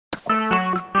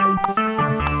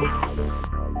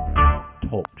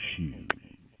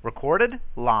recorded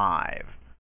live.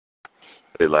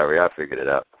 Hey, Larry, I figured it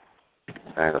out.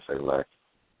 Hang on a second, Larry.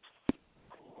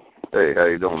 Hey, how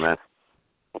you doing, man?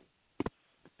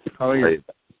 How are you?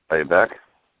 Are you back?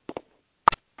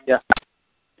 Yeah.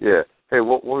 Yeah. Hey,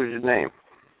 what was your name?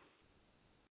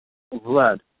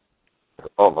 Vlad.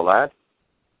 Oh, Vlad?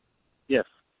 Yes.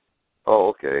 Oh,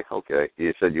 okay.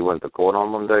 You said you went to court on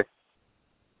Monday?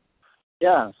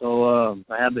 Yeah, so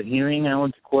I had the hearing. I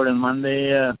went to court on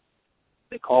Monday.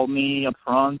 They called me up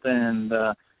front, and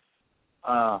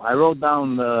I wrote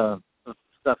down the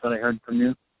stuff that I heard from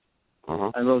you.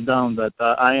 Uh-huh. I wrote down that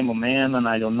I am a man, and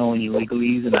I don't know any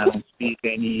legalese, and I don't speak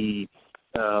any,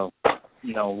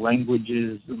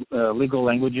 languages, legal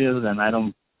languages, and I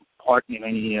don't part in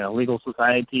any legal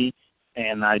society.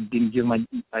 And I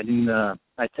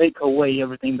take away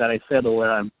everything that I said or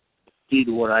where I did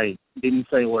what I didn't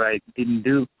say, what I didn't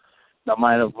do. That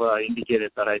might have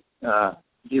indicated that I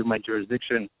give my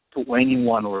jurisdiction to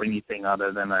anyone or anything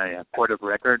other than a court of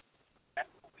record.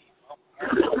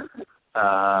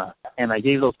 And I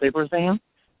gave those papers to him,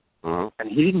 and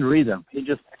he didn't read them. He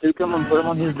just took them and put them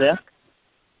on his desk,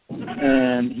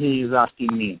 and he's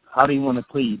asking me, how do you want to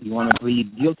plead? Do you want to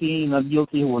plead guilty, not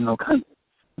guilty, or no contest?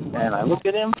 And I look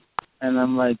at him, and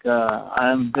I'm like,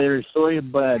 I'm very sorry,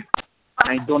 but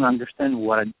I don't understand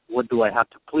what do I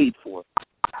have to plead for.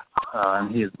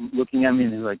 And he's looking at me,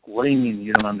 and he's like, what do you mean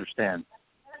you don't understand?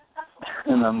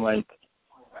 And I'm like,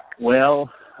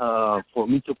 well, for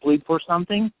me to plead for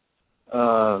something,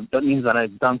 that means that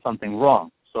I've done something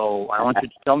wrong. So I want you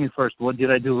to tell me first, what did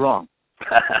I do wrong?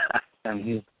 And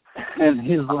he's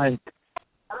like,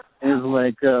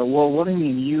 well, what do you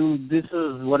mean? This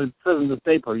is what it says in the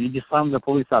paper. You disarmed the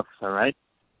police officer, right?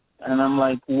 And I'm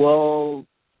like, well,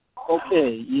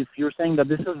 okay, if you're saying that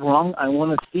this is wrong, I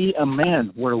want to see a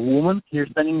man or a woman here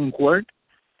standing in court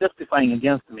testifying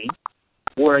against me,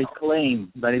 or a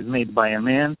claim that is made by a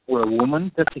man or a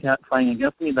woman testifying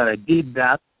against me that I did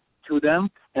that to them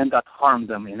and that harmed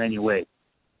them in any way.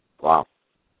 Wow.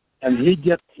 And he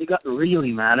got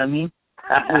really mad at me.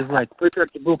 He was like, prepare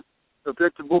to book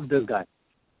this guy.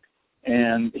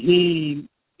 And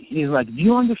he's like, do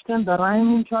you understand that I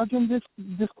am in charge in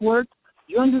this court?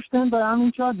 Do you understand that I'm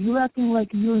in charge? You're acting like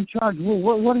you're in charge.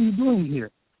 What are you doing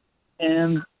here?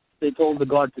 And they told the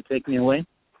guard to take me away.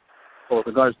 So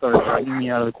the guard started dragging me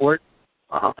out of the court.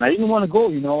 And I didn't want to go,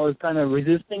 I was kind of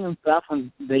resisting and stuff,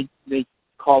 and they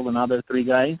called another 3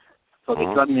 guys. So they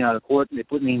dragged me out of court. They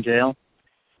put me in jail.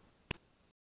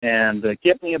 And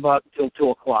kept me about till 2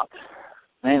 o'clock.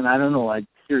 Man, I don't know.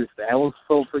 Seriously, I was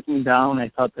so freaking down. I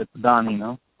thought it's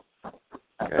done,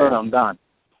 I thought I'm done.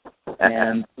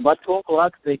 And about 2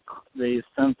 o'clock, they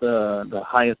sent the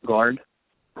highest guard,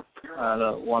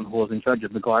 the one who was in charge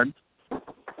of the guards.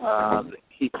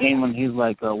 He came and he's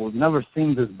like, we've never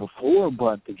seen this before,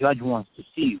 but the judge wants to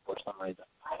see you for some reason.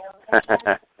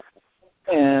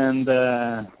 And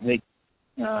they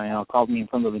called me in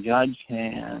front of the judge,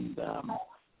 and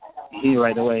he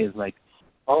right away is like,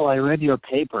 oh, I read your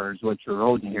papers, what you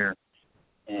wrote here.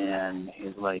 And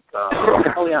he's like,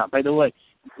 oh, yeah, by the way,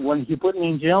 when he put me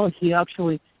in jail, he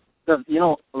actually,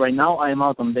 right now I am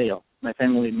out on bail. My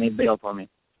family made bail for me.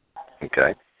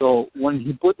 Okay. So when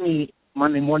he put me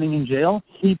Monday morning in jail,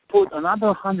 he put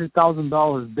another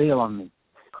 $100,000 bail on me.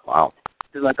 Wow.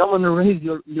 He's like, I'm going to raise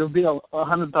your bail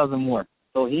 $100,000 more.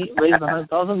 So he raised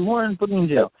 $100,000 more and put me in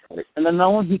jail. And then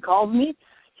now when he calls me,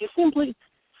 he simply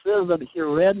says that he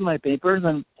read my papers,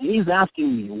 and he's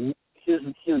asking me, he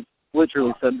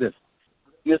literally said this,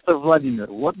 Mr. Vladimir,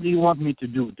 what do you want me to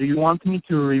do? Do you want me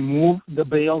to remove the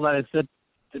bail that I set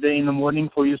today in the morning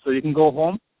for you so you can go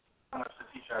home?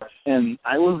 And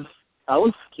I was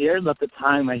scared at the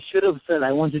time. I should have said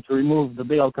I want you to remove the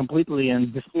bail completely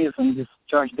and dismiss and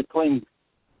discharge the claim,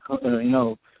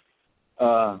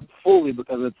 fully,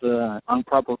 because it's an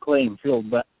improper claim field.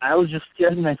 But I was just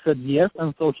scared, and I said yes,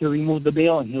 and so he removed the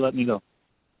bail and he let me go.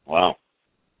 Wow.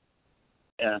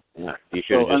 Yeah. You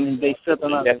should. So they set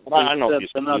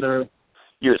another.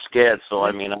 You're scared, so I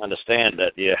understand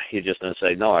that. Yeah, you just didn't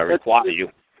say no. I require you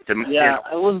to. Yeah,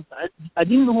 I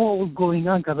didn't know what was going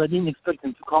on because I didn't expect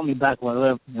him to call me back when I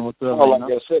left. Whatsoever. Well,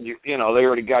 like I said, they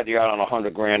already got you out on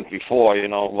 $100,000 before.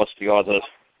 What's the odds of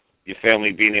your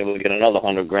family being able to get another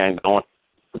 $100,000 going?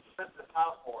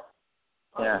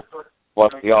 Yeah.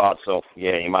 What's the odds? So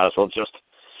yeah, you might as well just.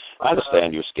 I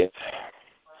understand you're scared.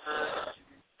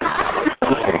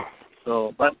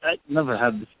 So, but I never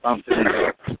had this problem.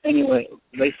 Anyway,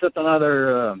 they set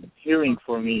another hearing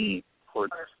for me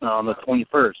on the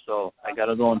 21st, so I got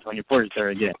to go on 21st there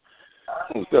again.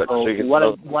 Good. So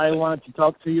why I wanted to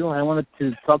talk to you,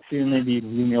 maybe give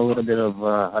me a little bit of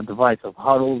advice of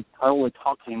how do I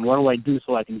talk to him? What do I do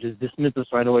so I can just dismiss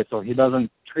this right away so he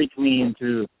doesn't trick me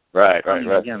into right.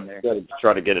 again there. You got to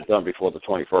try to get it done before the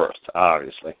 21st,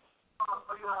 obviously.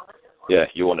 Yeah,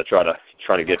 you want to try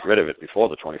to get rid of it before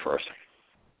the 21st.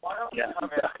 Yeah,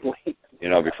 exactly. You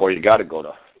know, before you got to go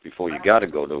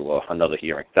to another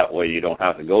hearing. That way you don't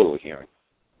have to go to a hearing.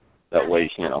 That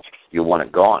way, you know, you want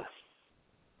it gone.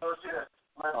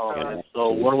 So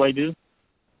what do I do?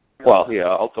 Well, yeah,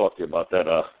 I'll talk to you about that.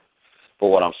 But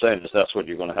what I'm saying is that's what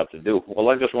you're going to have to do. Well,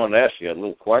 I just wanted to ask you a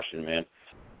little question, man.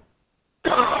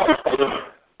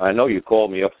 I know you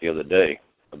called me up the other day,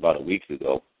 about a week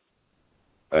ago,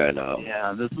 and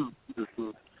yeah, this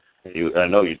is. I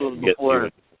know you were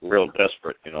real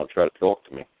desperate, you know, try to talk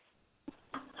to me.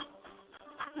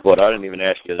 But I didn't even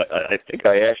ask you. I think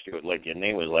I asked you, like, your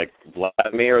name was like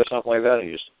Vladimir or something like that.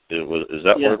 Is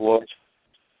that what it was?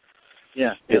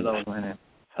 Yeah, that was my name.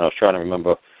 I was trying to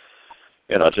remember,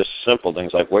 you know, just simple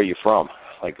things like where you from.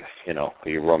 Like, you know, are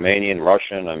you Romanian,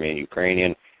 Russian,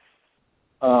 Ukrainian?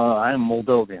 I'm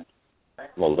Moldovan.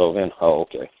 Moldovan? Oh,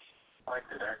 okay.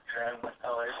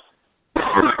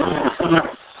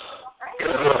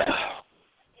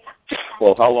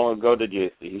 Well, how long ago did you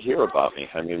hear about me?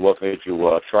 I mean, what made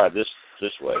you try this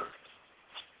way?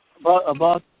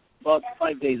 About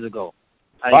 5 days ago.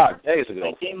 5 days ago.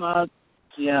 I came out.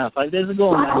 Yeah, 5 days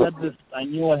ago, and I had this. I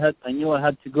knew I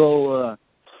had to go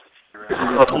to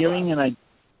the hearing, and I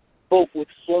spoke with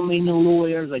so many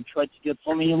lawyers. I tried to get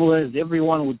so many lawyers.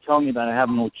 Everyone would tell me that I have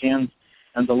no chance.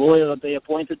 And the lawyer that they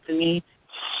appointed to me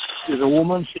is a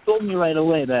woman. She told me right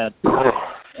away that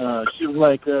she was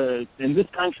like, in this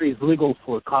country it's legal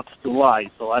for cops to lie,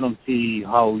 so I don't see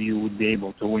how you would be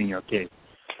able to win your case.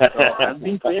 So I've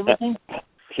been through everything.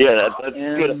 Yeah, that's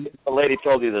good. The lady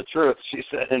told you the truth. She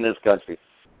said in this country.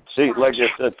 See, like I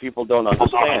said, people don't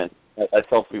understand. I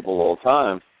tell people all the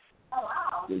time,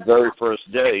 the very first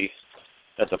day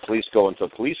that the police go into a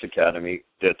police academy,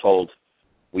 they're told,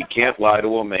 we can't lie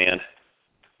to a man,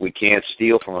 we can't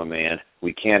steal from a man,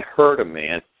 we can't hurt a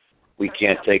man, we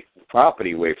can't take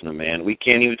property away from a man, we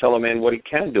can't even tell a man what he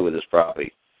can do with his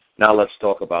property. Now let's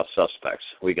talk about suspects.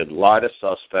 We could lie to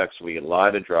suspects, we could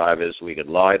lie to drivers, we could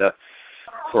lie to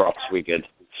crooks, we could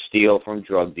steal from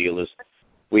drug dealers,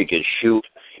 we could shoot,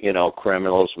 you know,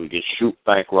 criminals, we could shoot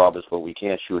bank robbers, but we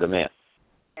can't shoot a man.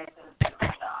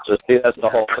 So see, that's the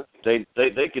whole. They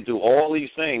could do all these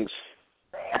things.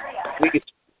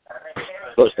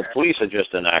 Because the police are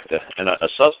just an actor, and a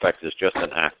suspect is just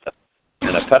an actor,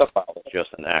 and a pedophile is just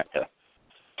an actor.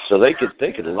 So they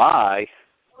could lie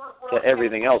to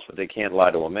everything else, but they can't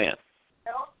lie to a man.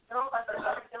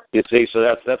 You see, so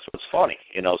that's what's funny.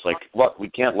 You know, it's like, what, we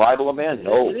can't lie to a man?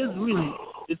 No.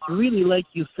 It's really like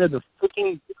you said, a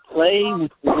freaking play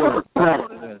with words.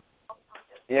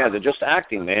 Yeah, they're just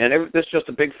acting, man. It's just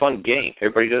a big fun game.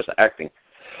 Everybody's just acting.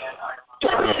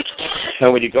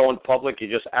 And when you go in public, you're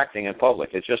just acting in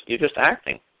public. You're just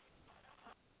acting.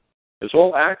 It's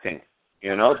all acting,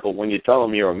 you know. But when you tell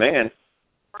them you're a man,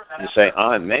 you say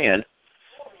I'm man.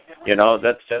 You know,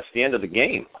 that's the end of the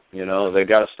game. You know, they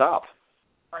got to stop.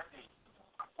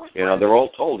 You know, they're all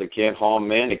told they can't harm a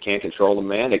man, they can't control a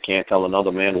man, they can't tell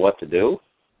another man what to do.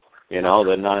 You know,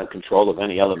 they're not in control of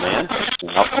any other man. You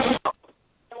know?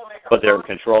 But they're in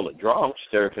control of drunks.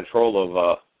 They're in control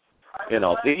of,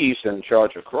 thieves and in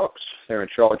charge of crooks. They're in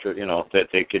charge of, that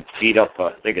they could beat up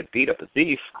a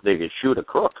thief. They could shoot a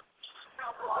crook.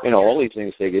 You know, all these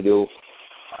things they could do,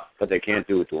 but they can't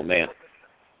do it to a man.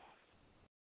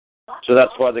 So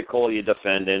that's why they call you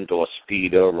defendant or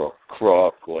speeder or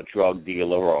crook or drug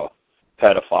dealer or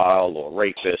pedophile or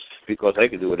rapist, because they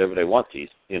can do whatever they want to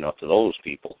those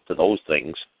people, to those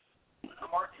things.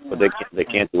 But they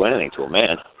can't do anything to a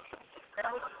man.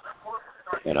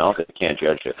 You know, they can't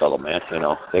judge their fellow man.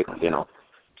 They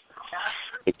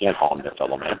can't harm their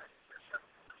fellow man.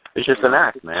 It's just an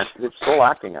act, man. It's still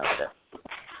acting out there.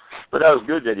 But that was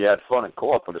good that you had fun in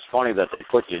court, but it's funny that they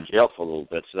put you in jail for a little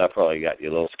bit, so that probably got you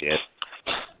a little scared.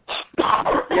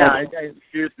 Yeah, I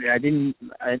seriously, I didn't,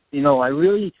 I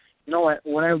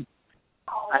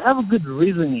have a good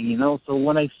reasoning, so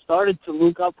when I started to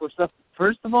look up for stuff,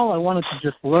 first of all, I wanted to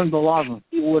just learn the laws and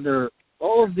see whether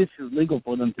all of this is legal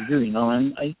for them to do,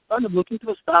 and I started looking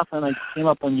through stuff, and I came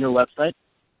up on your website.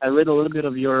 I read a little bit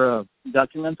of your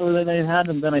documentary that I had,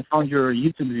 and then I found your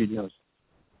YouTube videos.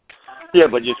 Yeah,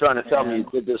 but you're trying to tell me you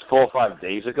did this 4 or 5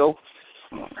 days ago?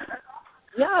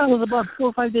 Yeah, it was about 4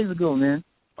 or 5 days ago, man.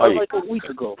 Like a week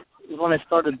ago. It was when I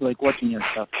started watching your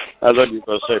stuff. I thought you were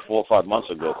going to say 4 or 5 months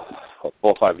ago, or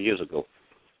 4 or 5 years ago.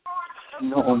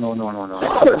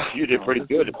 No. You did pretty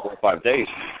good in 4 or 5 days.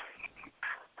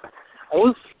 I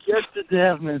was scared to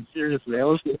death, man. Seriously, I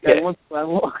walked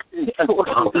into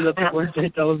the court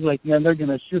date. I was like, man, they're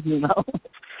gonna shoot me now.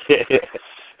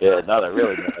 Yeah, no, they're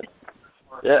really mad.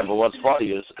 Yeah, but what's funny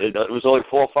is it was only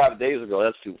 4 or 5 days ago.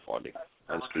 That's too funny.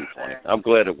 I'm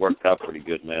glad it worked out pretty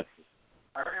good, man.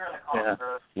 Yeah.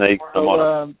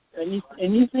 So,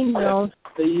 anything else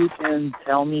that you can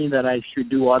tell me that I should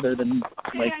do other than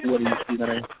like what you see that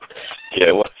I?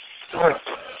 Yeah. What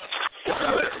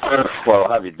I'll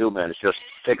have you do, man, is just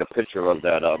take a picture of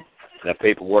that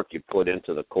paperwork you put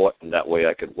into the court, and that way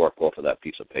I could work off of that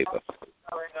piece of paper.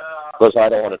 Because I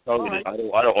don't want to tell you,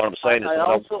 I don't what I'm saying is,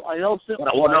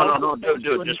 no,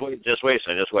 dude, just wait a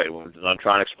second, I'm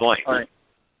trying to explain. All right.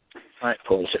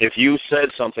 Because if you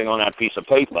said something on that piece of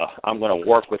paper, I'm going to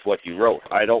work with what you wrote.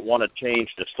 I don't want to change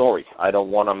the story. I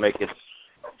don't want to make it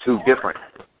too different.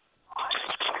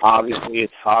 Obviously,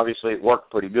 it worked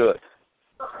pretty good.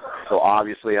 So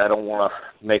obviously, I don't want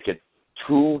to make it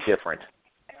too different.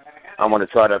 I'm going to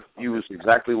try to use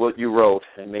exactly what you wrote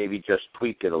and maybe just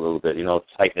tweak it a little bit,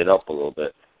 tighten it up a little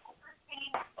bit.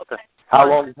 Okay. How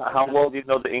well do you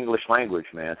know the English language,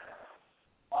 man?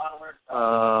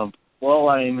 Well,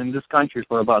 I'm in this country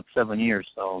for about 7 years,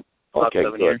 so about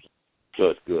 7 years.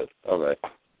 Good. All right.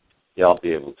 Yeah, I'll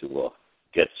be able to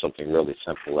get something really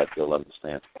simple that you'll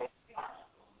understand.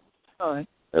 All right.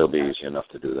 It'll be easy enough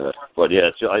to do that. But, yeah,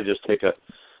 I just take a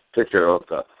picture of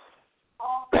the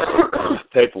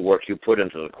paperwork you put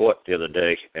into the court the other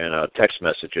day and text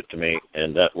message it to me,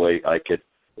 and that way I could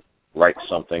write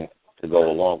something to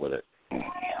go along with it.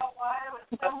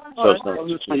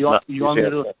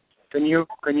 Can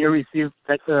you receive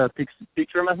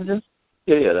picture messages?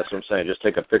 Yeah, that's what I'm saying. Just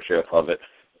take a picture of it,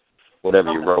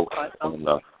 whatever you wrote. And,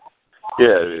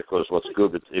 because what's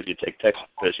good if you take text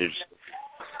messages,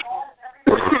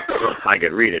 I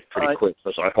can read it pretty quick,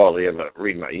 because I hardly ever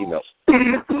read my emails.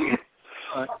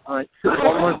 All right.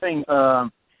 One more thing.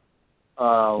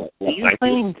 Do you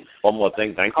think? One more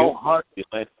thing. Thank you. You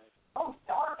saying?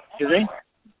 Excuse me?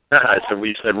 I said,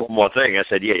 you said one more thing. I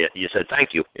said, yeah. You said,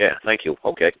 thank you. Yeah, thank you.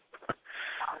 Okay.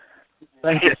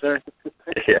 Thank you, sir.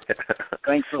 Yeah.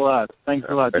 Thanks a lot.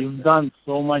 You've done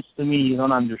so much to me, you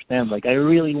don't understand. Like, I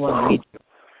really want to meet you.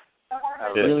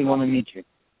 Really want to meet you.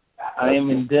 I am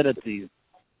indebted to you.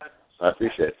 I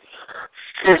appreciate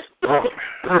it.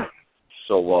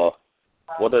 So,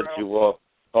 what did you,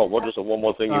 what is the one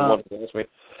more thing you wanted to ask me?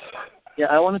 Yeah,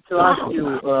 I wanted to ask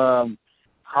you,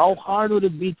 how hard would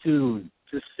it be to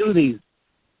sue these?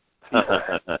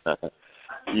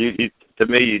 To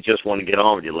me, you just want to get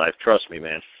on with your life. Trust me,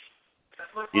 man.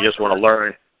 You just want to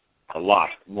learn a lot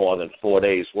more than 4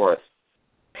 days' worth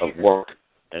of work,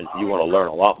 and you want to learn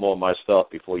a lot more of my stuff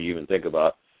before you even think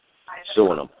about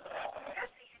suing them.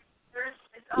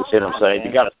 You see what I'm saying?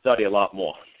 You got to study a lot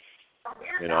more.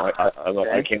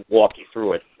 I can't walk you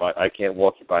through it. I can't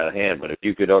walk you by the hand, but if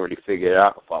you could already figure it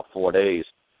out in about 4 days,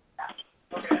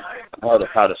 how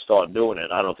to start doing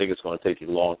it, I don't think it's going to take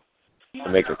you long to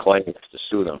make a claim to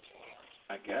sue them.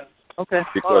 I guess. Okay.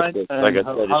 Because, all right. like I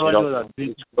said,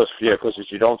 because if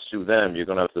you don't sue them, you're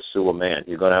going to have to sue a man.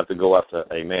 You're going to have to go after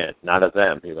a man, not at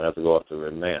them. You're going to have to go after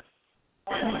a man.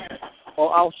 Well,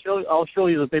 I'll show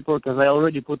you the paperwork because I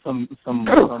already put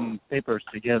some papers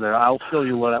together. I'll show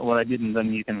you what I did, and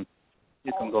then you can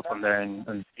go from there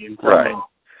and see. Right.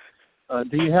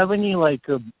 Do you have any like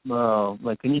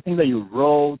anything that you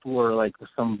wrote or like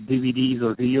some DVDs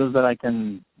or videos that I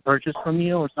can purchase from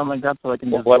you or something like that, so I can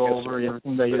just go over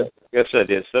everything that you... Like I said,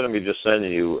 instead of me just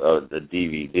sending you the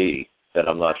DVD, that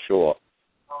I'm not sure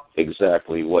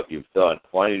exactly what you've done,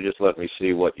 why don't you just let me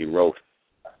see what you wrote?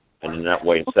 And in that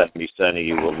way, instead of me sending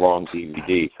you a wrong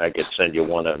DVD, I could send you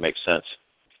one that makes sense.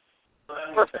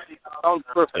 Perfect. Sounds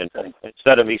perfect. And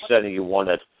instead of me sending you one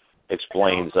that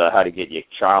explains how to get your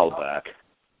child back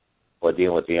or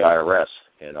dealing with the IRS,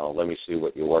 let me see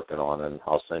what you're working on, and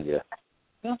I'll send you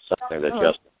something that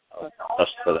just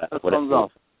for that. That sounds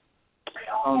awesome.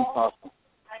 Sounds awesome.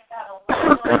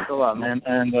 Thanks a lot, man.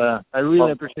 And I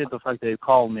really appreciate the fact that you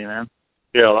called me, man.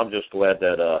 Yeah, well, I'm just glad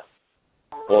that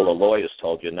all the lawyers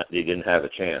told you that you didn't have a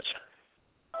chance.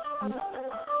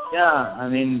 Yeah, I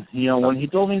mean, when she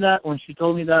told me that,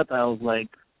 I was like,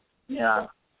 yeah.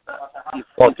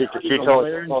 Well, she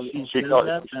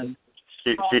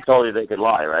told you they could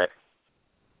lie, right?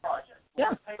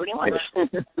 Yeah, pretty much.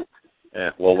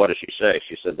 Yeah. Well, what did she say?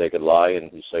 She said they could lie, and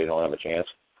you say you don't have a chance.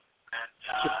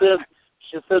 She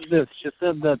said this. She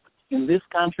said that in this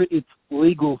country, it's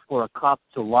legal for a cop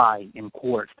to lie in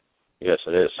court. Yes,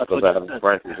 it is. Because I have a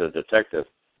friend who's a detective,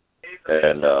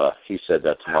 And he said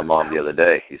that to my mom the other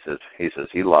day. He says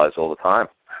he lies all the time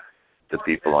to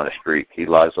people on the street. He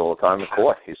lies all the time in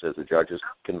court. He says the judges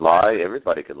can lie.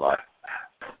 Everybody can lie.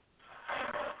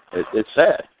 It's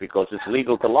sad because it's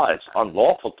legal to lie. It's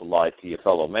unlawful to lie to your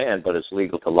fellow man, but it's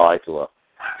legal to lie to a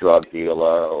drug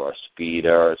dealer or a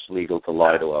speeder. It's legal to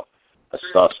lie to a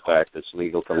suspect. It's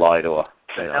legal to lie to a,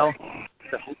 you know.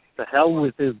 The hell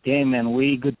with this game, and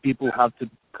we good people have to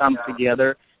come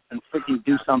together and freaking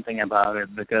do something about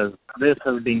it, because this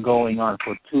has been going on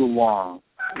for too long.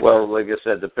 Well, like I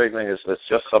said, the big thing is it's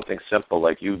just something simple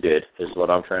like you did is what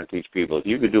I'm trying to teach people. If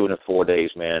you could do it in 4 days,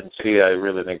 man, see, I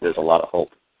really think there's a lot of hope.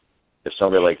 If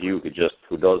somebody like you could just,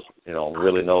 who does, you know,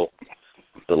 really know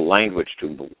the language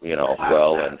too, you know,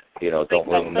 well, and, you know, don't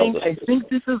really know the... I think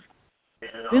this is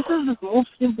the most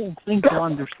simple thing to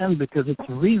understand, because it's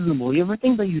reasonable.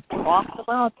 Everything that you talk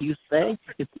about, you say,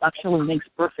 it actually makes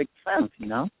perfect sense, you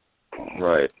know?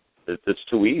 Right. It's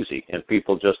too easy, and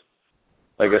people just,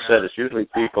 like I said, it's usually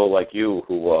people like you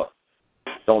who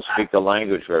don't speak the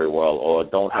language very well or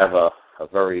don't have a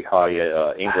very high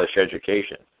English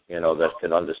education, you know, that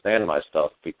can understand my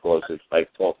stuff, because I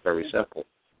talk very simple,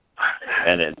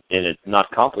 and it's not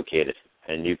complicated.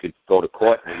 And you could go to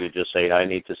court and you could just say, I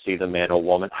need to see the man or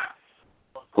woman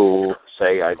who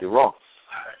say I do wrong.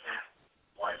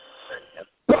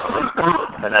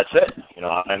 And that's it. You know,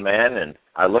 I'm a man and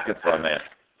I'm looking for a man.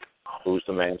 Who's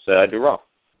the man say I do wrong?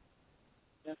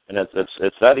 And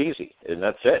it's that easy, and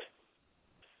that's it.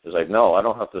 It's like, no, I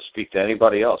don't have to speak to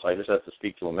anybody else. I just have to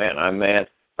speak to a man. I'm man.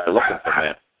 I'm looking for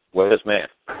man. Where's man?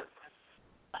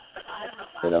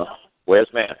 You know, where's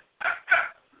man?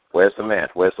 Where's the man?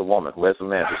 Where's the woman? Where's the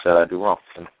man who said I do wrong?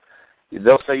 And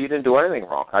they'll say you didn't do anything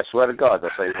wrong. I swear to God, they'll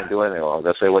say you didn't do anything wrong.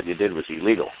 They'll say what you did was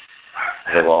illegal.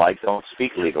 I say, well, I don't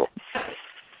speak legal.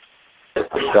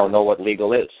 I don't know what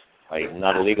legal is. I'm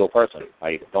not a legal person.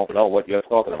 I don't know what you're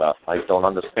talking about. I don't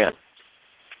understand.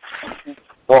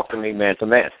 Talk to me man to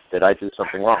man. Did I do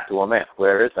something wrong to a man?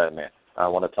 Where is that man? I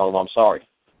want to tell him I'm sorry.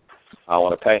 I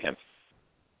want to pay him.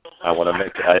 I want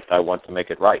to make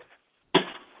it right.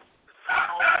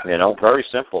 You know, very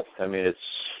simple. I mean, it's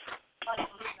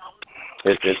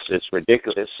ridiculous. It's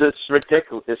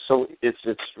ridiculous. It's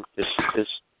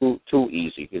too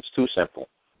easy. It's too simple.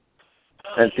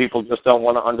 And people just don't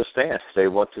want to understand. They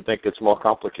want to think it's more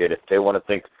complicated. They want to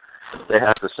think they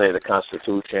have to say the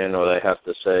Constitution, or they have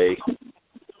to say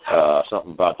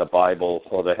something about the Bible,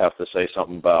 or they have to say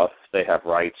something about they have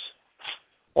rights.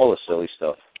 All the silly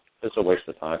stuff. It's a waste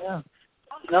of time. Yeah.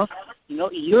 You know,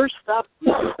 your stuff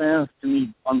makes sense to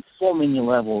me on so many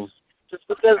levels. Just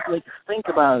because, like, think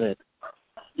about it.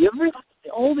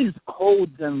 All these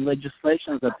codes and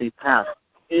legislations that they pass,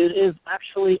 it is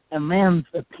actually a man's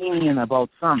opinion about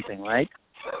something, right?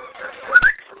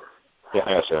 Yeah,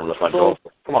 hang on a second. That's my dog.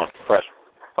 Come on, press.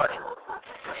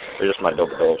 It's just my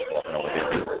dog's walking over here.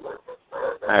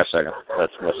 Hang on a second.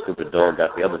 That's my stupid dog.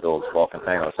 Got the other dogs walking.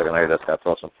 Hang on a second. I just got to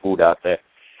throw some food out there.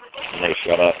 And they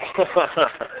shut up.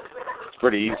 It's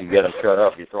pretty easy to get them shut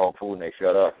up. You throw them food and they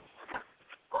shut up.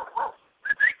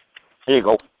 Here you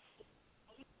go.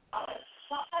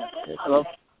 Hello?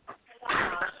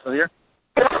 Still here?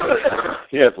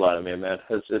 Yeah, Vladimir, man.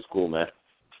 It's cool, man.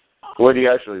 Where do you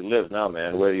actually live now,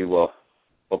 man? Where do you, what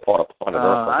part of planet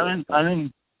Earth? I'm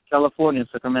in California,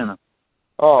 Sacramento.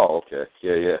 Oh, okay.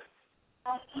 Yeah.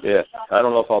 Yeah. I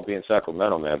don't know if I'll be in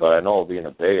Sacramento, man, but I know I'll be in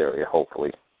the Bay Area,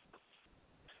 hopefully.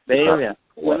 Bay Area.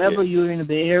 Whenever you're in the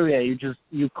Bay Area,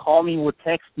 you call me or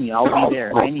text me. I'll be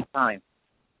there anytime.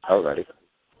 Alrighty.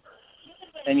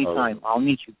 Anytime. I'll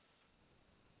meet you.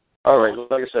 All right.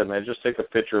 Like I said, man, just take a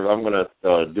picture. I'm gonna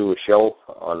do a show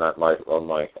on that. I don't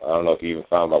know if you even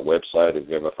found my website. If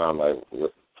you ever found my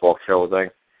talk show thing,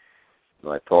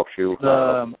 my talk show.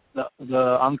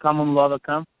 The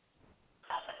Uncommonlaw.com.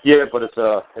 Yeah, but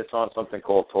it's on something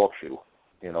called TalkShoe.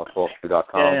 You know,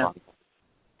 TalkShoe.com. Yeah.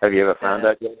 Have you ever found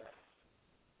that yet?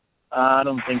 I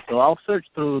don't think so. I'll search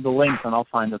through the links and I'll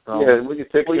find it. Yeah, will you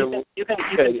take you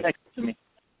can text it to me.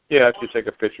 Yeah, if you take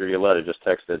a picture of your letter, just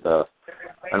text it,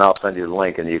 and I'll send you the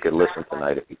link, and you can listen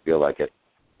tonight if you feel like it.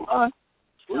 All right.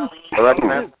 All right,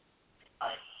 man.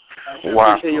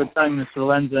 Wow. Appreciate your time, Mr.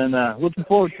 Lenz, and looking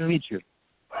forward to meet you.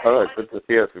 All right, good to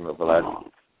hear from you, Vlad.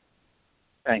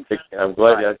 Thanks. I'm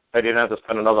glad I didn't have to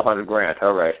spend another $100,000.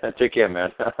 All right, take care,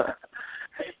 man.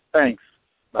 Thanks.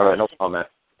 All right, no problem, man.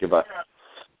 Goodbye.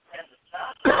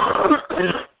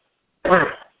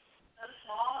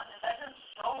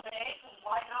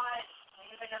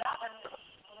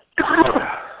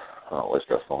 Oh, where's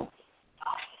that phone?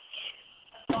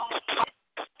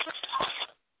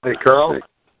 Hey, Karl.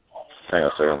 Hang on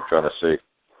a second. I'm trying to see.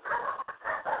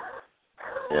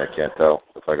 Yeah, I can't tell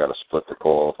if I got to split the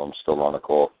call, if I'm still on the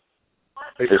call.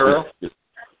 Hey, Karl?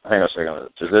 Hang on a second.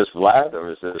 Is this Vlad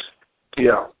or is this...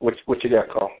 Yeah, what you got,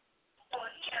 Karl?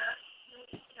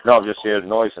 No, I'm just hearing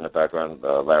noise in the background,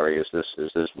 Larry. Is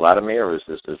this Vladimir or is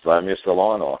Vladimir still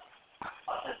on? Or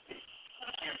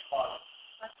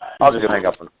I'll just hang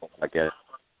up and I get it.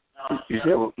 You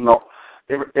said, no.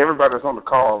 Everybody's on the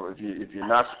call. If you're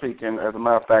not speaking, as a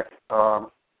matter of fact,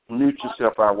 mute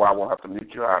yourself out while I won't have to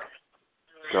mute you out.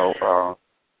 So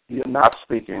you're not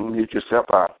speaking, mute yourself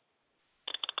out.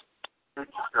 Mute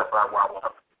yourself out while I won't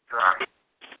have to mute you out.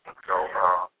 So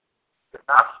you're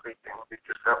not speaking, mute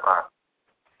yourself out.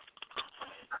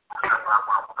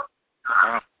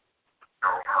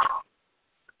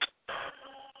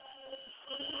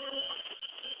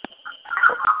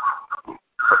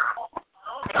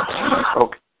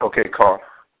 Okay, Karl.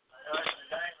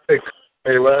 Hey,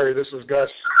 Larry, this is Gus.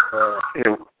 Hey,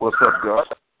 what's up, Gus?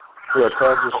 Yeah,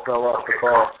 Karl just fell off the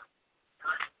call.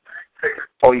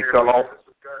 Oh, you fell off?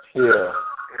 Yeah.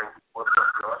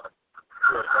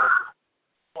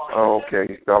 Oh,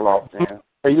 okay, you fell off then.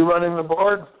 Are you running the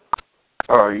board?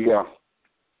 Yeah.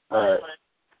 All right.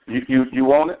 You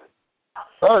want it?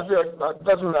 Oh, yeah,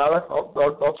 doesn't matter.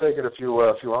 I'll take it if you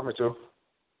want me to.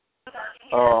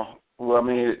 Well, I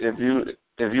mean,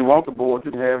 if you want the board,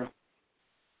 you can have it.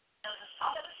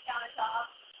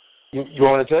 You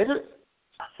want to take it?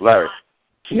 Larry.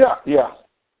 Yeah.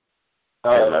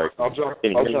 All right, Larry. I'll jump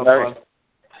Larry? on.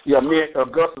 Yeah, me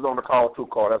and Gus is on the call too,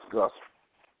 Karl. That's Gus.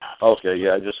 Okay,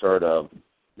 yeah, I just heard, what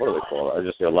do they call it? I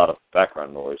just hear a lot of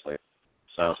background noise. Like,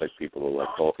 sounds like people are,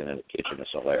 like, talking in the kitchen or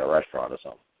something, like a restaurant or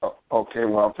something. Oh, okay,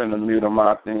 well, I'm finna mute them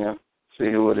out then.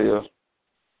 See who it is.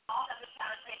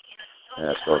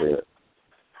 Yeah, I still hear it.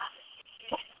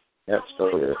 Yeah, still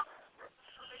hear it.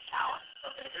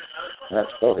 Yeah,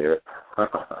 still hear it.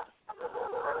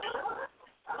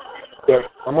 Yeah,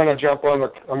 I'm gonna jump on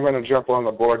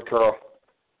the board, Karl.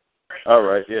 All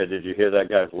right, yeah. Did you hear that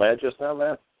guy Vlad just now,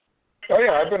 man? Oh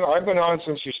yeah, I've been on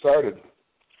since you started.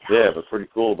 Yeah, but pretty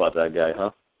cool about that guy,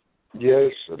 huh?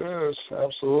 Yes, it is.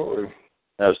 Absolutely.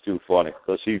 That was too funny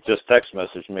because he just text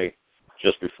messaged me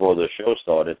just before the show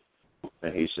started,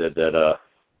 and he said that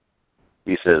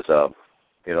he says,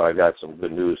 I got some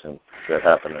good news and that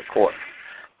happened in court.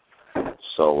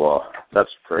 So that's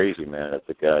crazy, man. That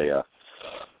the guy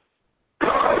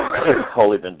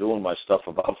only been doing my stuff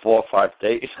about 4 or 5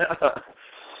 days.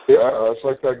 Yeah, it's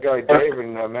like that guy Dave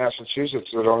in Massachusetts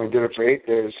that only did it for 8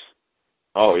 days.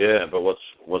 Oh yeah, but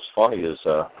what's funny is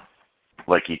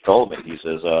like he told me, he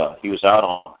says he's out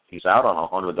on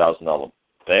 $100,000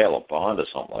 bail or bond or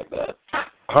something like that.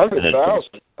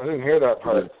 100,000? I didn't hear that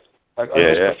part. I missed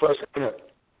the first minute.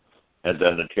 And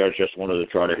then the judge just wanted to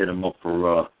try to hit him up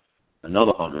for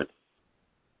another 100.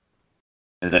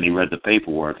 And then he read the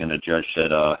paperwork, and the judge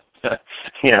said,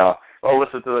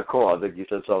 listen to the call. I think he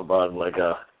said something about like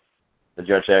the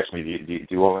judge asked me, do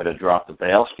you want me to drop the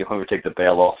bail? Do you want me to take the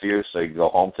bail off you so you can go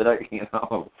home today?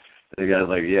 The guy's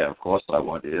like, yeah, of course I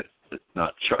want you to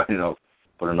not try,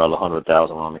 put another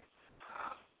 100,000 on me.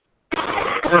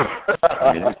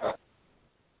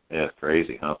 Yeah,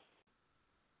 crazy, huh?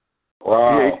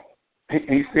 Wow.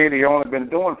 He said he only been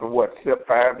doing for what,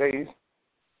 5 days?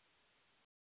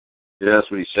 Yeah,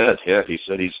 that's what he said. Yeah, he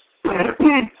said he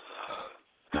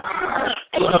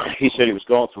said he was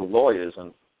going through lawyers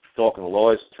and talking to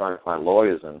lawyers, trying to find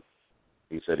lawyers, and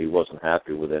he said he wasn't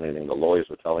happy with anything the lawyers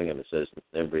were telling him. It says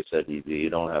everybody said you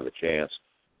don't have a chance.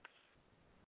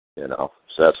 So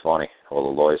that's funny. All the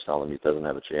lawyers telling him he doesn't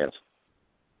have a chance.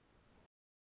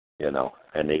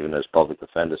 And even his public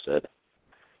defender said,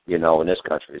 in this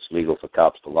country it's legal for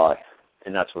cops to lie,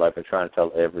 and that's what I've been trying to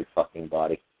tell every fucking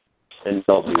body. And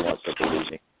nobody wants to believe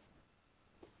me.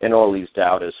 And all these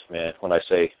doubters, man, when I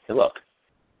say, hey, look,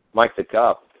 Mike the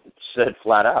cop said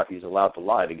flat out he's allowed to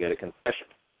lie to get a confession.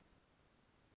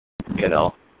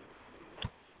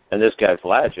 And this guy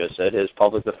Vlad just said, his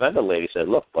public defender lady said,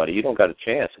 look, buddy, you don't got a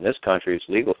chance. In this country, it's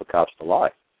legal for cops to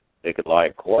lie. They could lie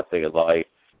in court. They could lie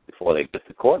before they get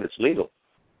to court. It's legal.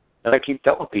 And I keep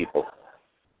telling people.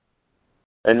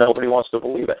 And nobody wants to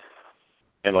believe it.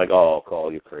 And like, oh,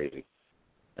 Karl, you're crazy.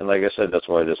 And like I said, that's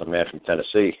why there's a man from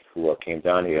Tennessee who came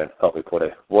down here and helped me put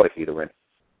a water heater in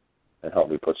and helped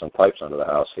me put some pipes under the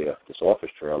house here, this office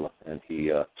trailer. And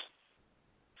he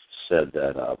said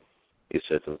that,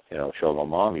 to, show my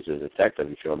mom, he's a detective.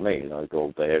 He showed me, the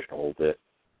old dash, the whole bit.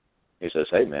 He says,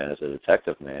 hey, man, as a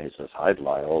detective, man, he says, I'd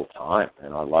lie all the time.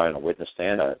 And I lie on a witness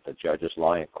stand. The judges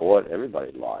lie in court.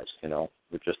 Everybody lies, We're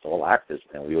just all actors,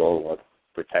 man. We all are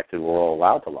protected. We're all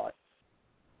allowed to lie.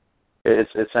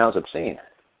 It sounds obscene.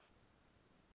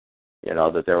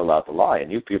 that they're allowed to lie.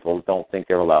 And you people don't think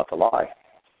they're allowed to lie.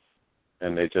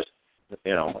 And they just,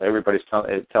 everybody's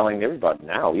telling everybody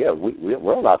now, yeah,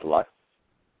 we're allowed to lie.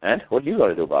 And what are you going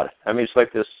to do about it? I mean, it's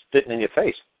like this spitting in your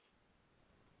face.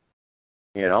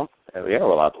 And we're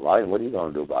allowed to lie. What are you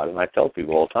going to do about it? And I tell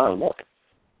people all the time, look,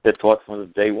 they're taught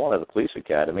from day one of the police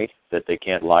academy that they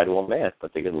can't lie to a man,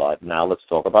 but they can lie. Now let's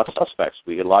talk about suspects.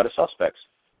 We can lie to suspects.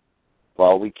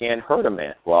 Well, we can't hurt a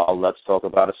man. Well, let's talk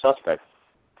about a suspect.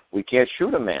 We can't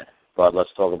shoot a man, but let's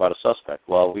talk about a suspect.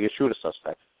 Well, we can shoot a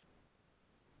suspect.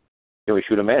 Can we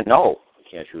shoot a man? No, we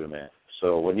can't shoot a man.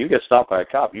 So when you get stopped by a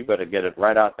cop, you better get it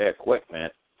right out there quick, man.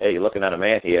 Hey, you're looking at a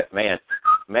man here. Man,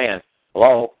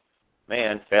 hello,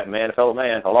 man, fellow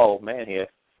man, hello, man here.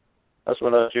 That's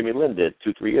what Jimmy Lynn did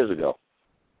 2-3 years ago.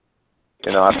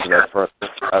 After the first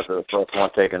one,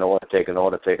 take an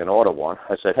order one,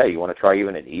 I said, hey, you want to try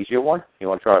even an easier one? You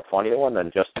want to try a funnier one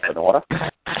than just an order?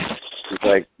 He's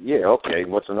like, yeah, okay,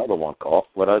 what's another one, Karl?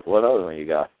 What other one you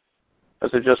got? I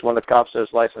said, just when the cop says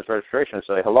license registration,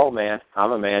 say, hello, man,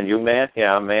 I'm a man, you man?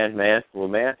 Yeah, I'm a man, we're a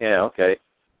man? Yeah, okay.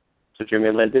 So Jimmy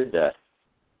Lynn did that.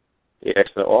 He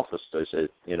asked the officer, he said,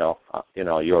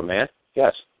 you're a man?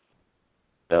 Yes.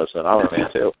 I said, I'm a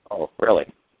man, too. Oh, really?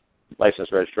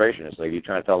 License registration. It's like you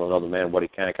trying to tell another man what he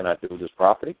can and cannot do with his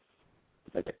property?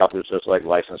 Like the cop was just like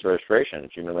license registration.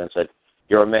 And Jimmy Lynn said,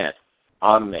 you're a man.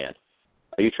 I'm a man.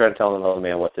 Are you trying to tell another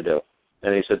man what to do?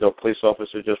 And he said, the police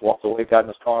officer just walked away, got in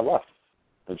his car, and left.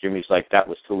 And Jimmy's like, that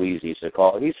was too easy. He said,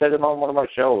 Karl. He said it on one of my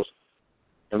shows.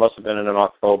 It must have been in an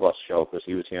October show because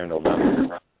he was here in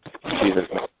November. He said,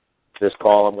 this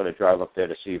Karl, I'm going to drive up there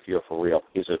to see if you're for real.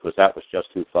 He said, because that was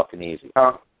just too fucking easy.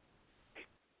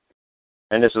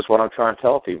 And this is what I'm trying to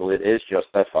tell people. It is just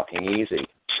that fucking easy.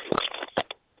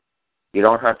 You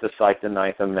don't have to cite the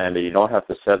 9th Amendment. You don't have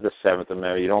to set the 7th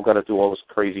Amendment. You don't got to do all this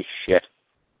crazy shit.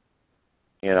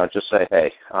 Just say,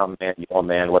 hey, I'm a man, you're a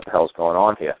man. What the hell's going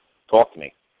on here? Talk to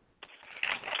me.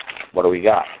 What do we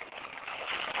got?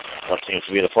 What seems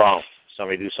to be the problem?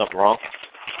 Somebody do something wrong?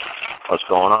 What's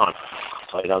going on?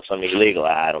 Oh, you done something illegal?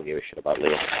 I don't give a shit about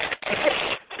legal.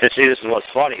 And see, this is what's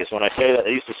funny, is when I say that, I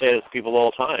used to say that to people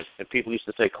all the time, and people used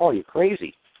to say, Karl, you're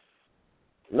crazy.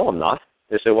 No, I'm not.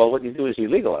 They say, well, what you do is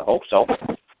illegal. I hope so.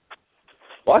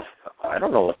 What? I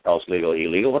don't know what the hell's legal or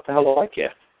illegal. What the hell do I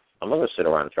care? I'm not going to sit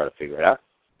around and try to figure it out.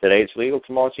 Today it's legal,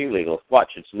 tomorrow it's illegal. Watch,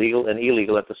 it's legal and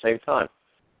illegal at the same time.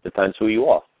 Depends who you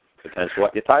are. Depends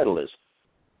what your title is.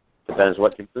 Depends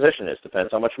what your position is.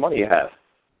 Depends how much money you have.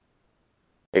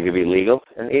 It could be legal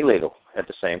and illegal at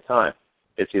the same time.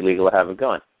 It's illegal to have a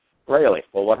gun. Really?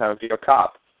 Well, what happens if you're a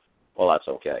cop? Well, that's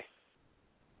okay.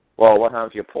 Well, what happens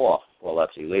if you're poor? Well,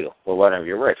 that's illegal. Well, what happens if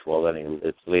you're rich? Well, then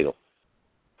it's legal.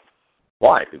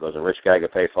 Why? Because a rich guy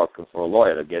could pay fucking for a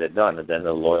lawyer to get it done, and then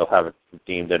the lawyer will have it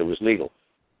deemed that it was legal.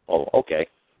 Oh, okay.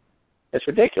 It's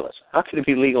ridiculous. How could it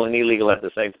be legal and illegal at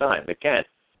the same time? It can't.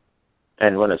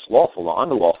 And when it's lawful or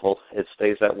unlawful, it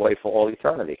stays that way for all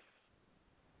eternity.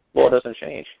 Law doesn't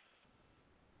change.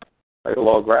 Like the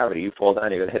law of gravity, you fall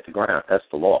down, you're going to hit the ground. That's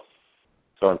the law.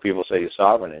 So when people say you're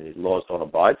sovereign and these laws don't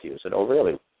abide to you, I said, oh,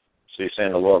 really? So you're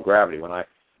saying the law of gravity, when I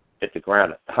hit the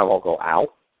ground, I won't go, ow?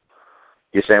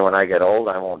 You're saying when I get old,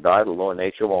 I won't die, the law of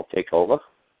nature won't take over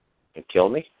and kill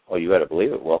me? Oh, you better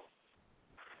believe it will.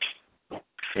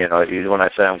 When I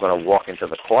say I'm going to walk into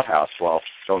the courthouse, well,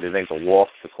 don't you think the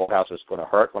courthouse is going to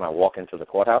hurt when I walk into the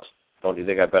courthouse? Don't you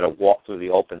think I better walk through the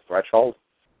open threshold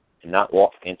and not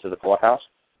walk into the courthouse?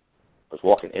 Because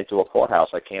walking into a courthouse,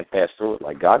 I can't pass through it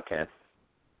like God can.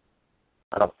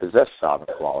 I don't possess sovereign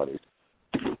qualities.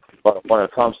 But when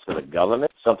it comes to the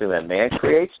government, something that man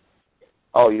creates,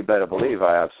 oh, you better believe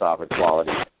I have sovereign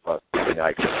qualities. But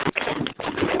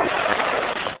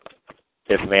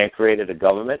if man created a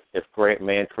government, if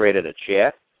man created a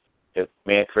chair, if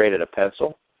man created a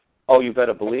pencil, oh, you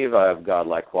better believe I have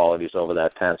godlike qualities over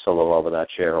that pencil or over that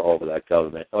chair or over that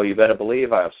government. Oh, you better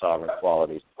believe I have sovereign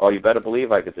qualities. Oh, you better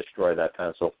believe I could destroy that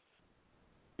pencil.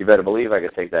 You better believe I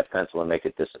could take that pencil and make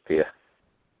it disappear.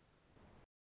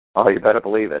 Oh, you better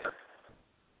believe it.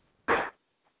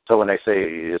 So when they say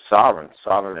you're sovereign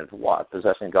is what?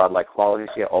 Possessing godlike qualities?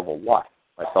 Yeah, over what?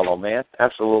 My fellow man?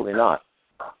 Absolutely not.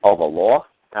 Over law?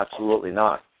 Absolutely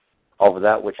not. Over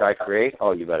that which I create?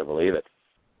 Oh, you better believe it.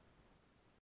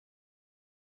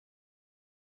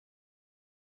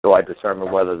 Do I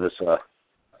determine whether this,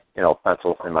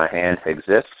 pencil in my hand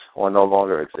exists or no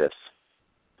longer exists?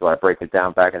 Do I break it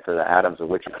down back into the atoms of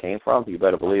which it came from? You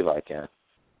better believe I can.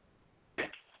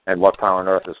 And what power on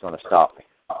earth is going to stop me?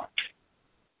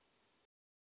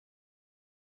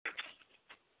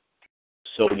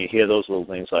 So when you hear those little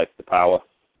things like the power,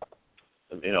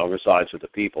 resides with the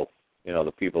people,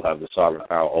 the people have the sovereign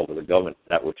power over the government,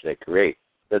 that which they create.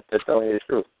 They're telling you the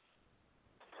truth.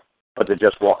 But to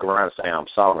just walk around and say, I'm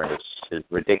sovereign, is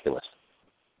ridiculous.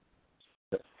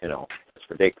 It's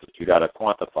ridiculous. You got to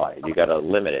quantify it. You got to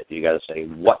limit it. You got to say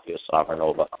what you're sovereign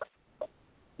over,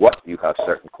 what you have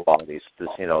certain qualities,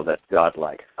 that's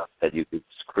godlike, that you could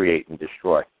create and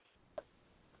destroy.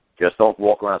 Just don't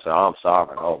walk around and say, I'm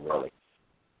sovereign. Oh, really?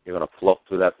 You're going to float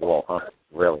through that wall, huh?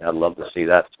 Really? I'd love to see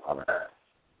that sovereign.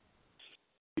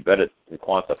 You better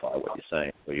quantify what you're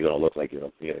saying, or you're going to look like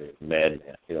you're mad.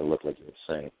 You're going to look like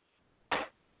you're insane.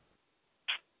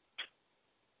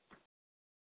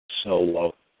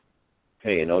 So,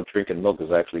 hey, drinking milk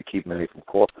is actually keeping me from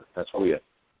coughing. That's weird.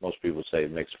 Most people say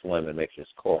it makes phlegm and makes you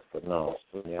cough, but no, it's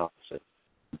doing the opposite.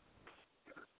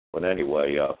 But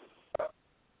anyway,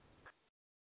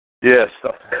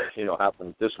 stuff,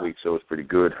 happened this week, so it's pretty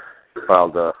good.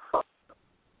 Filed a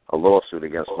lawsuit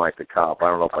against Mike the cop.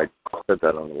 I don't know if I said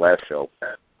that on the last show.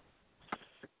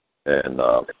 And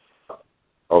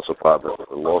also filed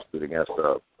a lawsuit against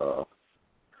a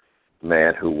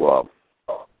man who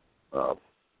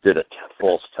did a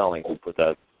false telling, who put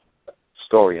that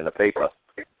story in the paper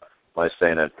by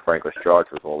saying that Frank was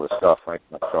charged with all this stuff. Frank's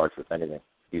not charged with anything.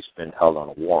 He's been held on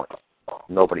a warrant.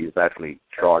 Nobody's actually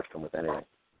charged him with anything.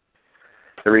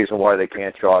 The reason why they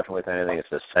can't charge him with anything is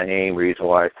the same reason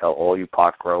why I tell all you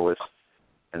pot growers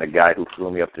and the guy who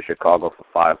flew me up to Chicago for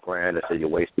 $5,000, I said, you're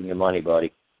wasting your money,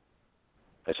 buddy.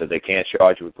 I said, they can't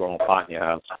charge you with growing pot in your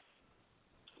house.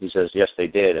 He says, yes, they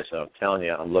did. I said, I'm telling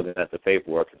you, I'm looking at the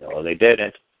paperwork. No, they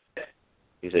didn't.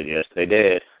 He said, yes, they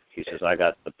did. He says, I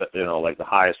got the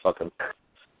highest fucking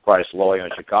price lawyer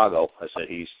in Chicago. I said,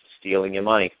 he's stealing your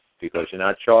money because you're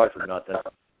not charged with nothing.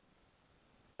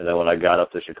 And then when I got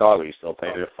up to Chicago, he still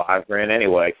paid me $5,000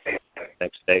 anyway.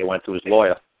 Next day, he went to his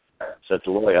lawyer. Said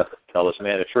to the lawyer, tell this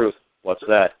man the truth. What's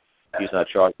that? He's not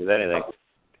charged with anything.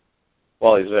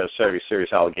 Well, he's got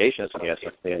serious allegations against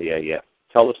him. Yeah.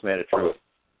 Tell this man the truth.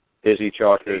 Is he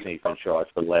charged or isn't he been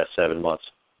charged for the last 7 months?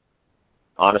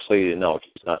 Honestly, no,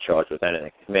 he's not charged with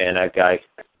anything. Man, that guy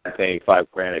paying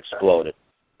 $5,000 exploded.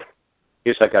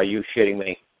 He's like, are you shitting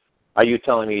me? Are you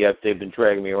telling me that they've been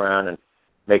dragging me around and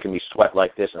making me sweat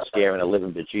like this and scaring the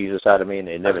living bejesus out of me and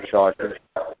they never charged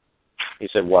me? He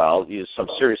said, well, there's some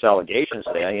serious allegations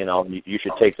there. You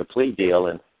should take the plea deal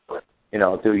and,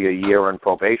 do your year on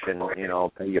probation,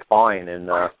 pay your fine and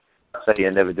say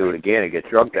you never do it again and get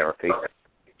drug therapy.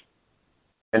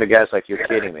 And the guy's like, you're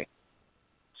kidding me.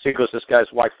 See, because this guy's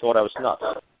wife thought I was nuts.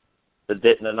 The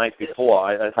night before,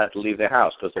 I had to leave their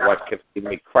house because the wife kept giving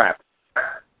me crap.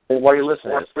 Well, why are you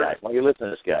listening to this guy? Why are you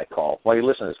listening to this guy, Karl? Why are you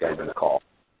listening to this guy, Karl?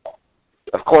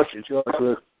 Of course you're charged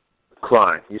with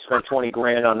crime. You spent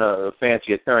 $20,000 on a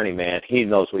fancy attorney, man. He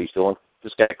knows what he's doing.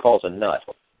 This guy Karl's a nut.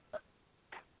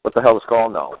 What the hell does Karl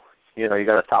know? You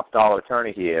got a top dollar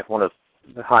attorney here, one of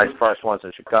the highest priced ones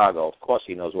in Chicago. Of course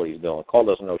he knows what he's doing. Karl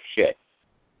doesn't know shit.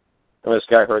 And this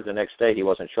guy heard the next day he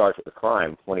wasn't charged with a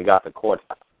crime. When he got to court,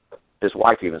 his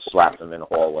wife even slapped him in the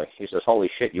hallway. He says, holy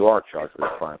shit, you are charged with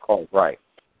a crime. Karl's right.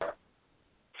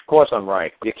 Of course I'm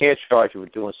right. You can't charge you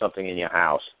with doing something in your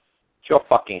house. It's your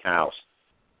fucking house.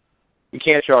 You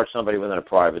can't charge somebody within a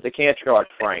private. They can't charge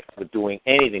Frank with doing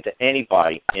anything to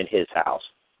anybody in his house.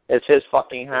 It's his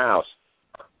fucking house.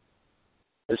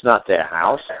 It's not their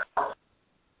house.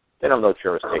 They don't have no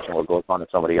jurisdiction what goes on in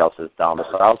somebody else's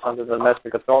domicile. It's under the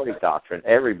domestic authority doctrine.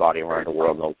 Everybody around the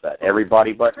world knows that.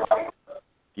 Everybody but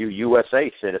you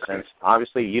USA citizens.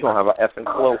 Obviously, you don't have an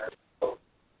effing clue.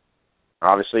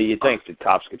 Obviously, you think the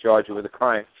cops could charge you with a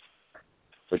crime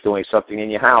for doing something in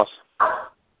your house.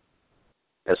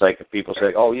 It's like if people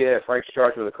say, oh, yeah, Frank's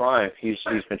charged with a crime. He's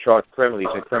been charged criminally.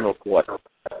 He's in criminal court.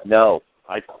 No,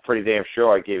 I'm pretty damn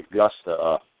sure I gave Gus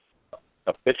a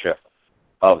picture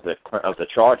of the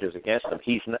charges against him.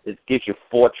 It gives you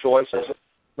 4 choices: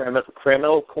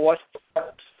 criminal court,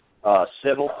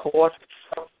 civil court,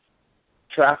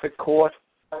 traffic court,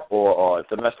 or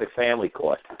domestic family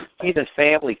court. He's in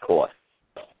family court.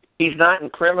 He's not in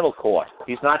criminal court.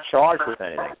 He's not charged with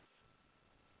anything.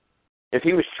 If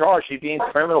he was charged, he'd be in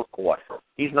criminal court.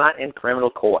 He's not in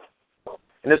criminal court.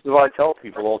 And this is what I tell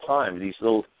people all the time. These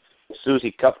little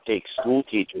Susie Cupcake school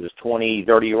teachers, 20,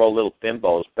 30-year-old little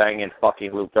bimbos banging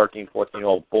fucking little 13,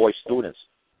 14-year-old boy students.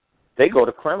 They go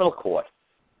to criminal court.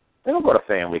 They don't go to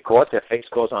family court. Their face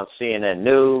goes on CNN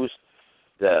News.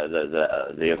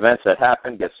 The events that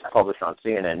happen gets published on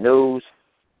CNN News,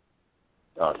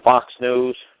 on Fox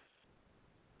News.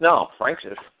 No, Frank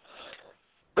is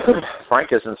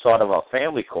in sort of a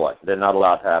family court. They're not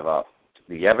allowed to have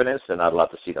the evidence. They're not allowed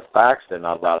to see the facts. They're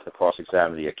not allowed to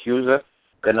cross-examine the accuser.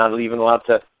 They're not even allowed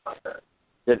to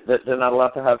They're not allowed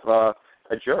to have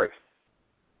a jury.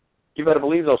 You better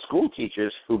believe those school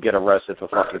teachers who get arrested for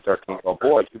fucking 13-year-old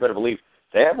boys, you better believe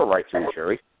they have a right to a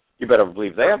jury. You better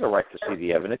believe they have the right to see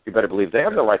the evidence. You better believe they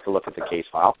have the right to look at the case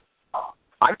file.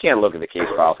 I can't look at the case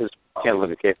file. I can't look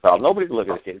at the case file. Nobody can look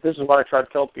at the case. This is what I tried to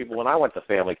tell people when I went to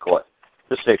family court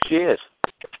for 6 years.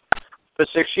 For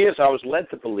 6 years, I was led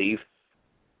to believe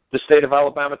the state of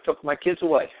Alabama took my kids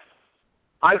away.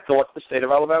 I thought the state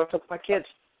of Alabama took my kids.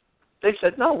 They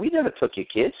said, no, we never took your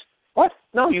kids. What?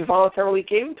 No, you voluntarily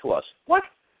gave them to us. What?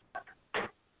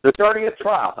 The 30th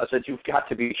trial, I said, you've got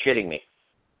to be shitting me.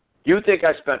 You think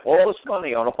I spent all this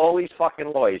money on all these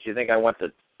fucking lawyers? You think I went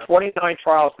to 29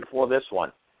 trials before this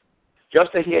one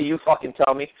just to hear you fucking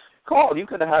tell me, Karl, you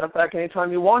could have had them back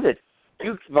anytime you wanted.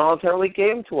 You voluntarily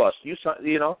gave them to us. You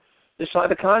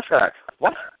signed the contract.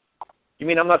 What? You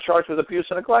mean I'm not charged with abuse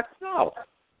and neglect? No.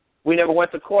 We never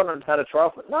went to court and had a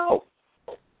trial. No.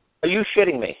 Are you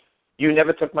shitting me? You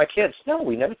never took my kids. No,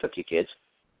 we never took your kids.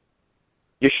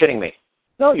 You're shitting me.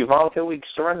 No, you voluntarily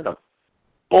surrendered them.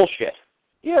 Bullshit.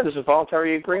 Yeah, there's a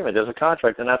voluntary agreement. There's a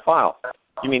contract in that file.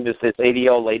 You mean there's this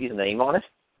 80-year-old lady's name on it?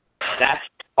 That's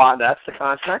the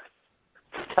contract?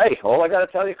 Hey, all I got to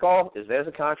tell you, Karl, is there's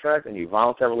a contract and you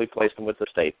voluntarily placed them with the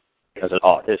state. I said,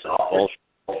 oh, this is bullshit.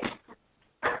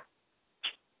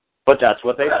 But that's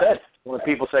what they said. When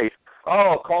people say,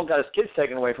 oh, Karl got his kids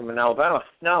taken away from him in Alabama.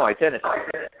 No, I didn't.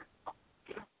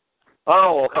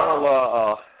 Oh, well,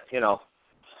 Karl,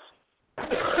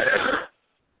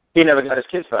 he never got his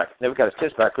kids back. Never got his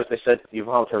kids back because they said you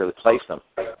voluntarily placed them.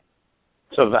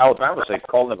 So the Alabama said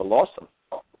Karl never lost them.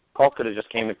 Karl could have just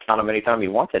came and counted them anytime he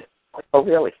wanted. Oh,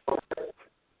 really?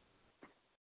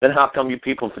 Then how come you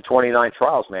people for 29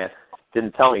 trials, man,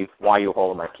 didn't tell me why you were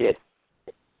holding my kid?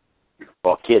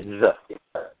 Well, kids. It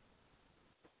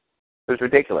was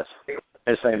ridiculous.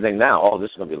 And the same thing now. Oh, this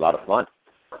is going to be a lot of fun.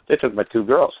 They took my 2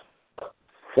 girls.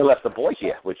 They left the boy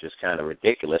here, which is kind of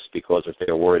ridiculous because if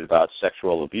they're worried about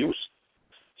sexual abuse,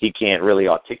 he can't really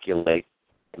articulate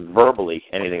verbally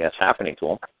anything that's happening to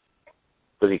him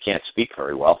because he can't speak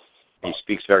very well. He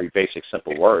speaks very basic,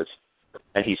 simple words,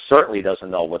 and he certainly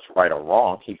doesn't know what's right or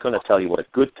wrong. He couldn't tell you what a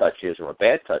good touch is or a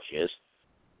bad touch is.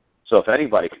 So if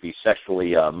anybody could be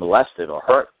sexually molested or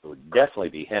hurt, it would definitely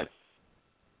be him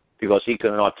because he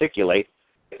couldn't articulate.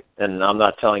 And I'm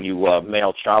not telling you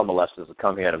male child molesters to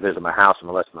come here to visit my house and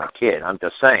molest my kid. I'm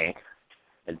just saying,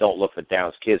 and don't look for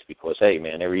Darren's kids because, hey,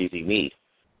 man, they're easy meat.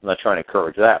 I'm not trying to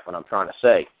encourage that, but I'm trying to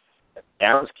say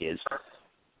Darren's kids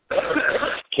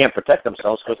can't protect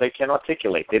themselves because they can't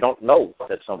articulate. They don't know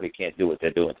that somebody can't do what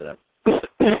they're doing to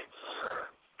them.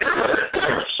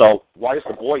 So why is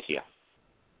the boy here?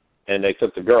 And they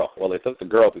took the girl. Well, they took the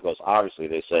girl because obviously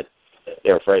they said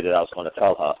they're afraid that I was going to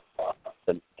tell her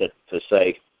to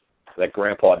say that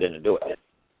Grandpa didn't do it.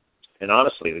 And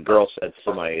honestly, the girl said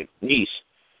to my niece,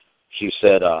 she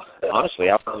said, honestly,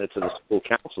 I went into the school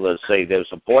counselor to say there's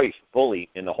a boy bully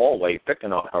in the hallway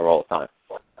picking on her all the time.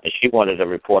 And she wanted to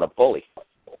report a bully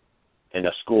in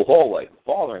the school hallway,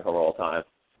 bothering her all the time.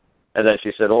 And then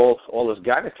she said all this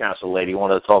guidance counselor lady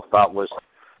wanted to talk about was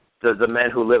the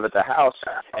men who live at the house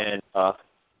and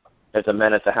that the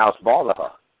men at the house bother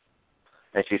her.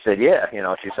 And she said, yeah,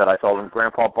 she said, I told him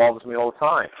Grandpa bothers me all the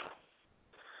time.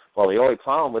 Well, the only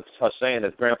problem with her saying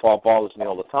that Grandpa bothers me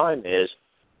all the time is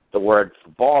the word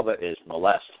for bother is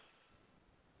molest.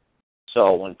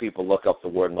 So when people look up the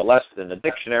word molest in the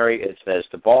dictionary, it says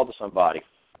to bother somebody.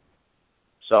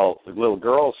 So the little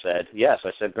girl said, yes,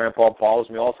 I said, Grandpa bothers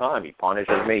me all the time. He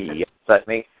punishes me, he yells at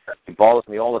me, he bothers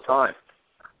me all the time.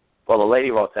 Well, the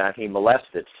lady wrote that he molests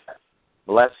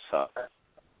her.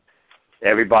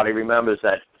 Everybody remembers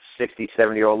that 60,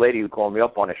 70-year-old lady who called me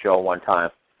up on a show one time.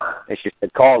 And she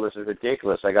said, Karl, this is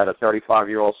ridiculous. I got a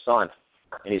 35-year-old son,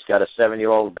 and he's got a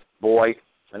 7-year-old boy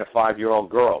and a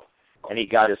 5-year-old girl. And he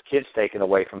got his kids taken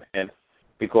away from him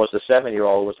because the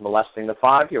 7-year-old was molesting the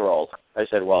 5-year-old. I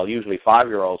said, well, usually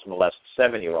 5-year-olds molest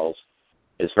 7-year-olds.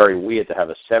 It's very weird to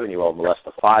have a 7-year-old molest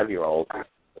a 5-year-old.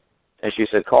 And she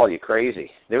said, Karl, you're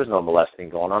crazy. There was no molesting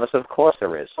going on. I said, of course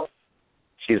there is.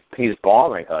 He's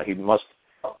bothering her. He must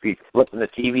be flipping the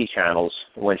TV channels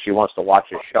when she wants to watch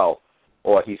a show,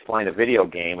 or he's playing a video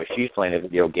game, or she's playing a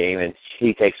video game, and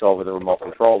he takes over the remote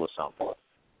control or something.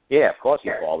 Yeah, of course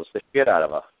he bothers the shit out of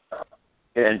her.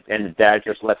 And the dad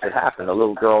just lets it happen. The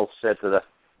little girl said to the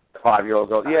 5-year-old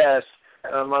girl, yes,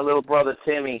 my little brother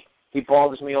Timmy, he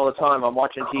bothers me all the time. I'm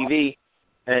watching TV,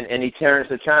 and he turns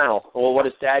the channel. Well, what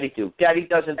does Daddy do? Daddy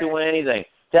doesn't do anything.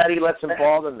 Daddy lets him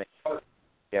bother me.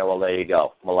 Yeah, well, there you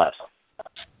go, molest.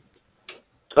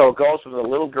 So it goes from the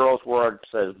little girl's word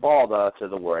says bother to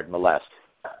the word molest.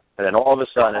 And then all of a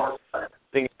sudden,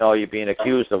 thing you know, you're being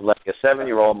accused of letting a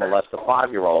 7-year-old molest a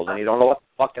 5-year-old, and you don't know what to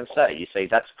fucking say. You say,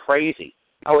 that's crazy.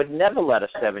 I would never let a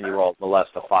 7-year-old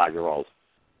molest a 5-year-old.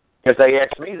 If they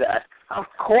ask me that, of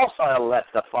course I'll let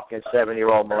the fucking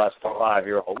 7-year-old molest a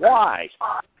 5-year-old. Why?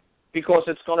 Because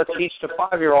it's going to teach the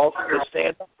 5-year-old to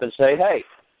stand up and say, hey,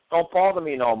 don't bother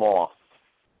me no more.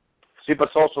 See, but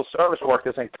social service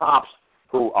workers and cops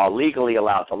who are legally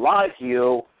allowed to lie to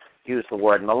you use the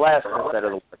word molest instead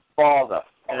of the word bother.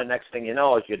 And the next thing you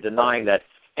know is you're denying that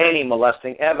any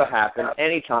molesting ever happened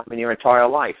any time in your entire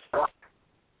life.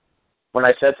 When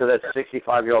I said to that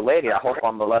 65-year-old lady, I hope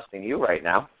I'm molesting you right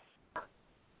now,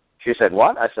 she said,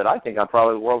 what? I said, I think I'm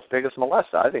probably the world's biggest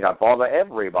molester. I think I bother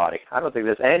everybody. I don't think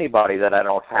there's anybody that I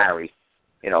don't harry,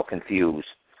 confuse,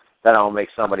 that I don't make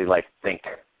somebody, think,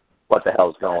 what the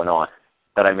hell's going on,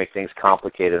 that I make things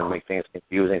complicated and make things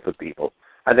confusing for people.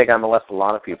 I think I molest a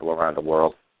lot of people around the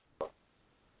world.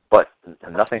 But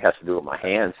nothing has to do with my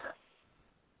hands.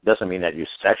 It doesn't mean that you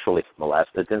sexually molest.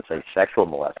 It didn't say sexual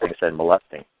molesting. It said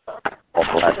molesting or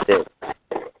molested.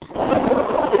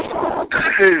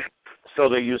 So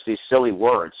they use these silly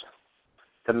words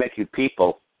to make you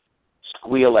people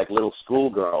squeal like little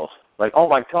schoolgirls. Like, oh,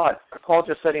 my God, Paul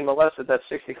just said he molested that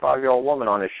 65-year-old woman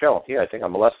on his show. Yeah, I think I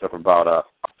molested her for about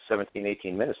 17,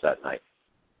 18 minutes that night.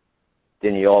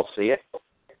 Didn't you all see it?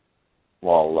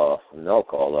 Well, no,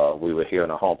 Karl, we were here in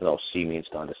a home. No, see means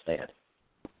to understand.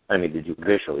 I mean, did you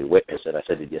visually witness it? I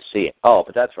said, did you see it? Oh,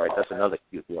 but that's right. That's another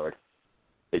cute word.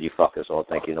 Did you fuckers all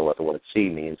think you know what the word see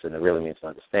means, and it really means to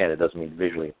understand. It doesn't mean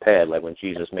visually impaired. Like when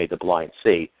Jesus made the blind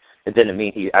see, it didn't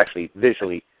mean he actually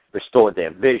visually restored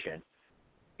their vision.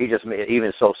 He just made it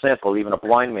even so simple, even a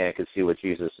blind man can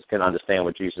understand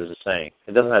what Jesus is saying.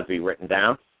 It doesn't have to be written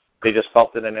down. They just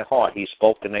felt it in their heart. He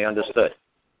spoke and they understood.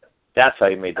 That's how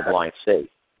he made the blind see.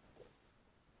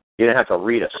 You didn't have to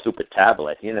read a stupid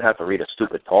tablet. You didn't have to read a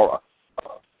stupid Torah.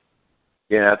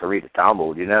 You didn't have to read the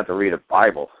Talmud. You didn't have to read a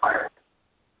Bible.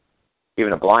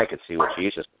 Even a blind could see what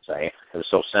Jesus was saying. It was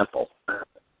so simple.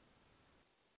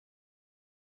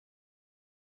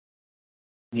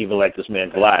 Even like this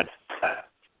man Vlad.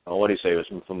 What did he say? He was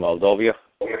from Moldova?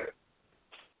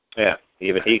 Yeah,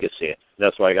 even he could see it.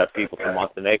 That's why I got people from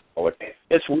Montenegro.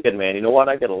 It's weird, man. You know what?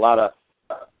 I get a lot of,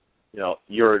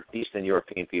 Eastern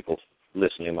European people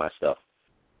listening to my stuff.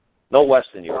 No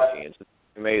Western Europeans. It's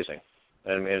amazing.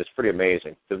 I mean, it's pretty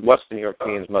amazing. The Western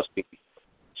Europeans must be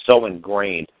so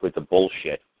ingrained with the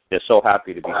bullshit. They're so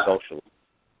happy to be social.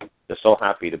 They're so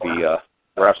happy to be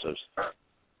progressives.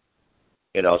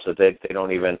 So they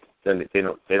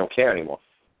don't care anymore.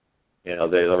 They've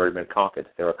already been conquered.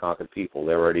 They're a conquered people.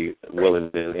 They're already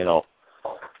willing to,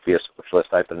 be a socialist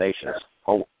type of nations.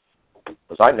 Oh,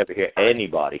 because I never hear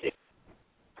anybody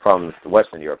from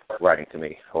Western Europe writing to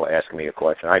me or asking me a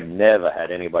question. I never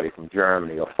had anybody from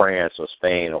Germany or France or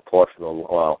Spain or Portugal.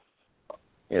 Well,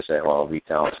 you say, well,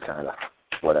 V-Town's kind of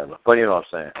whatever. But you know what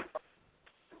I'm saying.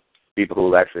 People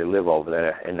who actually live over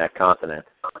there in that continent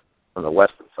on the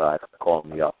western side call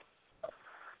me up.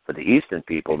 But the eastern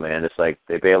people, man, it's like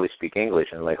they barely speak English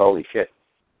and like, holy shit,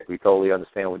 we totally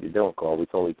understand what you're doing, Karl. We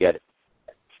totally get it.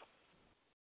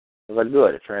 It's like,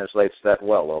 good. It translates that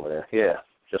well over there. Yeah,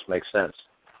 just makes sense.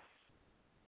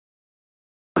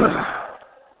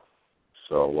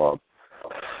 So,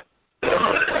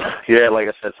 yeah, like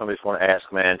I said, somebody's going to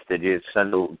ask, man, did you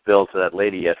send a bill to that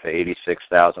lady yet for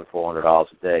 $86,400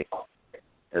 a day?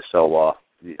 And so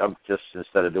I'm just,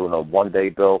 instead of doing a one-day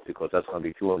bill, because that's going to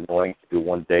be too annoying to do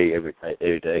one day every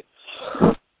day,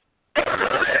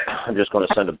 I'm just going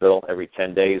to send a bill every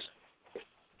 10 days,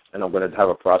 and I'm going to have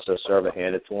a process server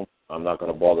hand it to him. I'm not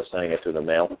going to bother sending it through the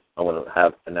mail. I'm going to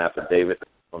have an affidavit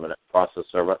from a process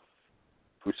server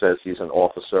who says he's an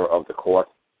officer of the court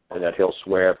and that he'll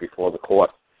swear before the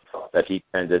court that he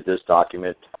tendered this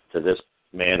document to this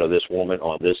man or this woman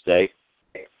on this day.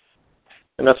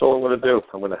 And that's all I'm going to do.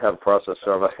 I'm going to have a process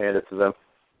server hand it to them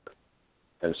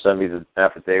and send me the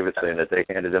affidavit saying that they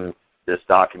handed him this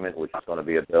document, which is going to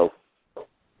be a bill.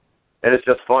 And it's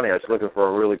just funny. I was looking for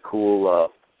a really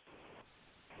cool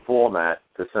format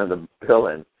to send a bill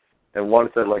in. And one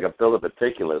said like a bill of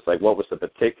particulars, like what was the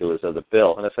particulars of the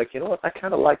bill. And it's like, you know what, I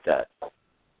kind of like that.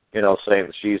 Saying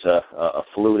that she's a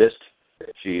flutist,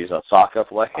 she's a soccer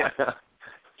player.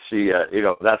 She,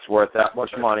 that's worth that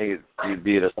much money.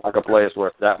 Being a soccer player is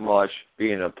worth that much.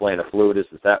 Playing a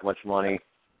flutist is that much money.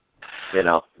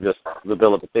 Just the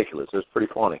bill of particulars. It's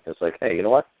pretty funny. It's like, hey, you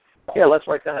know what? Yeah, let's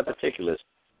write down the particulars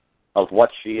of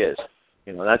what she is.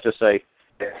 Not just say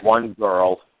one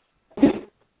girl,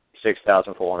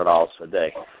 $6,400 a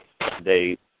day.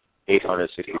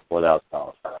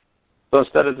 $864,000. So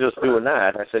instead of just doing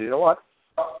that, I said, you know what?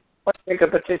 Make a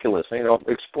particulars,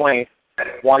 explain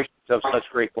why she's of such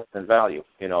great worth and value.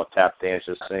 Tap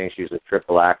dancer, sings, she's a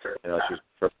triple actor, she's a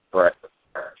triple threat.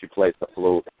 She plays the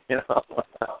flute,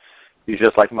 She's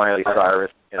just like Miley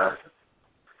Cyrus,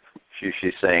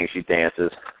 She sings, she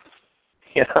dances,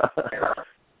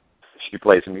 She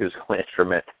plays a musical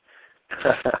instrument.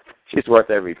 She's worth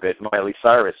every bit. Miley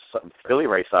Cyrus, Billy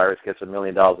Ray Cyrus gets $1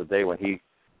 million a day when he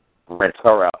rents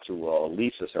her out to,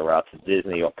 leases her out to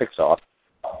Disney or Pixar.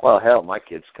 Well, hell, my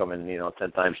kids come in,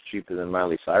 10 times cheaper than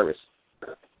Miley Cyrus.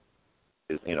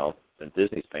 Than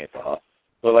Disney's paying for her.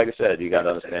 So, like I said, you got to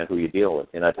understand who you deal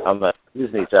with.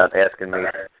 Disney's out asking me,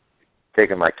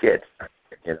 taking my kids.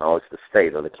 It's the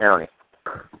state or the county.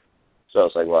 So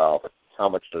it's like, well, how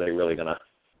much are they really gonna,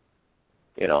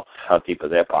 how deep are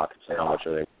their pockets, and how much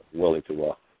are they willing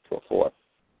to afford?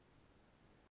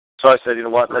 So I said, you know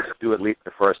what? Let's do at least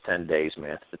the first 10 days,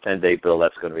 man. The 10-day bill,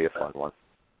 that's going to be a fun one.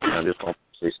 I'm just going to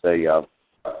say,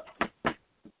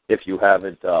 if you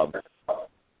haven't,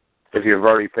 if you've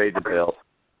already paid the bill,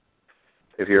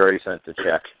 if you already sent the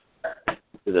check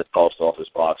to the post office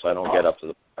box, I don't get up to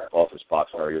the office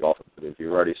box very often, but if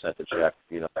you already sent the check,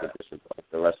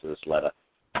 the rest of this letter.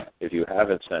 If you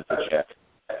haven't sent the check,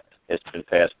 it's been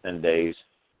past 10 days,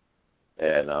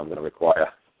 and I'm going to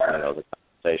require, the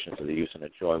compensation for the use and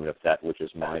enjoyment of that which is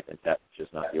mine and that which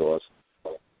is not yours.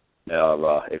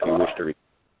 Now, if you wish to,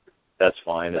 that's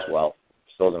fine as well.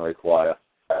 Still going to require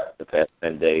the past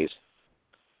 10 days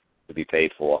to be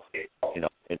paid for,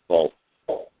 in full.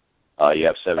 You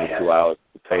have 72 hours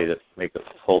to make the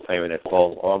full payment in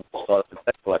full, or start the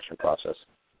debt collection process.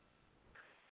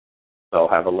 So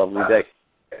have a lovely day.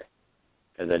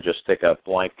 And then just stick a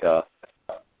blank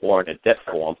warrant and debt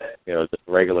form, the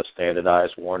regular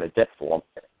standardized warrant and debt form,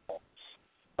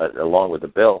 along with the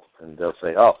bill. And they'll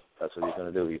say, oh, that's what he's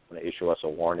going to do. He's going to issue us a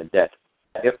warrant and debt.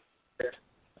 Yep.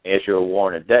 Issue a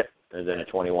warrant and debt, and then in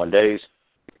 21 days,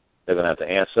 they're going to have to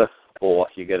answer, or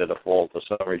you get a default or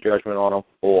summary judgment on them,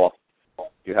 or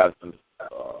you have them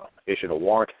issue a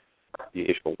warrant. You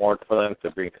issue a warrant for them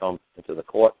to come into the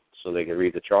court so they can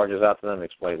read the charges out to them,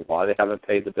 explain why they haven't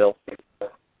paid the bill.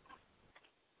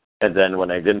 And then when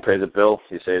they didn't pay the bill,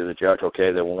 you say to the judge,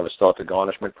 okay, then we're going to start the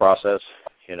garnishment process.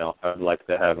 I'd like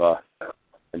to have a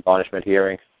garnishment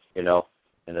hearing, in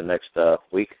the next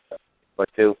week or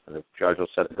two, and the judge will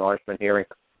set a garnishment hearing.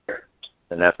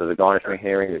 And after the garnishment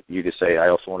hearing, you just say, I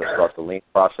also want to start the lien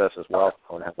process as well.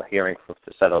 I want to have a hearing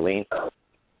to set a lien.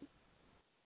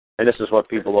 And this is what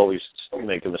people always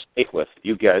make a mistake with.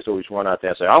 You guys always run out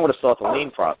there and say, I want to start the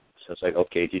lien process. It's like,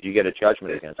 okay, did you get a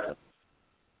judgment against them?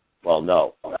 Well,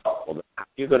 no. Well,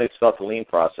 you're going to start the lien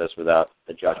process without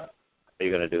the judgment. How are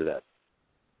you going to do that?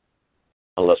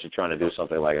 Unless you're trying to do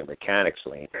something like a mechanics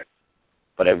lien.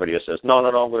 But everybody just says, no,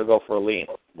 I'm going to go for a lien.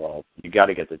 Well, you got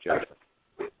to get the judgment.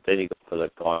 Then you go for the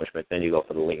garnishment. Then you go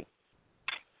for the lien.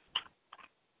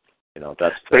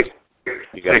 That's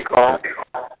you got. Hey, Karl.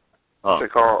 Hey,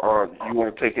 Karl, you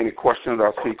want to take any questions?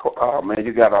 I see, man,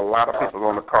 you got a lot of people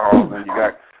on the call, and you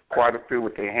got quite a few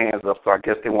with their hands up. So I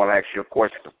guess they want to ask you a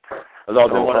question. No,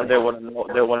 they want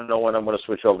to know when I'm going to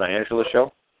switch over to Angela's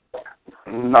show.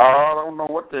 No, I don't know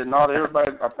what they. Not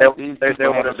everybody. I think they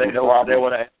want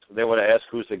to ask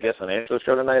who's the guest on Angela's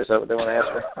show tonight. Is that what they want to ask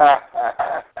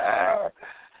her?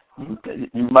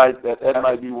 You might. That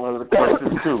might be one of the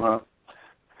questions too, huh?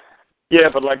 Yeah,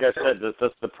 but like I said,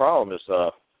 that's the problem is.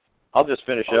 I'll just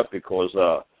finish up because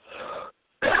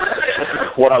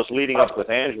when I was leading up with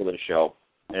Angela's show,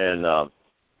 and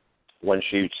when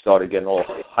she started getting all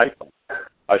hyped,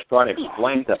 I was trying to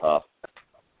explain to her.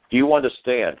 Do you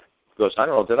understand? Because I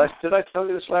don't know. Did I tell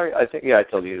you this, Larry? I think I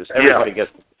told you this.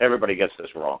 Everybody gets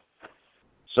this wrong.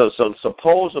 So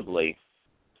supposedly,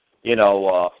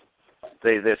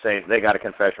 they're saying they got a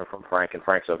confession from Frank, and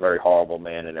Frank's a very horrible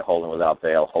man, and they're holding without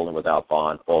bail, holding without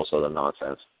bond, all sort of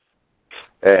nonsense,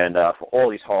 and for all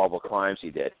these horrible crimes he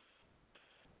did.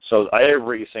 So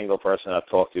every single person I've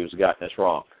talked to has gotten this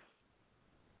wrong.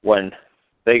 When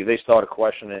they started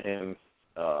questioning him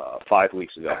 5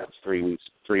 weeks ago. It's 3 weeks.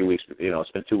 3 weeks.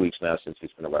 It's been 2 weeks now since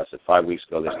he's been arrested. 5 weeks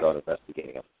ago, they started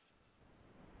investigating him,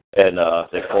 and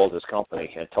they called his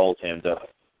company and told him to,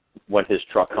 when his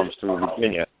truck comes through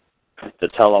Virginia, to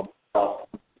tell him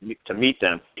to meet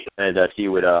them, and that he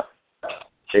would.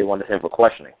 They wanted him for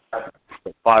questioning.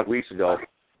 So 5 weeks ago,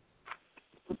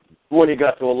 when he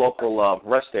got to a local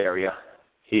rest area,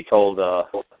 he called the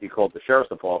sheriff's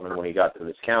department when he got to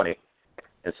this county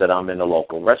and said, I'm in the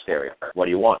local rest area. What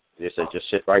do you want? They said, just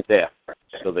sit right there.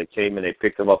 So they came and they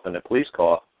picked him up in a police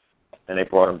car, and they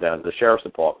brought him down to the sheriff's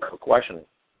department for questioning.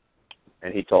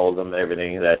 And he told them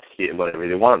everything that whatever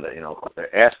they wanted,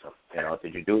 they asked him.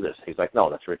 did you do this? He's like, no,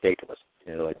 that's ridiculous.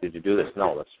 Did you do this?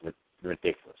 No, that's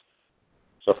ridiculous.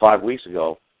 So 5 weeks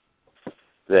ago,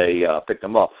 they picked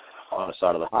him up on the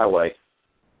side of the highway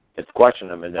and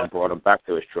questioned him and then brought him back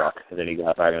to his truck. And then he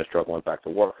got back in his truck and went back to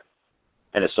work.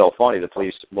 And it's so funny, the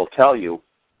police will tell you,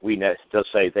 they'll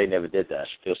say they never did that.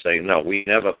 They'll say, no, we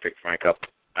never picked Frank up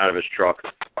out of his truck.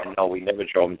 And no, we never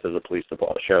drove him to the police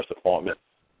department, sheriff's department.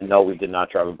 And no, we did not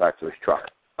drive him back to his truck.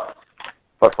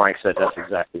 But Frank said that's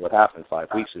exactly what happened 5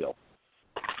 weeks ago.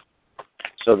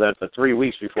 So then for 3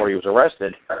 weeks before he was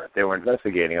arrested, they were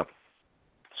investigating him.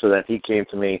 So then he came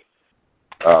to me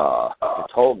and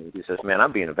told me, he says, man,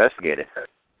 I'm being investigated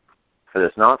for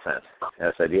this nonsense. And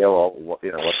I said, yeah, well, what's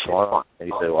going on? And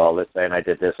he said, well, let's say I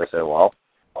did this. I said, well,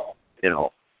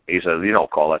 he said,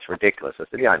 Karl, that's ridiculous. I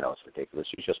said, yeah, I know it's ridiculous.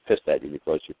 She's just pissed at you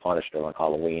because you punished her on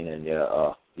Halloween and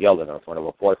you yelled at her in front of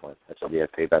her boyfriend. I said, yeah,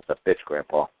 payback's a bitch,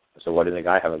 Grandpa. I said, what do you think?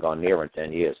 I haven't gone near her in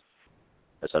 10 years.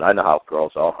 I said, I know how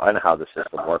girls are. I know how the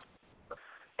system works.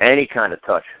 Any kind of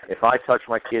touch. If I touch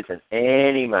my kids in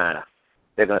any manner,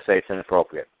 they're going to say it's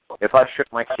inappropriate. If I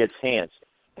shook my kids' hands,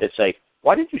 they'd say,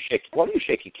 why do you shake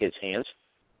your kids' hands?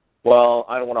 Well,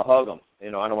 I don't want to hug them. I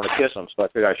don't want to kiss them, so I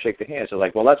figure I shake their hands. They're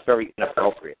like, well, that's very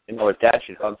inappropriate. A dad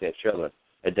should hug their children.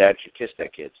 A dad should kiss their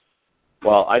kids.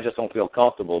 Well, I just don't feel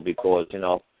comfortable because,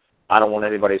 I don't want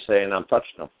anybody saying I'm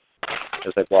touching them.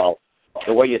 It's like, well,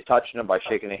 the way you're touching them by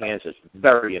shaking their hands is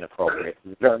very inappropriate.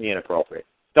 Very inappropriate.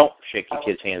 Don't shake your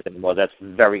kids' hands anymore. That's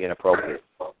very inappropriate.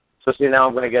 So see, now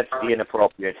I'm going to get the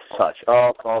inappropriate touch.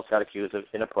 Oh, Karl's got accused of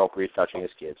inappropriate touching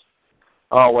his kids.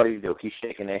 Oh, what do? He's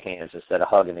shaking their hands instead of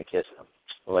hugging and kissing them.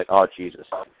 We're like, oh, Jesus.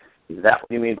 Is that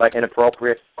what you mean by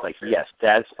inappropriate? Like, yes,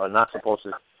 dads are not supposed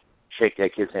to shake their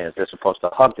kids' hands. They're supposed to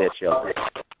hug their children.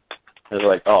 They're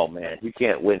like, oh, man, you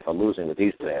can't win for losing with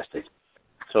these bastards.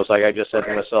 So it's like I just said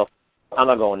to myself, I'm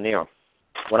not going near them.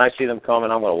 When I see them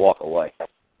coming, I'm going to walk away.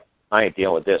 I ain't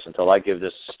dealing with this until I give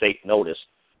this state notice,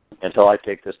 until I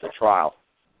take this to trial,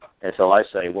 until I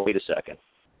say, wait a second.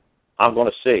 I'm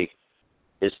going to see,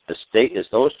 is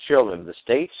those children the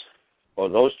state's or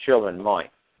those children mine?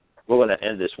 We're going to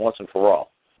end this once and for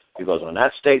all. Because when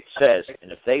that state says,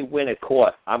 and if they win in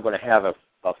court, I'm going to have a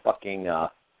fucking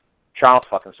child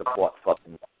fucking support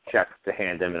fucking check to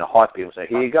hand them in a heartbeat and say,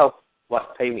 here you go.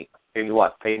 What? Pay me. Pay me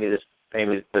what? Pay me this. Pay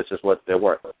me this is what they're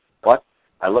worth. What?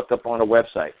 I looked up on the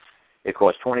website. It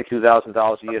costs $22,000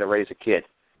 a year to raise a kid.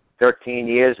 13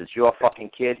 years, it's your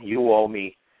fucking kid. You owe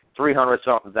me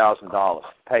 $300-something thousand.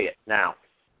 Pay it now.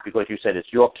 Because you said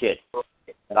it's your kid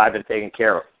that I've been taking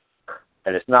care of.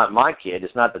 And it's not my kid.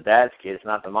 It's not the dad's kid. It's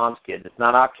not the mom's kid. It's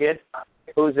not our kid.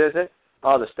 Whose is it?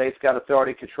 Oh, the state's got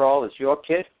authority control. It's your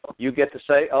kid. You get to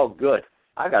say, oh, good.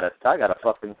 I got a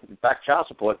fucking back child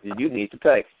support that you need to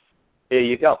pay. Here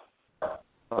you go.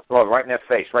 I'll throw it right in their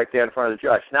face, right there in front of the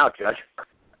judge. Now, Judge,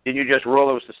 did you just rule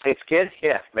it was the state's kid?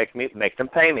 Yeah, make them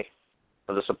pay me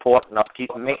for the support and upkeep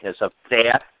and maintenance of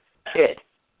their kid.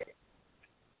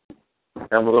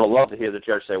 And we're going to love to hear the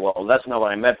judge say, well, that's not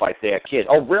what I meant by their kid.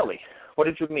 Oh, really? What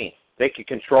did you mean? They can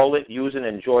control it, use it,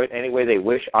 enjoy it any way they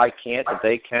wish. I can't, but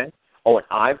they can. Oh, and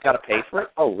I've got to pay for it?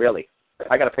 Oh, really?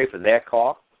 I got to pay for their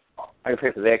car? I got to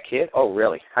pay for their kid? Oh,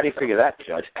 really? How do you figure that,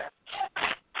 Judge?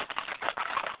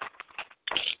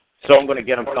 So I'm going to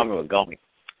get them coming or going.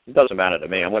 It doesn't matter to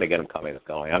me. I'm going to get them coming or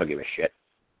going. I don't give a shit.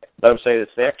 Let them say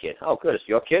it's their kid. Oh, good. It's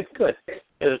your kid? Good.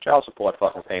 Here's a child support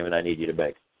fucking payment I need you to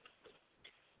make.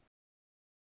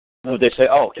 They say,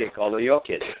 oh, okay, Karl, they're your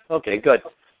kids. Okay, good.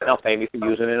 Now pay me for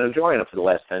using it and enjoying it for the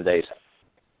last 10 days.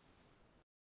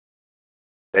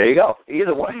 There you go.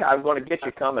 Either way, I'm going to get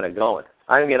you coming and going.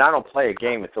 I mean, I don't play a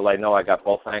game until I know I got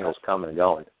both angles coming and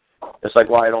going. It's like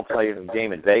why I don't play a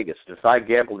game in Vegas. If I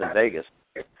gambled in Vegas,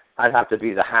 I'd have to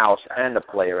be the house and the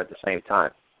player at the same time.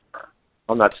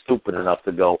 I'm not stupid enough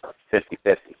to go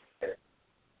 50-50.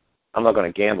 I'm not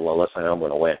going to gamble unless I know I'm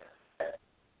going to win.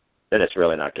 Then it's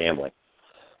really not gambling.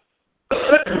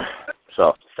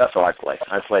 So that's how I play.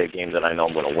 I play a game that I know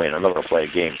I'm going to win. I'm not going to play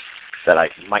a game that I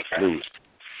might lose.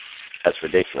 That's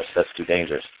ridiculous. That's too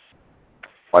dangerous.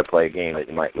 Why play a game that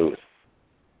you might lose?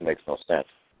 It makes no sense.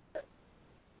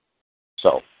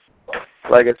 So,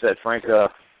 like I said, Frank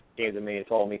came to me and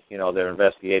told me, they're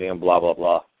investigating him, blah, blah,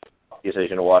 blah. He says,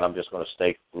 you know what, I'm just going to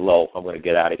stay low. I'm going to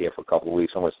get out of here for a couple of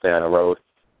weeks. I'm going to stay on the road.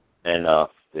 And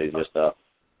they just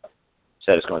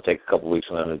said it's going to take a couple of weeks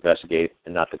for them to investigate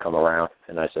and not to come around.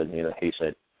 And I said, he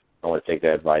said, I want to take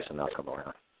their advice and not come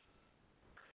around.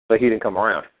 But he didn't come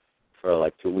around for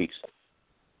like 2 weeks.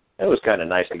 It was kind of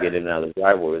nice to get in and out of the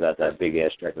driveway without that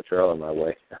big-ass tractor trailer in my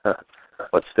way.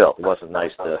 But still, it wasn't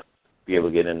nice to be able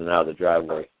to get in and out of the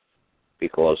driveway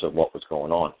because of what was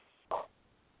going on.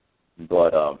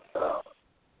 But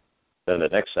then the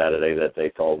next Saturday that they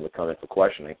told him to come in for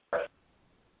questioning,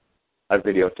 I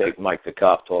videotaped Mike the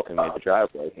cop talking to me in the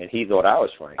driveway, and he thought I was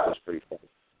Frank. It was pretty funny.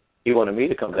 He wanted me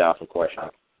to come down for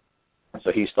questioning.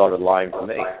 So he started lying to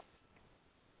me.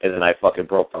 And then I fucking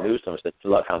broke the news to him and said,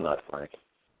 look, I'm not Frank.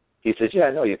 He said, yeah,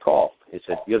 I know you called. He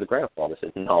said, you're the grandfather. I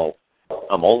said, no,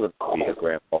 I'm older to be your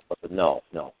grandfather. I said, no,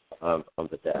 I'm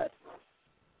the dad.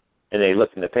 And they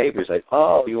looked in the paper. He's like,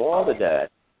 oh, you are the dad.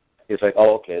 He's like,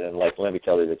 oh, okay, then, like, let me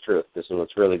tell you the truth. This is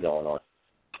what's really going on.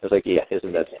 I was like, yeah,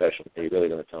 isn't that special? Are you really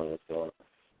going to tell me what's going on?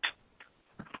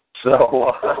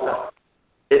 So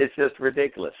it's just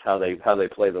ridiculous how they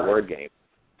play the word game,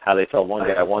 how they tell one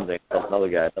guy one thing, tell another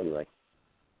guy another thing.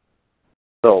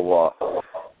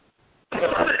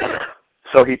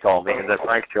 So he told me, and then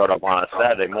Frank showed up on a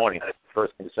Saturday morning,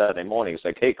 first thing Saturday morning. He's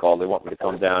like, hey, Karl, they want me to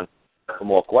come down for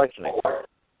more questioning.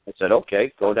 I said,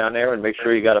 okay, go down there and make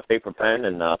sure you got a paper pen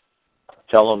and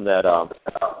tell them that,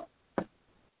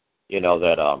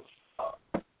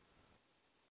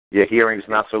 your hearing's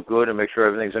not so good, and make sure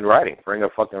everything's in writing. Bring a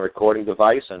fucking recording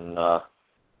device and,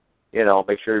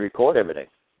 make sure you record everything.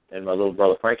 And my little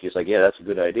brother Frankie's like, yeah, that's a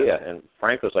good idea. And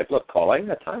Frank was like, look, Karl, I ain't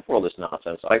got time for all this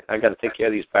nonsense. I got to take care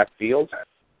of these back fields.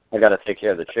 I got to take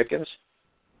care of the chickens.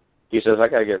 He says, I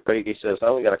got to get ready. He says, I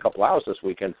only got a couple hours this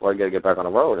weekend before I got to get back on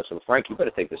the road. I said, well, Frank, you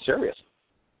better take this serious.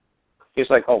 He's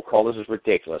like, oh, Karl, this is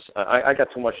ridiculous. I got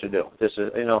too much to do. This is,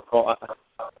 Karl,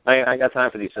 I got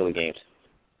time for these silly games.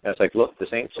 And it's like, look,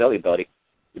 this ain't silly, buddy.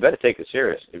 You better take it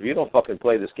serious. If you don't fucking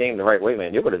play this game the right way,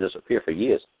 man, you're going to disappear for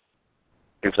years.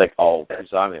 He was like, oh,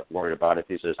 I'm not worried about it.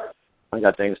 He says, I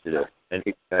got things to do. And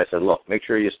I said, look, make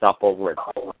sure you stop over at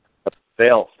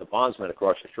Vale, the bondsman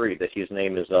across the street. That his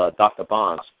name is Dr.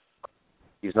 Bonds.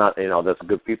 He's not, there's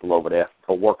good people over there.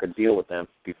 He'll work a deal with them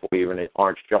before you're in an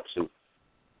orange jumpsuit.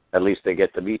 At least they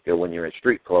get to meet you when you're in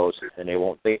street clothes, and they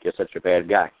won't think you're such a bad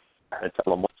guy. And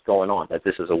tell them what's going on, that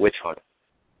this is a witch hunt,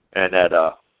 and that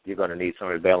you're going to need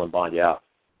somebody to bail and bond you out.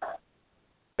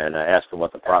 And ask him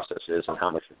what the process is and how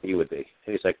much the fee would be.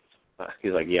 And he's like,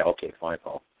 yeah, okay, fine,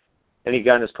 Paul. And he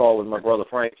got in his car with my brother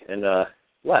Frank and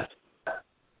left.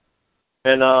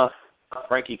 And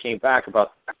Frankie came back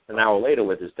about an hour later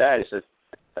with his dad. I said,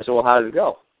 well, how did it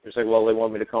go? He's like, well, they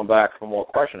want me to come back for more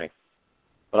questioning.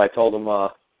 But I told them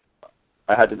I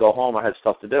had to go home. I had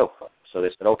stuff to do. So they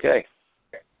said, okay.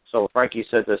 So Frankie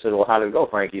said, well, how did it go,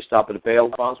 Frankie? You stopped at the bail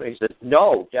bondsman? He said,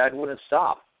 no, Dad wouldn't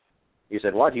stop. He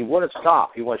said, what? He wouldn't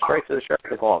stop. He went straight to the sheriff's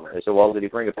department. I said, well, did he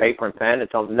bring a paper and pen and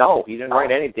tell him? No, he didn't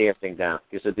write any damn thing down.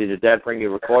 He said, did your dad bring you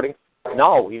a recording?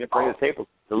 No, he didn't bring the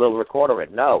little recorder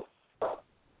in. No.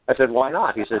 I said, why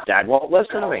not? He says, Dad won't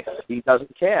listen to me. He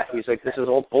doesn't care. He's like, this is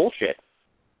all bullshit.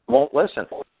 Won't listen.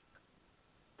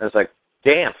 And it's like,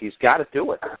 damn, he's got to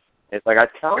do it. It's like, I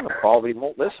tell him, Karl, but he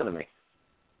won't listen to me.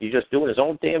 He's just doing his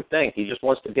own damn thing. He just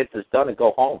wants to get this done and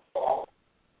go home.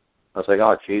 I was like,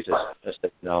 oh, Jesus. I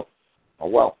said, no. Oh,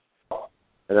 well.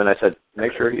 And then I said,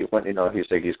 make sure he went, he's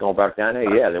like, he's going back down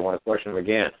there? Yeah, they want to question him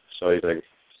again. So he's like,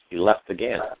 he left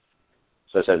again.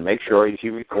 So I said, make sure he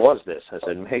records this. I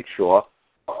said, make sure,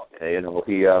 he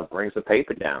brings the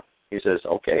paper down. He says,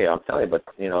 okay, I'm telling you, but,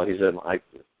 he said, I'm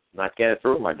not getting it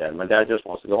through my dad. My dad just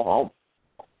wants to go home.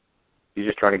 He's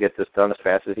just trying to get this done as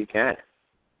fast as he can.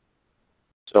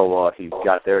 So he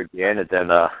got there again, and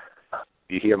then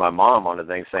you hear my mom on the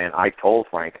thing saying, I told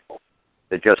Frank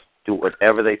to just do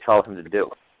whatever they tell him to do.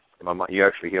 You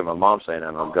actually hear my mom saying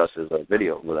that on Gus's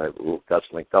video with Gus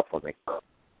linked up with me.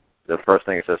 The first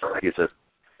thing he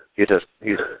says,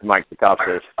 Mike the cop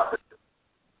says,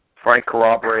 Frank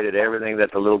corroborated everything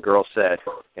that the little girl said.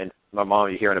 And my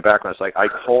mom, you hear in the background, it's like, I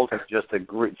told him just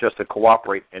to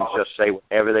cooperate and just say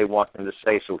whatever they want him to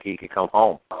say so he could come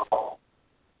home.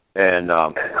 And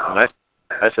I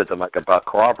said to Mike about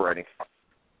corroborating,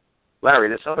 Larry,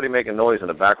 there's somebody making noise in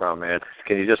the background, man.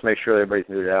 Can you just make sure everybody's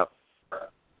muted out?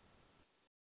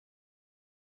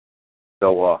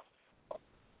 So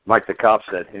Mike the cop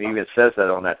said, and he even says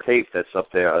that on that tape that's up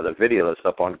there, the video that's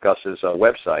up on Gus's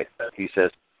website. He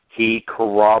says he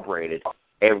corroborated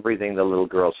everything the little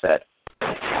girl said.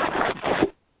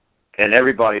 And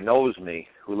everybody knows me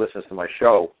who listens to my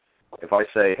show. If I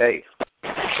say, hey,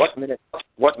 what minute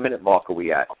mark are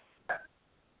we at?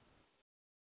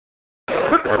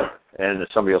 And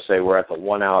somebody will say, we're at the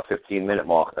 1 hour, 15 minute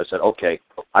mark. I said, okay,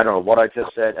 I don't know what I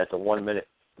just said at the 1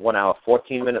 hour,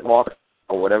 14 minute mark,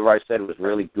 or whatever I said was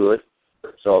really good.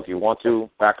 So if you want to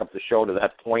back up the show to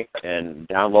that point and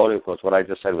download it, because what I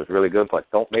just said was really good, but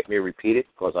don't make me repeat it,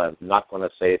 because I'm not going to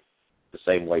say it the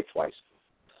same way twice.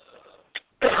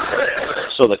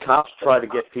 So the cops try to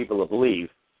get people to believe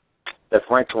that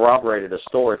Frank corroborated a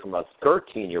story from a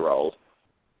 13-year-old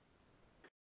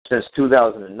since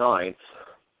 2009.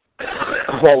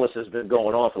 All this has been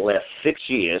going on for the last 6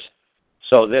 years.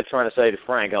 So they're trying to say to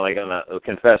Frank, I'm going to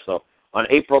confess, though, on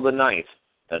April the 9th,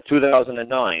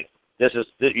 2009,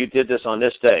 you did this on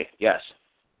this day, yes.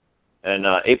 And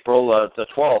April the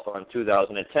 12th on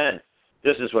 2010,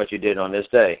 this is what you did on this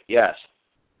day, yes.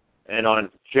 And on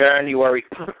January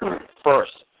 1st,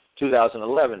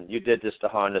 2011, you did this to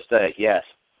her on this day, yes.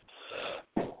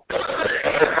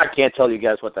 I can't tell you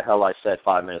guys what the hell I said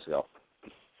 5 minutes ago.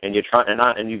 And you're trying,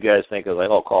 and you guys think of like,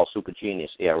 oh, Karl, super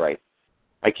genius. Yeah, right.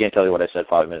 I can't tell you what I said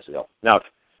 5 minutes ago. Now, if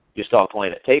you start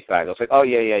playing a tape back, I was like, oh,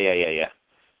 yeah.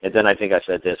 And then I think I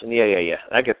said this, and yeah. And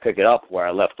I could pick it up where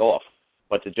I left off.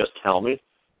 But to just tell me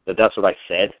that that's what I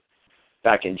said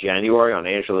back in January on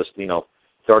Angela's,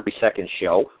 30-second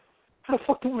show, how the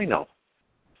fuck do I know?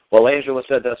 Well, Angela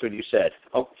said that's what you said.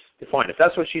 Oh, fine. If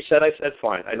that's what she said, I said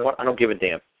fine. I know what? I don't give a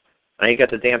damn. I ain't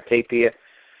got the damn tape here.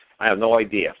 I have no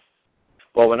idea.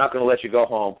 Well, we're not going to let you go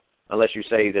home unless you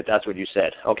say that that's what you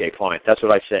said. Okay, fine. That's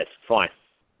what I said. Fine.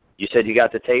 You said you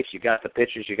got the tapes, you got the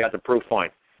pictures, you got the proof. Fine.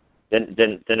 Then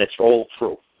it's all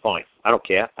true. Fine. I don't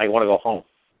care. I want to go home.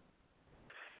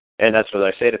 And that's what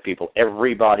I say to people.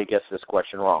 Everybody gets this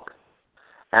question wrong.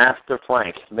 After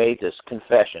Frank made this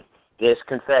confession is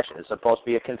supposed to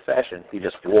be a confession. He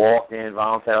just walked in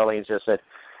voluntarily and just said,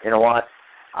 you know what?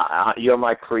 You're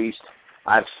my priest.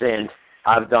 I've sinned.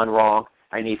 I've done wrong.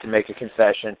 I need to make a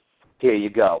confession. Here you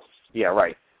go. Yeah,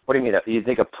 right. What do you mean? You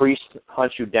think a priest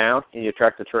hunts you down in your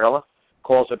tractor-trailer,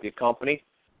 calls up your company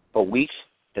for weeks,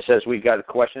 and says, we've got to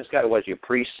question this guy? What does your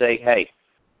priest say? Hey,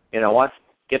 you know what?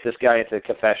 Get this guy into the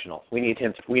confessional. We need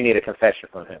a confession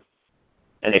from him.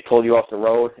 And they pull you off the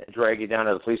road and drag you down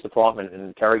to the police department and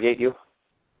interrogate you?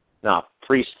 No,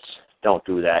 priests don't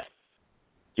do that.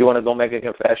 You want to go make a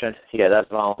confession? Yeah, that's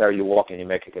voluntary. You walk in, you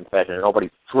make a confession, and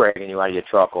nobody's dragging you out of your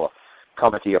truck or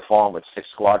coming to your farm with 6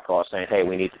 squad cars saying, hey,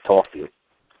 we need to talk to you.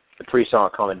 The priests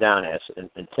aren't coming down and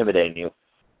intimidating you,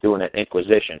 doing an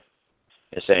inquisition,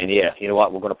 and saying, yeah, you know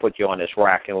what, we're going to put you on this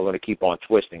rack and we're going to keep on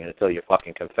twisting until you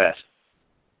fucking confess.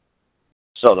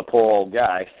 So the poor old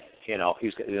guy,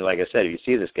 he's, like I said, if you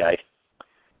see this guy,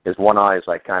 his one eye is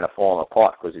like kind of falling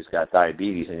apart because he's got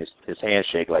diabetes and his hands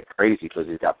shake like crazy because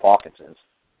he's got Parkinson's.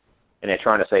 And they're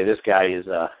trying to say this guy is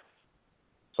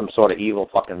some sort of evil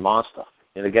fucking monster.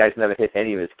 And the guy's never hit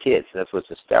any of his kids. That's what's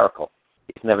hysterical.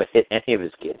 He's never hit any of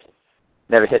his kids.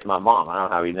 Never hit my mom. I don't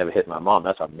know how he never hit my mom.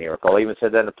 That's a miracle. I even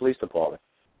said that in the police department.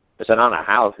 I said, on a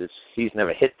house, he's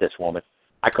never hit this woman.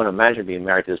 I couldn't imagine being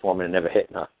married to this woman and never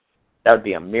hitting her. That would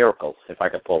be a miracle if I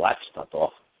could pull that stunt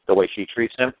off. The way she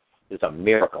treats him is a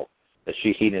miracle. That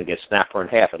he didn't get snapped her in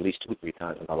half at least 2-3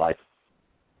 times in her life.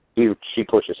 She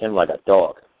pushes him like a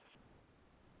dog.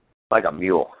 Like a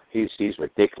mule. He's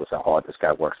ridiculous how hard this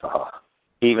guy works for her.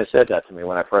 He even said that to me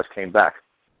when I first came back.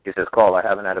 He says, Karl, I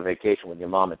haven't had a vacation with your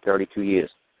mom in 32 years.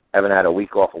 I haven't had a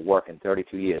week off of work in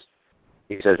 32 years.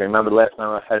 He says, remember the last time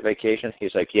I had a vacation?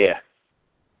 He's like, yeah.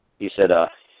 He said, I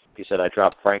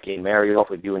dropped Frankie and Mary off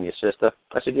with you and your sister.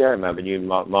 I said, yeah, I remember. You and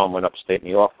Mom went upstate New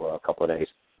York for a couple of days.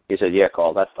 He said, yeah,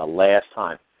 Karl, that's the last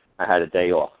time I had a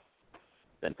day off.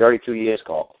 In 32 years,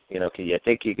 Karl, can you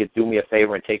think you could do me a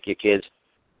favor and take your kids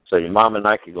so your mom and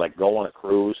I could, go on a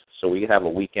cruise so we could have a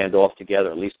weekend off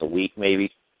together, at least a week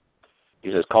maybe?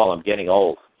 He says, Karl, I'm getting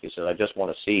old. He says, I just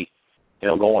want to see,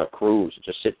 go on a cruise and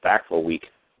just sit back for a week.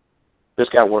 This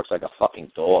guy works like a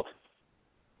fucking dog.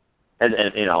 And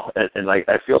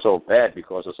I feel so bad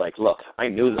because it's like, look, I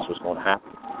knew this was going to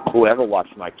happen. Whoever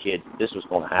watched my kid, this was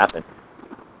going to happen.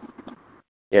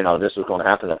 This was going to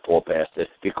happen to that poor bastard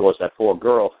because that poor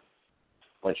girl,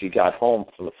 when she got home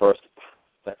for the first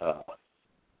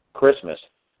Christmas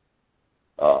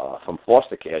from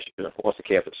foster care, she was in foster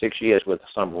care for 6 years with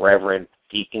some reverend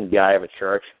deacon guy of a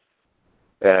church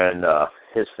and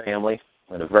his family.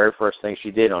 And the very first thing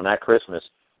she did on that Christmas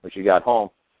when she got home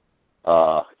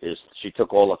is she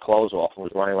took all her clothes off and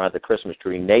was running around the Christmas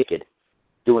tree naked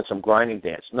doing some grinding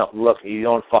dance. No, look, you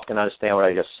don't fucking understand what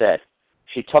I just said.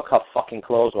 She took her fucking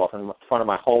clothes off in front of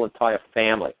my whole entire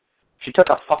family. She took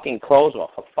her fucking clothes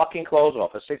off. Her fucking clothes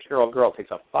off. A 6-year-old girl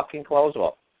takes her fucking clothes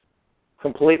off.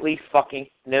 Completely fucking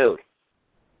nude.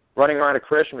 Running around a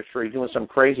Christmas tree doing some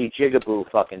crazy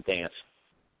jigaboo fucking dance.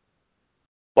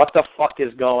 What the fuck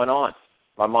is going on?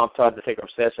 My mom tried to take her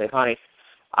upstairs and say, honey,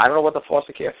 I don't know what the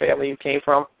foster care family you came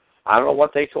from. I don't know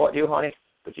what they taught you, honey,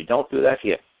 but you don't do that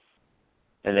here.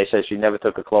 And they said she never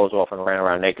took her clothes off and ran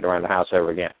around naked around the house ever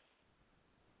again.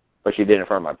 But she did in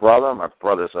front of my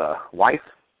brother's wife,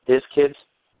 his kids.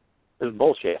 It was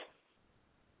bullshit.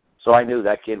 So I knew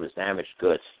that kid was damaged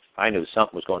goods. I knew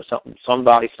something was going to,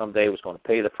 somebody someday was going to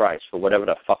pay the price for whatever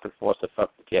the fucking foster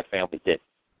care family did.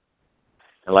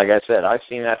 And like I said, I've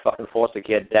seen that fucking foster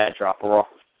care dad drop her off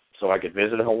so I could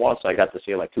visit her once. I got to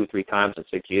see her like 2-3 times in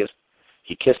 6 years.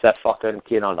 He kissed that fucking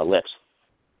kid on the lips.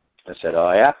 I said,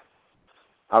 oh, yeah?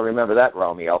 I remember that,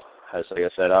 Romeo. I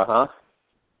said, uh-huh.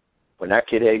 When that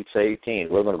kid hits 18,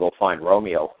 we're going to go find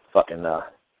Romeo, fucking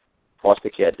foster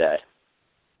care dad.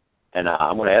 And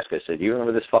I'm going to ask her, I said, do you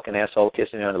remember this fucking asshole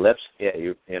kissing you on the lips? Yeah,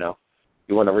 you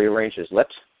want to rearrange his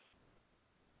lips?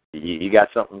 You got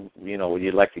something, would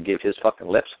you like to give his fucking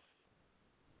lips?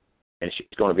 And she's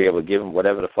going to be able to give him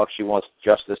whatever the fuck she wants,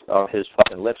 justice on his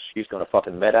fucking lips. She's going to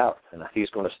fucking med out. And he's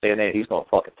going to stand there and he's going to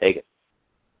fucking take it.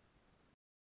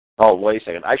 Oh, wait a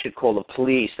second. I should call the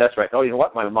police. That's right. Oh, you know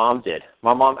what? My mom did.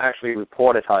 My mom actually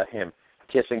reported him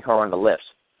kissing her on the lips.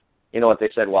 You know what they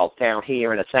said? Well, down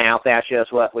here in the South, that's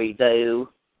just what we do.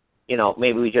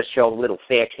 Maybe we just show a little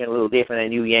affection, a little different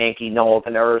than you Yankee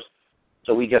Northerners.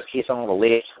 So we just kiss on the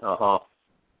lips. Uh-huh.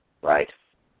 Right.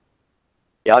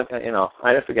 Yeah,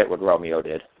 I didn't forget what Romeo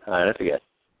did. I didn't forget.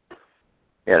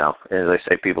 And they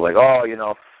say people like, oh,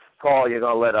 Karl, you're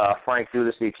going to let Frank do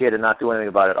this to your kid and not do anything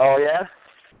about it. Oh, yeah?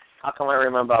 How come I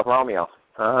remember about Romeo?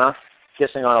 Uh-huh.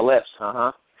 Kissing on the lips.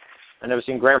 Uh-huh. I never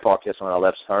seen Grandpa kiss on her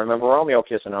lips. I remember Romeo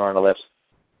kissing her on the lips.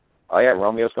 Oh, yeah,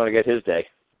 Romeo's going to get his day.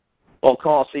 Well,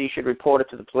 Karl, see, you should report it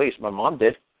to the police. My mom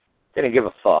did. Didn't give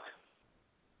a fuck.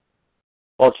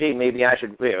 Well, gee, maybe I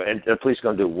should. And the police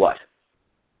going to do what?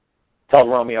 Tell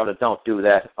Romeo to don't do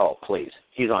that. Oh, please.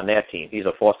 He's on their team. He's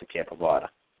a foster care provider.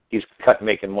 He's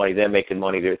making money. They're making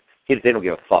money. They don't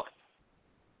give a fuck.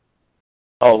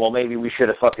 Oh, well, maybe we should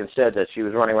have fucking said that she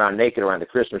was running around naked around the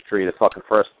Christmas tree the fucking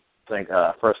first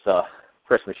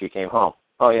Christmas she came home.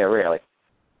 Oh, yeah, really?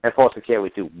 And foster care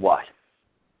would do what?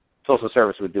 Social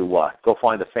service would do what? Go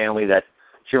find the family that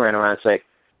she ran around and say,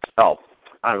 oh,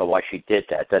 I don't know why she did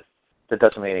that. That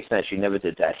doesn't make any sense. She never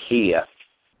did that here.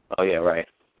 Oh, yeah, right.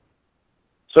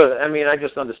 So, I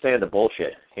just understand the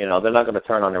bullshit. They're not going to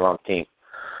turn on their own team.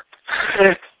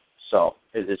 So,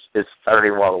 it's I don't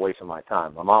even want to waste my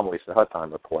time. My mom wasted her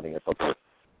time reporting it, but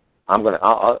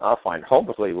I'll find.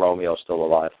 Hopefully Romeo's still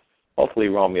alive. Hopefully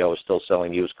Romeo is still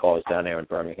selling used cars down there in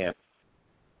Birmingham,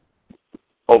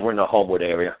 over in the Homewood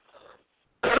area.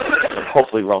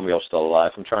 Hopefully Romeo's still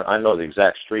alive. I know the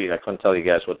exact street. I couldn't tell you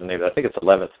guys what the name is. I think it's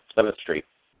 11th Street.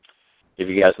 If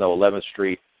you guys know 11th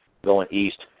Street, going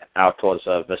east out towards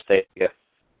Vestavia,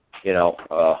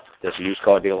 there's a used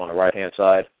car deal on the right-hand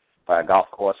side by a golf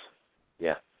course.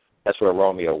 Yeah, that's where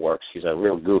Romeo works. He's a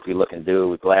real goofy-looking dude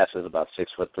with glasses, about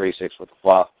 6'3",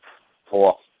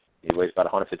 6'4". He weighs about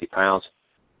 150 pounds.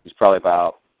 He's probably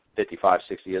about 55,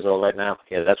 60 years old right now.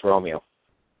 Yeah, that's Romeo.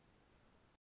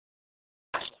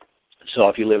 So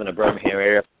if you live in the Birmingham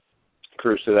area,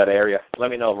 cruise through that area,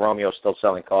 let me know if Romeo's still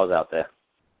selling cars out there.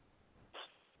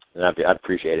 And I'd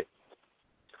appreciate it.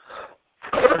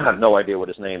 I have no idea what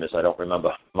his name is. I don't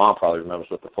remember. Mom probably remembers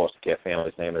what the foster care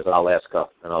family's name is. I'll ask her,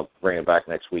 and I'll bring it back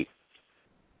next week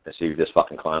and see if this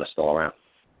fucking clown is still around.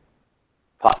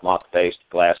 Pop mark face,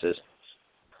 glasses,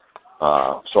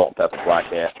 salt and pepper, black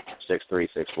hair, 6'3",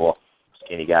 6'4",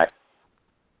 skinny guy.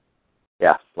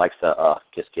 Yeah, likes to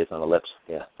kiss kids on the lips.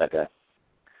 Yeah, that guy.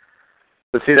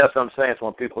 But see, that's what I'm saying. So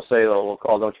when people say, oh, well,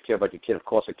 Karl, don't you care about your kid? Of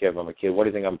course I care about my kid. What do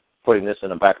you think I'm putting this in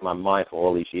the back of my mind for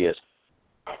all these years?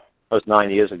 It was 9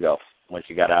 years ago when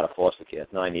she got out of foster care.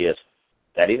 9 years.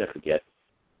 Daddy didn't forget.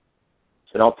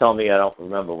 So don't tell me I don't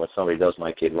remember when somebody does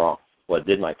my kid wrong. What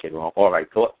did my kid wrong? Or I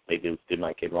thought they did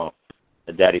my kid wrong.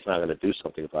 And Daddy's not going to do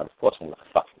something about it. Of course I'm going to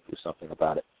fucking do something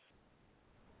about it.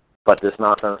 But this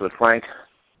nonsense with Frank,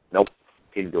 nope.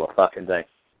 He didn't do a fucking thing.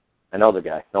 I know the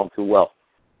guy. Know him too well.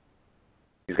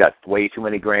 He's got way too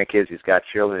many grandkids. He's got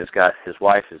children. He's got his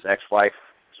wife, his ex-wife,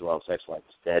 as well as ex-wife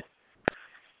is dead.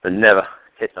 But never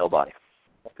hit nobody.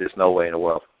 There's no way in the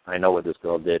world. I know what this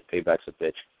girl did. Payback's a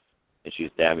bitch. And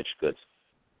she's damaged goods.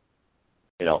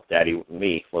 Daddy,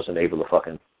 me, wasn't able to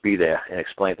fucking be there and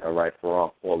explain to her right from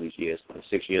wrong all these years.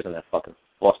 6 years in that fucking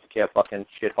foster care fucking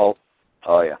shithole.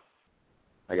 Oh, yeah.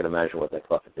 I can imagine what they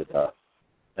fucking did to her.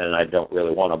 And I don't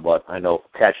really want to, but I know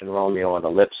catching Romeo on the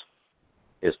lips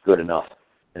is good enough.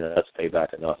 And that's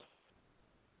payback enough.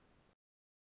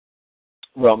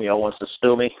 Romeo wants to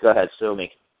sue me. Go ahead, sue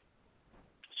me.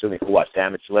 Sue me for what?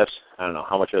 Damaged lips? I don't know.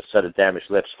 How much a set of damaged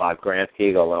lips? $5,000. Here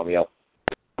you go, Romeo.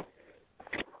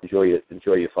 Enjoy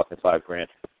your fucking $5,000.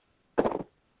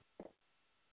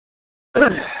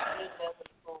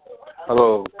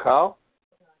 Hello, Karl?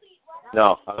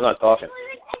 No, I'm not talking.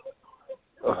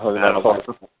 Oh, I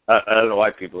don't know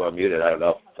why people are muted. I don't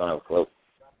know. Don't have a clue.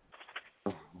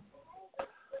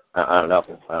 I don't know.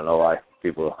 I don't know why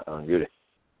people are unmuted.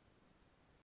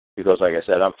 Because, like I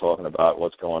said, I'm talking about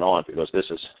what's going on. Because this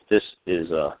is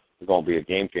going to be a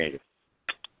game changer.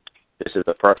 This is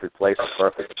the perfect place, the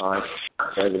perfect time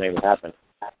for everything to happen.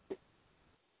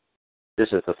 This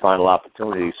is the final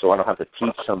opportunity, so I don't have to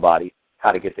teach somebody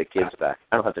how to get their kids back.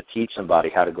 I don't have to teach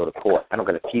somebody how to go to court. I don't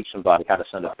got to teach somebody how to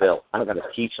send a bill. I don't got to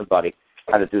teach somebody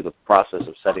how to do the process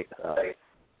of setting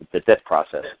the debt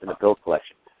process and the bill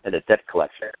collection and the debt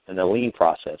collection and the lien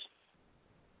process.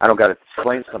 I don't got to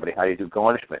explain to somebody how you do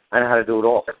garnishment. I know how to do it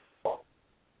all.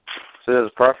 So this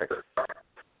is perfect.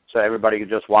 So everybody can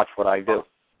just watch what I do.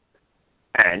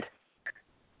 And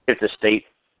if the state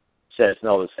says,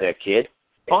 no, it's their kid,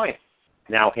 fine.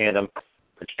 Now hand them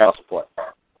the child support.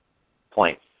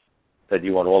 Plain. Said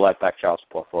you want all that back child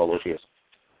support for all those years.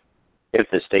 If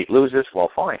the state loses, well,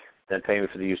 fine. Then pay me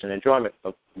for the use and enjoyment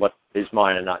of what is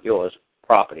mine and not yours,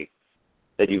 property,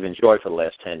 that you've enjoyed for the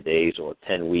last 10 days or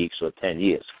 10 weeks or 10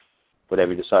 years,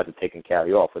 whatever you decide to take and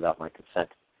carry off without my consent.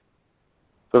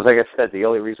 Because like I said, the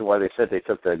only reason why they said they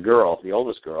took the girl, the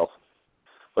oldest girl,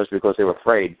 was because they were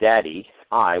afraid Daddy,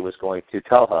 I, was going to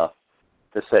tell her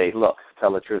to say, look,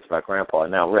 tell the truth about Grandpa.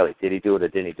 Now, really, did he do it or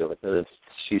didn't he do it? And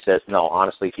she says, no,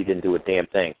 honestly, he didn't do a damn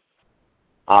thing.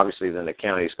 Obviously, then the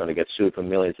county is going to get sued for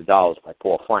millions of dollars by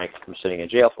poor Frank from sitting in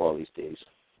jail for all these days.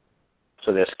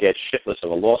 So they're scared shitless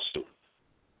of a lawsuit.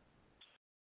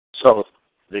 So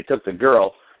they took the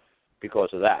girl because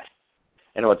of that.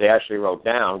 And what they actually wrote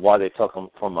down, why they took him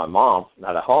from my mom,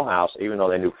 not a whole house, even though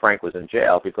they knew Frank was in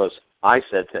jail, because I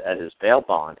said at his bail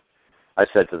bond, I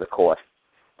said to the court,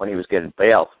 when he was getting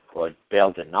bail or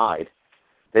bail denied,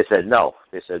 they said no.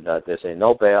 They said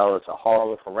no bail. It's a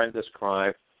horrible, horrendous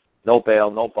crime. No bail,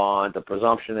 no bond. The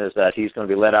presumption is that he's going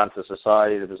to be let out into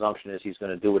society. The presumption is he's going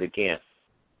to do it again.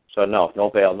 So no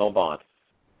bail, no bond.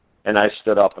 And I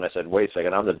stood up and I said, wait a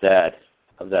second, I'm the dad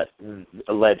of that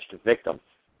alleged victim.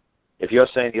 If you're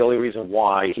saying the only reason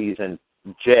why he's in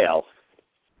jail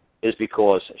is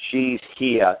because she's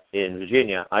here in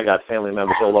Virginia, I got family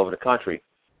members all over the country,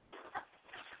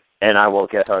 and I will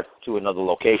get her to another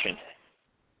location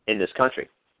in this country.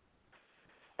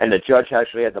 And the judge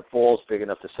actually had the balls big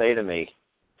enough to say to me,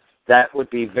 that would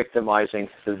be victimizing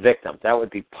the victim. That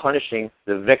would be punishing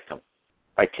the victim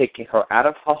by taking her out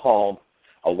of her home,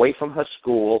 away from her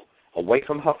school, away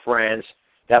from her friends.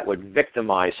 That would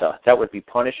victimize her. That would be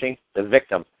punishing the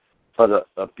victim for the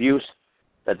abuse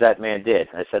that man did.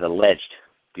 I said alleged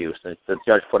abuse. And the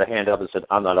judge put a hand up and said,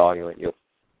 I'm not arguing with you.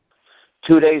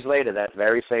 2 days later, that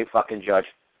very same fucking judge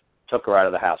took her out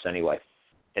of the house anyway.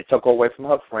 And took her away from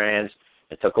her friends,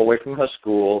 and took her away from her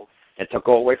school, and took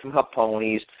her away from her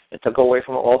ponies, and took her away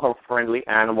from all her friendly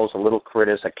animals, her little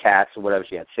critters, her cats, or whatever.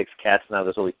 She had 6 cats. Now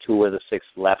there's only 2 of the 6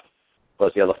 left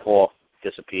because the other 4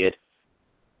 disappeared.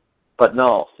 But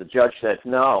no, the judge said,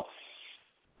 no,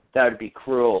 that would be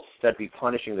cruel. That would be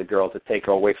punishing the girl to take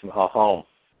her away from her home.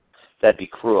 That would be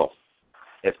cruel.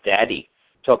 If Daddy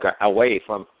took her away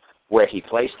from where he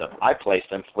placed him, I placed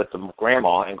him with the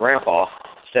grandma and grandpa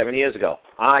 7 years ago.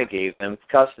 I gave them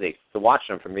custody to watch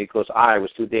them for me because I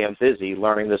was too damn busy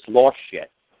learning this law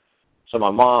shit. So my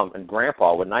mom and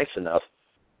grandpa were nice enough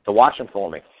to watch them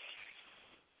for me.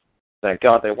 Thank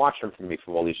God they watched them for me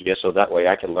for all these years so that way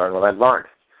I could learn what I learned.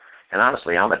 And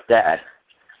honestly, I'm a dad.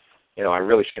 You know, I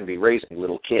really shouldn't be raising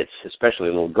little kids, especially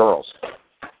little girls.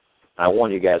 I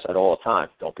warn you guys that all the time.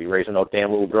 Don't be raising no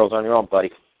damn little girls on your own, buddy.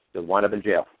 You'll wind up in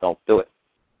jail. Don't do it.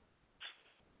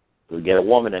 You'll get a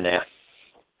woman in there.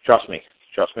 Trust me.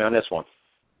 Trust me on this one.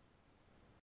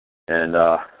 And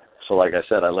so, like I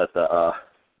said, I let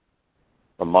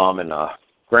my mom and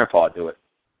grandpa do it.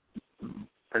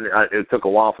 And it took a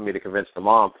while for me to convince the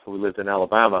mom, who lived in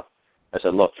Alabama. I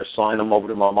said, look, just sign them over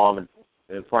to my mom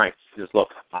and Frank. Just look,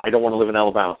 I don't want to live in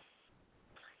Alabama.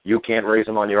 You can't raise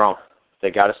them on your own.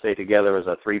 They got to stay together as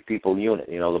a 3-people unit.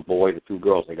 You know, the boy, the 2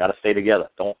 girls. They got to stay together.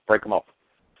 Don't break them up.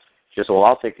 She said, well,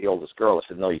 I'll take the oldest girl. I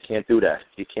said, no, you can't do that.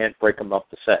 You can't break them up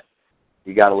to set.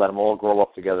 You got to let them all grow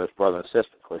up together as brother and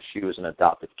sister because she was an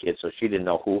adopted kid, so she didn't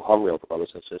know who her real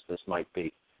brothers and sisters might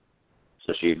be.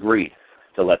 So she agreed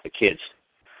to let the kids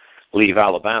leave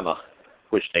Alabama,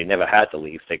 which they never had to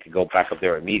leave. They could go back up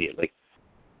there immediately.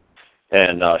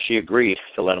 And she agreed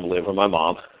to let them live with my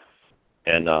mom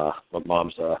and my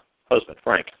mom's husband,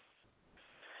 Frank.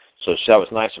 So that was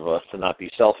nice of her to not be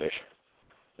selfish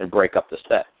and break up the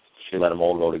set. She let them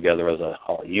all go together as a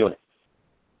unit.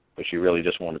 But she really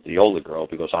just wanted the older girl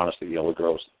because, honestly, the older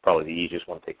girl was probably the easiest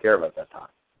one to take care of at that time.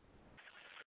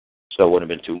 So it wouldn't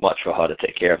have been too much for her to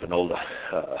take care of an older,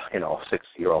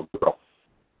 60-year-old girl.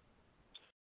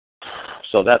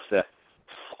 So that's the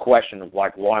question of,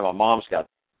 like, why my mom's got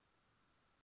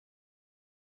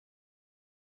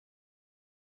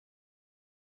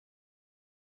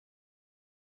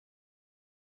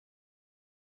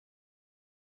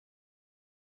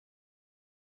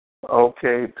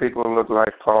Okay, people look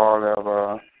like Karl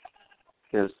have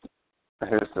his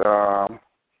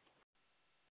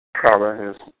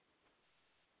color,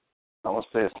 I want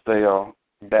to say his cell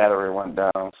battery went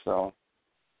down. So,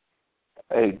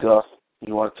 hey, Gus,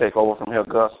 you want to take over from here,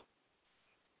 Gus?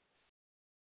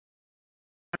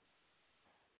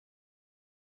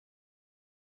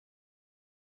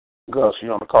 Gus,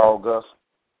 you on the call, Gus?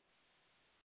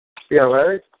 Yeah,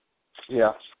 Larry?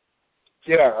 Yeah.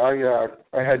 Yeah,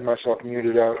 I had myself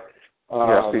muted out.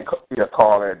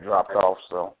 Karl had dropped off,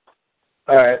 so.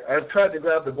 All right, I've tried to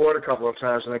grab the board a couple of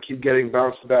times, and I keep getting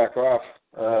bounced back off.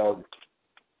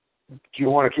 Do you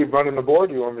want to keep running the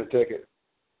board, or do you want me to take it?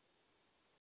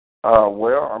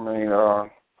 Well, I mean,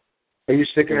 are you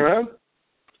sticking around?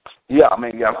 Yeah, I'm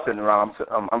sitting around.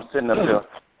 I'm sitting up here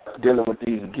dealing with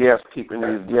these guests, keeping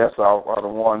these guests off are the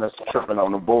one that's tripping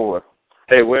on the board.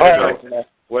 Hey, where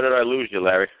did I lose you,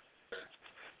 Larry?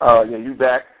 Yeah, you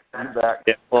back.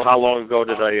 Yeah. Well, how long ago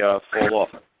did I fall off?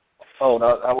 Oh,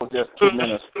 no, that was just 2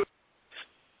 minutes.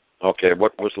 Okay,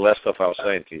 what was the last stuff I was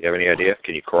saying? Do you have any idea?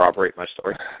 Can you corroborate my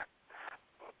story?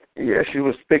 Yeah, she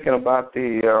was speaking about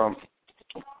you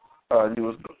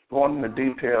was going into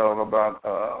detail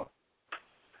about,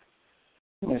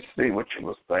 let me see what she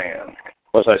was saying.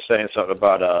 Was I saying something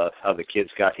about how the kids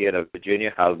got here to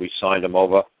Virginia, how we signed them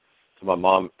over to my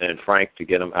mom and Frank to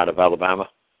get them out of Alabama?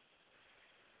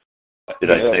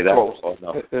 Did I say that? Oh,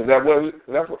 no. Is that where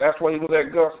that's where you was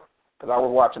at, Gus? Because I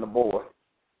was watching the board.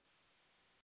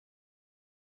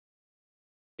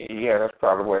 Yeah, that's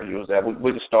probably where you was at.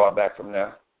 We can start back from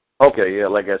there. Okay, yeah,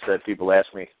 like I said, people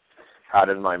ask me, how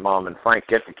did my mom and Frank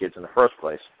get the kids in the first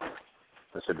place?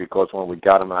 I said, because when we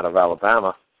got them out of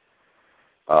Alabama,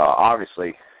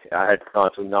 obviously, I had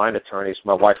gone through 9 attorneys.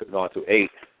 My wife had gone through 8.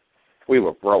 We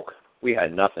were broke. We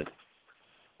had nothing.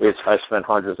 I spent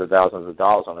hundreds of thousands of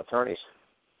dollars on attorneys.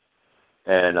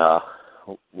 And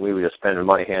we were just spending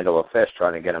money hand over fist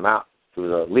trying to get them out through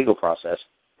the legal process.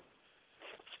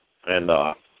 And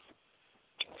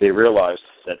they realized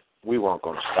that we weren't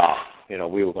going to stop.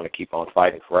 We were going to keep on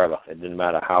fighting forever. It didn't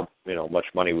matter how much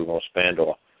money we were going to spend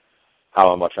or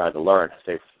how much I had to learn.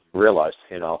 They realized,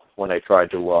 when they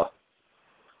tried to,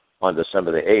 on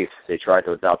December the 8th, they tried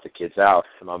to adopt the kids out,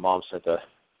 and my mom sent a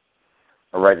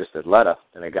registered letter,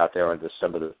 and they got there on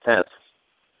December the 10th.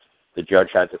 The judge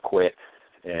had to quit,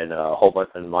 and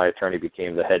my attorney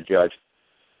became the head judge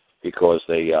because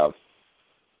they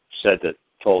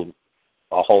told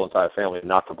our whole entire family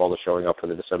not to bother showing up for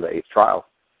the December 8th trial.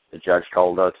 The judge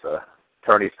told us, the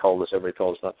attorneys told us, everybody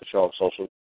told us not to show up. Social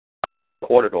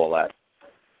recorded all that.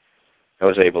 I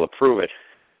was able to prove it,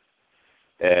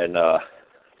 and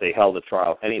they held the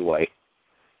trial anyway.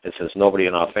 And since nobody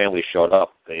in our family showed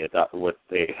up, they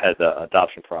had the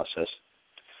adoption process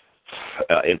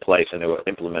in place, and they were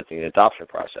implementing the adoption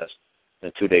process.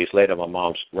 And 2 days later, my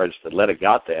mom's registered letter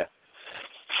got there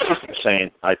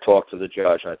saying, I talked to the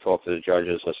judge, I talked to the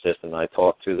judge's assistant, I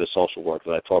talked to the social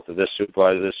worker, I talked to this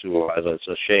supervisor, It's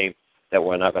a shame that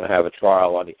we're not going to have a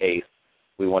trial on the 8th.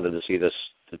 We wanted to see the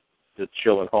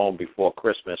children home before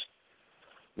Christmas.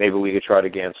 Maybe we could try it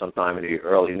again sometime in the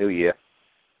early New Year.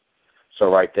 So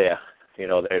right there, they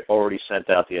already sent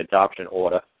out the adoption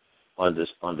order on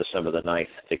December the 9th.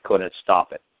 They couldn't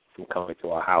stop it from coming to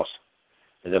our house.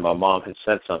 And then my mom had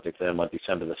sent something to them on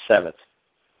December the 7th.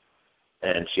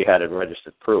 And she had it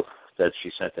registered proof that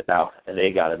she sent it out, and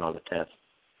they got it on the 10th.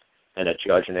 And the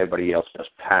judge and everybody else just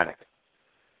panicked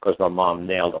because my mom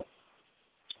nailed them.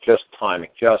 Just timing,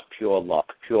 just pure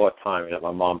luck, pure timing that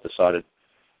my mom decided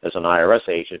as an IRS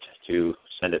agent to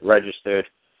send it registered,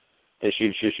 and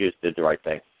she just did the right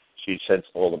thing. She sent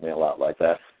all the mail out like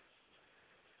that.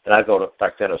 And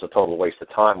back then it was a total waste of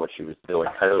time what she was doing.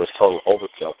 It was total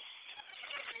overkill.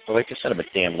 So just send them a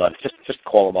damn letter. Just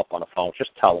call them up on the phone.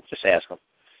 Just tell them. Just ask them.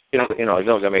 You don't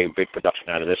got to make a big production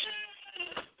out of this.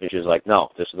 And she's like, no,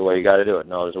 this is the way you got to do it.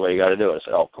 No, this is the way you got to do it. I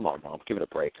said, oh, come on, Mom, give it a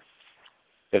break.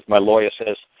 If my lawyer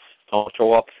says, don't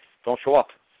show up, don't show up.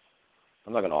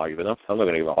 I'm not going to argue with him. I'm not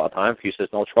going to give him a hard time. If he says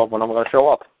don't show up, when I'm going to show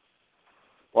up.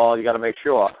 Well, you got to make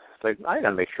sure. It's like, I got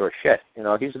to make sure shit.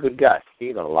 He's a good guy. He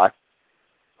ain't going to lie.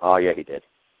 Oh, yeah, he did.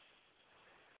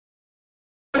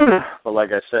 But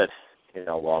like I said,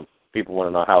 people want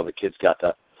to know how the kids got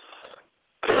to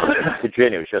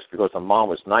Virginia. It was just because the mom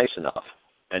was nice enough,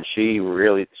 and she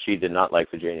did not like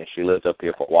Virginia. She lived up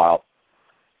here for a while,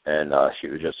 and she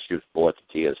was bored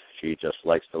to tears. She just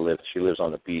likes to live. She lives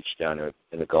on the beach down there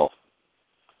in the Gulf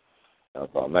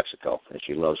of Mexico, and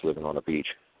she loves living on the beach.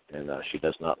 And she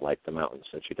does not like the mountains,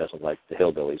 and she doesn't like the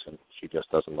hillbillies, and she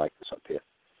just doesn't like this up here.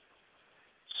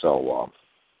 So,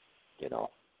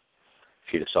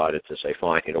 she decided to say,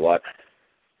 fine, you know what?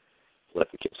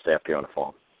 let the kids stay up here on the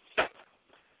farm.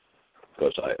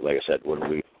 Because, like I said, when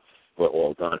we were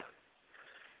all done,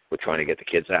 we're trying to get the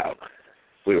kids out.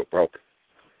 We were broke.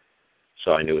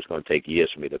 So I knew it was going to take years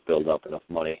for me to build up enough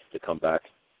money to come back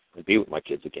and be with my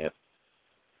kids again.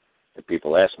 And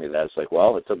people ask me that. It's like,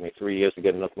 well, it took me 3 years to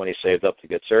get enough money saved up to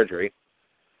get surgery.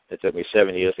 It took me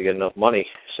 7 years to get enough money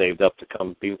saved up to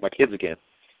come be with my kids again.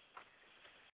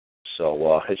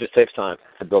 So it just takes time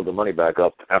to build the money back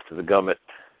up after the government,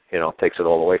 takes it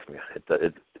all away from you.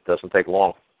 It doesn't take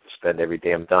long to spend every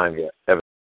damn dime you ever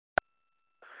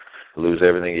lose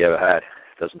everything you ever had.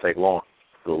 It doesn't take long.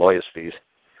 The lawyer's fees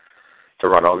to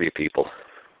run over you people.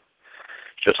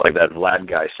 Just like that Vlad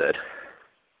guy said,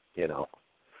 he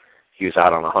was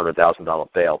out on a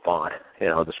 $100,000 bail bond. This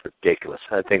is ridiculous.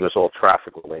 I think it was all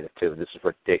traffic related too. This is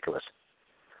ridiculous.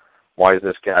 Why is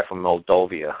this guy from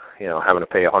Moldova, having to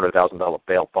pay a $100,000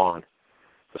 bail bond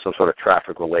for some sort of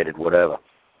traffic related whatever?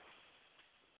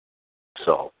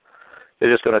 So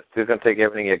they're gonna take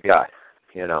everything you got,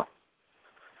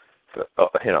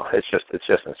 it's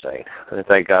just insane. And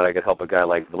thank God I could help a guy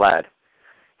like Vlad.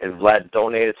 And Vlad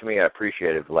donated to me. I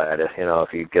appreciate it, Vlad. If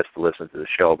he gets to listen to the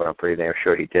show, but I'm pretty damn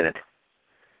sure he didn't,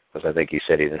 because I think he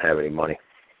said he didn't have any money.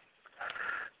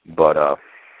 But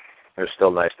it's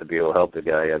still nice to be able to help the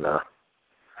guy and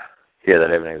hear that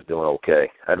everything's doing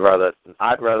okay. I'd rather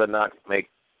not make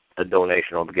a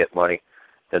donation or get money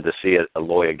than to see a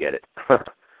lawyer get it.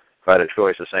 If I had a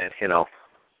choice of saying,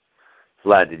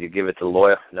 Vlad, did you give it to the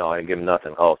lawyer? No, I didn't give him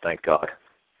nothing. Oh, thank God.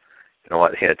 You know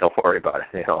what? Yeah, don't worry about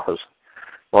it.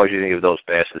 As long as you didn't give those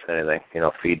bastards anything,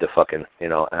 feed the fucking,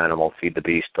 animal, feed the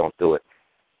beast. Don't do it.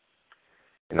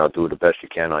 Do the best you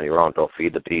can on your own. Don't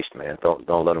feed the beast, man. Don't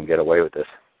let them get away with this.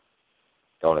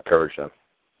 Don't encourage them.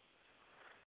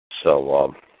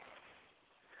 So,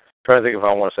 trying to think if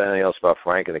I want to say anything else about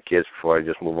Frank and the kids before I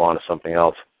just move on to something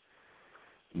else.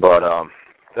 But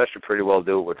that should pretty well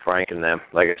do it with Frank and them.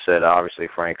 Like I said, obviously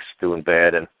Frank's doing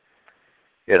bad, and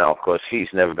of course, he's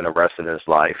never been arrested in his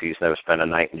life. He's never spent a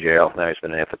night in jail. Now he's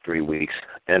been in there for 3 weeks.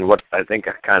 And what I think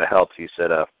kind of helped, he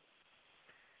said,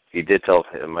 he did tell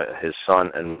him, his son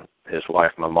and his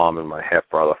wife, my mom and my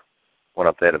half-brother, went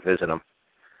up there to visit him.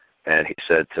 And he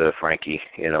said to Frankie,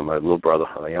 my little brother,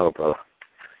 my younger brother,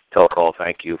 tell Karl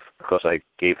thank you because I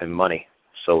gave him money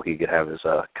so he could have his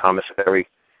commissary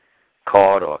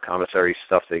card or commissary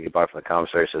stuff that he could buy from the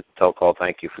commissary. He said, tell Karl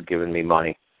thank you for giving me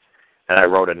money. And I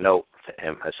wrote a note to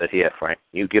him. I said, here, Frank,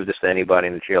 you give this to anybody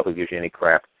in the jail who gives you any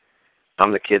crap.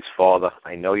 I'm the kid's father.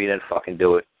 I know you didn't fucking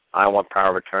do it. I want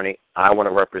power of attorney. I want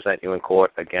to represent you in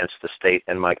court against the state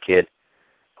and my kid.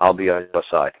 I'll be on your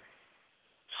side.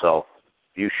 So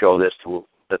you show this to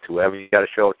whoever you got to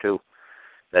show it to,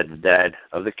 that the dad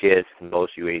of the kid knows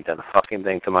you ain't done a fucking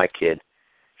thing to my kid.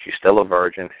 She's still a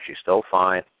virgin. She's still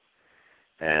fine.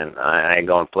 And I ain't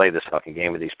going to play this fucking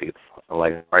game with these people. I'm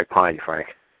like right behind you, Frank.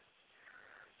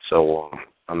 So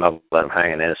I'm not going to let him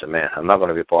hang an innocent man. I'm not going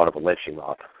to be part of a lynching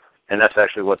mob. And that's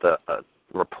actually what the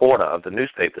reporter of the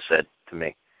newspaper said to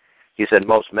me. He said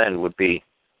most men would be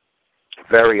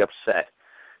very upset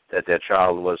that their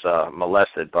child was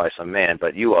molested by some man,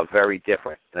 but you are very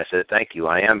different. And I said, thank you,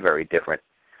 I am very different.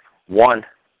 1,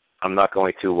 I'm not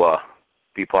going to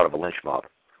be part of a lynch mob.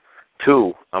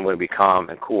 2, I'm going to be calm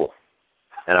and cool.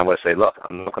 And I'm going to say, look,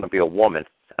 I'm not going to be a woman.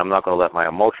 I'm not going to let my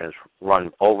emotions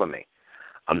run over me.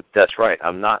 That's right,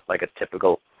 I'm not like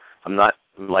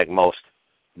most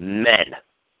men.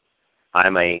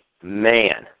 I'm a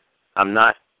man. I'm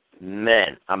not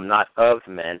men. I'm not of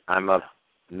men. I'm a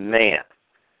man.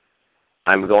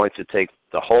 I'm going to take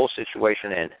the whole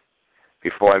situation in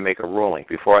before I make a ruling,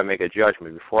 before I make a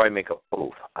judgment, before I make a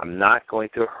move. I'm not going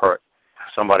to hurt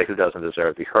somebody who doesn't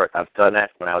deserve to be hurt. I've done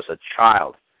that when I was a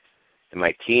child in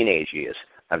my teenage years.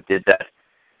 I did that,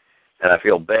 and I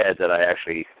feel bad that I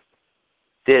actually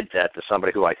did that to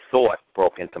somebody who I thought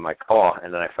broke into my car,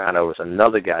 and then I found out it was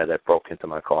another guy that broke into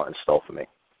my car and stole from me.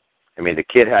 I mean, the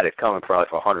kid had it coming probably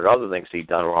for 100 other things he'd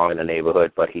done wrong in the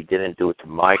neighborhood, but he didn't do it to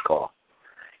my car.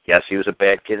 Yes, he was a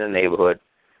bad kid in the neighborhood,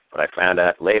 but I found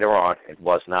out later on it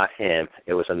was not him.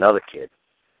 It was another kid.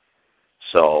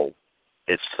 So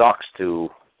it sucks to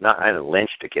not lynch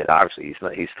the kid. Obviously,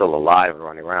 he's still alive and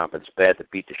running around, but it's bad to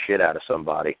beat the shit out of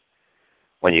somebody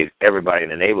when everybody in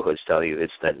the neighborhood's telling you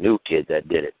it's that new kid that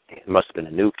did it. It must have been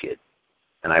a new kid.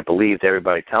 And I believed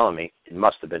everybody telling me it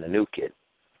must have been a new kid.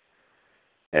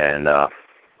 And, I'm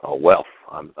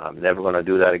never going to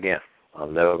do that again.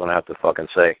 I'm never going to have to fucking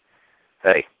say,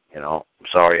 hey, I'm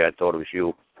sorry I thought it was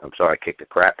you. I'm sorry I kicked the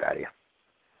crap out of you.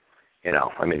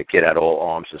 The kid had all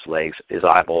arms, his legs, his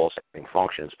eyeballs, everything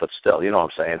functions, but still, you know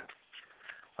what I'm saying?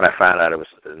 When I found out,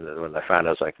 I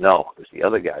was like, no, it was the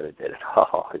other guy that did it.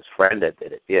 Oh, his friend that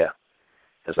did it. Yeah.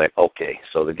 It's like, okay,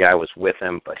 so the guy was with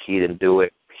him, but he didn't do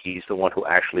it. He's the one who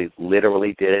actually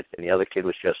literally did it, and the other kid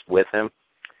was just with him.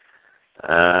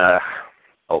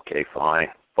 Okay, fine.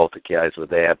 Both the guys were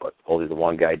there, but only the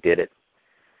one guy did it.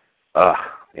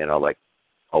 Like,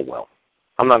 oh, well.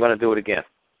 I'm not going to do it again.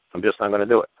 I'm just not going to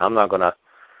do it. I'm not going to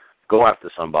go after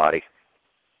somebody,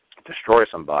 destroy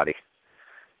somebody.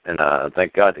 And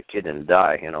thank God the kid didn't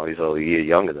die. He's only a year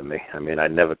younger than me. I mean, I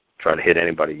never try to hit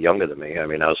anybody younger than me. I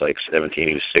mean, I was like 17,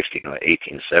 he was 16, or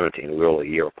 18, 17. We were all a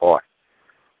year apart.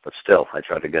 But still, I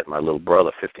tried to get my little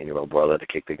brother, 15-year-old brother, to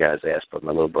kick the guy's ass, but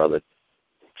my little brother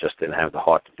just didn't have the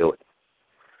heart to do it.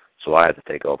 So I had to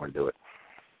take over and do it.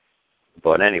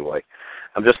 But anyway,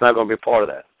 I'm just not going to be a part of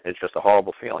that. It's just a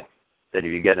horrible feeling that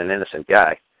if you get an innocent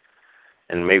guy,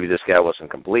 and maybe this guy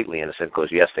wasn't completely innocent because,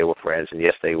 yes, they were friends, and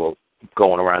yes, they were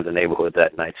going around the neighborhood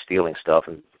that night stealing stuff,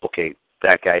 and, okay,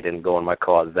 that guy didn't go in my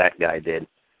car, that guy did.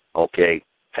 Okay,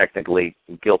 technically,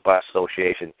 guilt by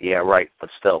association, yeah, right, but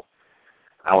still,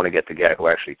 I want to get the guy who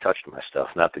actually touched my stuff,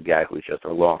 not the guy who's just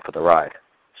along for the ride.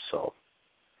 So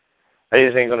I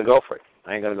just ain't going to go for it.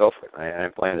 I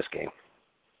ain't playing this game.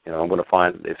 I'm going to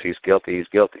find if he's guilty, he's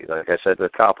guilty. Like I said to the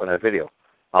cop in that video,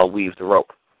 I'll weave the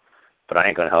rope. But I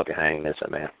ain't going to help you hang an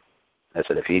innocent man. I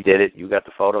said, if he did it, you got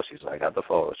the photos? He said, I got the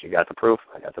photos. You got the proof?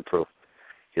 I got the proof.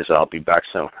 He said, I'll be back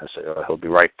soon. I said, he'll be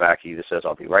right back. He either says,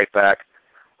 I'll be right back,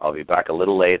 I'll be back a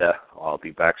little later, or I'll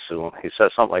be back soon. He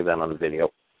says something like that on the video.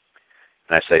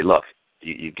 And I say, look,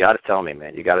 you got to tell me,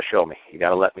 man. You got to show me. You got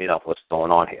to let me know what's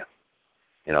going on here.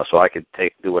 So I could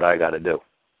do what I got to do.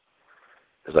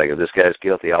 It's like, if this guy's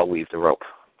guilty, I'll weave the rope.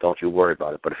 Don't you worry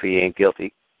about it. But if he ain't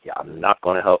guilty, yeah, I'm not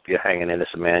going to help you hang an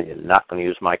innocent man. You're not going to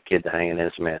use my kid to hang an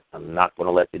innocent man. I'm not going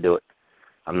to let you do it.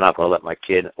 I'm not going to let my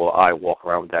kid or I walk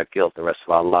around with that guilt the rest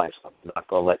of our lives. I'm not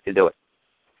going to let you do it.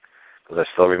 Because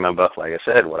I still remember, like I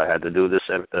said, what I had to do to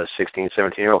this 16,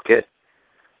 17-year-old kid.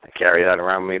 I carry that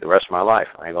around with me the rest of my life.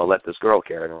 I ain't going to let this girl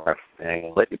carry it around. I ain't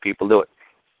going to let you people do it.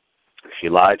 If she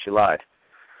lied, she lied.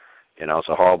 It's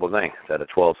a horrible thing that a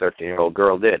 12, 13-year-old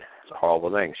girl did. It's a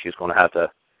horrible thing. She's going to have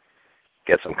to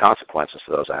get some consequences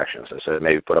for those actions. I said,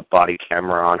 maybe put a body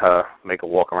camera on her, make her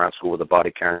walk around school with a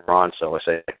body camera on. So I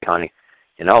said, honey,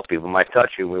 people might touch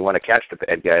you. We want to catch the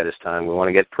bad guy this time. We want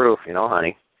to get proof,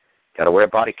 honey. Got to wear a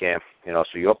body cam, so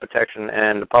your protection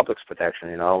and the public's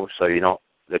protection, so you don't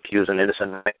accuse an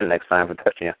innocent man next time for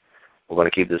touching you. We're going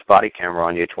to keep this body camera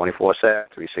on you 24/7,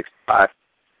 365.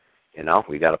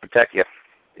 We got to protect you.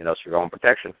 It's your own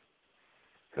protection.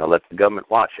 Let the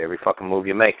government watch every fucking move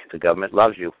you make. The government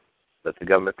loves you. Let the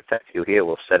government protect you. Here,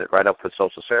 we'll set it right up for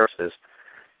social services,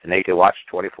 and they can watch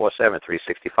 24/7,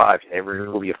 365, every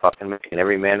move you fucking make, and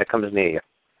every man that comes near you.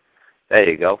 There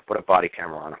you go. Put a body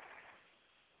camera on him.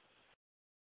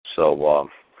 So,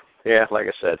 yeah, like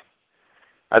I said,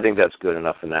 I think that's good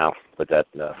enough for now with that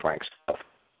Frank stuff.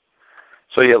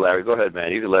 So, yeah, Larry, go ahead,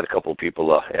 man. You can let a couple of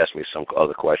people ask me some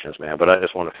other questions, man. But I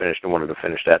just wanted to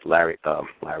finish that Larry stuff,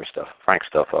 Frank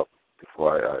stuff up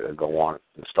before I go on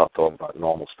and start talking about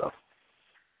normal stuff.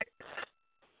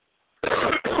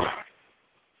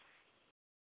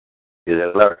 You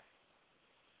there, Larry?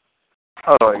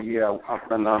 Oh, yeah. I've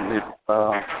been on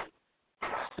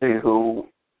see who.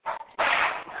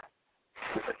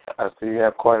 I see you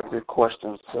have quite a few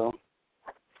questions, so.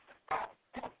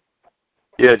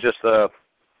 Yeah, just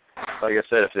like I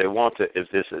said, if they want to, if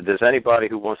there's anybody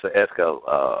who wants to ask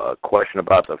a question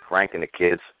about the Frank and the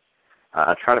kids,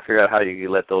 I'm trying to figure out how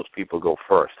you let those people go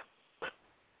first.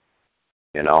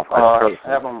 Have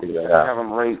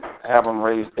them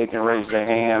raise. They can raise their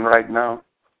hand right now.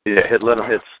 Yeah, let them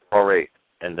hit star 8,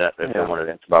 and that if they want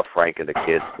to answer about Frank and the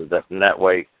kids, and that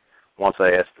way, once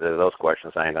I ask those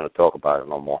questions, I ain't going to talk about it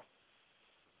no more.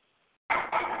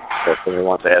 So if anyone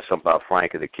wants to ask something about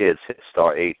Frank and the kids, hit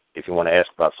star 8. If you want to ask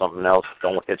about something else,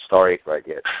 don't hit star 8 right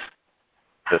yet.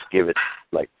 Just give it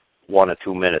like 1 or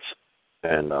 2 minutes,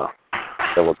 and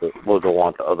then we'll go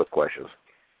on to other questions.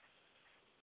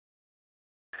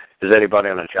 Is anybody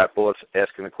on the chat board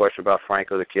asking a question about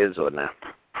Frank or the kids or not?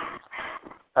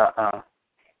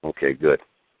 Okay, good.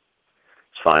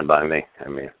 It's fine by me. I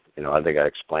mean, I think I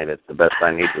explained it the best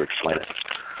I need to explain it.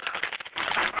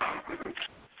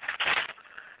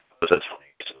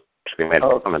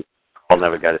 Karl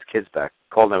never got his kids back.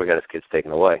 Karl never got his kids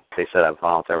taken away. They said I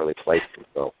voluntarily placed them.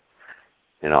 So,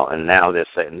 and now they're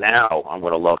saying, now I'm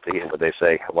going to love to hear what they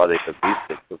say. Well, they took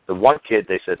these. The one kid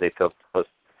they said they took was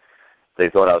they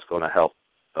thought I was going to help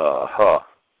her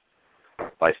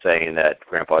by saying that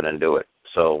Grandpa didn't do it.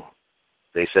 So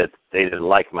they said they didn't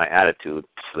like my attitude,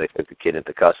 so they took the kid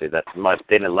into custody. They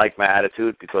didn't like my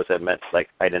attitude because that meant like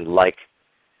I didn't like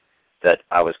that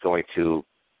I was going to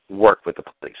work with the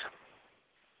police.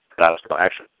 That I was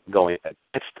actually going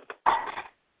against the police.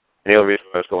 And the only reason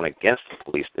I was going against the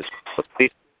police is the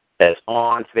police is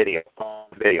on video.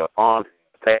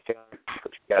 Thank you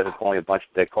guys are calling me a bunch.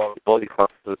 They call me bully.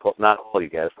 Not all you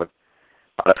guys, but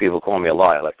a lot of people call me a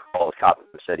liar. Like Karl, the cop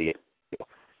said he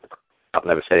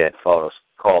never said he had photos.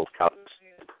 Karl, the cop,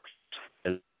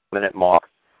 in a minute mark,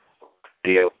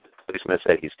 video. The policeman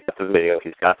said he's got the video,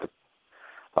 he's got the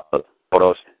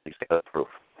photos, he's got the proof.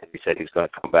 And he said he's going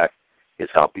to come back. Yes,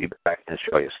 I'll be back and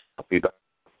show you. I'll be back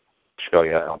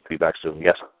soon.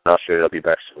 Yes, I'll show you. I'll be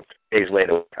back soon. Days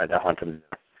later, we tried to hunt him.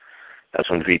 That's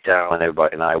when V-Town and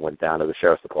everybody and I went down to the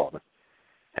sheriff's department.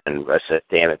 And I said,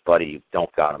 damn it, buddy, you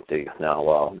don't got him, do you? No,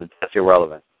 well, that's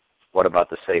irrelevant. What about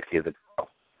the safety of the girl?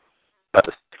 About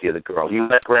the safety of the girl. You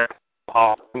let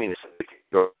Grandpa, the safety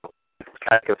of the girl,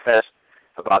 I confess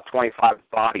about 25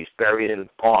 bodies buried in the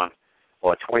pond,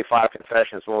 or 25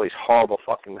 confessions of all these horrible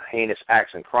fucking heinous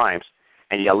acts and crimes,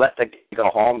 and you let the kid go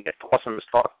home, you toss him his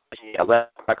talk, you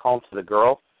let him back home to the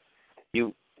girl,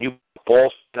 you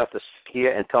balls enough to sit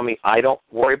here and tell me I don't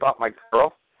worry about my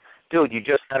girl? Dude, you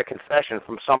just had a confession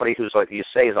from somebody who's like you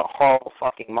say is a horrible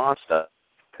fucking monster.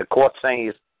 The court saying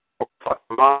he's a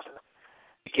fucking monster.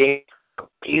 You gave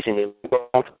keys and you go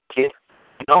home to the kid.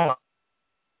 You know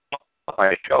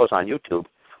my shows on YouTube.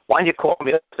 Why didn't you call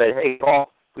me up and say, hey,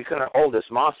 Paul, we're going to hold this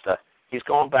monster. He's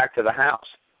going back to the house.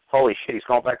 Holy shit, he's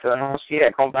going back to the house? Yeah,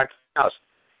 going back to the house.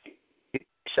 He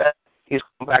said he's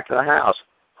going back to the house.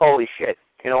 Holy shit.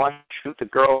 You know what? Shoot the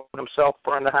girl himself,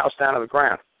 burn the house down to the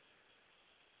ground.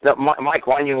 No, Mike,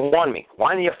 why didn't you warn me?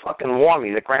 Why didn't you fucking warn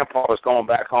me that Grandpa was going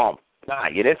back home? Nah,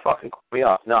 you didn't fucking call me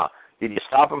up. No. Did you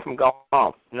stop him from going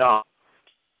home? No.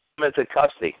 Him into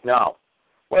custody? No.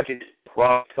 What did you do? Well,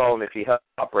 I told him if he helped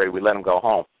operate, we let him go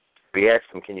home. We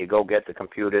asked him, can you go get the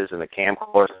computers and the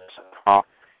camcorders?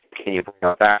 Can you bring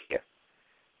them back here?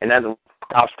 And then the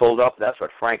cops pulled up. That's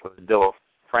what Frank was doing.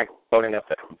 Frank was loading up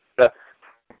the computer,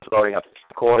 loading up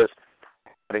the camcorders,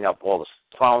 loading up all the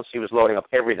phones. He was loading up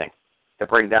everything to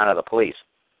bring down to the police.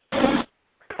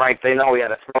 Frank, they know he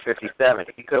had a 357.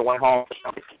 He could have went home,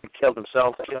 he killed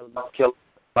himself, killed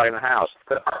somebody in the house.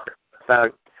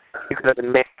 He could have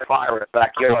been making a fire in the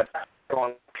backyard,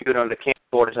 throwing the computer and the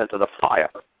camcorders into the fire.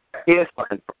 He didn't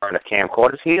fucking burn the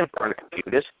camcorders. He didn't burn the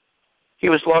computers. He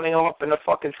was loading them up in the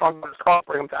fucking trunk of his car,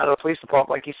 bring them down to the police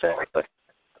department like he said.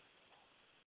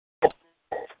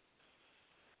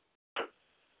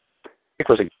 It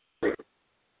was a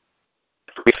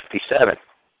 357.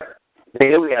 They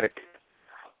knew he had a.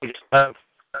 He just got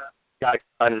a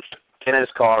gun, get in his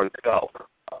car, and go.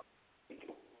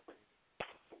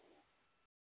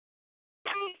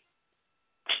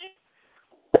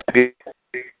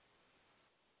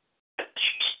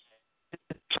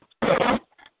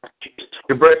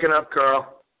 You're breaking up,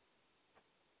 Karl.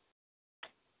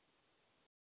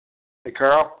 Hey,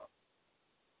 Karl?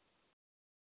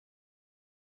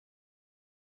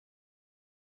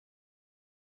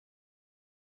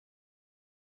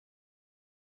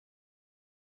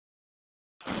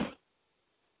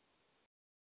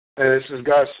 Hey, this is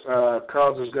Gus.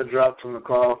 Karl just got dropped from the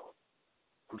call.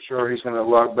 I'm sure he's going to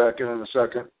log back in a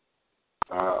second.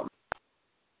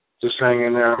 Just hang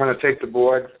in there. I'm going to take the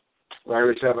board.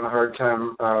 Larry's having a hard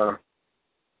time.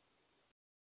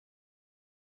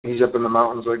 He's up in the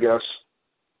mountains, I guess.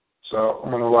 So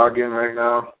I'm going to log in right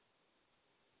now.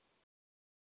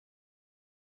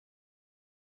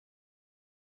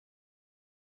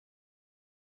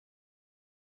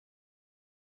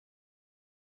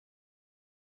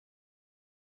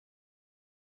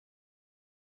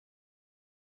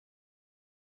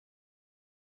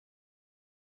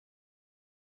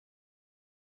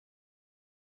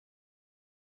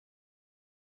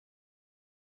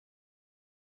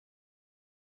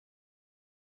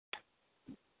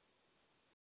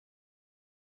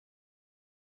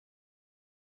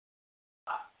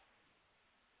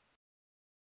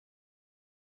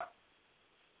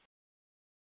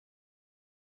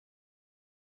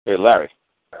 Hey, Larry.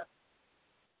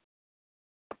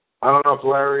 I don't know if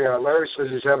Larry says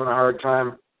he's having a hard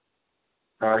time.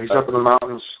 He's up in the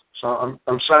mountains, so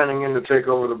I'm signing in to take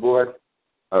over the board.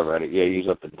 All right. Yeah, he's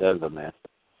up in Denver, man.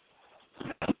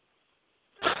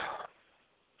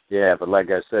 Yeah, but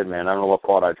like I said, man, I don't know what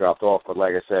part I dropped off, but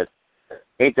like I said,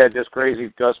 ain't that just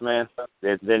crazy, Gus, man?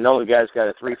 They know the guy's got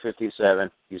a 357.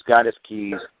 He's got his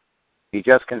keys. He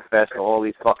just confessed to all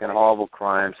these fucking horrible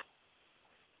crimes.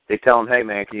 They tell him, hey,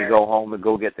 man, can you go home and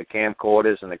go get the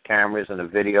camcorders and the cameras and the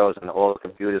videos and all the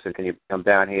computers, and can you come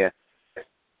down here?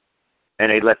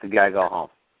 And they let the guy go home.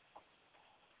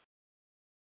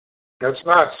 That's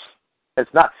nuts.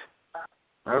 It's nuts.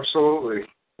 Absolutely.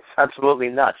 It's absolutely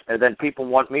nuts. And then people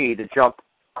want me to jump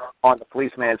on the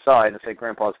policeman's side and say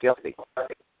Grandpa's guilty.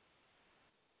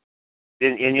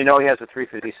 And you know he has a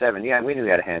 .357. Yeah, we knew he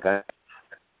had a handgun.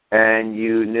 And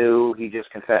you knew he just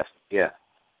confessed. Yeah.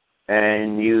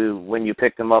 And when you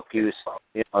picked him up,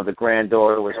 the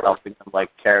granddaughter was helping him, like,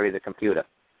 carry the computer.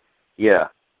 Yeah.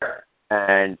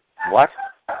 And what?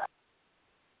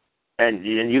 And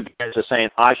you guys are saying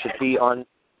I should be on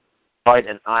side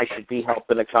and I should be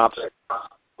helping the cops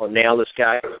or nail this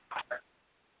guy.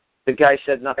 The guy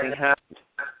said nothing happened.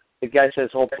 The guy says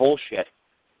all bullshit.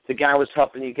 The guy was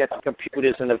helping you get the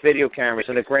computers and the video cameras,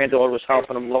 and the granddaughter was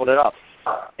helping him load it up.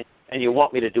 And you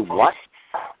want me to do what?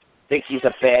 Think he's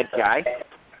a bad guy?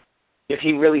 If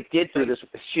he really did do this,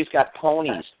 she's got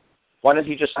ponies. Why doesn't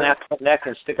he just snap her neck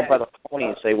and stick her by the pony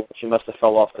and say, well, she must have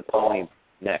fell off the pony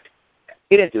neck?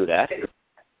 He didn't do that.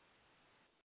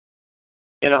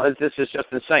 This is just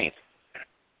insane.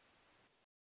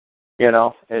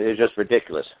 It's just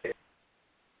ridiculous.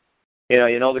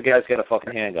 The guy's got a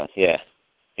fucking handgun. Yeah.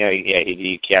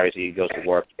 He carries it. He goes to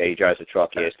work. Yeah, he drives a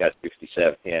truck. Yeah, he's got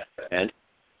 57. Yeah,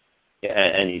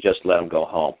 and you just let him go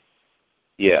home.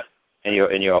 Yeah, and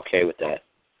you're okay with that.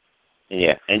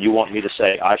 Yeah, and you want me to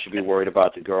say I should be worried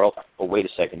about the girl? Well, wait a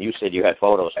second. You said you had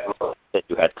photos. That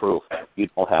you had proof. You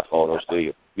don't have photos, do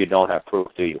you? You don't have proof,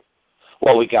 do you?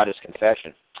 Well, we got his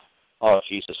confession. Oh,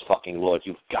 Jesus fucking Lord,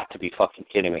 you've got to be fucking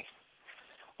kidding me.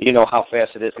 You know how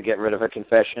fast it is to get rid of a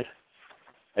confession?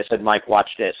 I said, Mike, watch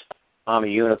this. I'm a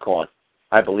unicorn.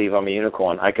 I believe I'm a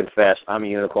unicorn. I confess I'm a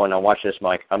unicorn. Now watch this,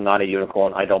 Mike. I'm not a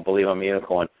unicorn. I don't believe I'm a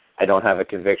unicorn. I don't have a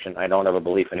conviction. I don't have a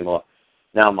belief anymore.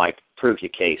 Now, Mike, prove your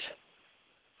case.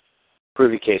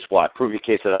 Prove your case what? Prove your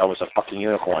case that I was a fucking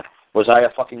unicorn. Was I a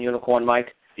fucking unicorn,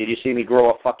 Mike? Did you see me grow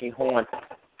a fucking horn?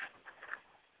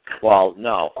 Well,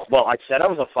 no. Well, I said I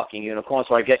was a fucking unicorn,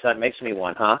 so I guess that makes me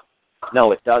one, huh?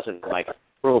 No, it doesn't, Mike.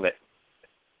 Prove it.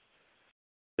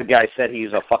 The guy said he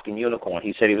was a fucking unicorn.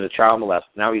 He said he was a child molester.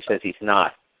 Now he says he's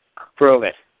not. Prove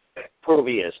it. Prove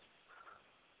he is.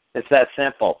 It's that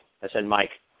simple. I said,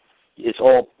 Mike, the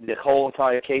whole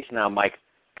entire case now, Mike,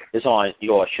 is on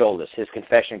your shoulders. His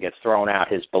confession gets thrown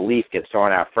out. His belief gets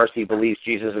thrown out. First he believes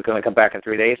Jesus is going to come back in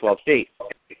 3 days. Well,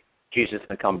 Jesus is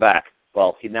going to come back.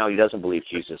 Well, now he doesn't believe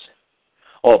Jesus.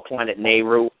 Oh, Planet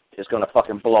Nehru is going to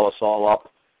fucking blow us all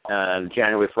up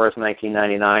January 1st,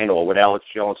 1999, or what Alex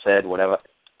Jones said, whatever,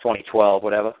 2012,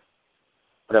 whatever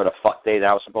the fuck day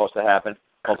that was supposed to happen.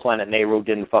 Well, Planet Nehru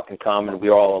didn't fucking come and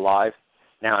we're all alive.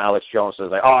 Now Alex Jones is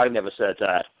like, oh, I never said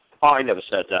that. I never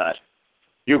said that.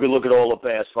 You can look at all the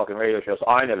past fucking radio shows.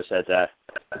 I never said that.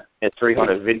 It's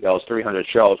 300 videos, 300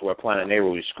 shows where Planet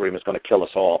Nehru is screaming it's going to kill us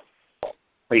all.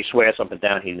 But he swears something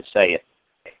down, he didn't say it.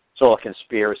 It's all a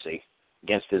conspiracy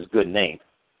against his good name.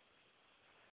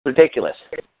 Ridiculous.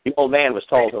 The old man was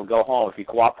told he'll go home if he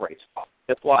cooperates.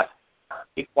 Guess what?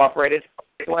 He cooperated.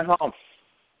 He went home.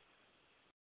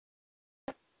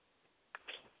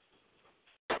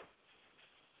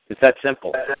 It's that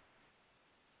simple.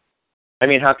 I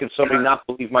mean, how can somebody not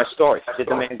believe my story? Did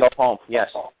the man go home? Yes.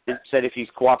 It said if he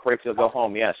cooperates, he'll go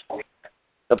home? Yes.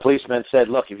 The policeman said,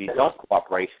 look, if you don't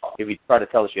cooperate, if you try to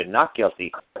tell us you're not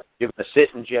guilty, you're going to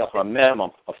sit in jail for a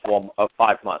minimum of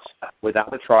 5 months,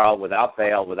 without a trial, without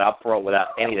bail, without parole, without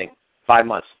anything. 5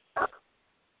 months.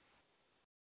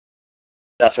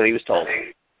 That's what he was told.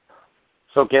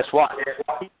 So guess what?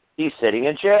 He's sitting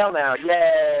in jail now.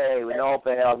 Yay! With no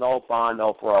bail, no bond,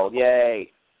 no parole.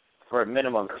 Yay! For a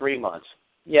minimum of 3 months.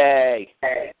 Yay!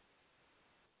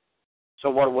 So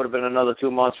what would have been another 2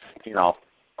 months?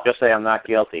 Just say I'm not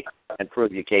guilty and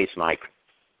prove your case, Mike.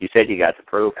 You said you got the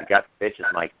proof. You got the bitches,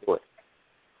 Mike. Do it.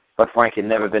 But Frank had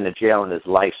never been to jail in his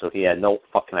life, so he had no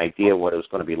fucking idea what it was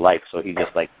going to be like. So he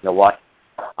just like, you know what?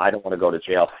 I don't want to go to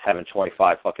jail having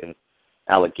 25 fucking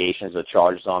allegations or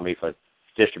charges on me for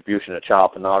distribution of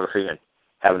child pornography and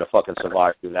having to fucking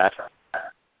survive through that.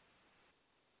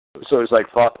 So he's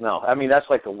like, fuck no. I mean, that's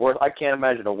like the worst. I can't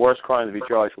imagine the worst crime to be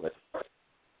charged with.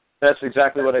 That's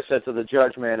exactly what I said to the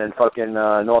judge, man, in fucking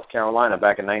North Carolina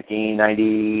back in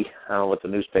 1990. I don't know what the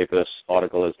newspaper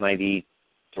article is,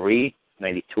 93,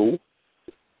 92,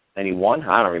 91?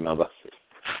 I don't remember.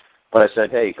 But I said,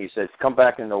 hey, he said, come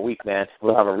back in a week, man.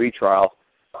 We'll have a retrial.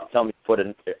 Tell me to put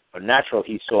a natural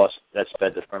heat source that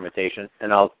sped the fermentation,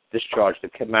 and I'll discharge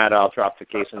the matter. I'll drop the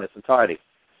case in its entirety.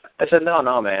 I said,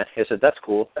 no, man. He said, that's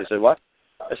cool. He said, what?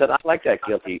 I said, I like that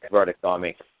guilty verdict on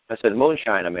me. I said,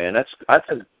 Moonshiner, man, that's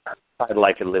a title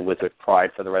I could live with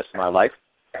pride for the rest of my life.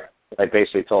 I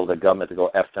basically told the government to go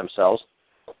F themselves.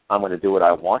 I'm going to do what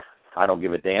I want. I don't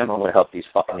give a damn. I'm going to help these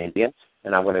fucking Indians,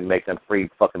 and I'm going to make them free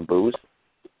fucking booze.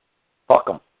 Fuck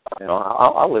them. You know,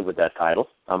 I'll live with that title.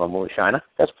 I'm a moonshiner.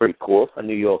 That's pretty cool. A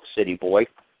New York City boy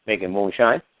making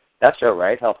moonshine. That's all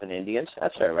right. Helping Indians.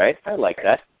 That's all right. I like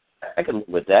that. I can live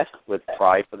with that with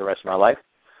pride for the rest of my life.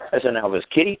 I said, now if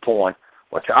it's kiddie porn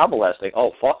or child molesting,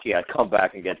 oh, fuck yeah, I'd come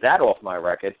back and get that off my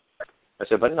record. I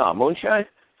said, but no, moonshine,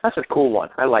 that's a cool one.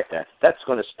 I like that. That's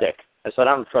going to stick. I said,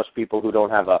 I don't trust people who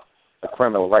don't have a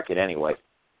criminal record anyway.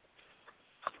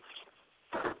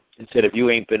 I said, if you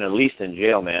ain't been at least in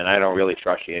jail, man, I don't really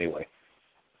trust you anyway.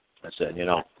 I said, you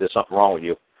know, there's something wrong with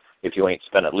you if you ain't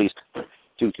spent at least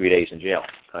 2-3 days in jail.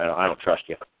 I don't trust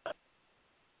you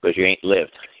because you ain't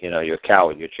lived. You know, you're a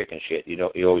coward. You're chicken shit.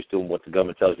 You're always doing what the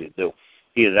government tells you to do.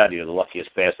 Either that or you're the luckiest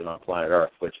bastard on planet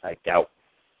Earth, which I doubt.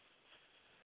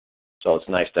 So it's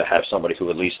nice to have somebody who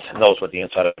at least knows what the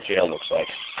inside of a jail looks like.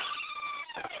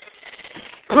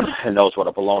 And knows what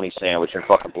a bologna sandwich and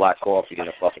fucking black coffee and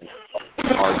a fucking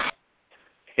orange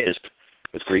is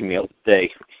with 3 meals a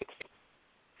day.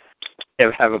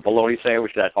 Ever have a bologna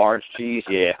sandwich, that orange cheese?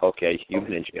 Yeah, okay, you've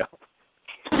been in jail.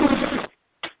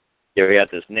 You ever had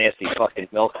this nasty fucking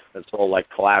milk that's all like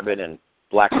clabbered and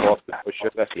black coffee with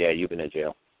sugar? Yeah, you've been in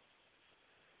jail.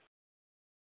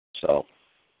 So,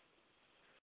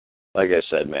 like I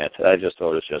said, man, I just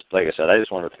thought it's just, like I said, I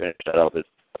just wanted to finish that up. If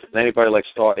anybody like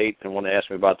Star 8 and want to ask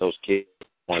me about those kids, I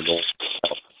want to go.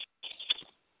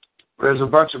 There's a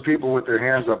bunch of people with their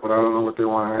hands up, but I don't know what they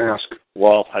want to ask.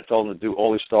 Well, I told them to do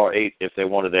only Star 8 if they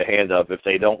wanted their hand up. If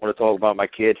they don't want to talk about my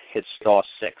kid, hit Star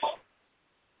 6,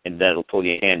 and that'll pull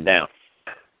your hand down.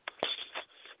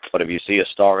 But if you see a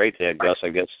Star 8 there, Gus, I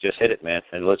guess just hit it, man,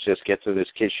 and let's just get through this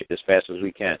kid shit as fast as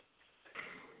we can.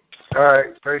 All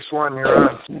right, Face 1, you're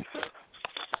on.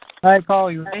 Hi,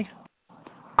 Karl, you ready?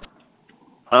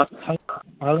 Huh?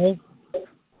 Hello?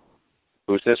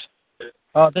 Who's this?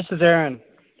 This is Aaron.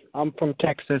 I'm from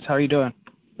Texas. How are you doing?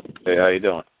 Hey, how you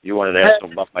doing? You wanted to ask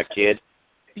them about my kid?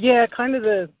 Yeah, kind of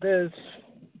the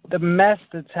mess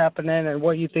that's happening and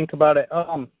what you think about it.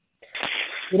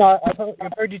 You know,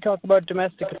 I've heard you talk about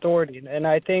domestic authority, and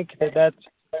I think that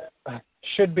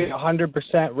should be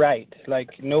 100% right. Like,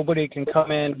 nobody can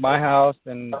come in my house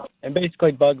and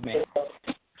basically bug me.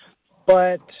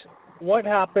 But what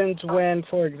happens when,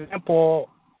 for example,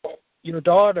 your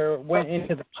daughter went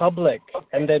into the public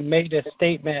and then made a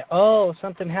statement, oh,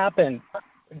 something happened?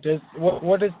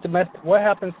 What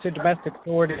happens to domestic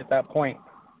authority at that point?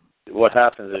 What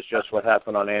happens is just what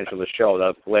happened on Angela's show.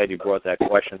 I'm glad you brought that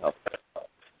question up.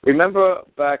 Remember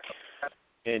back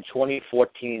in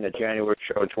 2014, the January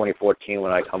show in 2014,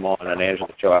 when I come on an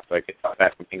Angela's show after I get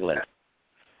back from England.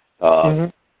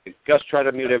 Gus tried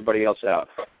to mute everybody else out.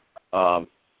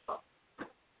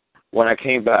 When I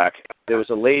came back, there was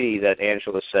a lady that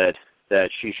Angela said that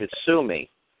she should sue me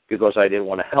because I didn't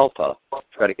want to help her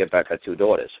try to get back her 2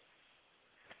 daughters.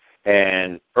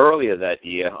 And earlier that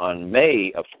year, on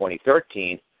May of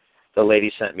 2013, the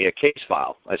lady sent me a case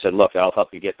file. I said, look, I'll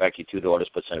help you get back your 2 daughters,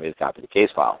 but send me the copy of the case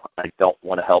file. I don't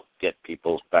want to help get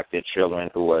people back their children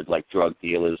who are like drug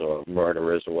dealers or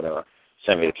murderers or whatever.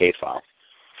 Send me the case file.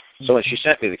 So when she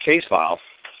sent me the case file,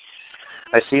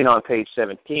 I seen on page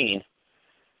 17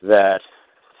 that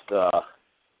the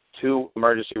 2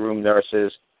 emergency room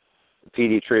nurses, the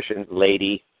pediatrician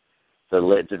lady,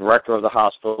 the director of the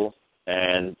hospital,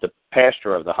 and the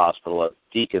pastor of the hospital, a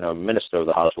deacon or minister of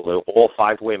the hospital, all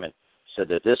 5 women, said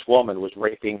that this woman was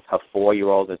raping her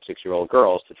 4-year-old and 6-year-old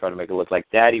girls to try to make it look like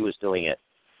Daddy was doing it.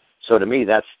 So to me,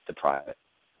 that's depraved.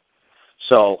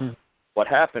 So what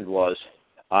happened was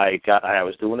I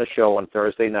was doing a show on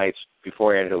Thursday nights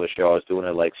before Angela's show. I was doing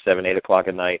it like 7, 8 o'clock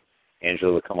at night.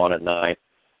 Angela would come on at 9.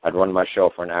 I'd run my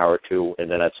show for an hour or 2, and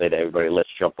then I'd say to everybody, let's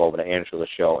jump over to Angela's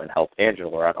show and help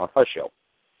Angela out on her show.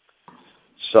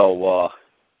 So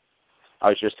I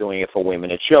was just doing it for women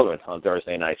and children on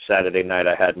Thursday night. Saturday night,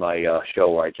 I had my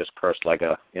show where I just cursed like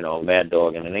a mad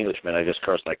dog and an Englishman. I just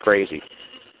cursed like crazy.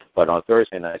 But on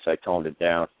Thursday nights, I toned it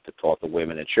down to talk to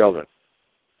women and children.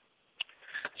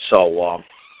 So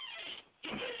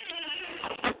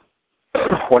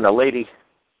when the lady,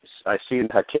 I seen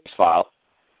her case file,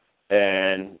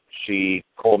 and she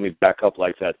called me back up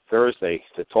like that Thursday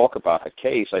to talk about her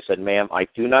case. I said, ma'am, I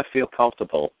do not feel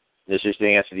comfortable. This is the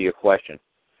answer to your question.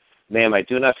 Ma'am, I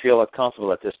do not feel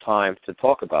comfortable at this time to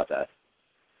talk about that.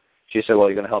 She said, well,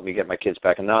 you're going to help me get my kids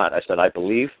back or not? I said, I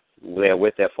believe they're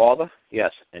with their father.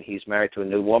 Yes. And he's married to a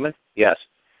new woman. Yes.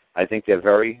 I think they're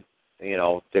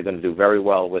they're going to do very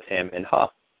well with him and her.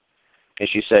 And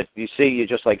she said, you see, you're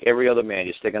just like every other man.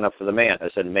 You're sticking up for the man. I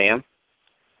said, ma'am,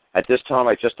 at this time,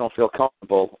 I just don't feel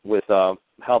comfortable with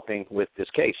helping with this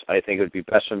case. I think it would be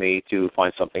best for me to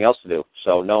find something else to do.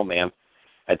 So, no, ma'am,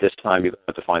 at this time, you're going to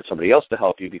have to find somebody else to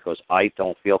help you because I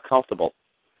don't feel comfortable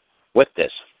with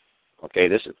this. Okay,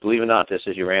 believe it or not, this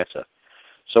is your answer.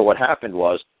 So what happened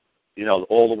was,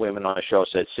 all the women on the show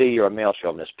said, see, you're a male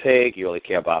chauvinist pig. You only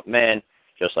care about men,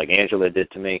 just like Angela did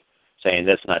to me, saying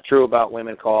that's not true about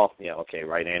women, Karl. Yeah, okay,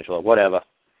 right, Angela, whatever.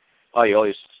 Oh, you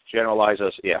always generalize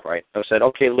us. Yeah, right. I said,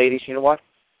 okay, ladies, you know what?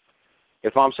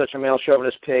 If I'm such a male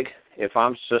chauvinist pig, if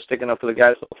I'm just sticking up for the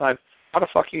guys all the time, how the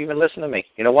fuck you even listen to me?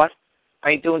 You know what?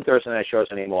 I ain't doing Thursday night shows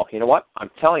anymore. You know what?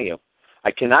 I'm telling you,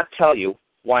 I cannot tell you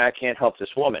why I can't help this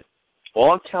woman.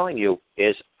 All I'm telling you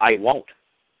is I won't.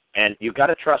 And you got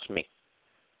to trust me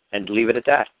and leave it at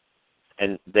that.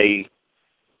 And they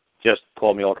just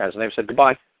called me all kinds of names, said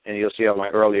goodbye. And you'll see on my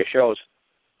earlier shows,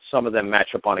 some of them match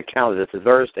up on a calendar to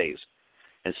Thursdays.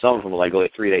 And some of them are like only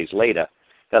 3 days later.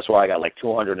 That's why I got like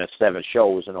 207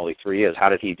 shows in only 3 years. How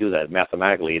did he do that?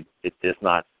 Mathematically, it's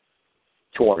not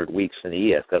 200 weeks in a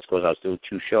year. That's because I was doing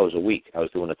 2 shows a week. I was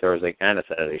doing a Thursday and a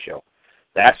Saturday show.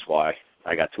 That's why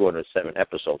I got 207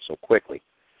 episodes so quickly.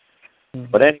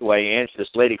 Mm-hmm. But anyway, this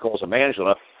lady calls him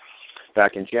Angela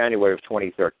back in January of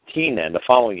 2013 then, the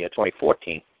following year,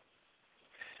 2014.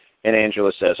 And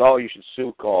Angela says, oh, you should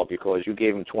sue Karl because you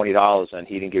gave him $20 and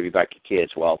he didn't give you back your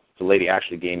kids. Well, the lady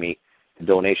actually gave me a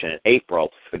donation in April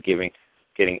for getting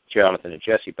Jonathan and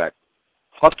Jesse back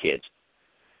her kids.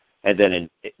 And then in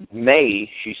May,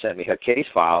 she sent me her case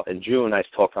file. In June, I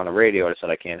talked on the radio and I said,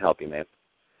 I can't help you, man.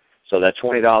 So that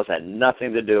 $20 had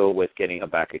nothing to do with getting her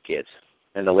back her kids.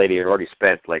 And the lady had already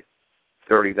spent like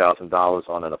 $30,000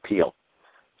 on an appeal.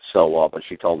 So, but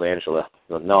she told Angela,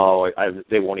 no,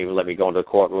 they won't even let me go into the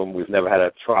courtroom. We've never had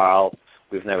a trial.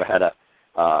 We've never had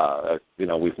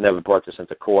we've never brought this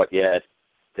into court yet.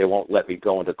 They won't let me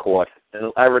go into court.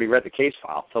 And I already read the case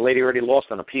file. The lady already lost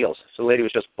on appeals. So the lady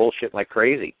was just bullshitting like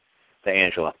crazy to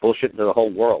Angela, bullshitting to the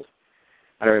whole world.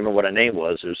 I don't remember what her name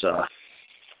was. It was,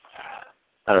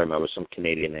 I don't remember, some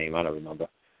Canadian name. I don't remember.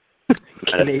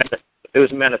 It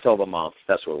was Manitoba Mom.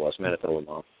 That's what it was, Manitoba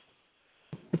Mom.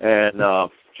 And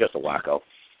just a wacko.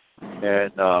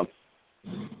 And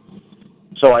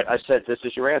so I said, this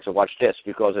is your answer. Watch this.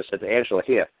 Because I said to Angela,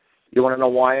 here, you want to know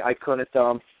why I couldn't,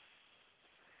 help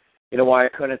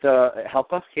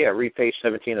her? Here, read page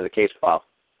 17 of the case file.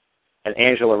 And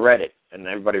Angela read it. And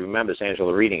everybody remembers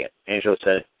Angela reading it. Angela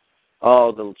said,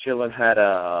 oh, the children had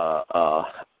an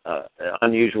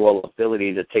unusual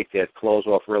ability to take their clothes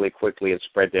off really quickly and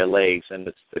spread their legs. And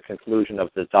it's the conclusion of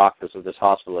the doctors of this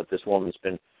hospital that this woman's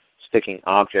been sticking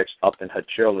objects up in her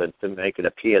children to make it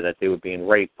appear that they were being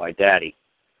raped by daddy.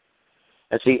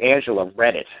 And see, Angela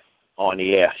read it on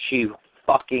the air. She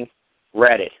fucking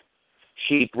read it.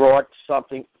 She brought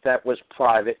something that was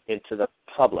private into the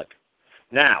public.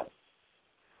 Now,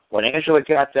 when Angela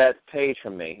got that page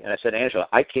from me, and I said, Angela,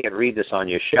 I can't read this on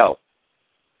your show.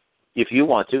 If you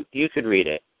want to, you could read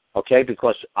it, okay?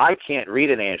 Because I can't read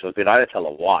it, Angela, but I had to tell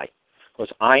her why.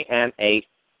 Because I am a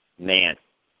man.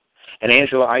 And,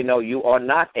 Angela, I know you are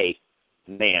not a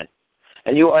man.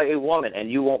 And you are a woman,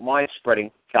 and you won't mind spreading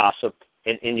gossip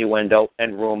and innuendo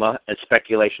and rumor and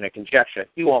speculation and conjecture.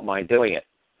 You won't mind doing it.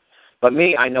 But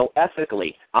me, I know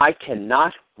ethically, I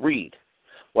cannot read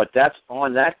that's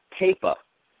on that paper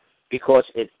because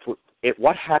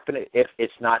what happened if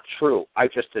it's not true? I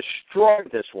just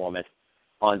destroyed this woman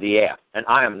on the air. And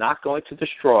I am not going to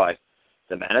destroy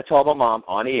the Manitoba Mom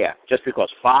on the air just because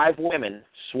 5 women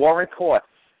swore in court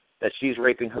that she's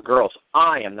raping her girls.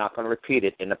 I am not going to repeat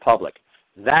it in the public.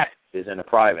 That is in the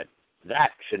private.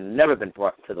 That should never have been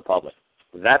brought to the public.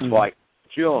 That's why,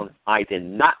 June, I did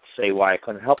not say why I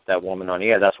couldn't help that woman on the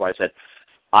air. That's why I said,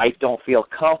 I don't feel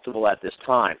comfortable at this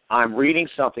time. I'm reading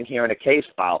something here in a case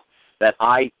file that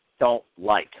I don't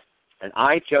like. And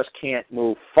I just can't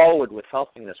move forward with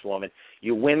helping this woman.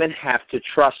 You women have to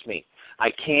trust me. I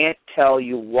can't tell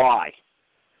you why,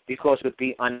 because it would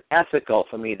be unethical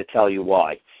for me to tell you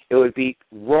why. It would be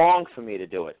wrong for me to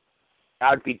do it.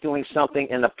 I would be doing something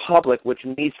in the public which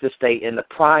needs to stay in the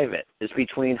private. It's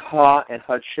between her and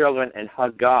her children and her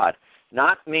God,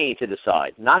 not me to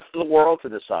decide, not for the world to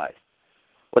decide.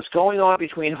 What's going on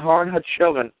between her and her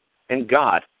children and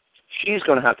God, she's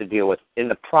going to have to deal with in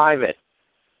the private.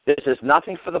 This is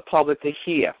nothing for the public to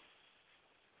hear.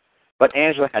 But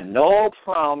Angela had no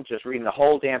problem just reading the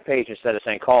whole damn page instead of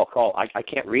saying, Karl, I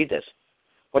can't read this.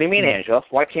 What do you mean, Angela?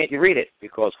 Why can't you read it?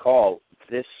 Because, Karl,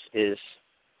 this is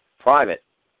private.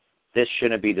 This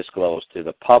shouldn't be disclosed to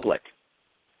the public.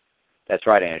 That's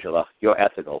right, Angela. You're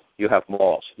ethical. You have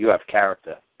morals. You have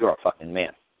character. You're a fucking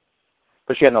man.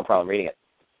 But she had no problem reading it.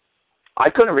 I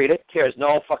couldn't read it. There's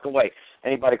no fucking way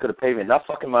anybody could have paid me enough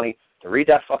fucking money to read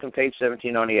that fucking page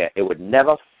 17 on the air. It would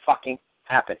never fucking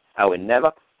happen. I would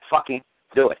never fucking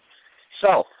do it.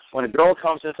 So, when a girl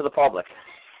comes into the public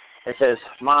and says,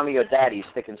 Mommy or Daddy's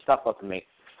sticking stuff up in me,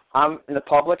 I'm in the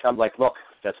public, I'm like, look,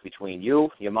 that's between you,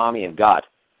 your mommy, and God.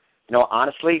 You know,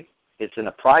 honestly, it's in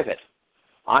the private.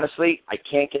 Honestly, I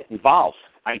can't get involved.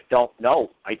 I don't know.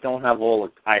 I don't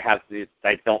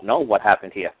know what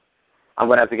happened here. I'm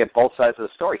going to have to get both sides of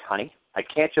the story, honey. I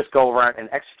can't just go around and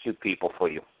execute people for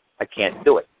you. I can't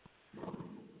do it.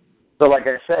 So like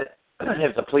I said,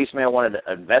 if the policeman wanted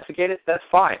to investigate it, that's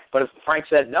fine. But if Frank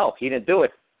said no, he didn't do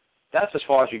it, that's as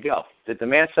far as you go. Did the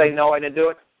man say, no, I didn't do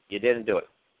it? You didn't do it.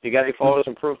 You got any photos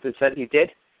and proof that said he did?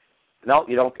 No,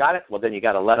 you don't got it? Well, then you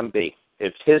got to let him be.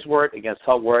 It's his word against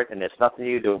her word, and there's nothing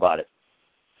you do about it.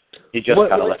 You just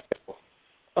got to let it go.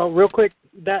 Oh, real quick,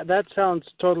 that sounds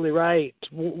totally right.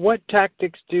 What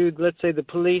tactics do, let's say, the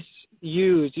police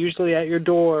use usually at your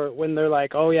door when they're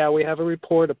like, oh, yeah, we have a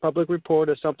public report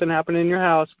of something happened in your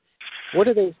house? What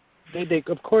do they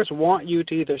of course, want you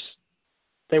to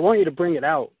they want you to bring it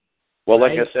out. Well,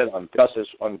 right? like I said, on Gus's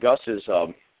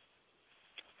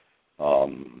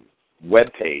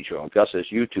webpage, or on Gus's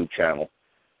YouTube channel,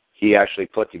 he actually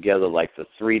put together like the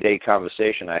 3-day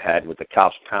conversation I had with the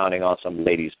cops pounding on some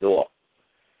lady's door,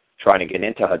 trying to get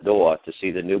into her door to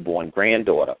see the newborn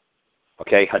granddaughter.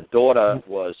 Okay, her daughter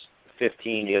was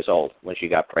 15 years old when she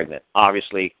got pregnant.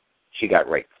 Obviously, she got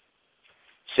raped.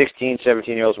 16,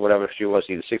 17-year-olds, whatever she was,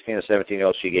 either 16 or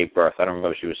 17-year-olds, she gave birth. I don't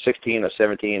remember if she was 16 or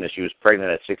 17, and she was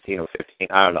pregnant at 16 or 15.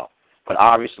 I don't know. But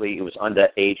obviously, it was under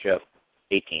age of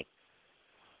 18.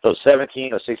 So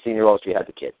 17 or 16-year-olds, she had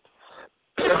the kid.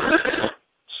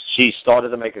 She started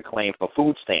to make a claim for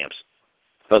food stamps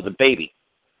for the baby.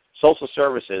 Social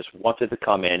Services wanted to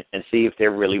come in and see if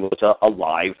there really was a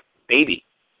live baby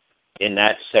in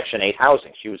that Section 8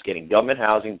 housing. She was getting government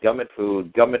housing, government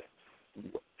food, government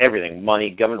everything, money,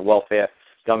 government welfare,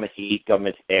 government heat,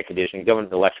 government air conditioning,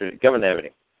 government electricity, government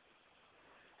everything.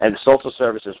 And the Social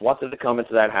Services wanted to come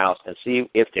into that house and see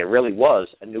if there really was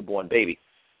a newborn baby.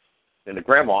 And the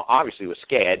grandma obviously was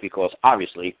scared because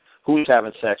obviously who's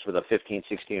having sex with a 15,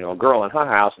 16-year-old girl in her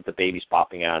house if the baby's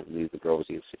popping out and the girl was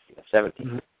either 16 or 17?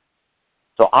 Mm-hmm.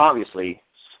 So obviously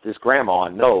this grandma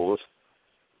knows,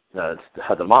 the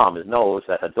mom knows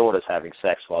that her daughter's having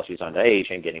sex while she's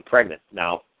underage and getting pregnant.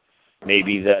 Now,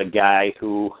 maybe the guy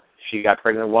who she got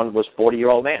pregnant with was a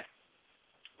 40-year-old man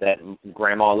that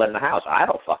grandma let in the house. I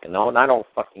don't fucking know, and I don't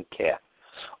fucking care.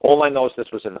 All I know is this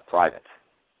was in the private.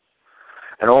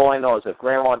 And all I know is if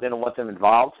grandma didn't want them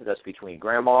involved, that's between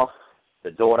grandma,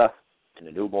 the daughter, and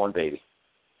the newborn baby.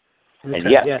 Okay, and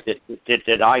yes, yeah.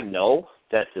 Did I know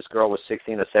that this girl was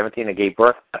 16 or 17 and gave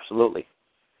birth? Absolutely.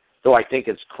 Do I think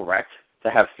it's correct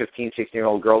to have 15,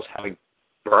 16-year-old girls having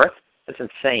birth? That's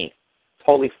insane.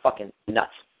 Totally fucking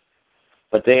nuts.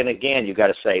 But then again, you got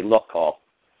to say, look, Karl,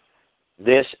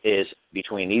 this is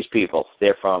between these people.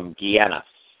 They're from Guyana,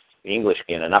 English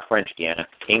Guyana, not French Guyana,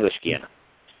 English Guyana.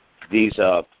 These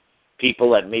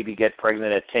people that maybe get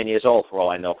pregnant at 10 years old, for all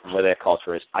I know, from where their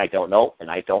culture is. I don't know, and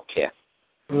I don't care.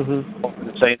 Mm-hmm. What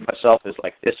I'm saying to myself is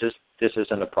like, this is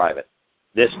in the private.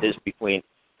 This is between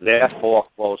their four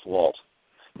closed walls.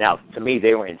 Now, to me,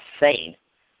 they were insane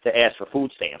to ask for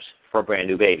food stamps for a brand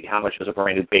new baby. How much does a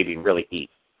brand new baby really eat?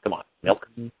 Come on, milk.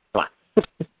 Come on.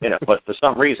 But for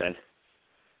some reason,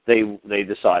 they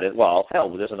decided, well, hell,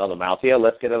 there's another mouth here.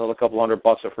 Let's get another couple $100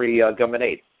 of free government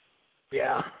aid.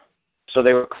 Yeah. So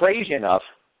they were crazy enough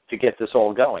to get this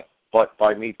all going. But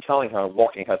by me telling her,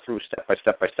 walking her through step by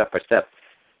step by step by step,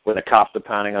 when the cops are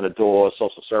pounding on the door,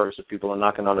 social services people are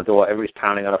knocking on the door, everybody's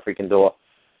pounding on a freaking door,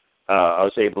 I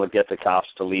was able to get the cops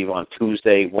to leave on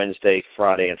Tuesday, Wednesday,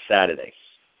 Friday, and Saturday.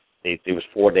 It was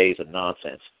 4 days of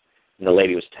nonsense. And the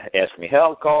lady was asking me,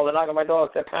 help, Karl, they're knocking on my door,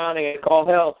 they're pounding, call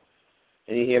help.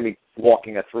 And you hear me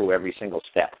walking her through every single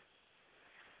step.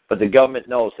 But the government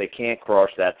knows they can't cross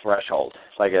that threshold.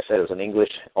 Like I said, it was an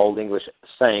old English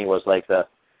saying was like the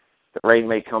rain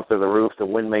may come through the roof, the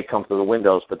wind may come through the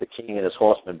windows, but the king and his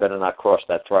horsemen better not cross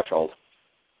that threshold.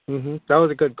 Mm-hmm. That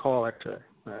was a good call, actually.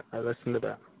 I listened to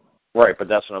that. Right, but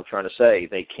that's what I'm trying to say.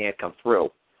 They can't come through.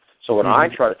 So when I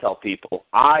try to tell people,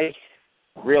 I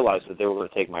realized that they were going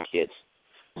to take my kids.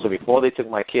 So before they took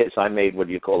my kids, I made what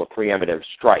you call a preemptive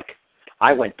strike.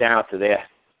 I went down to their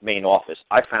main office.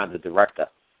 I found the director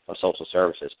of Social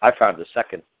Services. I found the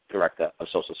second director of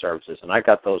Social Services, and I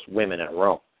got those women in a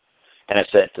room. And I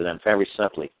said to them very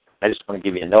simply, I just want to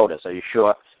give you a notice. Are you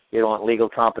sure You don't want legal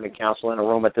competent counsel in a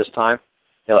room at this time?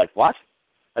 They're like, what?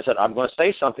 I said, I'm going to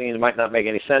say something and it might not make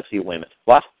any sense to you women.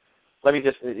 What? Let me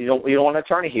just, you don't want an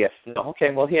attorney here. No,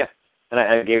 okay, well, here. And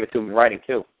I gave it to him in writing,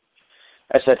 too.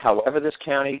 I said, however this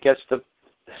county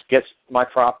gets my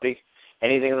property,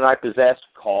 anything that I possess,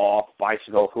 car,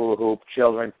 bicycle, hula hoop,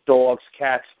 children, dogs,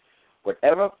 cats,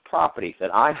 whatever property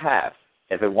that I have,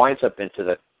 if it winds up into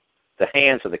the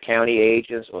hands of the county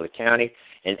agents or the county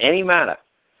in any manner,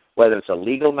 whether it's a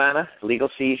legal manner, legal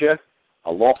seizure,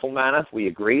 a lawful manner, we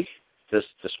agree to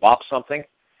swap something,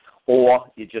 or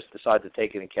you just decide to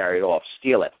take it and carry it off,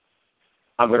 steal it,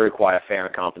 I'm going to require fair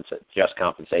and just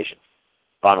compensation.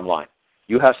 Bottom line.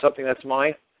 You have something that's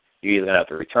mine, you're either going to have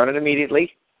to return it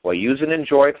immediately or use it and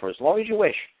enjoy it for as long as you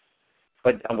wish.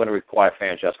 But I'm going to require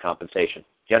fair and just compensation.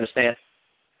 Do you understand?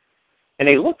 And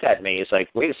they looked at me. It's like,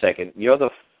 wait a second, you're the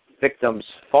victim's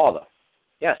father.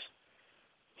 Yes.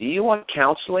 Do you want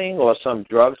counseling or some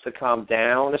drugs to calm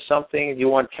down or something? Do you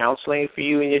want counseling for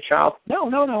you and your child? No,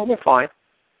 we're fine.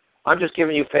 I'm just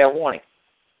giving you fair warning.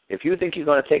 If you think you're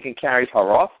going to take and carry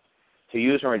her off to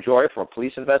use or enjoy it for a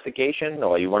police investigation,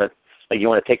 or you want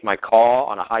to take my car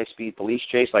on a high-speed police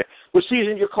chase, like, we're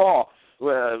seizing your car,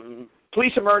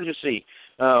 police emergency,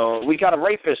 we got a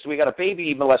rapist, we got a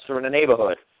baby molester in the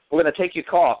neighborhood, we're going to take your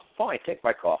car. Fine, take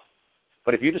my car.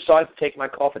 But if you decide to take my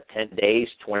car for 10 days,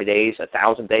 20 days,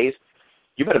 1,000 days,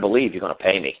 you better believe you're going to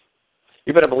pay me.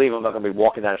 You better believe I'm not going to be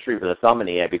walking down the street with a thumb in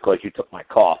the air because you took my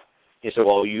car. You said,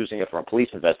 well, you're using it for a police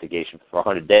investigation for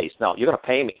 100 days. No, you're going to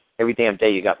pay me every damn day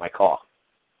you got my car.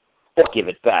 Or give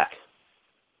it back.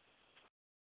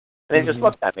 And they just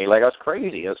looked at me like I was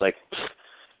crazy. I was like,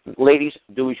 ladies,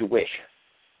 do as you wish.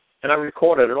 And I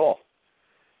recorded it all.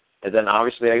 And then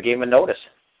obviously I gave them a notice.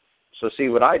 So see,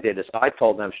 what I did is I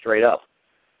told them straight up,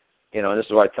 and this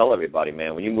is what I tell everybody,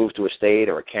 man, when you move to a state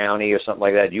or a county or something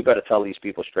like that, you better tell these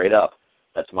people straight up,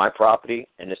 that's my property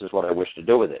and this is what I wish to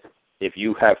do with it. If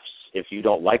you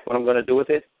don't like what I'm going to do with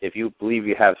it, if you believe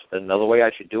you have another way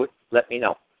I should do it, let me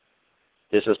know.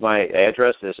 This is my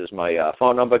address, this is my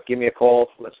phone number, give me a call,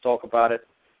 let's talk about it,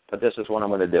 but this is what I'm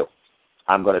going to do.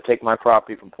 I'm going to take my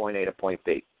property from point A to point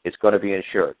B. It's going to be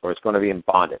insured, or it's going to be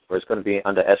bonded, or it's going to be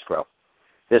under escrow.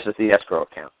 This is the escrow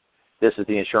account. This is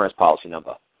the insurance policy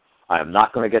number. I am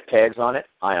not going to get tags on it.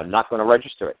 I am not going to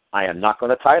register it. I am not going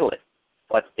to title it.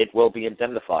 But it will be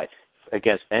indemnified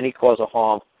against any cause of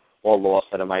harm or loss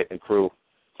that it might accrue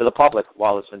to the public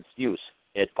while it's in use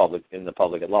in the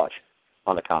public at large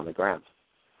on the common ground.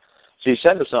 So you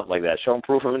send them something like that. Show them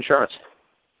proof of insurance.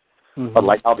 Mm-hmm.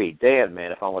 But I'll be damned,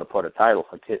 man, if I want to put a title.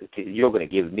 You're going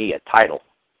to give me a title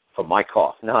for my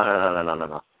car.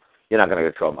 No. You're not going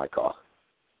to control my car.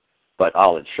 But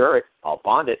I'll insure it. I'll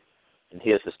bond it. And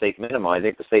here's the state minimum. I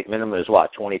think the state minimum is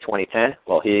what, 20/20/10?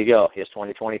 Well, here you go. Here's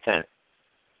 20/20/10.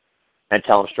 And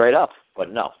tell them straight up.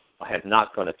 But no, I am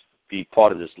not going to be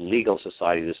part of this legal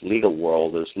society, this legal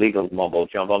world, this legal mumbo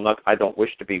jumbo. I don't wish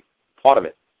to be part of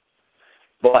it.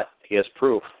 But here's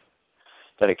proof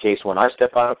that in case when I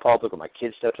step out in public or my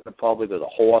kid steps in public or the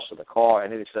horse or the car,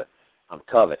 anything, I'm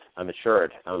covered. I'm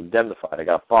insured. I'm indemnified. I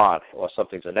got a bond or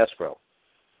something's in escrow.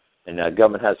 And the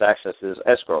government has access to this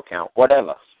escrow account,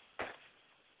 whatever.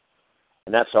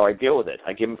 And that's how I deal with it.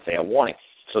 I give them fair warning.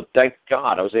 So thank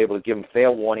God I was able to give them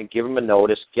fair warning, give them a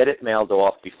notice, get it mailed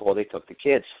off before they took the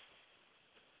kids.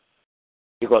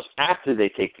 Because after they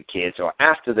take the kids or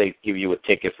after they give you a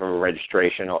ticket for a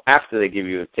registration or after they give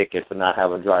you a ticket for not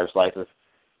having a driver's license,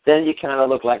 then you kind of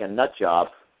look like a nut job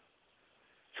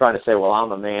trying to say, well,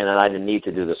 I'm a man and I didn't need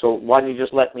to do this. So why didn't you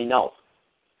just let me know?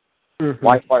 Mm-hmm.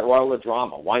 Why all the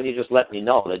drama? Why didn't you just let me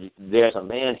know that there's a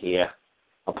man here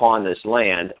upon this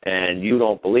land and you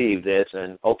don't believe this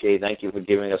and, okay, thank you for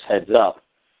giving us heads up.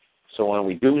 So when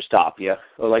we do stop you,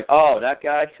 we're like, oh, that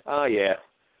guy? Oh, yeah.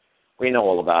 We know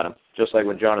all about him. Just like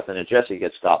when Jonathan and Jesse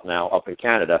get stopped now up in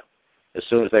Canada, as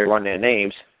soon as they run their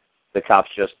names, the cops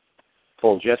just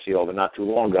pulled Jesse over not too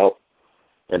long ago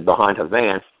and behind her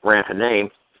van, ran her name,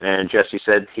 and Jesse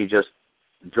said he just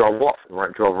drove off,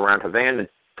 drove around her van and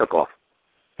took off.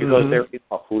 Because they're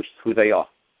who they are.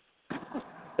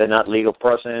 They're not legal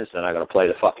persons. They're not going to play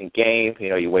the fucking game.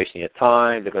 You're wasting your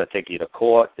time. They're going to take you to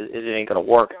court. It ain't going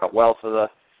to work out well for the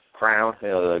crown,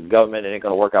 the government. It ain't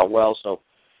going to work out well, so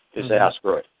just say,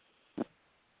 screw it.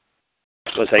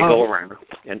 Because they go around,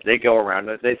 and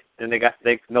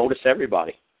they notice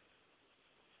everybody.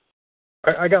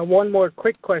 I got one more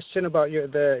quick question about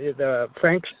the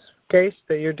Frank's case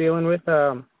that you're dealing with,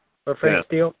 or Frank's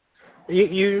deal.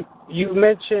 You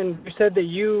mentioned, you said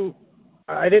that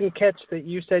I didn't catch that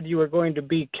you said you were going to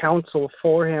be counsel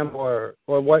for him or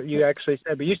what you actually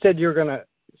said, but you said you were going to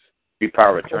Be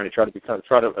power of attorney. Try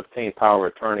to obtain power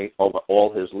of attorney over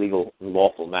all his legal and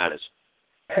lawful matters.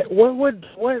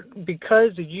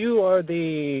 Because you are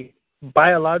the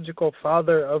biological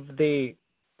father of the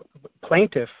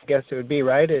plaintiff, I guess it would be,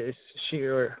 right? Is she,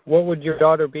 or what would your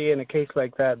daughter be in a case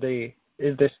like that?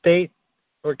 Is the state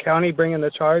or county bringing the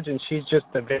charge, and she's just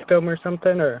the victim or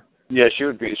something, or? Yeah, she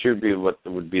would be what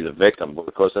would be the victim,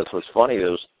 because that's what's funny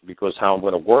is because how I'm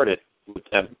going to word it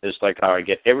is like how I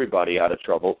get everybody out of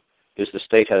trouble is the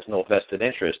state has no vested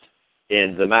interest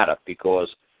in the matter, because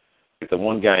the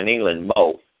one guy in England,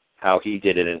 Mo, how he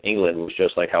did it in England was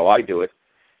just like how I do it.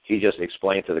 He just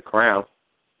explained to the Crown,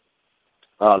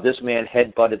 this man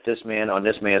headbutted this man on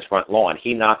this man's front lawn.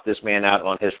 He knocked this man out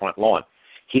on his front lawn.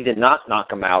 He did not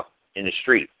knock him out in the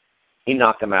street. He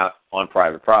knocked him out on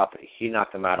private property. He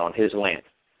knocked him out on his land.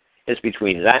 It's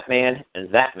between that man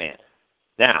and that man.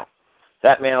 Now,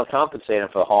 that man will compensate him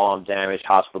for harm, damage,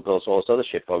 hospital bills, all this other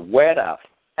shit. But where the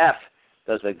F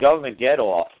does the government get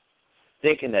off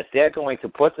thinking that they're going to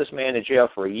put this man in jail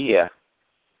for a year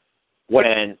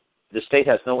when the state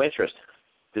has no interest?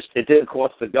 It didn't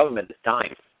cost the government a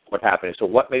dime what happened. So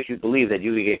what makes you believe that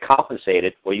you could get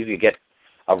compensated or you could get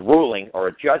a ruling or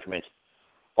a judgment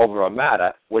over a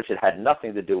matter which it had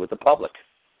nothing to do with the public?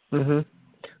 Mm-hmm.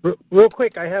 Real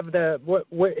quick, I have what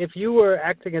if you were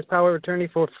acting as power of attorney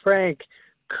for Frank,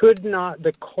 could not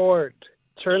the court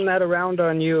turn that around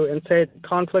on you and say it's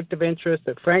conflict of interest,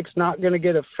 that Frank's not going to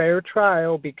get a fair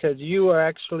trial because you are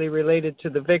actually related to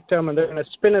the victim, and they're going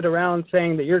to spin it around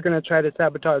saying that you're going to try to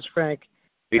sabatage Frank?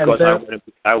 Because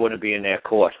I wouldn't be in their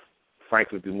court.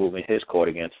 Frank would be moving his court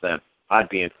against them. I'd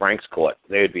be in Frank's court.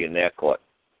 They would be in their court.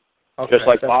 Okay,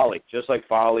 just like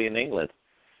Farley in England.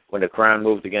 When the Crown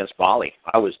moved against Bali,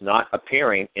 I was not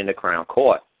appearing in the Crown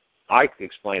court. I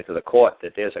explained to the court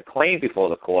that there's a claim before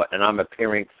the court, and I'm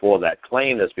appearing for that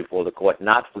claim that's before the court,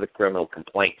 not for the criminal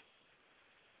complaint.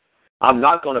 I'm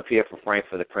not going to appear for Frank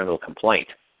for the criminal complaint.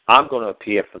 I'm going to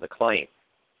appear for the claim.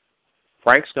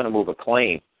 Frank's going to move a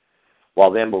claim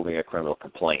while they're moving a criminal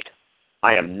complaint.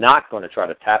 I am not going to try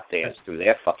to tap dance through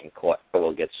their fucking court, or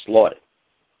we'll get slaughtered.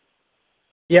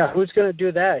 Yeah, who's going to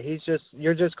do that?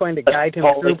 You're just going to guide him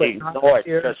through, but not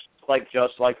it.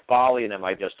 Just like Bali and them,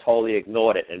 I just totally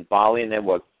ignored it. And Bali and them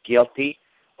were guilty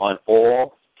on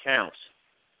all counts.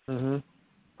 Mm-hmm.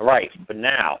 Right, but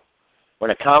now, when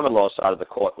the common law side of the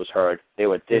court was heard, they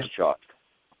were discharged.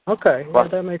 Okay, well,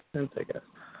 that makes sense, I guess.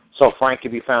 So Frank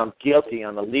can be found guilty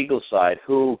on the legal side.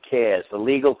 Who cares? The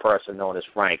legal person known as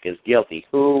Frank is guilty.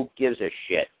 Who gives a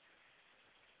shit?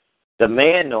 The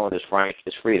man known as Frank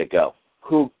is free to go.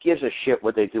 Who gives a shit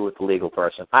what they do with the legal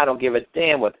person? I don't give a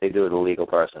damn what they do with the legal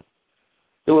person.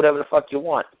 Do whatever the fuck you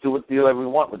want. Do whatever you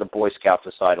want with the Boy Scout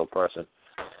societal person.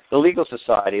 The legal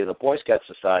society or the Boy Scout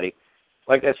society,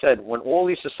 like I said, when all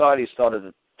these societies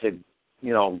started to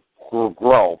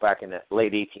grow back in the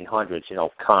late 1800s,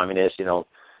 communists,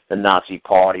 the Nazi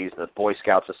parties, the Boy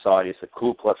Scout societies, the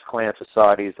Ku Klux Klan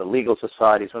societies, the legal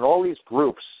societies, when all these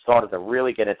groups started to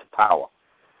really get into power,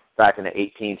 back in the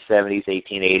 1870s,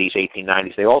 1880s,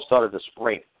 1890s, they all started to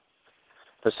spring.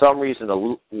 For some reason,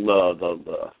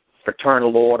 the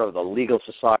fraternal order, the legal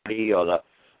society, or the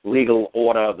legal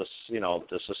order of the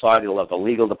society of the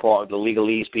legal department, the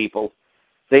legalese people,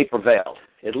 they prevailed.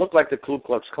 It looked like the Ku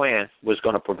Klux Klan was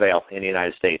going to prevail in the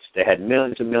United States. They had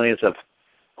millions and millions of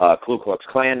Ku Klux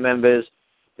Klan members.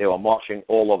 They were marching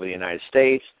all over the United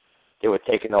States. They were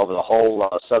taking over the whole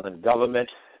Southern government,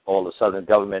 all the Southern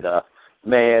government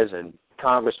mayors and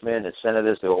congressmen and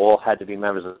senators. They all had to be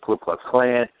members of the Ku Klux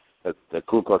Klan, the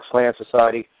Ku Klux Klan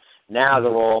Society. Now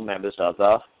they're all members of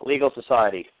the legal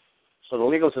society. So the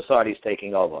legal society is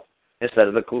taking over instead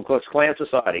of the Ku Klux Klan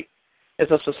Society. It's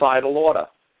a societal order.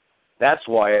 That's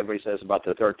why everybody says about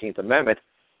the 13th Amendment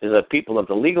is that people of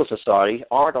the legal society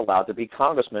aren't allowed to be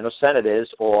congressmen or senators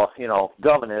or,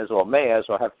 governors or mayors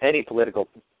or have any political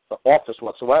office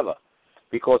whatsoever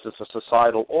because it's a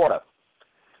societal order.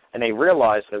 And they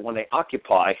realize that when they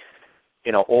occupy,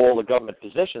 all the government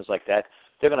positions like that,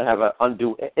 they're going to have an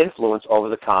undue influence over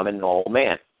the common normal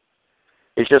man.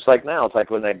 It's just like now. It's like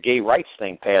when that gay rights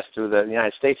thing passed through the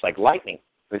United States like lightning.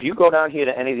 If you go down here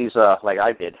to any of these, like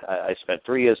I did, I spent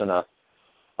 3 years in a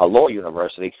law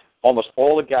university. Almost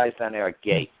all the guys down there are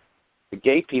gay. The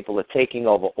gay people are taking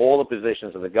over all the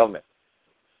positions of the government.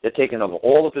 They're taking over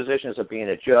all the positions of being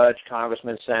a judge,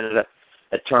 congressman, senator,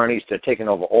 attorneys. They're taking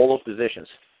over all those positions.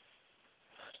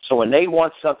 So when they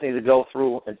want something to go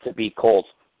through and to be called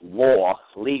law,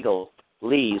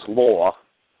 legalese law,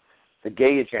 the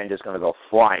gay agenda is going to go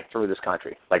flying through this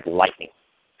country like lightning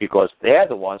because they're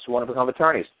the ones who want to become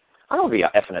attorneys. I don't want to be an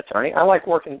effing attorney. I like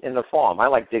working in the farm. I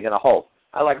like digging a hole.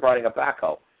 I like riding a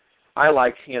backhoe. I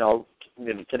like,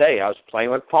 today I was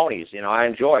playing with ponies. I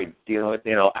enjoyed dealing with,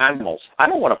 animals. I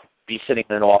don't want to be sitting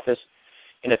in an office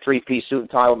in a 3-piece suit and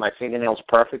tie with my fingernails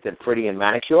perfect and pretty and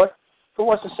manicured. Who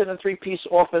wants to sit in a 3-piece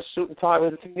office suit and tie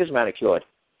with the fingers manicured?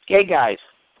 Gay guys.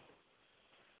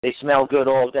 They smell good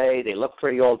all day. They look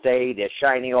pretty all day. They're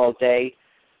shiny all day.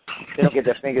 They don't get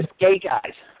their fingers. Gay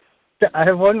guys. I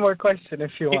have one more question,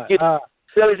 if you want.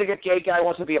 Really think a gay guy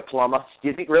wants to be a plumber? Do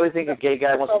you really think a gay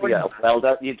guy wants to be a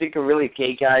welder? Do you think a really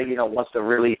gay guy, wants to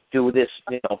really do this,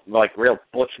 like real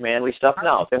butch manly stuff?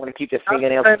 No, they want to keep their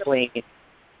fingernails clean.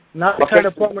 Not the kind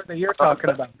of plumber that you're talking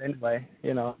about, anyway.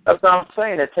 That's what I'm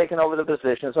saying. They're taking over the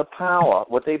positions of power,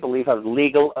 what they believe have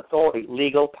legal authority,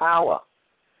 legal power.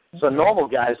 So normal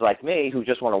guys like me who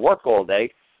just want to work all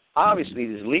day, obviously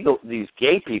these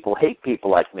gay people hate people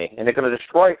like me, and they're going to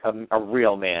destroy a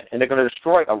real man, and they're going to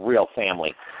destroy a real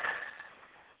family.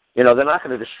 They're not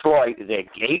going to destroy their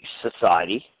gay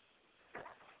society.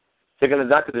 They're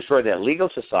not going to destroy their legal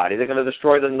society. They're going to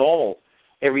destroy the normal,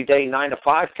 everyday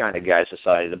 9-to-5 kind of guy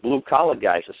society, the blue-collar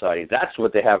guy society. That's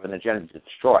what they have an agenda to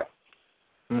destroy.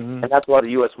 Mm-hmm. And that's why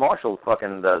the U.S. Marshal,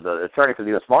 the attorney for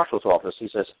the U.S. Marshal's office, he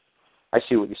says, I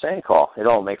see what you're saying, Karl. It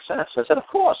all makes sense. I said, of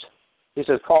course. He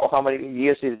says, Karl, how many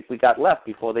years we got left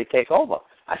before they take over?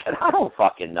 I said, I don't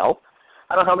fucking know.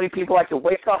 I don't know how many people I can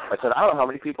wake up. I said, I don't know how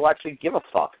many people actually give a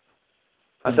fuck.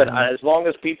 I said, as long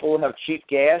as people have cheap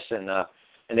gas and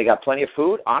they got plenty of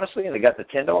food, honestly, and they got the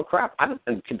 $10 crap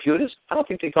and computers, I don't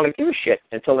think they're going to give a shit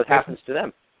until it happens to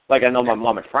them. Like I know my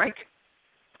mom and Frank,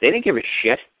 they didn't give a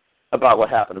shit about what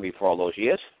happened to me for all those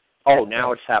years. Oh,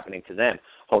 now it's happening to them.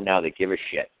 Oh, now they give a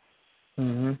shit.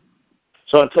 Mm-hmm.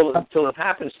 So until it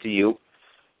happens to you,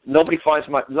 nobody finds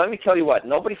let me tell you what,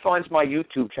 nobody finds my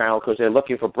YouTube channel because they're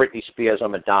looking for Britney Spears or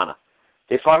Madonna.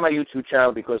 They find my YouTube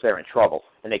channel because they're in trouble,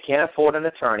 and they can't afford an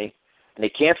attorney, and they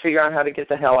can't figure out how to get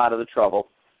the hell out of the trouble,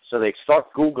 so they start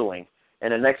Googling,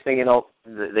 and the next thing you know,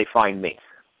 they find me.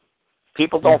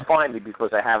 People don't find me because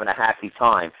they're having a happy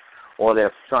time, or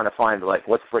they're trying to find, like,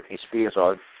 what's Britney Spears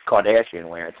or Kardashian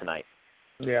wearing tonight.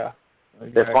 Yeah.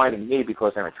 Exactly. They're finding me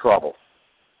because they're in trouble.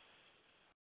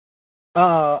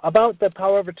 About the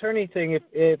power of attorney thing,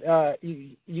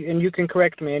 and you can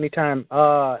correct me anytime.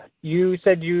 You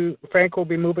said Frank will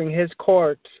be moving his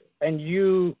court, and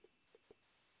you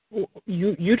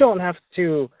don't have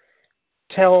to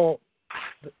tell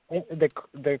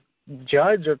the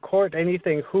judge or court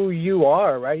anything who you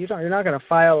are, right? You're not going to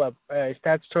file a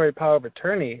statutory power of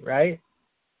attorney, right?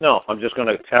 No, I'm just going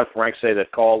to have Frank say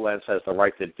that Karl Lentz has the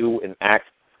right to do and act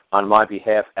on my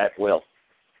behalf at will.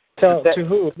 To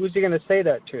who? Who's he going to say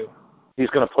that to? He's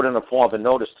going to put in a form of a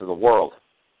notice to the world.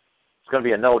 It's going to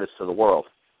be a notice to the world.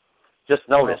 Just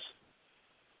notice.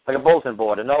 Like a bulletin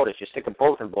board, a notice. You stick a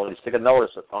bulletin board, you stick a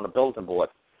notice on a bulletin board.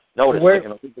 Notice,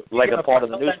 like a part of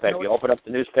the newspaper. You open up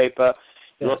the newspaper,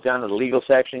 you look down to the legal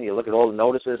section, you look at all the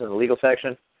notices in the legal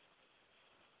section.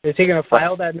 Is he going to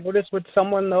file that notice with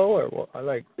someone, though, or what?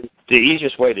 Like? The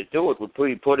easiest way to do it would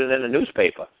be put it in a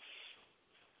newspaper.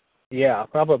 Yeah,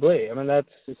 probably. I mean, that's...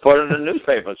 Put it in a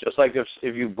newspaper. It's just like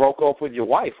if you broke up with your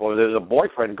wife or there's a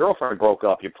boyfriend, girlfriend broke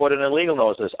up, you put in a legal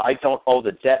notice. I don't owe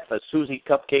the debt for Susie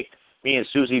Cupcake. Me and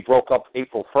Susie broke up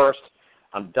April 1st.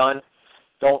 I'm done.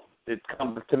 Don't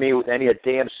come to me with any of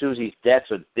damn Susie's debts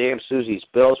or damn Susie's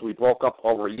bills. We broke up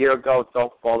over a year ago.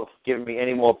 Don't bother giving me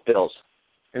any more bills.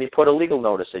 And you put a legal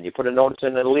notice in. You put a notice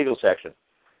in the legal section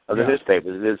of the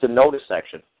newspaper. There's a notice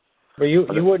section. But you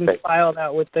wouldn't file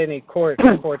that with any court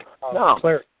no.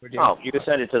 clerk, would you? No, you could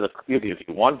send it to if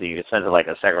you want to, you could send it like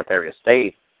a Secretary of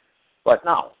State. But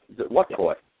no, what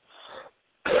court?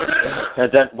 And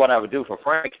then what I would do for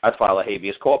Frank, I'd file a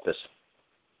habeas corpus.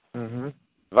 Mm-hmm.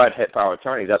 If I had power of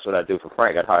attorney, that's what I'd do for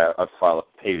Frank. I'd file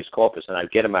a habeas corpus, and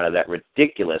I'd get him out of that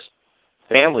ridiculous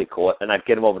family court, and I'd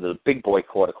get him over to the big boy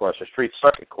court across the street,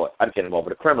 circuit court. I'd get him over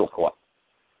to criminal court.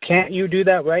 Can't you do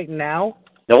that right now?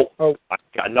 Nope. Oh. I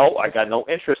got no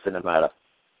interest in the matter.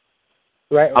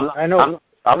 Right. I know.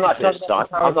 I'm not his son.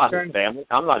 I'm not his family.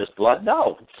 I'm not his blood.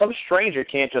 No. Some stranger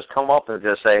can't just come up and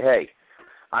just say, "Hey,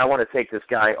 I want to take this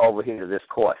guy over here to this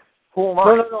court." Who am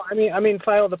I? No. I mean,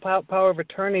 file the power of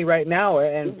attorney right now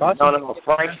and. No.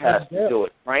 Frank has to do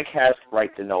it. Frank has to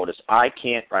write the notice. I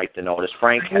can't write the notice.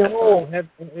 Frank has to.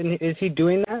 Is he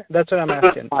doing that? That's what I'm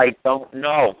asking. I don't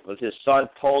know. But his son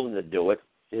told him to do it.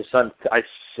 His son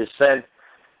said.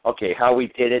 Okay, how we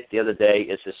did it the other day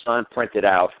is his son printed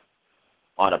out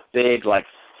on a big,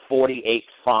 48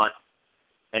 font,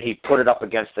 and he put it up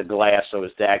against the glass so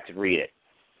his dad could read it.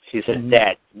 He said,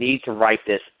 Dad, need to write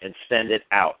this and send it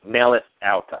out. Mail it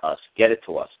out to us. Get it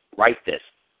to us. Write this.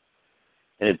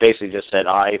 And it basically just said,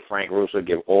 I, Frank Russo,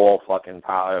 give all fucking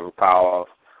power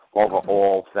over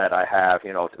all that I have,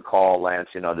 to Karl Lance,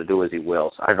 to do as he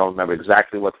wills. I don't remember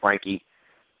exactly what Frankie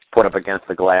put up against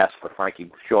the glass, but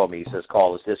Frankie showed me. He says,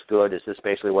 Karl, is this good? Is this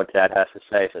basically what Dad has to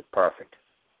say? I said, perfect.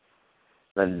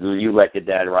 Then you let your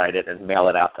dad write it and mail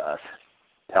it out to us.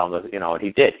 Tell him that, and he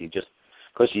did. He just,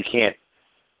 because you can't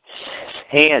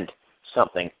hand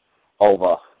something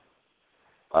over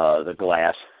the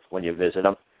glass when you visit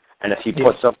him. And if he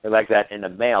put something like that in the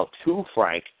mail to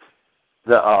Frank,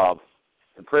 the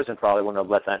prison probably wouldn't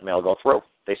have let that mail go through.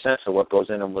 They censor what goes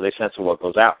in and they censor what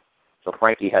goes out. So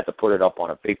Frankie had to put it up on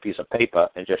a big piece of paper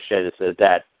and just said it to his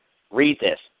dad, read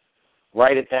this,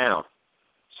 write it down,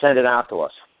 send it out to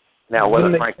us. Now,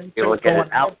 whether Frank could get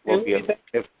it out,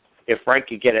 if Frank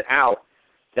could get it out,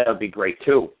 that would be great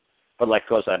too. But like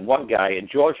because that one guy in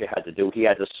Georgia had to do, he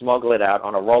had to smuggle it out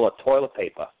on a roll of toilet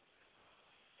paper.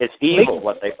 It's evil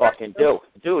what they fucking do.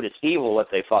 Dude, it's evil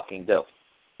what they fucking do.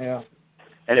 Yeah.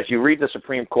 And if you read the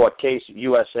Supreme Court case,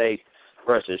 USA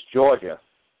versus Georgia,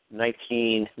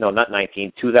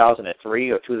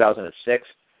 2003 or 2006,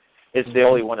 it's the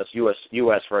only one that's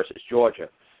U.S. versus Georgia.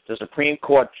 The Supreme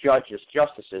Court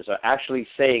justices are actually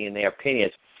saying in their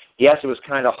opinions, yes, it was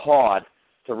kind of hard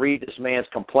to read this man's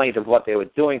complaint of what they were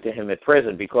doing to him in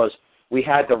prison because we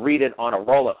had to read it on a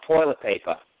roll of toilet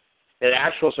paper. The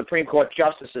actual Supreme Court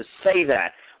justices say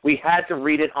that. We had to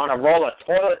read it on a roll of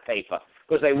toilet paper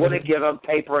because they wouldn't give him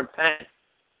paper and pen.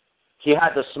 He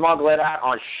had to smuggle it out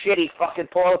on shitty fucking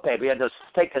toilet paper. He had to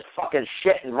take this fucking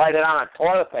shit and write it on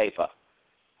toilet paper.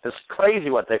 It's crazy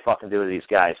what they fucking do to these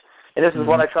guys. And this is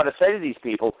what I try to say to these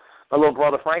people. My little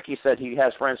brother Frankie said he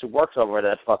has friends who works over at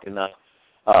that fucking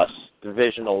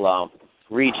divisional,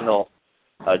 regional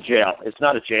jail. It's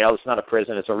not a jail. It's not a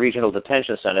prison. It's a regional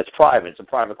detention center. It's private. It's a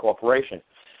private corporation.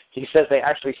 He says they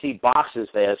actually see boxes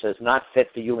there that says not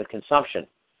fit for human consumption.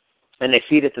 And they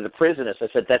feed it to the prisoners. I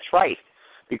said, that's right,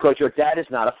 because your dad is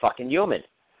not a fucking human.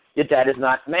 Your dad is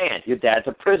not man. Your dad's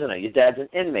a prisoner. Your dad's an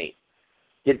inmate.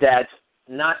 Your dad's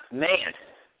not man.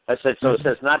 I said, so it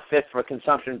says not fit for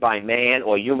consumption by man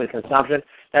or human consumption.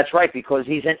 That's right, because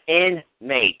he's an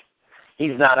inmate.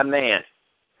 He's not a man.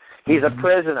 He's a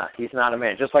prisoner. He's not a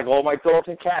man. Just like all my dogs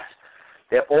and cats.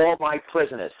 They're all my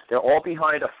prisoners. They're all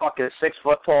behind a fucking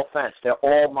 6-foot-tall fence. They're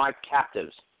all my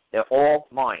captives. They're all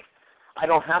mine. I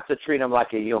don't have to treat them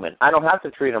like a human. I don't have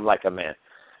to treat them like a man.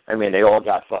 I mean, they all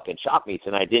got fucking chop meat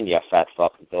tonight, didn't you, fat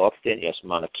fucking dog? Didn't you,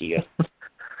 Monakia?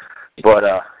 But,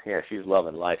 yeah, she's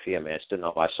loving life here, man, sitting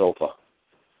on my sofa.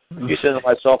 She's sitting on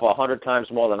my sofa 100 times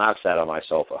more than I've sat on my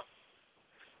sofa.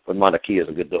 But Monakia is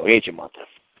a good dog, ain't you, Monta?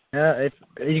 Yeah, is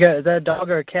that a dog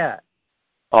or a cat?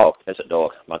 Oh, it's a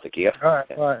dog, Montakia. All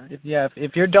right, well,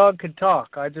 if your dog could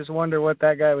talk, I just wonder what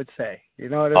that guy would say. You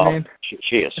know what I mean?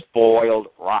 She is spoiled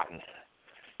rotten.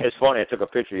 It's funny, I took a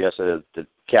picture yesterday. The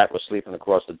cat was sleeping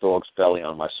across the dog's belly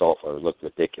on my sofa. It looked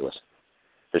ridiculous.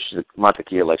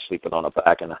 Montakia likes sleeping on her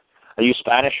back. And are you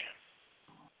Spanish?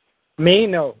 Me?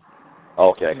 No.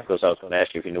 Okay, because I was going to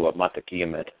ask you if you knew what Montakia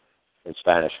meant in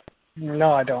Spanish.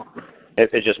 No, I don't.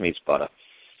 It just means butter.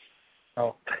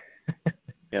 Oh.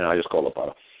 I just call her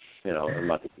butter.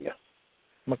 Montakia.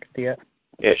 Montakia.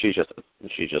 Yeah, she's just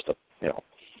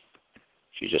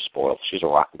spoiled. She's a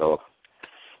rotten dog.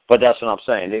 But that's what I'm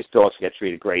saying. These dogs get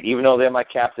treated great. Even though they're my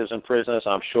captives and prisoners,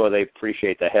 I'm sure they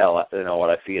appreciate the hell out of what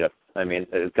I feed them. I mean,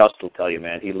 Gus will tell you,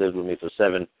 man, he lived with me for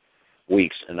 7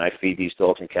 weeks, and I feed these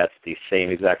dogs and cats the same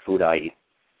exact food I eat.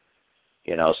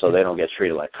 So they don't get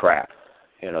treated like crap.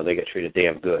 They get treated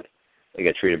damn good. They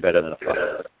get treated better than a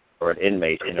fucker or an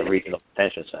inmate in a regional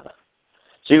detention center.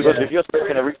 See, because if you're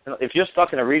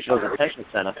stuck in a regional detention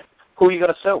center, who are you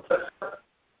going to sue?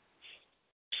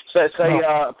 Say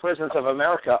Prisons of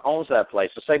America owns that place,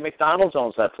 or say McDonald's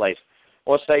owns that place,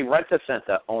 or say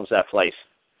Rent-A-Center owns that place,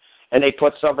 and they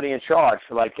put somebody in charge,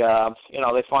 like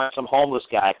they find some homeless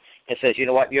guy and says, you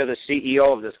know what, you're the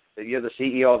CEO of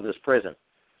this prison.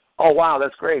 Oh wow,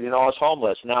 that's great. I was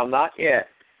homeless. Now I'm not. Yeah,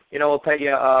 we'll pay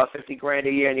you $50,000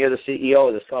 a year, and you're the CEO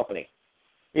of this company.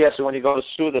 Yeah, so when you go to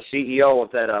sue the CEO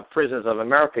of that Prisons of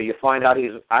America, you find out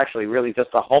he's actually really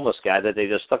just a homeless guy that they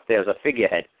just stuck there as a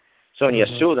figurehead. So when you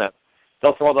sue them,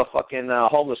 they'll throw the fucking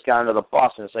homeless guy under the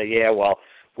bus and say, yeah, well,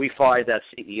 we fired that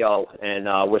CEO, and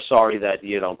we're sorry that,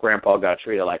 Grandpa got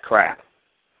treated like crap.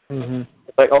 Mm-hmm.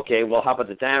 Like, okay, well, how about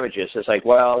the damages? It's like,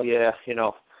 well, yeah, it's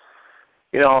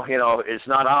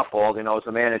not our fault. It's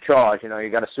the man in charge. You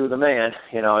got to sue the man.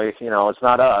 It's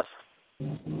not us.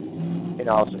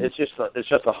 It's just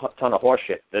a ton of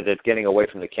horseshit that they're getting away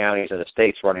from the counties and the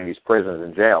states running these prisons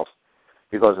and jails,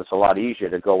 because it's a lot easier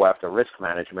to go after risk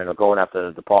management or going after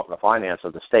the Department of Finance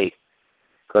of the state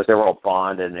because they're all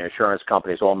bond and the insurance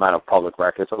companies, all matter of public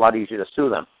record. It's a lot easier to sue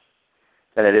them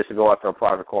than it is to go after a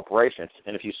private corporation.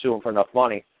 And if you sue them for enough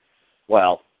money,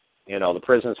 well, the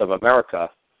prisons of America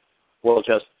will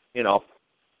just, they'll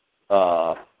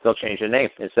change the name.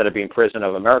 Instead of being Prison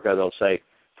of America, they'll say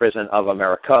Prison of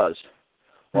Americas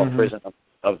or Prison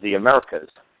of the Americas.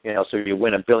 So you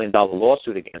win $1 billion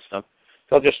lawsuit against them,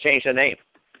 they'll just change the name.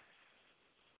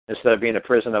 Instead of being the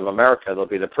Prison of America, they'll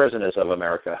be the Prisoners of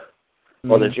America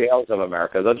or the Jails of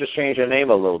America. They'll just change their name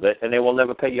a little bit, and they will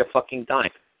never pay you a fucking dime.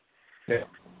 Yeah.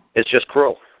 It's just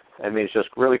cruel. It's just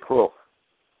really cruel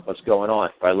what's going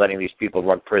on by letting these people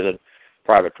run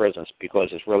private prisons, because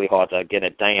it's really hard to get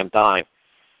a damn dime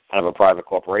out of a private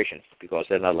corporation, because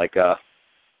they're not like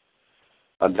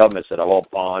governments that are all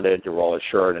bonded, they're all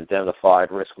insured,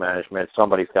 indemnified, risk management.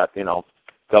 Somebody's got,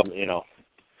 government,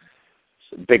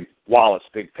 big wallets,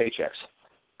 big paychecks.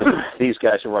 These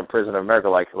guys who run Prison of America,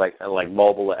 like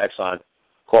Mobil or Exxon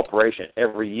Corporation,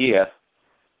 every year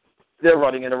they're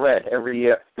running in the red. Every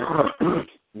year,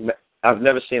 I've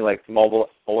never seen like Mobil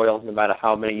Oil, no matter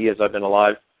how many years I've been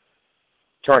alive,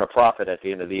 turn a profit at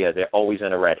the end of the year. They're always in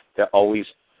the red. They're always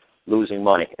losing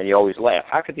money, and you always laugh.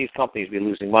 How could these companies be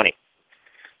losing money?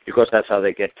 Because that's how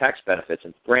they get tax benefits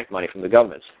and grant money from the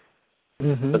governments.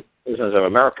 The Prisons of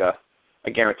America, I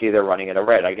guarantee they're running in the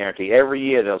red. I guarantee every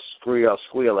year they'll squeal.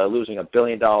 They're losing $1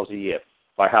 billion a year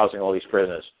by housing all these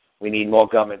prisoners. We need more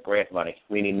government grant money.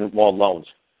 We need more loans.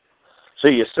 So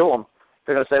you sue them,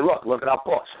 they're going to say, look at our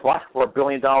books. What? We're $1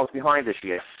 billion behind this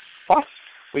year. What?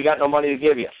 We got no money to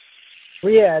give you.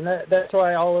 Well, yeah, and that's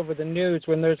why all over the news,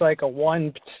 when there's like a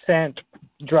 1 cent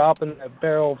drop in the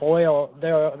barrel of oil,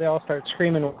 they all start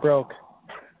screaming we're broke.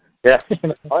 Yeah.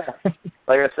 Oh, yeah.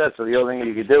 Like I said, so the only thing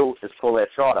you can do is pull that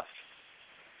charter.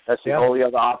 That's the only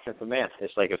other option for man.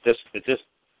 It's like if this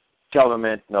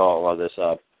government, this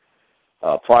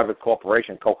private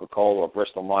corporation, Coca-Cola or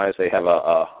Bristol Myers, they have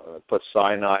put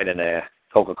cyanide in their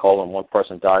Coca-Cola, and one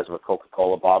person dies of a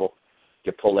Coca-Cola bottle,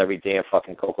 you pull every damn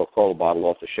fucking Coca-Cola bottle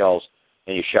off the shelves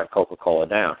and you shut Coca-Cola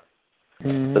down.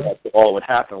 So that's all would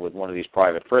happen with one of these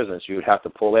private prisons. You would have to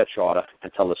pull that charter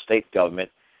and tell the state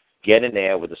government, get in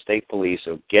there with the state police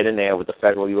or get in there with the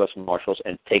federal U.S. Marshals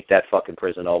and take that fucking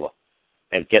prison over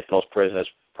and get those prisoners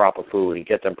proper food and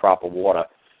get them proper water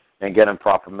and get them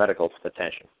proper medical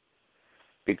attention.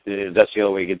 That's the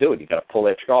only way you can do it. You got to pull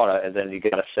that charter, and then you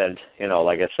got to send,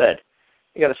 like I said,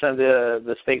 you got to send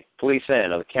the state police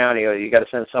in or the county, or you got to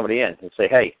send somebody in and say,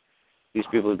 hey, these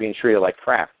people are being treated like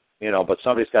crap, but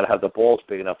somebody's got to have the balls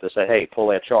big enough to say, hey, pull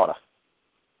that charter.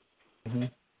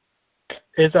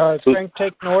 Is Frank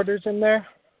taking orders in there?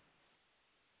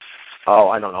 Oh,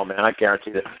 I don't know, man. I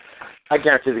guarantee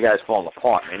the guy's falling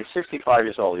apart, man. He's 65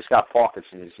 years old. He's got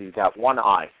Parkinson's. He's got one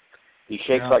eye. He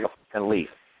shakes like a fucking leaf.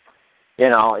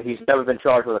 He's never been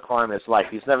charged with a crime in his life.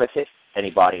 He's never hit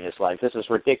anybody in his life. This is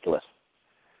ridiculous.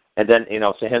 And then,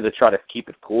 for him to try to keep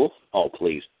it cool, oh,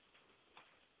 please.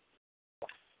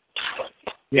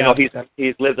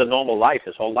 He's lived a normal life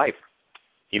his whole life.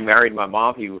 He married my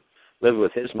mom. He lived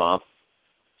with his mom.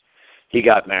 He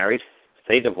got married.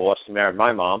 They divorced. He married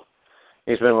my mom.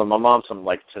 He's been with my mom since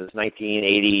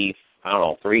 1980,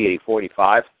 84,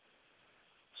 85.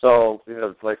 So,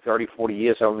 like 30, 40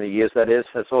 years, however many years that is,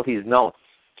 that's all he's known.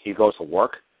 He goes to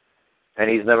work, and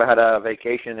he's never had a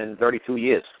vacation in 32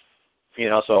 years.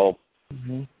 So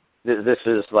this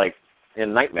is like a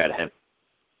nightmare to him.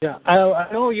 Yeah, I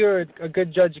know you're a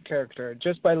good judge of character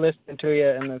just by listening to you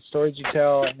and the stories you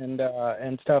tell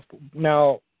and stuff.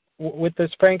 Now, with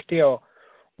this Frank deal,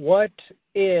 what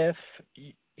if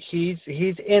he's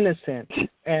innocent,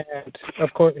 and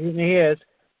of course he is?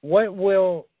 What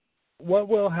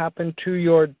will happen to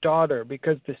your daughter?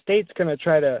 Because the state's going to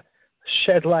try to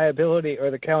shed liability, or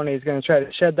the county is going to try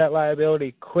to shed that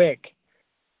liability quick,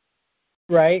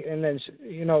 right? And then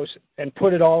and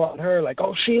put it all on her, like,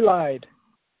 oh, she lied.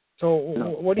 So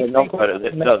what do you think?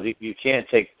 No, you can't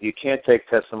take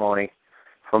testimony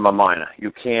from a minor.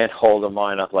 You can't hold a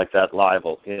minor like that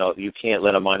liable. You can't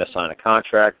let a minor sign a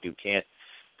contract. You can't,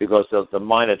 because the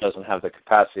minor doesn't have the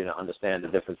capacity to understand the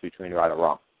difference between right or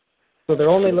wrong. So they're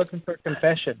only looking for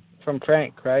confession from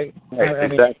Frank, right?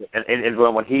 Right, exactly. And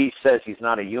when he says he's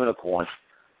not a unicorn,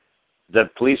 the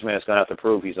policeman is going to have to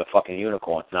prove he's a fucking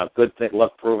unicorn. Now, good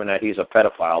luck proving that he's a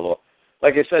pedophile. Or,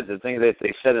 like I said, the thing that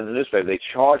they said in the newspaper, they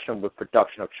charged him with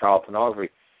production of child pornography.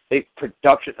 I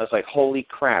was like, holy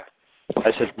crap.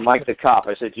 I said, Mike the cop,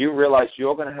 I said, do you realize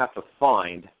you're going to have to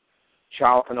find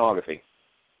child pornography?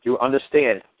 Do you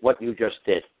understand what you just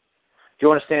did? Do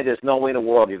you understand there's no way in the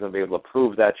world you're going to be able to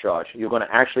prove that charge? You're going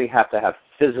to actually have to have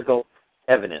physical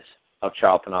evidence of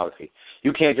child pornography.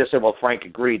 You can't just say, well, Frank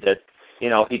agreed that,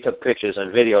 he took pictures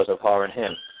and videos of her and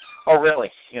him. Oh,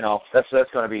 really? That's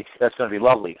going to be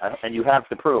lovely. And you have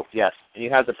the proof, yes. And you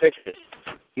have the pictures.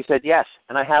 He said, yes.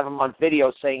 And I have him on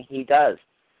video saying he does.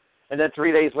 And then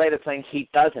 3 days later saying he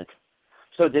doesn't.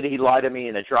 So did he lie to me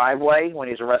in the driveway when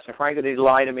he's arresting Frank, or did he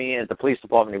lie to me at the police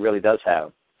department he really does have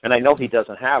him? And I know he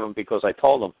doesn't have them because I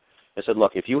told him. I said,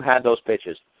 look, if you had those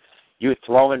pictures, you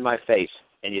throw them in my face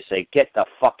and you say, get the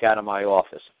fuck out of my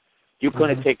office. You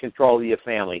couldn't take control of your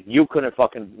family. You couldn't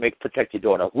fucking protect your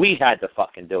daughter. We had to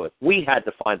fucking do it. We had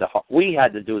to we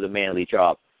had to do the manly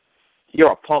job.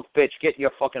 You're a punk bitch. Get your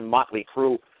fucking motley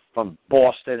crew from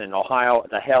Boston and Ohio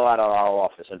the hell out of our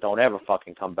office and don't ever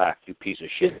fucking come back, you piece of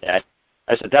shit, Dad.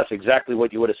 I said, that's exactly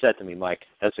what you would have said to me, Mike.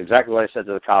 That's exactly what I said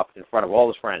to the cop in front of all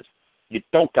his friends. You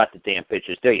don't got the damn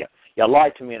pictures, do you? You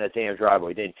lied to me in a damn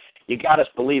driveway, didn't you? You got us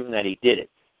believing that he did it,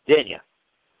 didn't you?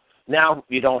 Now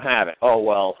you don't have it. Oh,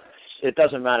 well, it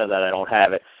doesn't matter that I don't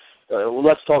have it.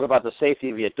 Let's talk about the safety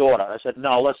of your daughter. I said,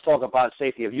 no, let's talk about the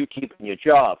safety of you keeping your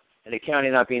job and the county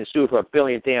not being sued for $1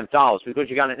 billion because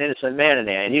you got an innocent man in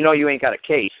there and you ain't got a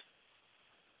case.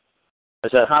 I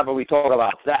said, how about we talk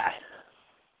about that?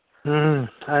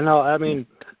 I know. I mean,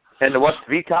 and what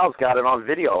Vital's got it on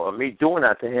video of me doing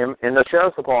that to him in the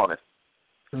sheriff's department.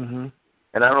 Mm-hmm.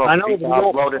 And I don't know if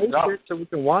Vital loaded it up. So we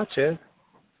can watch it.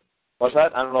 What's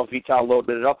that? I don't know if Vital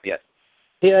loaded it up yet.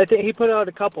 Yeah, I think he put out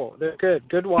a couple. They're good.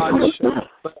 Good watch.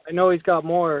 But I know he's got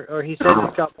more, or he said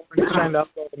he's got more. He's trying to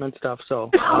upload them and stuff, so.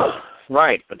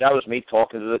 Right, but that was me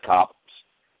talking to the cops.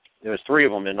 There was 3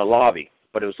 of them in the lobby,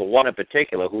 but it was the one in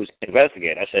particular who's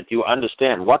investigating. I said, do you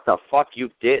understand what the fuck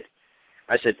you did?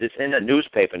 I said, it's in the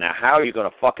newspaper now. How are you going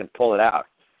to fucking pull it out?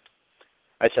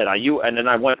 I said, are you? And then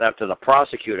I went after the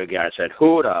prosecutor guy. I said,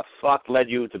 who the fuck led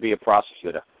you to be a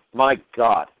prosecutor? My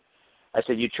God. I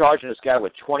said, you're charging this guy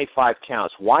with 25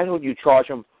 counts. Why don't you charge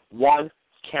him 1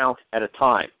 count at a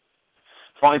time?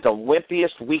 Find the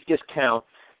wimpiest, weakest count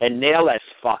and nail that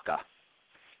fucker.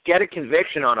 Get a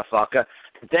conviction on a fucker,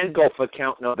 then go for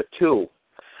count number 2.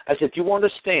 I said, do you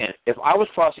understand? If I was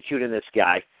prosecuting this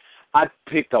guy, I'd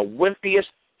pick the wimpiest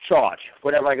charge,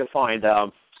 whatever I could find,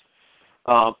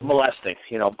 molesting,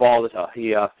 balled her.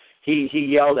 He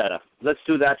yelled at her. Let's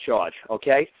do that charge,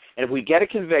 okay? And if we get a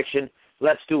conviction,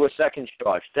 let's do a 2nd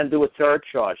charge, then do a 3rd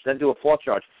charge, then do a 4th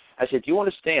charge. I said, do you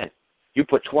understand? You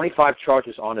put 25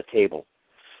 charges on the table.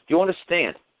 Do you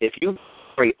understand? If you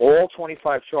carry all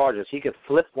 25 charges, he could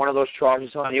flip one of those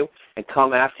charges on you and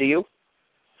come after you.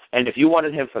 And if you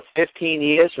wanted him for 15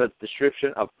 years for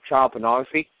distribution of child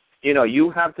pornography,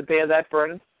 you have to bear that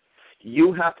burden.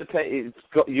 You have to pay.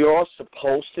 You're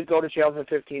supposed to go to jail for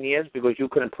 15 years because you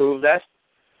couldn't prove that,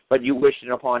 but you wished it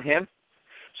upon him.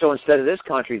 So instead of this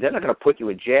country, they're not going to put you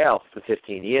in jail for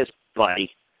 15 years,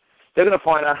 buddy. They're going to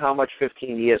find out how much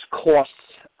 15 years costs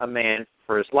a man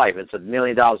for his life. It's $1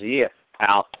 million a year,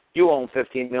 pal. You own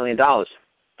 $15 million.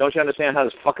 Don't you understand how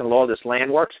this fucking law of this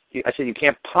land works? I said, you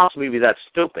can't possibly be that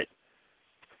stupid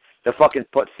to fucking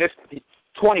put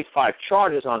 25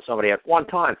 charges on somebody at one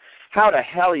time. How the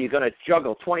hell are you going to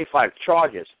juggle 25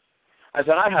 charges? I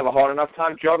said, I have a hard enough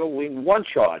time juggling 1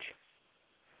 charge.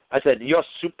 I said, you're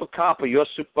super cop or you're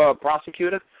super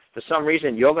prosecutor. For some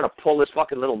reason, you're going to pull this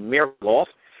fucking little miracle off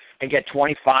and get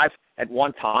 25 at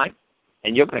one time,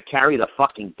 and you're going to carry the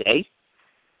fucking day?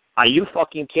 Are you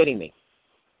fucking kidding me?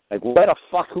 Like, where the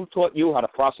fuck, who taught you how to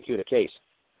prosecute a case?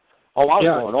 Oh, I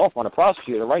was going off on a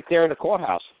prosecutor right there in the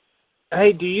courthouse.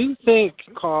 Hey, do you think,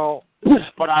 Karl...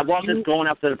 But I wasn't going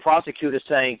after the prosecutor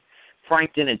saying,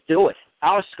 Frank didn't do it.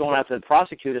 I was going after the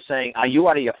prosecutor saying, are you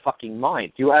out of your fucking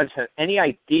mind? Do you have any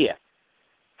idea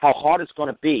how hard it's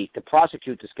going to be to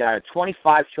prosecute this guy with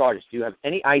 25 charges? Do you have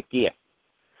any idea?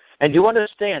 And do you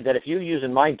understand that if you're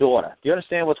using my daughter, do you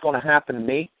understand what's going to happen to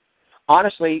me?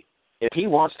 Honestly, if he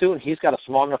wants to and he's got a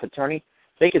smart enough attorney,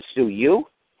 they could sue you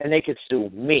and they could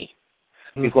sue me.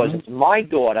 Because it's my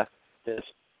daughter that's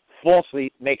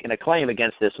falsely making a claim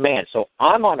against this man. So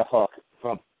I'm on the hook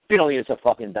for billions of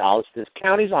fucking dollars. This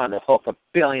county's on the hook for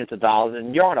billions of dollars,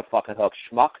 and you're on a fucking hook,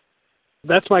 schmuck.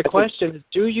 That's my question.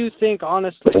 Do you think,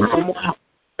 honestly, someone's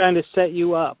trying to set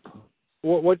you up?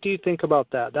 What do you think about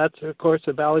that? That's, of course,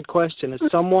 a valid question. Is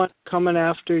someone coming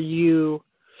after you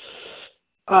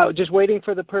just waiting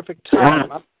for the perfect time? I'm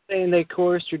not saying they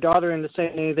coerced your daughter into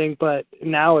saying anything, but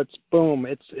now it's boom.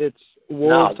 It's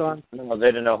wolves on. No, they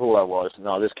didn't know who I was.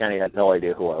 No, this county had no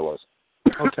idea who I was.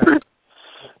 Okay.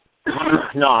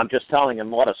 No, I'm just telling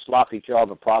him what a sloppy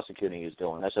job of prosecuting he's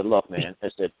doing. I said, look, man. I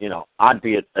said, I'd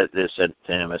be at this to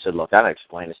him. I said, look, I don't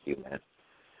explain this to you, man.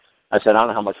 I said, I don't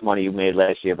know how much money you made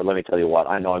last year, but let me tell you what.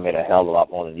 I know I made a hell of a lot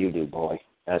more than you do, boy.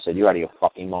 And I said, you're out of your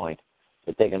fucking mind.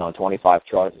 They're taking on 25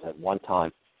 charges at one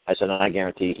time. I said, and I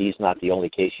guarantee he's not the only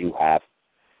case you have.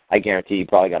 I guarantee you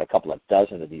probably got a couple of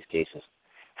dozen of these cases.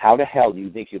 How the hell do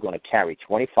you think you're going to carry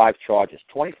 25 charges?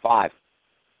 25.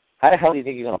 How the hell do you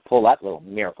think you're going to pull that little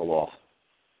miracle off?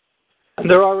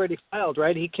 They're already filed,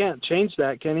 right? He can't change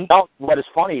that, can he? No, what is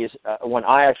funny is when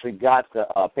I actually got the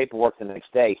paperwork the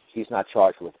next day, he's not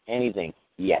charged with anything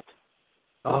yet.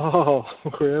 Oh,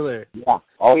 really? Yeah.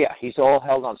 Oh, yeah. He's all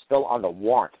held on, still on the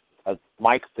warrant.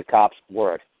 Mike, the cop's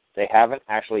word. They haven't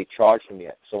actually charged him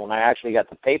yet. So when I actually got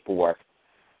the paperwork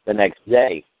the next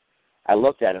day, I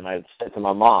looked at it and I said to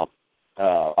my mom,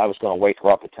 I was going to wake her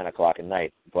up at 10 o'clock at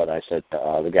night, but I said,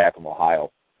 the guy from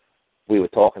Ohio, we were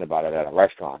talking about it at a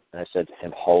restaurant, and I said to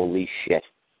him, holy shit,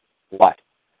 what?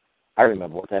 I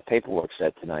remember what that paperwork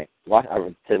said tonight. What? I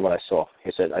said what I saw.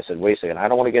 I said, wait a second, I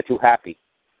don't want to get too happy.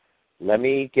 Let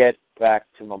me get back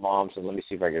to my mom's and let me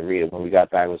see if I can read it. When we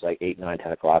got back, it was like 8, 9,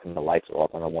 10 o'clock, and the lights were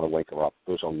off, and I want to wake her up.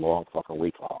 It was a long fucking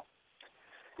week long.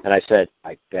 And I said,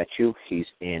 I bet you he's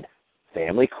in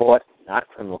family court, not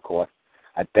criminal court.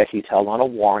 I bet he's held on a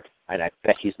warrant, and I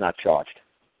bet he's not charged.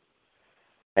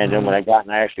 And then when I got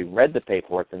and I actually read the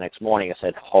paperwork the next morning, I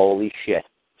said, holy shit,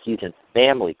 he's in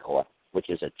family court, which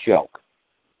is a joke.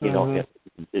 You know,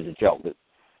 it's a joke.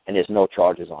 And there's no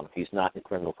charges on him. He's not in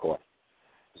criminal court.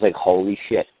 It's like, holy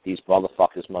shit, these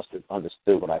motherfuckers must have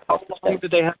understood what I fucking said. How long do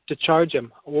they have to charge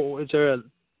him? Is there a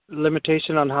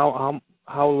limitation on how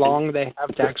long they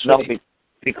have to actually... No,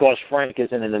 because Frank is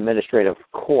in an administrative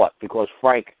court, because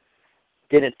Frank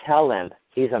didn't tell them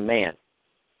he's a man.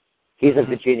 He's a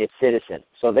Virginia citizen,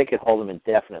 so they could hold him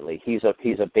indefinitely. He's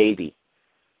a baby.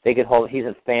 They could hold. He's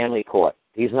in family court.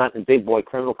 He's not in big boy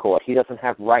criminal court. He doesn't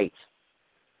have rights.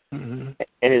 And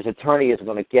his attorney is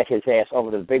going to get his ass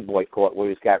over to the big boy court where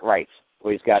he's got rights,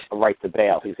 where he's got a right to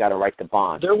bail. He's got a right to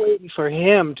bond. They're waiting for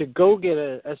him to go get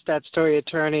a statutory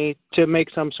attorney to make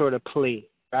some sort of plea,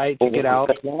 right, to get out.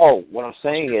 No, what I'm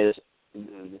saying is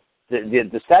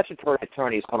the statutory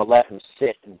attorney is going to let him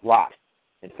sit and rot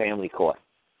in family court.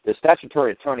 The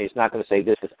statutory attorney is not going to say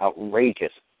this is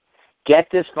outrageous. Get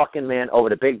this fucking man over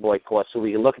to big boy court so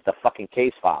we can look at the fucking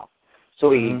case file, so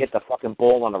we can get the fucking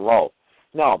ball on the roll.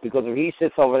 No, because if he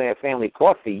sits over there in family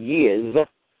court for years,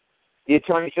 the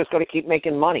attorney's just going to keep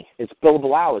making money. It's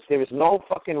billable hours. There is no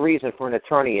fucking reason for an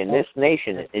attorney in this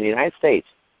nation, in the United States,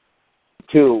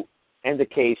 to end the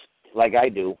case like I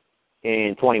do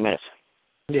in 20 minutes.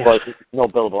 Because there's no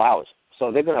billable hours. So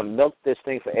they're going to milk this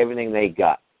thing for everything they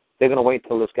got. They're going to wait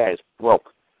until this guy is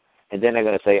broke. And then they're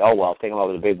going to say, oh, well, take him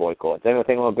over to the big boy court. They're going to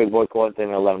take him over to the big boy court, they're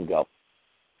going to let him go.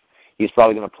 He's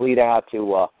probably going to plead out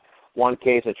to one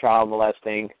case of child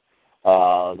molesting.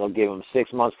 They'll give him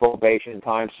 6 months probation,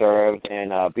 time served,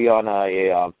 and be on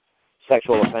a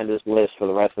sexual offenders list for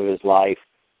the rest of his life,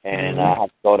 and have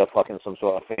to go to fucking some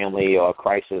sort of family or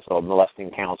crisis or molesting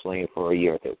counseling for a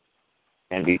year or two,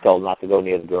 and be told not to go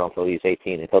near the girl until he's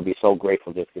 18. And he'll be so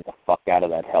grateful just to get the fuck out of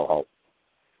that hellhole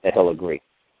that he'll agree.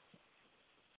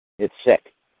 It's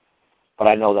sick, but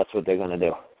I know that's what they're going to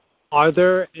do.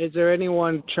 Is there any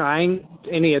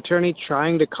attorney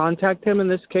trying to contact him in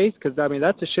this case? Because, I mean,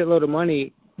 that's a shitload of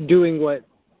money doing what,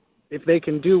 if they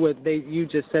can do what you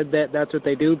just said that's what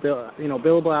they do,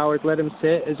 billable hours, let him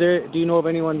sit. Do you know of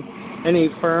any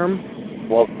firm?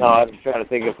 Well, no, I'm trying to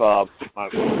think if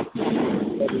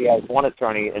he has one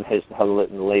attorney, and the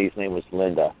lady's name was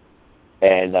Linda,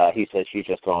 and he said, she's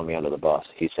just throwing me under the bus.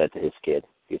 He said to his kid,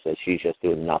 he said, she's just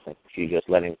doing nothing. She's just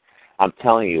letting, I'm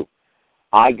telling you,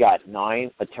 I got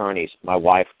 9 attorneys. My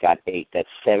wife got 8. That's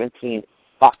 17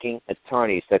 fucking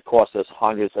attorneys that cost us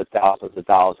hundreds of thousands of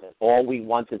dollars. And all we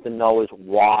wanted to know is,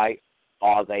 why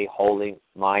are they holding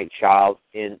my child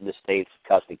in the state's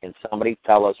custody? Can somebody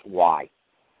tell us why?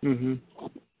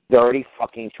 30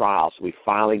 fucking trials. We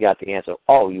finally got the answer.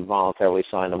 Oh, you voluntarily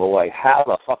signed them away.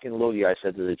 Hallelujah, I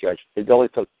said to the judge. It only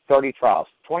took 30 trials,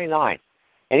 29.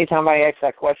 Anytime I ask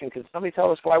that question, can somebody tell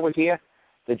us why we're here?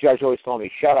 The judge always told me,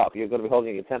 shut up, you're going to be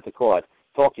holding contempt of court.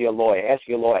 Talk to your lawyer. Ask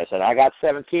your lawyer. I said, I got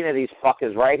 17 of these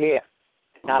fuckers right here.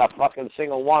 Not a fucking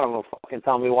single one of them fucking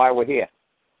tell me why we're here.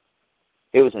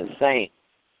 It was insane.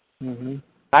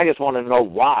 I just wanted to know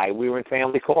why we were in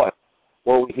family court.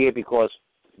 Were we here because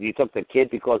you took the kid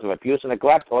because of abuse and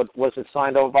neglect, or was it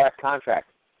signed over by a contract?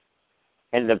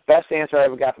 And the best answer I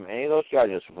ever got from any of those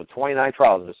judges for 29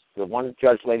 trials is the one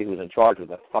judge lady who was in charge of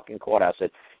the fucking courthouse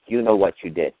said, you know what you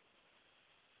did.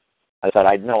 I said,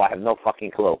 I know, I have no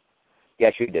fucking clue.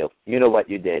 Yes, you do. You know what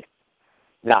you did.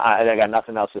 Now, I got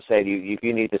nothing else to say to you. If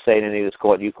you need to say to any of this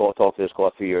court, you talk to this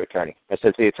court through your attorney. I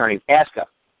said to the attorney, ask her,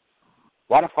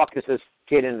 why the fuck is this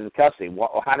kid in custody?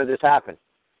 How did this happen?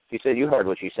 She said, you heard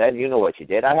what she said. You know what you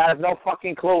did. I have no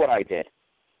fucking clue what I did.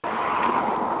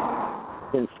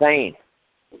 It's insane.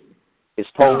 It's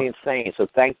totally insane. So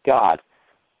thank God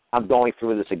I'm going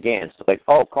through this again. So like,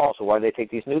 oh, Karl, so why did they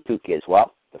take these new 2 kids?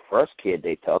 Well, the first kid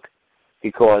they took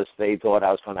because they thought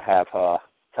I was going to have her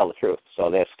tell the truth. So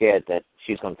they're scared that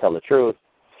she's going to tell the truth.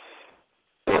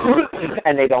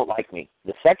 And they don't like me.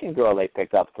 The second girl they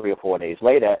picked up 3 or 4 days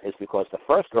later is because the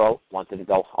first girl wanted to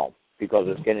go home because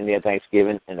it was getting near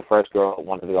Thanksgiving, and the first girl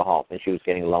wanted to go home, and she was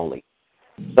getting lonely.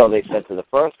 So they said to the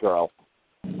first girl,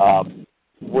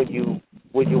 would you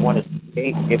want to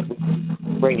stay if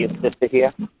we bring your sister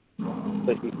here?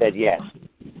 So she said yes.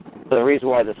 So the reason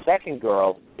why the second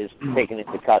girl is taken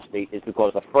into custody is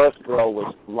because the first girl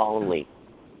was lonely.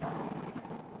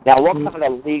 Now, what kind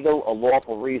of legal or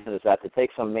lawful reason is that to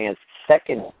take some man's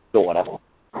second daughter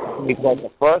because the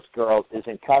first girl is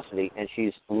in custody and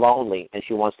she's lonely and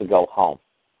she wants to go home?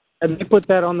 And they put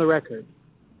that on the record?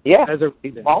 Yeah. As a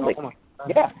reason. Lonely. Oh,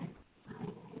 yeah.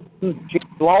 She's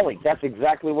lonely. That's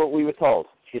exactly what we were told.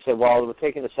 She said, well, we're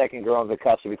taking the second girl into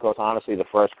custody because, honestly, the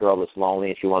first girl is lonely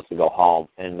and she wants to go home.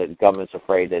 And the government's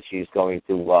afraid that she's going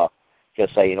to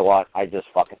just say, you know what, I just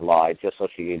fucking lied just so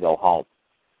she can go home.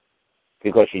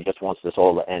 Because she just wants this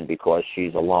all to end because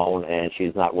she's alone and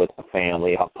she's not with her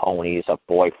family, her ponies, her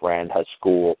boyfriend, her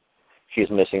school.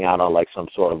 She's missing out on, like, some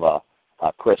sort of a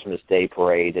Christmas Day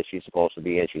parade that she's supposed to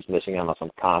be in. She's missing out on some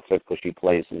concert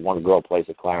because one girl plays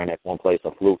the clarinet, one plays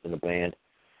the flute in the band.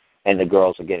 And the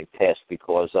girls are getting pissed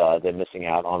because they're missing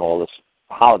out on all this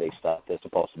holiday stuff they're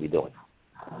supposed to be doing.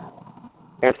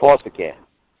 And foster care.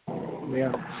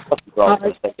 Yeah. She's going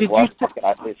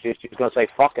to say,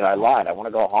 fuck it, I lied. I want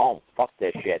to go home. Fuck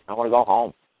this shit. I want to go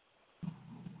home.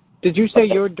 Did you say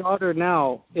your daughter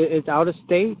now is out of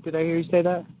state? Did I hear you say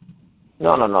that?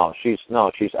 No. She's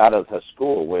out of her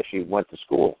school where she went to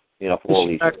school, for all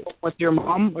these years. With your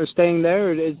mom or staying there,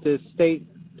 or is the state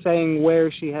saying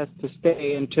where she has to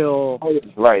stay until...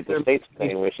 Right, the state's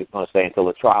saying where she's going to stay until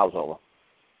the trial's over.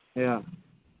 Yeah.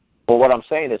 But what I'm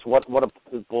saying is, what a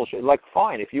bullshit. Like,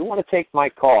 fine, if you want to take my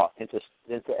car into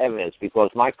evidence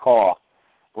because my car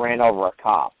ran over a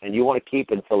cop and you want to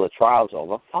keep it until the trial's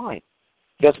over, fine.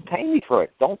 Just pay me for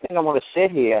it. Don't think I want to sit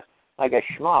here like a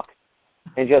schmuck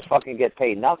and just fucking get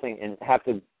paid nothing and have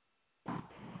to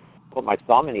put my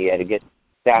thumb in the air to get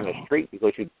down the street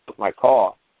because you took my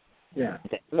car. Yeah,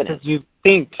 because you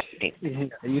think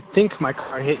my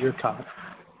car hit your car.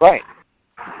 Right.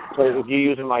 So if you're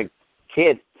using my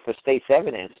kid for state's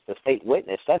evidence, the state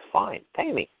witness, that's fine.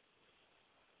 Pay me.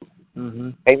 Mm-hmm.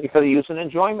 Pay me for the use and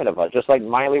enjoyment of her, just like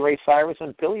Miley Ray Cyrus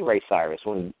and Billy Ray Cyrus.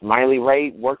 When Miley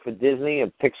Ray worked for Disney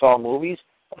and Pixar movies,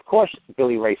 of course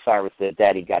Billy Ray Cyrus, their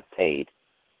daddy, got paid.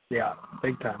 Yeah,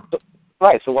 big time.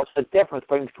 Right, so what's the difference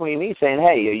between me saying,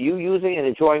 hey, are you using and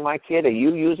enjoying my kid? Are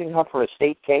you using her for a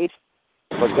state case?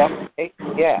 For a government case?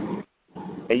 Yeah.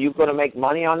 Are you going to make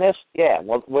money on this? Yeah.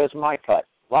 Well, where's my cut?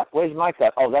 What? Where's my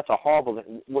cut? Oh, that's a horrible...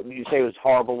 What did you say was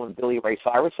horrible when Billy Ray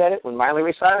Cyrus said it? When Miley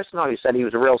Ray Cyrus? No, he said he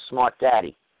was a real smart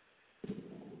daddy.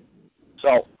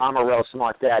 So, I'm a real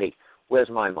smart daddy. Where's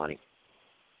my money?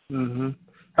 Mm-hmm.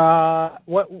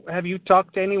 What have you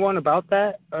talked to anyone about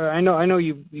that? I know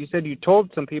you said you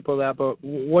told some people that, but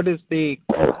what is the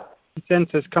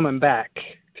consensus coming back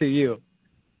to you?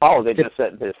 Oh, they just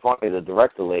said, it's funny, the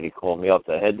director lady called me up,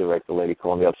 the head director lady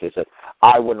called me up, she said,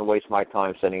 I wouldn't waste my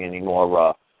time sending any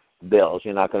more bills.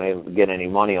 You're not going to get any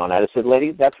money on that. I said,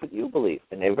 lady, that's what you believe,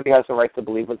 and everybody has the right to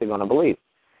believe what they're going to believe.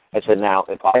 I said, now,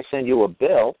 if I send you a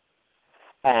bill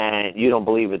and you don't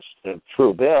believe it's a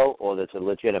true bill or that it's a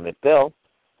legitimate bill,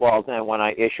 well, then when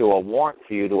I issue a warrant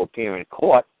for you to appear in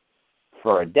court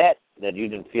for a debt that you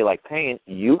didn't feel like paying,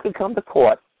 you could come to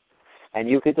court and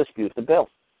you could dispute the bill.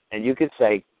 And you could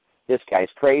say, this guy's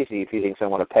crazy if he thinks I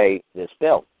want to pay this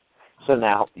bill. So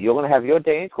now you're going to have your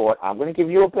day in court. I'm going to give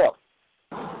you a bill.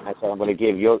 I said, I'm going to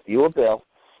give you a bill,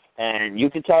 and you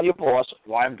can tell your boss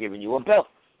why I'm giving you a bill.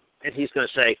 And he's going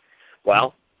to say,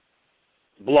 well,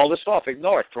 blow this off,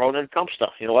 ignore it, throw it in the dumpster.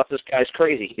 You know what, this guy's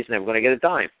crazy. He's never going to get a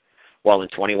dime. Well, in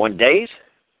 21 days,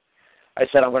 I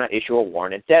said, I'm going to issue a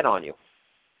warrant of debt on you.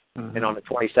 Mm-hmm. And on the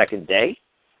 22nd day,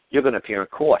 you're going to appear in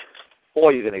court,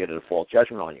 or you're going to get a default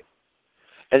judgment on you.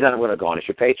 And then I'm going to garnish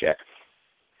your paycheck.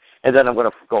 And then I'm going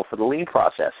to go for the lien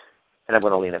process, and I'm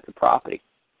going to lien up the property.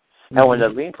 Mm-hmm. And when the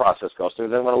lien process goes through,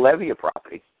 then I'm going to levy your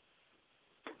property.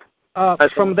 I'm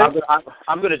going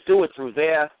to do it through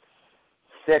their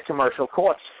commercial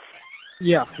courts.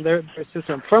 Yeah, their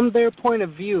system. From their point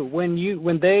of view,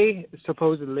 when they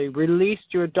supposedly released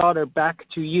your daughter back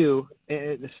to you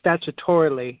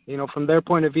statutorily, from their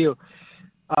point of view,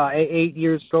 8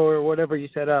 years ago or whatever you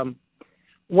said,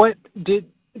 what did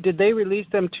they release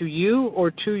them to you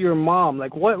or to your mom?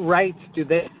 Like, what rights do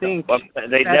they think? Well,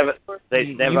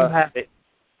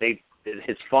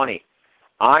 it's funny.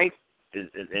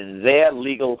 In their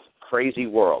legal crazy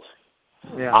world,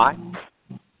 I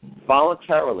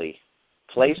voluntarily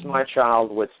placed my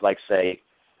child with, like, say,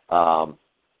 a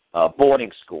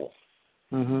boarding school.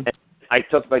 Mm-hmm. And I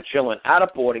took my children out of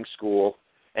boarding school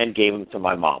and gave them to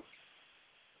my mom.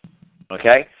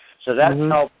 Okay? So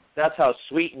that's how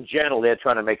sweet and gentle they're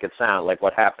trying to make it sound, like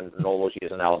what happened in all those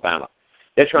years in Alabama.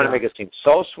 They're trying to make it seem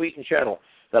so sweet and gentle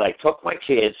that I took my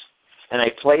kids and I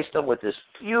placed them with this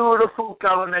beautiful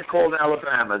government called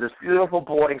Alabama, this beautiful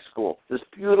boarding school, this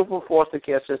beautiful foster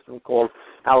care system called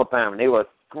Alabama. They were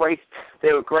great.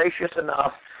 They were gracious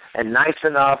enough and nice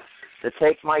enough to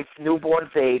take my newborn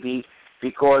baby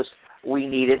because we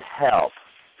needed help,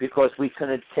 because we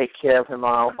couldn't take care of him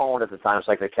on our own at the time. It's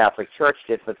like the Catholic Church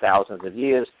did for thousands of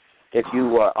years. If you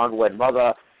were an unwed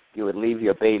mother, you would leave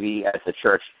your baby at the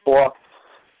church door.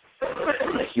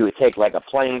 You would take like a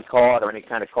playing card or any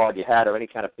kind of card you had or any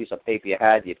kind of piece of paper you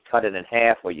had, you'd cut it in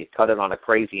half or you'd cut it on a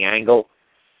crazy angle,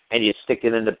 and you'd stick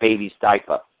it in the baby's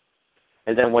diaper.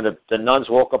 And then when the nuns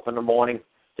woke up in the morning,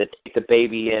 they'd take the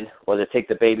baby in, or they'd take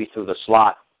the baby through the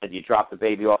slot, and you drop the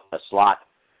baby off in the slot.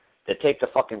 They'd take the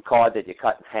fucking card that you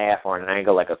cut in half or an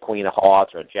angle like a Queen of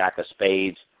Hearts or a Jack of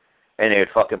Spades, and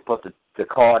they'd fucking put the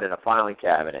card in a filing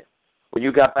cabinet. When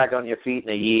you got back on your feet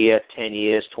in a year, 10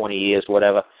 years, 20 years,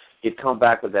 whatever, you'd come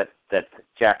back with that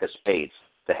Jack of Spades,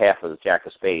 the half of the Jack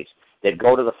of Spades. They'd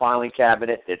go to the filing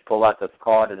cabinet, they'd pull out the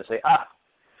card, and they'd say,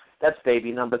 that's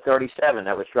baby number 37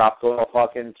 that was dropped off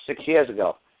fucking 6 years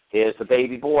ago. Here's the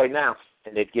baby boy now,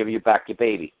 and they'd give you back your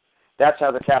baby. That's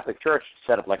how the Catholic Church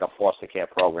set up like a foster care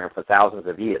program for thousands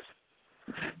of years.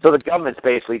 So the government's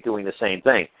basically doing the same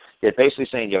thing. They're basically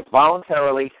saying you're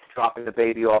voluntarily dropping the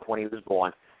baby off when he was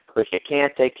born because you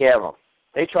can't take care of him.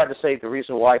 They tried to say the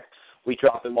reason why we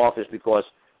dropped him off is because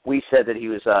we said that he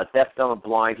was deaf, dumb, and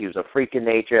blind. He was a freak in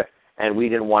nature, and we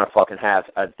didn't want to fucking have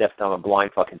a deaf, dumb, and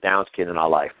blind fucking Downs kid in our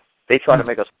life. They tried to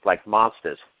make us look like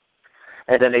monsters.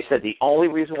 And then they said the only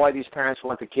reason why these parents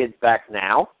want the kids back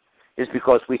now is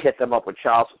because we hit them up with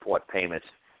child support payments.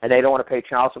 And they don't want to pay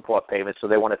child support payments, so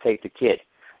they want to take the kid.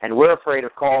 And we're afraid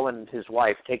of Karl and his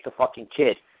wife take the fucking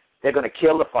kid. They're going to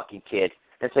kill the fucking kid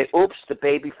and say, oops, the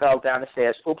baby fell down the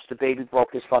stairs. Oops, the baby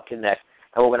broke his fucking neck.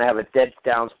 And we're going to have a dead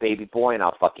Downs baby boy in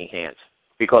our fucking hands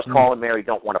because Karl and Mary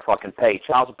don't want to fucking pay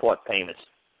child support payments.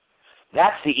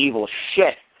 That's the evil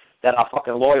shit that our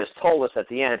fucking lawyers told us at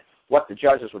the end what the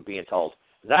judges were being told.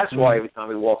 That's why every time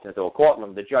we walked into a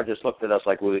courtroom, the judges looked at us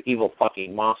like we were evil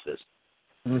fucking monsters.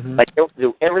 Mm-hmm. Like they would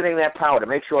do everything in their power to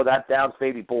make sure that Downs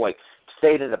baby boy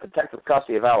stayed in the protective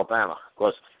custody of Alabama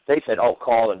because they said,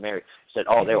 Karl and Mary said,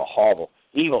 they were horrible.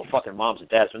 Evil fucking moms and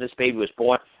dads. When this baby was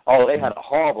born, they had a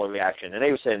horrible reaction. And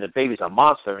they were saying the baby's a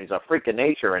monster and he's a freak of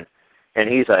nature and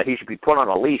he should be put on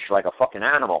a leash like a fucking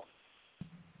animal.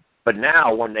 But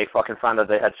now when they fucking found out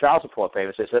they had child support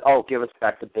payments, they said, give us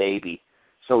back the baby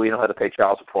so we don't have to pay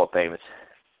child support payments.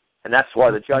 And that's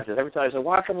why the judges, every time they say,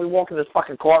 why can't we walk in this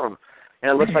fucking courtroom and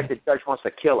it looks like the judge wants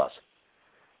to kill us?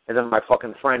 And then my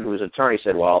fucking friend who's an attorney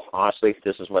said, well, honestly,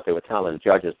 this is what they were telling the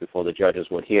judges before the judges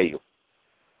would hear you.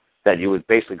 That you were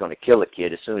basically going to kill the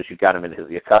kid as soon as you got him into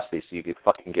your custody so you could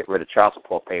fucking get rid of child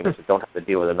support payments and don't have to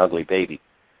deal with an ugly baby.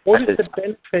 What is the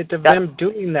benefit of them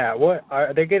doing that? What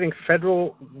are they getting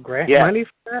federal grant money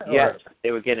for that? Yes, they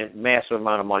were getting a massive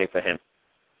amount of money for him.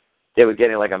 They were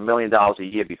getting like $1 million a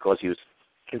year because he was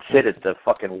considered the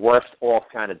fucking worst off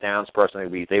kind of Downs person.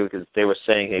 They were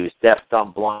saying he was deaf,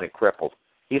 dumb, blind, and crippled.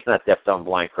 He's not deaf, dumb,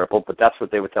 blind, crippled, but that's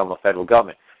what they were telling the federal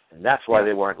government, and that's why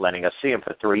they weren't letting us see him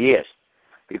for 3 years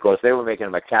because they were making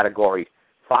him a Category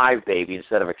 5 baby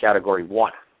instead of a Category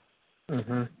 1.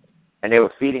 Mm-hmm. And they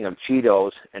were feeding him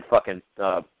Cheetos and fucking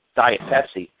Diet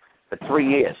Pepsi for 3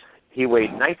 years. He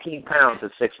weighed 19 pounds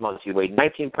at 6 months. He weighed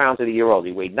 19 pounds at a year old.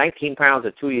 He weighed 19 pounds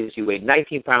at 2 years. He weighed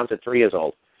 19 pounds at 3 years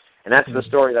old. And that's the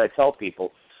story that I tell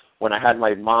people when I had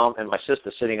my mom and my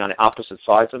sister sitting on the opposite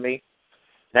sides of me,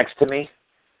 next to me,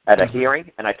 at a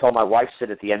hearing. And I told my wife,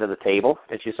 sit at the end of the table.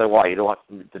 And she said, why, you don't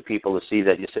want the people to see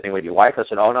that you're sitting with your wife? I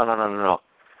said, no.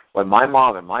 When my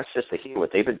mom and my sister hear what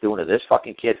they've been doing to this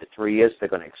fucking kid for 3 years, they're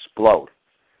going to explode.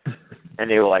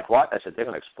 And they were like, what? I said, they're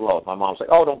going to explode. My mom's like,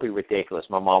 don't be ridiculous.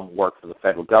 My mom worked for the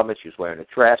federal government. She was wearing a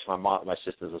dress. My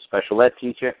sister's a special ed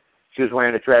teacher. She was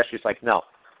wearing a dress. She's like, no.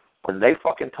 When they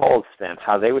fucking told them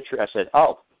how they were treating, I said,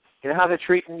 you know how they're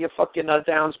treating your fucking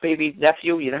Downs baby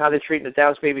nephew? You know how they're treating the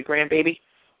Downs baby grandbaby?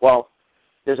 Well,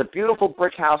 there's a beautiful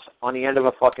brick house on the end of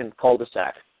a fucking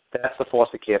cul-de-sac. That's the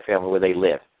foster care family where they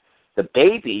live. The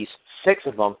babies 6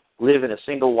 of them live in a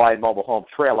single wide mobile home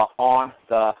trailer on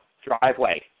the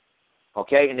driveway.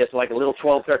 Okay? And there's like a little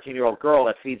 12, 13-year-old girl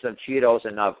that feeds them Cheetos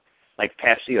and like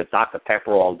Pepsi or Dr.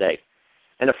 Pepper all day.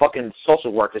 And the fucking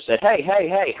social worker said, hey,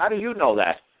 how do you know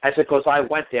that? I said, because I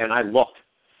went there and I looked.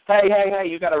 Hey,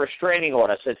 you got a restraining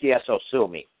order. I said, yeah, so sue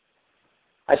me.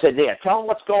 I said, yeah, tell them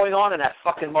what's going on in that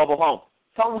fucking mobile home.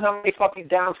 Tell them how many fucking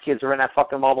Downs kids are in that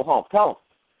fucking mobile home. Tell them.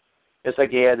 It's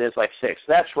like, yeah, there's like 6.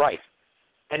 That's right.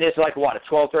 And there's like, what, a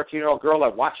 12, 13-year-old girl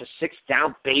that watches 6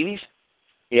 Down babies?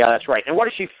 Yeah, that's right. And what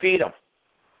does she feed them?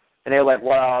 And they're like,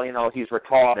 well, you know, he's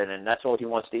retarded and that's all he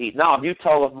wants to eat. No, you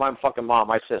tell my fucking mom,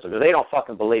 my sister, because they don't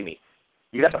fucking believe me.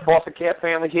 You got the foster care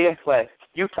family here? Like,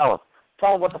 you tell them.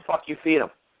 Tell them what the fuck you feed him.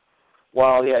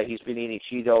 Well, yeah, he's been eating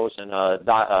Cheetos and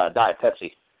Diet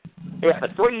Pepsi. Yeah, for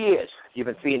 3 years you've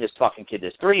been feeding this fucking kid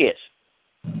this. 3 years.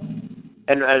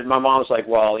 And my mom's like,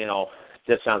 well, you know,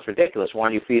 this sounds ridiculous. Why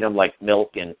don't you feed him, like,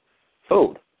 milk and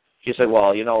food? She said,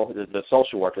 well, you know, the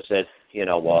social worker said,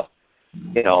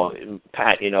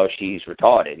 Pat, you know, she's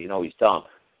retarded. You know, he's dumb.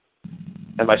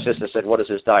 And my sister said, what does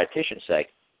his dietitian say?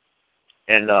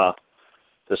 And the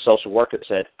social worker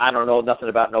said, I don't know nothing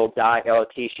about no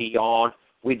dietitian.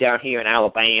 We down here in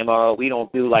Alabama, we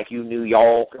don't do like you New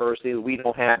Yorkers do. We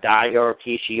don't have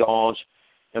dietitians.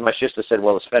 And my sister said,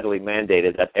 well, it's federally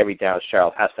mandated that every Down's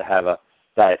child has to have a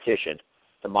dietitian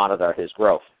to monitor his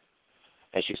growth.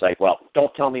 And she's like, well,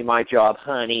 don't tell me my job,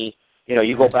 honey. You know,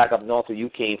 you go back up north where you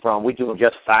came from. We're doing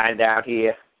just fine down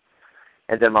here.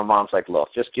 And then my mom's like, look,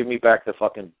 just give me back the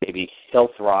fucking baby. He'll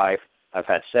thrive. I've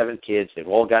had 7 kids. They've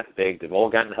all gotten big. They've all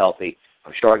gotten healthy.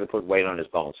 I'm sure I can put weight on his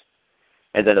bones.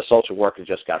 And then the social worker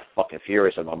just got fucking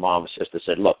furious. And my mom and sister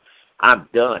said, look, I'm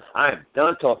done. I'm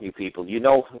done talking to you people. You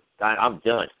know, I'm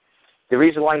done. The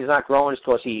reason why he's not growing is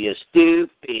because he is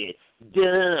stupid,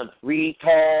 dumb,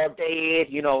 retarded,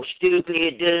 you know,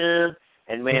 stupid, dumb.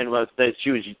 And, man,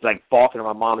 she was, like, barking in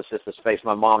my mom and sister's face.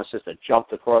 My mom and sister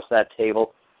jumped across that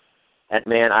table. And,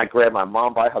 man, I grabbed my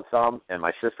mom by her thumb and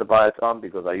my sister by her thumb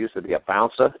because I used to be a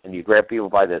bouncer, and you grab people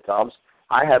by their thumbs.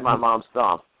 I had my mom's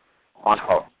thumb on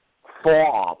her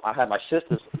forearm. I had my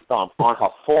sister's thumb on her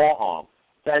forearm,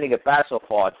 bending it back so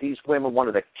far. These women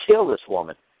wanted to kill this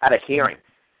woman at a hearing.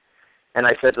 And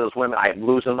I said to those women, I'm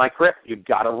losing my grip. You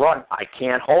got to run. I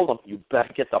can't hold them. You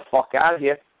better get the fuck out of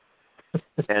here.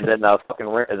 And then the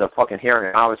fucking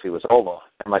hearing obviously was over.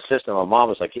 And my sister and my mom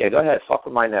was like, yeah, go ahead, fuck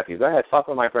with my nephew. Go ahead, fuck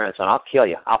with my grandson. I'll kill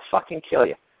you. I'll fucking kill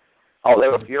you. Oh, they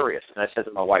were furious. And I said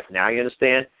to my wife, now you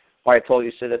understand why I told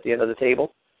you to sit at the end of the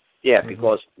table? Yeah,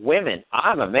 because women,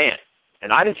 I'm a man.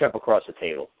 And I didn't jump across the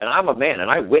table. And I'm a man, and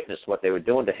I witnessed what they were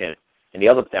doing to him and the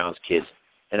other Downs kids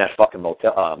in that fucking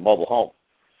mobile home.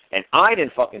 And I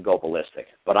didn't fucking go ballistic.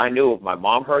 But I knew if my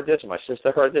mom heard this and my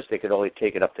sister heard this, they could only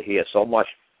take it up to here so much,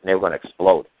 and they were going to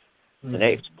explode. And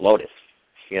they exploded.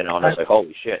 You know, and I was like,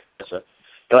 holy shit.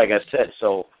 Like I said,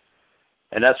 so,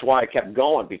 and that's why I kept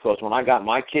going, because when I got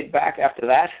my kid back after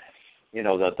that, you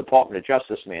know, the Department of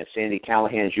Justice man, Sandy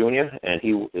Callahan Jr., and he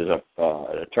is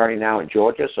an attorney now in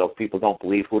Georgia, so if people don't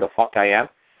believe who the fuck I am,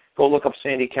 go look up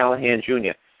Sandy Callahan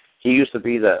Jr. He used to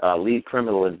be the lead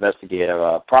criminal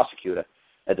investigator, prosecutor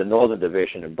at the Northern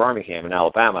Division in Birmingham in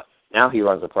Alabama. Now he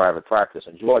runs a private practice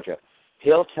in Georgia.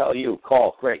 He'll tell you,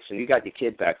 Karl, great, so you got your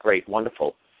kid back, great,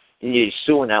 wonderful. You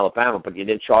sue in Alabama, but you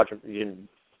didn't charge him, you didn't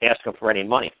ask him for any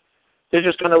money. They're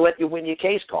just going to let you win your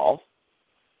case, Karl.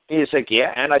 He said,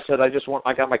 yeah, and I said, I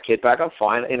got my kid back, I'm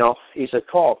fine. You know, he said,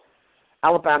 Karl,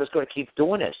 Alabama's going to keep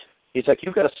doing this. He's like,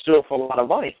 you've got to sue for a lot of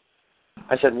money.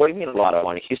 I said, what do you mean a lot of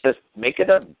money? He says, make it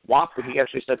a whopper. He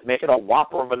actually said, make it a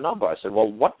whopper of a number. I said,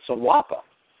 well, what's a whopper?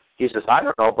 He says, I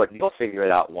don't know, but you'll figure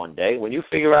it out one day. When you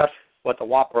figure out what the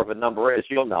whopper of a number is,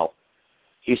 you'll know.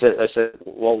 He said, I said,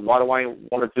 well, why do I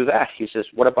want to do that? He says,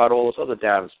 what about all those other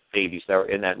Downs babies that are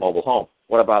in that mobile home?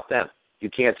 What about them? You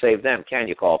can't save them, can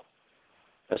you, Karl?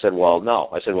 I said, well, no.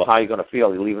 I said, well, how are you going to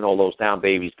feel? You're leaving all those Down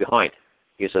babies behind.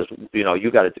 He says, you know,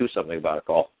 you got to do something about it,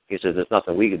 Karl. He says, there's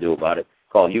nothing we can do about it.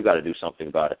 Karl, you got to do something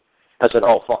about it. I said,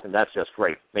 oh, fucking, that's just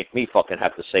great. Make me fucking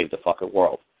have to save the fucking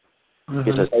world.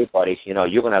 He says, hey, buddy, you know,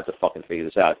 you're going to have to fucking figure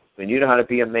this out. When you know how to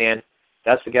be a man,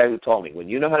 that's the guy who told me. When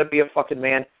you know how to be a fucking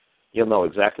man, you'll know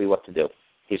exactly what to do.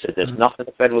 He said, there's nothing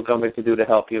the federal government can do to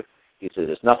help you. He said,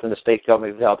 there's nothing the state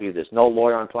government can help you. There's no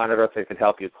lawyer on planet Earth that can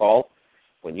help you, Karl.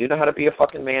 When you know how to be a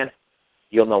fucking man,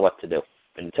 you'll know what to do.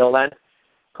 And until then,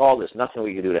 Karl, there's nothing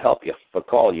we can do to help you. But,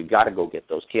 Karl, you got to go get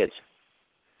those kids.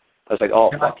 I was like, oh,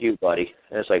 fuck you, buddy.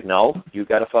 And it's like, no, you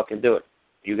got to fucking do it.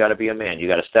 You got to be a man. You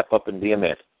got to step up and be a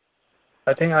man.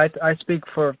 I think I speak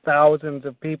for thousands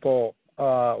of people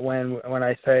when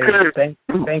I say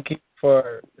thank you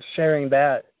for sharing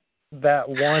that that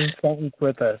one sentence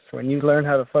with us, when you learn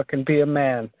how to fucking be a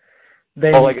man,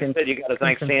 then like I said, you got to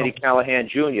thank Sandy Callahan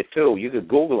Jr. too. You could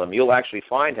Google him; you'll actually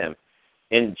find him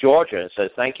in Georgia. It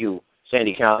says, "Thank you,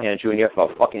 Sandy Callahan Jr.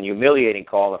 for fucking humiliating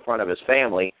Karl in front of his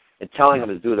family and telling him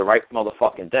to do the right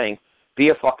motherfucking thing. Be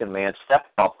a fucking man, step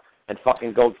up, and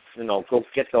fucking go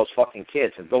get those fucking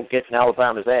kids and go get in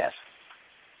Alabama's ass."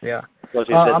 Yeah. Because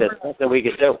he said there's nothing we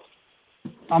could do.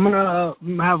 I'm gonna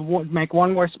make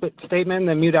one more statement and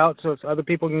then mute out so other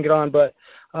people can get on. But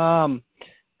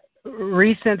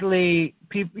recently,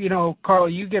 people, Karl,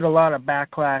 you get a lot of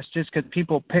backlash just because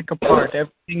people pick apart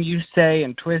everything you say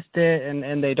and twist it,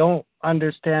 and they don't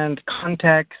understand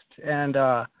context, and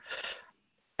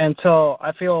so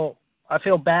I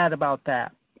feel bad about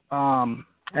that.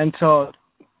 And so,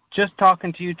 just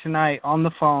talking to you tonight on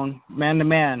the phone, man to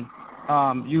man,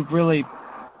 you've really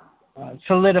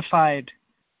solidified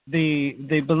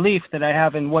the belief that I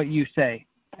have in what you say,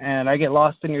 and I get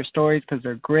lost in your stories because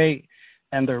they're great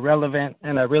and they're relevant,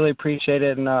 and I really appreciate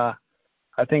it, and I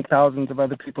think thousands of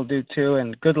other people do too.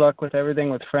 And good luck with everything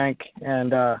with Frank,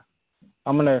 and I'm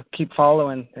gonna keep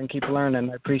following and keep learning.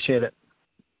 I appreciate it.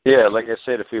 Yeah, like I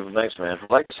say to people, thanks, man.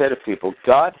 Like I say to people,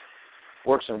 God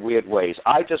works in weird ways.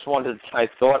 I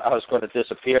thought I was going to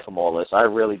disappear from all this. I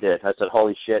really did. I said,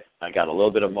 holy shit, I got a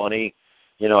little bit of money.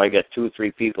 I get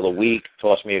 2-3 people a week,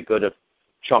 toss me a good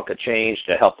chunk of change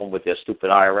to help them with their stupid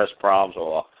IRS problems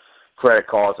or credit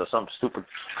cards or some stupid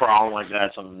problem like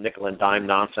that, some nickel and dime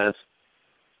nonsense.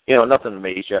 Nothing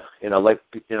major. I thought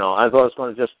I was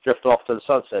going to just drift off to the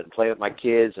sunset and play with my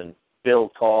kids and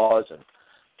build cars and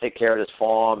take care of this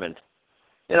farm and,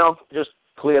 just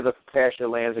clear the pasture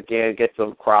lands again, get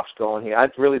some crops going here. I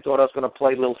really thought I was going to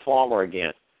play little farmer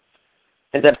again.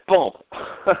 And then, boom.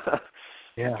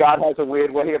 Yeah. God has a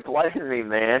weird way of blessing me,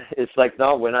 man. It's like,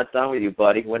 no, we're not done with you,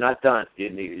 buddy. We're not done.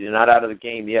 You're not out of the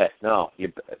game yet. No,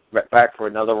 you're back for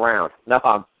another round.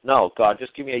 No, God,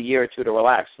 just give me a year or two to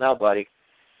relax. No, buddy.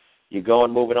 You're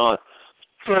going, moving on.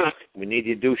 We need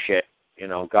you to do shit.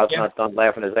 God's not done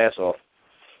laughing his ass off.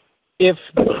 If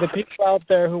the people out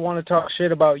there who want to talk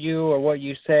shit about you or what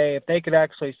you say, if they could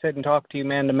actually sit and talk to you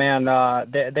man to man,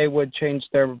 they would change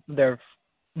their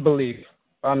belief,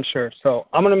 I'm sure. So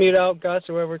I'm going to mute out, guys.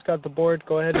 Whoever's got the board,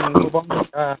 go ahead and move on.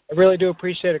 I really do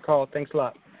appreciate it, Karl. Thanks a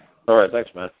lot. All right.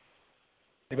 Thanks, man.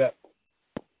 You bet.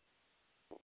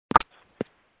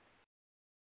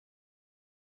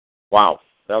 Wow.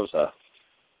 That was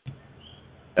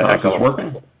is this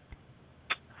working?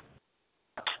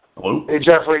 Hello? Hey,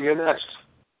 Jeffrey, you're next.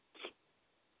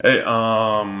 Hey,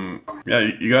 yeah,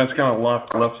 you guys kind of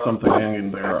left something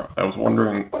hanging there. I was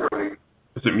wondering,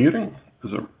 is it muting?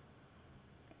 Is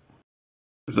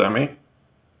that me?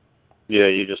 Yeah,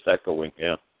 you're just echoing,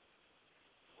 yeah.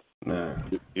 Nah.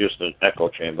 You're just an echo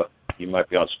chamber. You might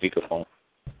be on speakerphone.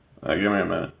 Give me a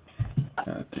minute.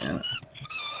 God damn it.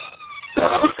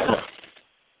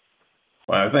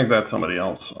 Well, I think that's somebody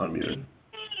else unmuted.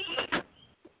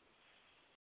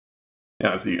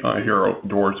 Yeah, I hear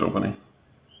doors opening.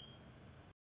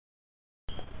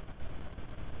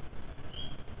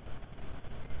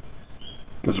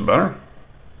 Is it better?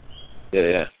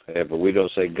 Yeah, but we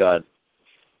don't say God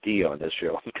D on this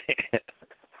show.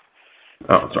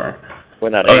 Oh, sorry. We're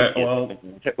not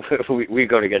we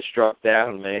going to get struck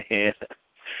down, man.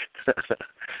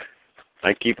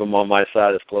 I keep them on my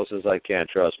side as close as I can,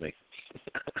 trust me.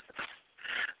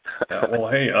 Yeah, well,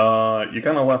 hey, you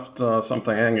kind of left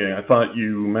something hanging. I thought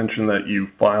you mentioned that you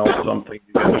filed something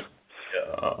against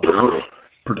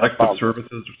protective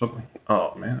services or something.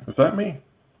 Oh, man. Is that me?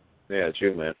 Yeah, it's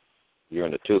you, man. You're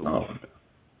in the tube. Oh.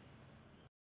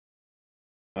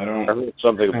 I heard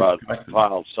something about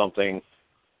filed something.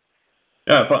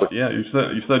 Yeah, you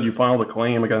said you filed a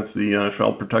claim against the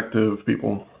child protective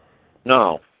people.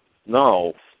 No.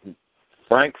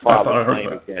 Frank filed a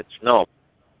claim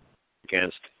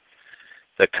against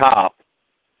the cop,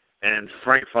 and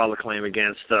Frank filed a claim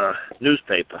against the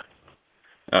newspaper.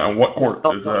 What court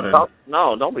is that in?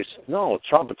 No,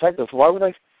 child protective. Why would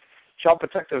I? Child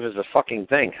protective is a fucking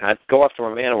thing. I'd go after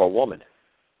a man or a woman.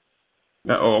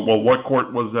 Well, what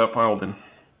court was that filed in?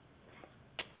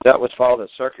 That was filed in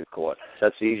circuit court.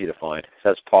 That's easy to find.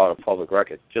 That's part of public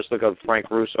record. Just look up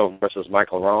Frank Russo versus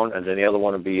Michael Rohn, and then the other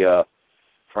one would be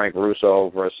Frank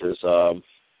Russo versus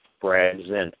Brad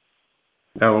Zinn.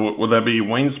 Now, would that be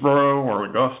Waynesboro or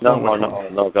Augusta?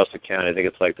 No, Augusta County. I think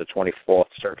it's like the 24th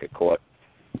Circuit Court.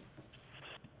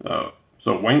 So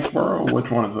Waynesboro, which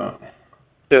one is that?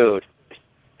 Dude,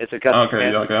 it's Augusta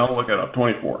County. Okay, I'll look it up.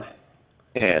 24.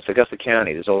 Yeah, it's Augusta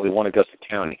County. There's only one Augusta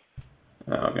County.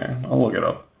 Okay, I'll look it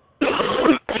up.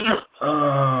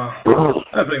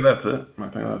 I think that's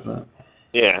it.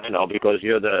 Yeah, I know, because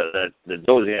you're the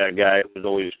dozy guy who's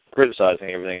always criticizing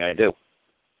everything I do.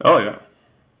 Oh, yeah.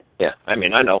 Yeah, I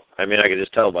mean, I know. I mean, I can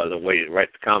just tell by the way you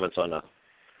write the comments on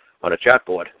a chat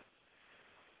board.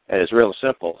 And it's real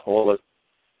simple. All the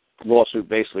lawsuit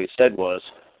basically said was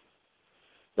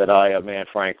that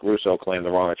Frank Russo, claimed the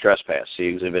wrong of trespass. See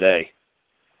Exhibit A.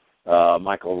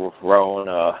 Michael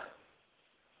Rowan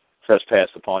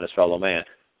trespassed upon his fellow man.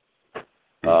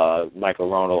 Michael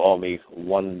Rowan will owe me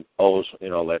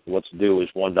what's due is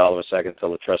 $1 a second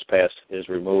till the trespass is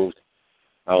removed.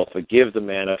 I will forgive the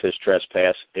man of his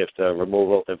trespass if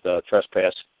the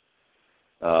trespass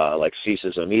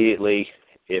ceases immediately.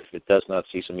 If it does not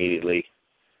cease immediately,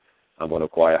 I'm going to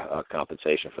acquire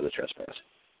compensation for the trespass.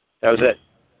 That was it.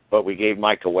 But we gave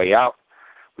Mike a way out.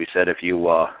 We said if you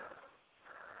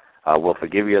we'll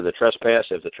forgive you the trespass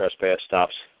if the trespass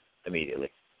stops immediately.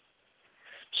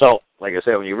 So, like I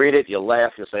said, when you read it, you'll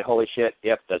laugh. You'll say, holy shit,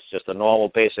 yep, that's just a normal,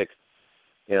 basic,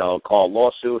 called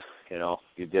lawsuit.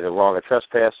 You did a wrong of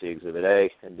trespass, the Exhibit A.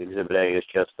 And the Exhibit A is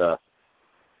just the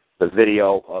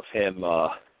video of him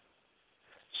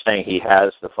saying he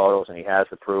has the photos and he has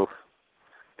the proof.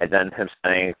 And then him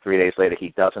saying 3 days later he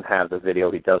doesn't have the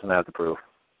video, he doesn't have the proof.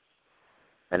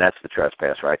 And that's the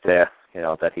trespass right there,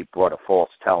 that he brought a false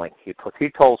telling. He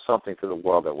told something to the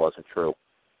world that wasn't true.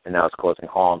 And now it's causing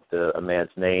harm to a man's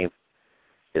name,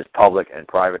 his public and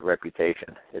private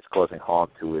reputation. It's causing harm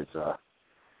to his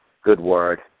good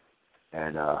word,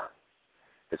 and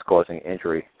it's causing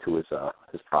injury to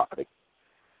his property.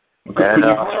 Could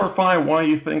you clarify why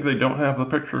you think they don't have the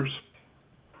pictures?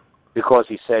 Because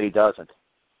he said he doesn't.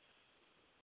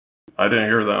 I didn't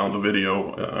hear that on the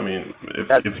video. I mean,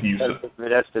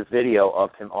 that's the video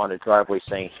of him on the driveway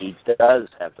saying he does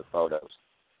have the photos.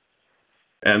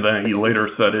 And then he later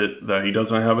said that he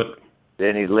doesn't have it?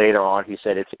 Then later on he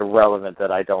said it's irrelevant that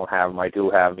I don't have them. I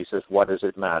do have them. He says, what does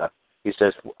it matter? He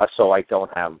says, so I don't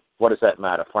have them. What does that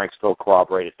matter? Frank still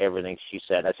corroborated everything she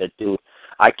said. I said, dude,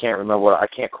 I can't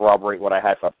corroborate what I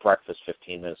had for breakfast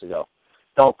 15 minutes ago.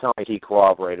 Don't tell me he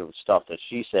corroborated with stuff that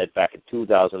she said back in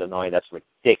 2009. That's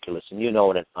ridiculous, and you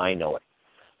know it and I know it.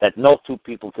 That no two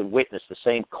people could witness the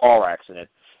same car accident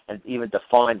and even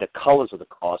define the colors of the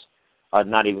cars are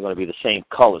not even going to be the same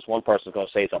colors. One person's going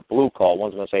to say it's a blue car.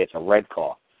 One's going to say it's a red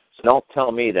car. So don't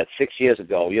tell me that 6 years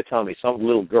ago, you're telling me some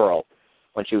little girl,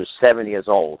 when she was 7 years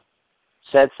old,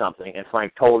 said something, and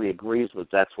Frank totally agrees with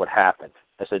that's what happened.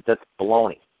 I said, that's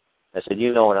baloney. I said,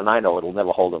 you know it and I know it'll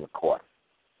never hold in the court.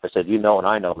 I said, you know and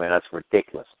I know, man, that's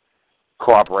ridiculous.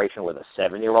 Corroboration with a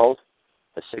 7-year-old,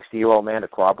 a 60-year-old man to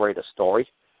corroborate a story,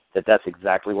 that's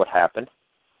exactly what happened.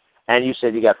 And you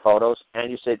said you got photos, and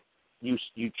you said you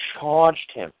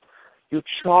charged him. You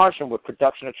charged him with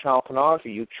production of child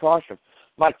pornography. You charged him.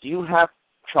 Mike, do you have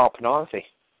child pornography?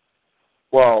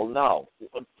 Well, no.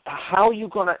 How are you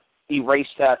going to erase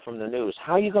that from the news?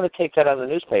 How are you going to take that out of the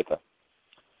newspaper?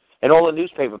 And all the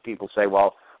newspaper people say,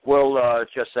 well, we'll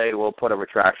just say we'll put a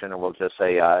retraction and we'll just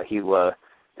say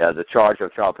the charge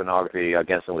of child pornography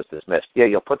against him was dismissed. Yeah,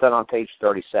 you'll put that on page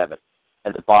 37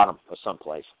 at the bottom or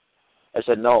someplace. I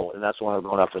said, no, and that's why we're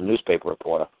going after the newspaper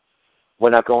reporter. We're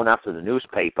not going after the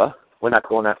newspaper. We're not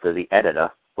going after the editor.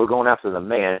 We're going after the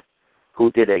man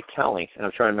who did a telling, and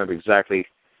I'm trying to remember exactly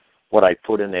what I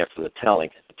put in there for the telling.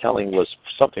 The telling was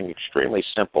something extremely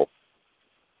simple.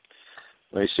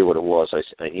 Let me see what it was.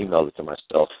 I emailed it to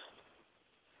myself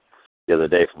the other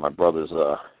day from my brother's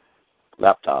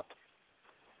laptop.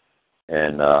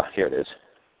 And here it is.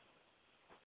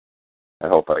 I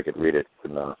hope I could read it.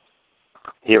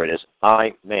 Here it is.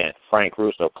 Frank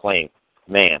Russo claimed,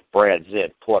 Brad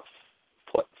Zidd put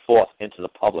forth into the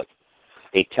public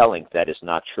a telling that is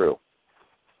not true.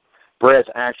 Brad's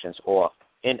actions or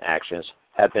inactions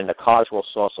have been the causal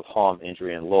source of harm,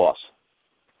 injury, and loss.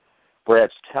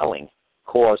 Brad's telling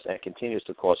caused and continues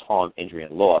to cause harm, injury,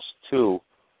 and loss to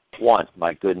 1,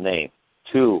 my good name,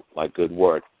 2, my good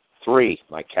word, 3,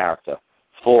 my character,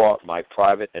 4, my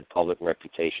private and public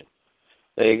reputation.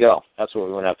 There you go. That's what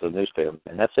we went after the newspaper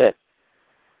man. That's it.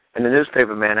 And the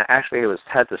newspaper man actually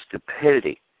had the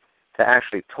stupidity to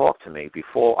actually talk to me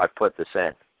before I put this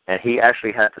in. And he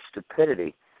actually had the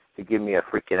stupidity to give me a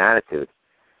freaking attitude.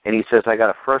 And he says, I got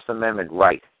a First Amendment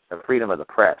right, the freedom of the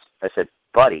press. I said,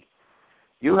 buddy,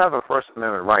 you have a First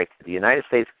Amendment right. The United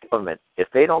States government, if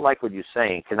they don't like what you're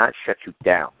saying, cannot shut you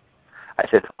down. I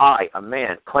said, if I, a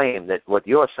man, claim that what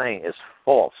you're saying is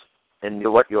false and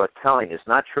what you're telling is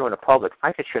not true in the public,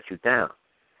 I could shut you down.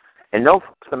 And no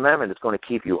First Amendment is going to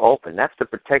keep you open. That's to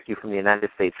protect you from the United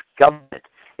States government.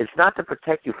 It's not to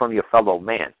protect you from your fellow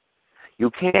man. You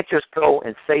can't just go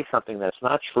and say something that's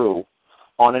not true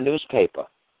on a newspaper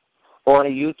or on a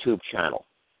YouTube channel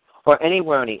or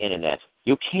anywhere on the internet.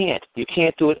 You can't. You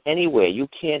can't do it anywhere. You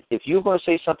can't. If you're going to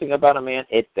say something about a man,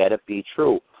 it better be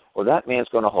true, or that man's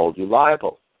going to hold you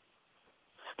liable.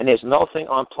 And there's nothing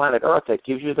on planet Earth that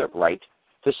gives you the right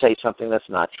to say something that's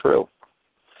not true.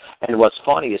 And what's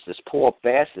funny is this poor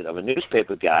bastard of a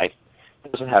newspaper guy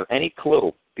doesn't have any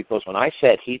clue, because when I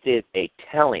said he did a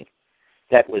telling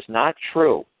that was not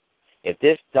true, if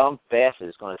this dumb bastard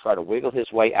is going to try to wiggle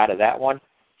his way out of that one,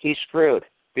 he's screwed,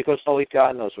 because only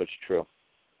God knows what's true.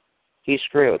 He's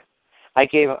screwed. I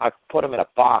put him in a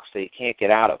box that he can't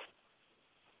get out of.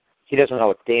 He doesn't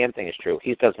know a damn thing is true.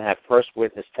 He doesn't have first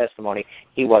witness testimony.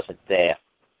 He wasn't there.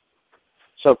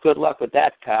 So good luck with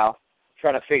that, pal.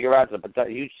 Trying to figure out,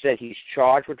 you said he's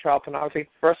charged with child pornography.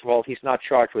 First of all, he's not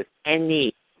charged with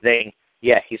anything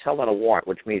yet. He's held on a warrant,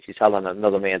 which means he's held on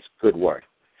another man's good word.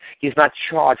 He's not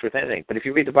charged with anything. But if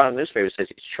you read the bottom of the newspaper, it says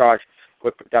he's charged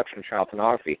with production of child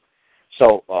pornography.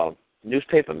 So,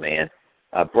 newspaper man,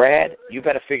 Brad, you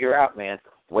better figure out, man,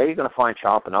 where you're going to find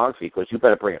child pornography, because you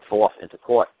better bring it forth into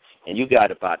court. And you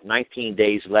got about 19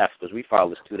 days left, because we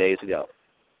filed this 2 days ago.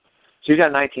 So you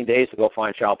got 19 days to go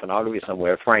find child pornography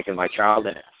somewhere, Frank and my child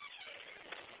in it.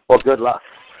 Well, good luck.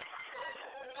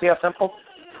 See how simple?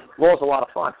 Law's a lot of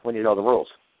fun when you know the rules.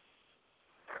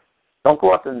 Don't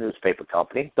go after the newspaper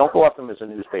company. Don't go after him as a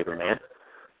newspaper man.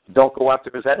 Don't go after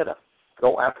his editor.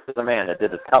 Go after the man that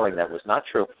did the telling that was not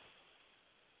true,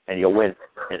 and you'll win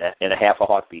in a half a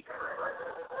heartbeat.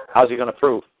 How's he going to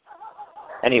prove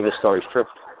any of his stories true?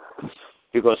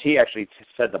 Because he actually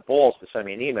said the balls to send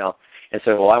me an email and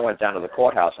said, "Well, I went down to the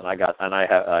courthouse and I got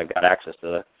access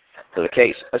to the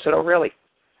case." I said, "Oh, really?"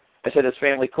 I said, "It's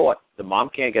family court. The mom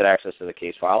can't get access to the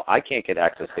case file. I can't get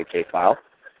access to the case file.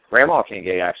 Grandma can't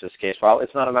get access to the case file.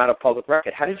 It's not a matter of public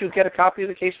record. How did you get a copy of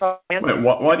the case file?" Wait,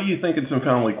 why do you think it's in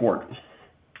family court?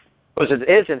 Because it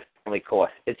is in family court.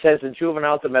 It says in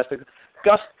juvenile domestic.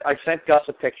 Gus, I sent Gus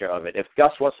a picture of it. If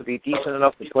Gus wants to be decent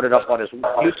enough to put it up on his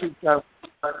YouTube channel.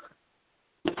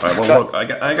 All right, well, look,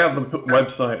 I got the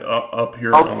website up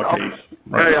here on the case.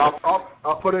 Right. Hey,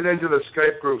 I'll put it into the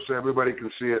Skype group so everybody can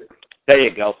see it. There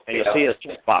you go. And you'll see a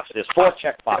checkbox. There's 4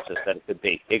 checkboxes that it could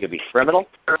be. It could be criminal.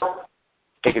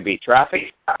 It could be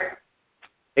traffic.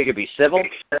 It could be civil.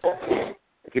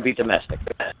 It could be domestic.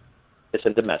 It's a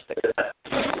domestic.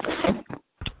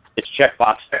 It's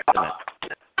checkbox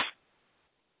domestic.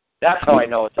 That's how I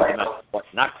know it's a domestic court,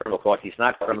 not criminal court. He's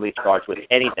not criminally charged with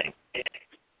anything.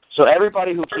 So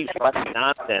everybody who keeps writing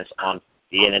nonsense on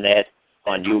the internet,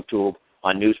 on YouTube,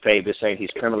 on newspapers saying he's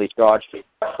criminally charged,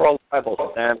 pro liable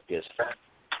to damages.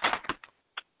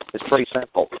 It's pretty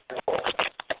simple.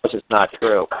 Because it's not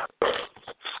true.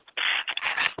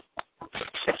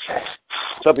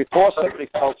 So before somebody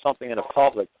tells something in the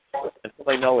public, until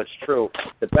they know it's true,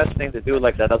 the best thing to do,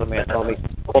 like that other man told me,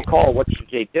 well, Karl, what should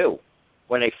they do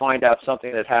when they find out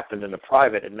something that happened in the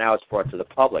private and now it's brought to the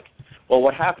public? Well,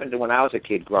 what happened when I was a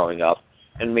kid growing up,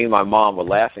 and me and my mom were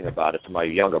laughing about it to my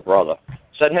younger brother,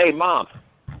 said, "Hey, Mom,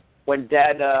 when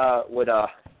Dad would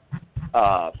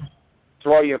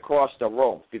throw you across the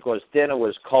room because dinner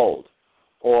was cold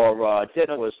or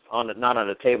dinner was not on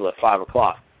the table at 5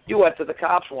 o'clock, you went to the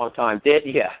cops one time,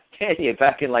 didn't you? Didn't you?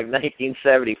 Back in like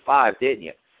 1975, didn't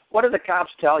you? What did the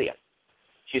cops tell you?"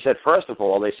 She said, "First of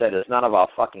all, they said it's none of our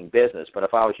fucking business, but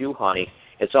if I was you, honey,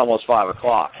 it's almost 5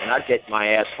 o'clock, and I'd get my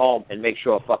ass home and make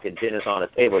sure fucking dinner's on the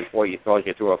table before you throw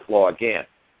you through a floor again."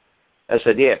 I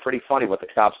said, "Yeah, pretty funny what the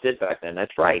cops did back then."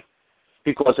 That's right.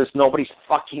 Because it's nobody's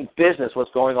fucking business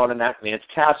what's going on in that man's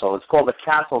castle. It's called the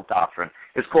castle doctrine.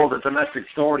 It's called the domestic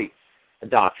authority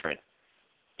doctrine.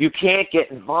 You can't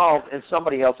get involved in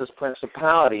somebody else's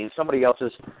principality, in somebody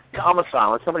else's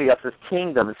domicile, in somebody else's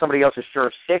kingdom, in somebody else's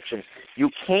jurisdiction. You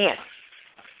can't.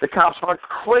 The cops aren't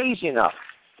crazy enough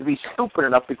to be stupid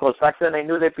enough, because back then they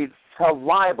knew they'd be held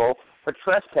liable for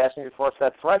trespassing across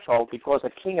that threshold, because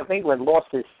the King of England lost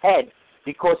his head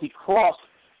because he crossed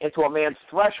into a man's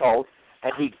threshold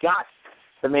and he got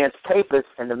the man's papers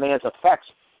and the man's effects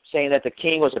saying that the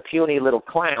king was a puny little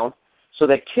clown. So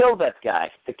they killed that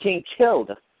guy. The king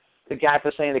killed the guy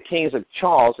for saying the king is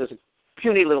Charles is a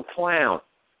puny little clown.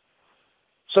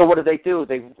 So what did they do?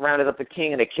 They rounded up the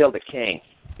king and they killed the king.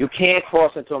 You can't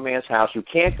cross into a man's house. You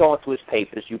can't go into his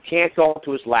papers. You can't go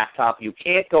into his laptop. You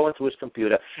can't go into his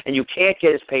computer. And you can't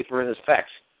get his paper and his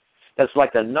effects. That's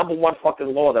like the number one fucking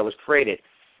law that was created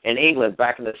in England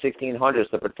back in the 1600s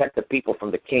to protect the people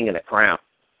from the king and the crown.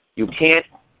 You can't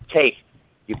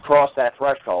you cross that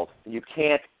threshold. You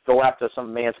can't go after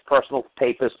some man's personal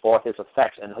papers or his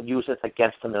effects and use it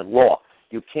against him in law.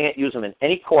 You can't use them in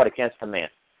any court against a man.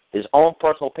 His own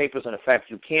personal papers and effects,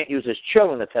 you can't use his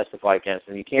children to testify against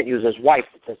him. You can't use his wife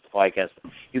to testify against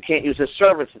him. You can't use his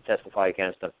servants to testify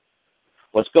against him.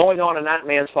 What's going on in that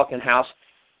man's fucking house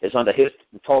is under his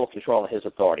total control and his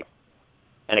authority.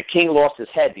 And a king lost his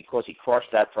head because he crossed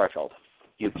that threshold.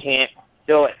 You can't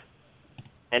do it.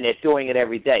 And they're doing it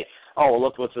every day. Oh, well,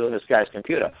 look what's in this guy's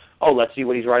computer. Oh, let's see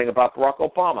what he's writing about Barack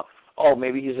Obama. Oh,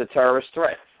 maybe he's a terrorist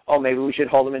threat. Oh, maybe we should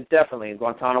hold him indefinitely in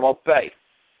Guantanamo Bay.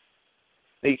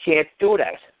 You can't do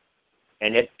that.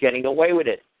 And they're getting away with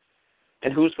it.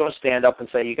 And who's going to stand up and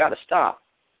say, you got to stop?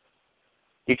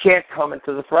 You can't come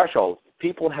into the threshold.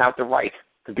 People have the right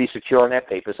to be secure in their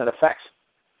papers and effects.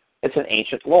 It's an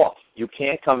ancient law. You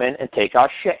can't come in and take our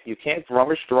shit. You can't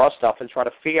rummage through our stuff and try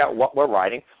to figure out what we're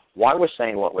writing, why we're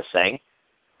saying what we're saying,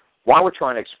 why we're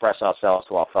trying to express ourselves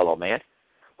to our fellow man.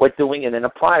 We're doing it in a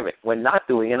private. We're not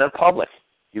doing it in public.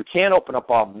 You can't open up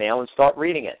our mail and start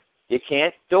reading it. You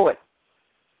can't do it.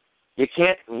 You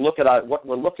can't look at what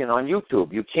we're looking on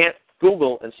YouTube. You can't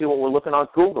Google and see what we're looking on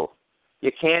Google.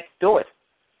 You can't do it.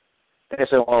 They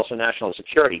say, well, also national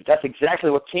security. That's exactly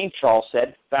what King Charles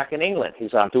said back in England.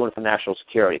 He's doing it for national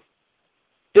security.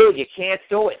 Dude, you can't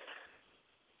do it.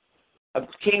 A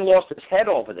king lost his head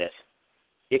over this.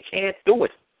 You can't do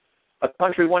it. A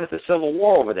country went into civil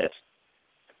war over this.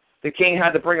 The king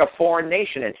had to bring a foreign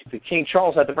nation in. The King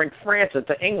Charles had to bring France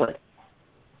into England.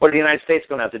 What are the United States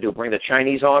going to have to do? Bring the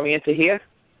Chinese army into here?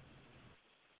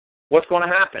 What's going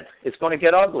to happen? It's going to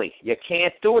get ugly. You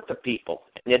can't do it to people.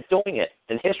 And they're doing it.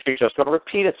 And history is just going to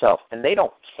repeat itself. And they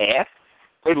don't care.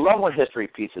 They love when history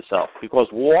repeats itself because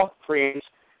war creates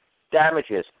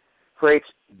damages, creates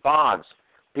bonds.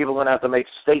 People are going to have to make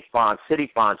state bonds,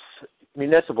 city bonds,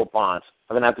 municipal bonds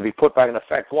are going to have to be put back in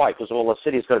effect. Why? Because all the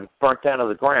city is going to be burnt down to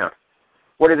the ground.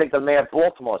 What do you think the mayor of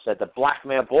Baltimore said, the black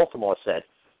mayor of Baltimore said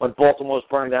when Baltimore was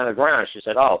burning down to the ground? She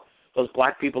said, oh, those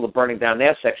black people are burning down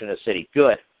their section of the city.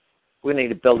 Good. We need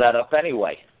to build that up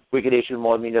anyway. We could issue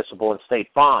more municipal and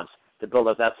state bonds to build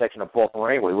up that section of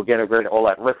Baltimore anyway. We're getting rid of all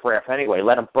that riffraff anyway.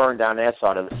 Let them burn down their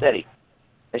side of the city.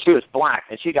 And she was black,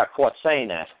 and she got caught saying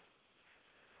that.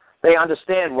 They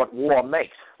understand what war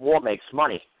makes. War makes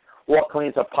money. War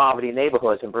cleans up poverty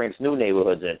neighborhoods and brings new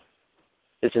neighborhoods in.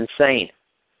 It's insane.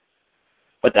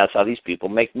 But that's how these people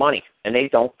make money, and they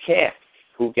don't care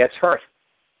who gets hurt.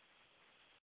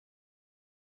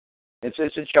 It's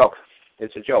a joke.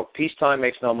 It's a joke. Peacetime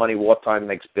makes no money. Wartime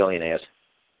makes billionaires.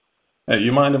 Hey,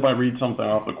 you mind if I read something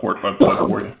off the court website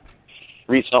for you?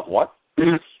 Read something what?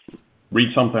 Read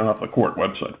something off the court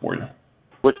website for you.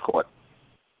 Which court?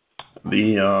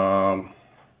 The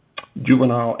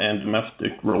Juvenile and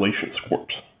Domestic Relations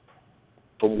Court.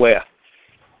 From where?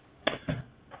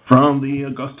 From the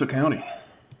Augusta County.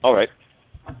 All right.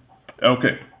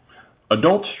 Okay.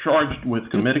 Adults charged with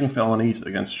committing felonies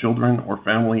against children or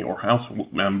family or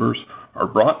household members are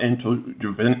brought into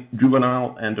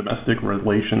Juvenile and Domestic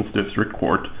Relations District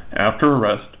Court after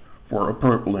arrest for a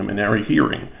preliminary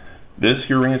hearing. This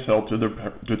hearing is held to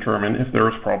determine if there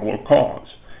is probable cause.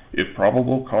 If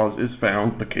probable cause is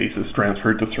found, the case is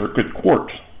transferred to circuit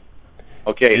court.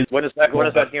 Okay, when is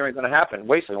that hearing going to happen?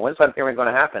 Wait a second, when is that hearing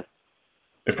going to happen?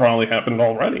 It probably happened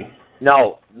already.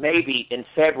 No, maybe in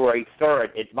February 3rd.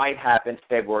 It might happen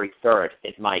February 3rd.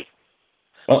 It might.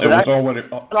 Well, so it was already...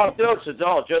 No, dude,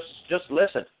 so just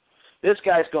listen. This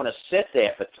guy's going to sit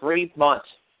there for 3 months.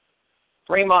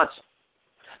 3 months.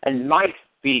 And might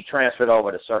be transferred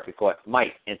over to circuit court.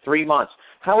 Might, in 3 months.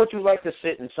 How would you like to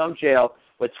sit in some jail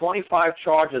with 25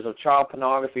 charges of child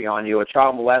pornography on you or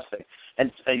child molesting,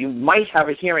 and you might have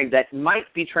a hearing that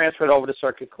might be transferred over to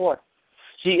circuit court?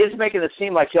 She is making it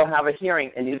seem like he'll have a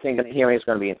hearing, and you think the hearing is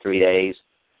going to be in 3 days,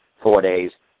 4 days.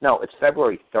 No, it's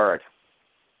February 3rd.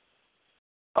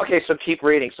 Okay, so keep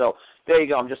reading. So there you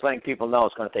go. I'm just letting people know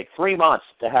it's going to take 3 months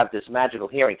to have this magical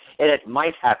hearing, and it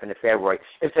might happen in February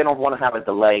if they don't want to have a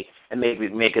delay and maybe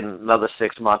make it another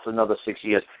 6 months, another 6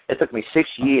 years. It took me 6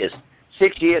 years.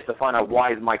 6 years to find out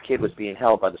why my kid was being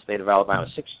held by the state of Alabama.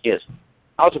 6 years.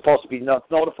 I was supposed to be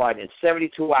notified in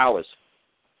 72 hours.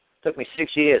 It took me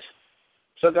 6 years.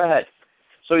 So go ahead.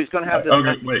 So he's going to have this.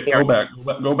 Okay, wait.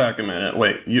 Go back a minute.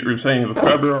 Wait. You're saying the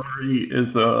February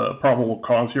is a probable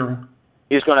cause hearing?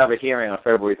 He's going to have a hearing on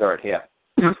February 3rd. Yeah.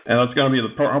 And that's going to be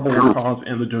the probable cause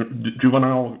in the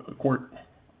juvenile court.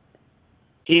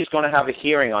 He's going to have a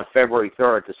hearing on February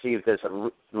 3rd to see if there's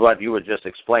what you were just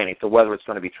explaining, to whether it's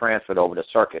going to be transferred over to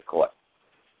circuit court.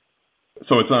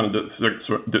 So it's not a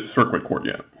circuit court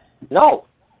yet? No.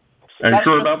 Are you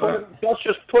sure about that? Let's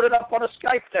just put it up on a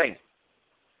Skype thing.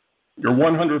 You're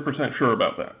 100% sure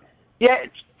about that? Yeah,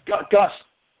 Gus,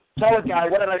 tell a guy,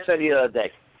 what did I say to you the other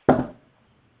day?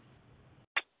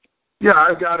 Yeah,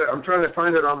 I got it. I'm trying to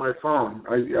find it on my phone.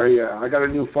 I got a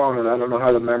new phone, and I don't know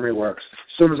how the memory works.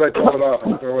 As soon as I pull it up,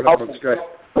 I'll throw it up on Skype.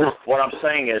 What I'm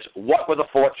saying is, what were the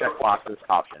 4 checkboxes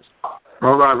options?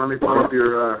 Hold on, let me pull up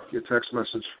your text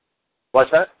message.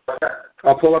 What's that?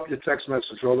 I'll pull up your text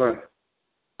message. Hold on.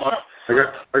 I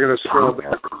got to scroll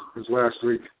back. It was last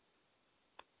week.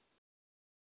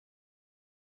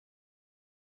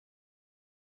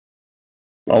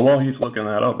 Well, while he's looking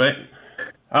that up,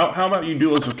 how about you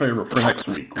do us a favor for next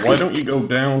week? Why don't you go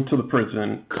down to the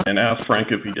prison and ask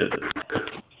Frank if he did it?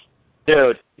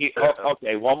 Dude,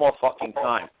 okay, one more fucking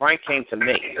time. Frank came to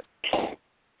me.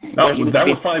 No, that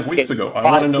was 5 weeks ago. I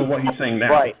want to know what he's saying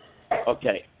now. Right.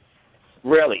 Okay.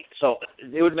 Really? So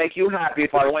it would make you happy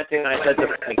if I went there and I said to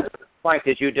Frank,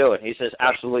 did you do it? He says,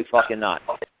 absolutely fucking not.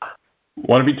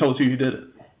 What if he told you did it?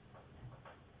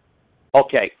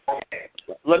 Okay.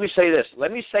 Let me say this.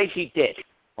 Let me say he did.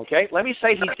 Okay? Let me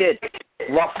say he did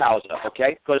roughhouse her,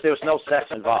 okay? Because there was no sex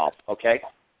involved, okay?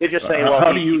 You're just saying, well,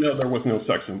 how do you know there was no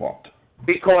sex involved?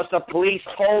 Because the police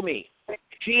told me.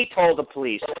 She told the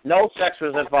police no sex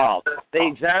was involved. They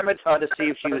examined her to see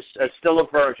if she was still a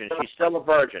virgin. She's still a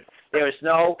virgin. There is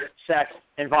no sex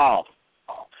involved.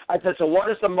 I said, so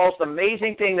what is the most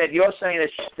amazing thing that you're saying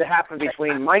is to happen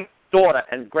between my daughter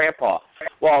and Grandpa?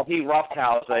 Well, he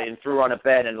roughhoused her and threw her on a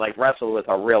bed and, like, wrestled with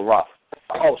her real rough.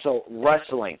 Oh, so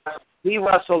wrestling. He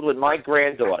wrestled with my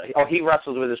granddaughter. Oh, he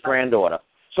wrestled with his granddaughter.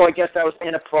 So I guess that was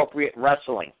inappropriate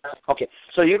wrestling. Okay,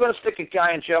 so you're going to stick a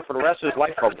guy in jail for the rest of his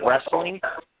life for wrestling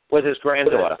with his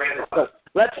granddaughter. So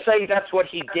let's say that's what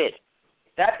he did.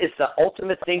 That is the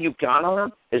ultimate thing you got on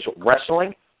him, is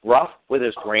wrestling rough with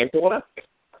his granddaughter?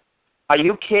 Are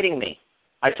you kidding me?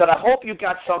 I said, I hope you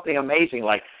got something amazing,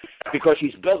 like, because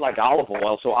she's built like olive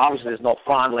oil, so obviously there's no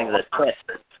fondling of the tits.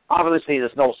 Obviously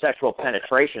there's no sexual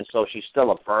penetration, so she's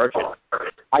still a virgin.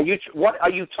 What are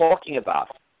you talking about?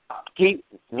 He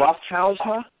roughhoused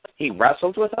her? He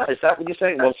wrestled with her? Is that what you're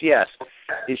saying? Well, yes.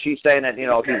 Is she saying that, he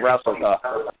wrestled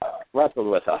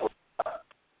with her?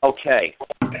 Okay.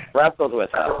 Wrestled with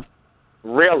her.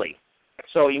 Really?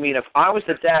 So you mean if I was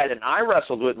the dad and I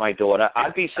wrestled with my daughter,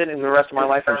 I'd be sitting the rest of my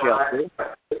life in jail too?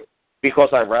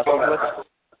 Because I wrestled with her?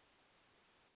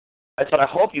 I said, I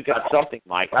hope you got something,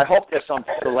 Mike. I hope there's some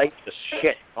salacious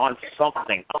shit on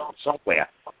something, somewhere.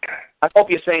 I hope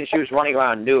you're saying she was running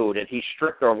around nude and he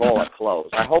stripped her of all her clothes.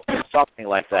 I hope there's something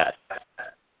like that.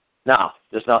 No,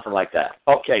 there's nothing like that.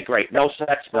 Okay, great. No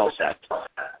sex, no sex.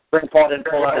 Grandpa didn't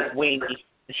pull out his weenie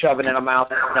and shove it in her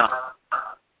mouth? No.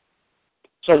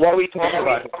 So what are we talking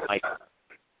about here, Mike?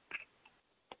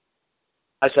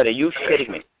 I said, are you shitting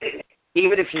me?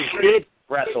 Even if you did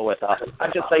wrestle with her,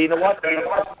 I'd just say, you know what?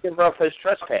 Give her up his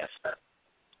trespass.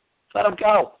 Let him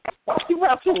go. Why don't you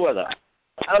wrestle with her?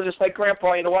 I'll just say,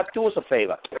 Grandpa, you know what? Do us a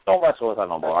favor. Don't wrestle with her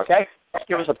no more, okay?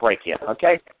 Give us a break here,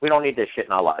 okay? We don't need this shit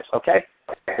in our lives, okay?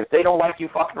 If they don't like you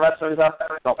fucking wrestling with her,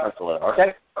 don't wrestle with her,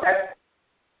 okay?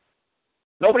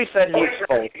 Nobody said he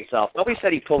exposed himself. Nobody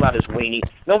said he pulled out his weenie.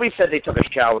 Nobody said they took a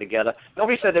shower together.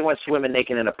 Nobody said they went swimming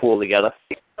naked in a pool together.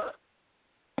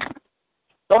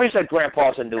 Nobody said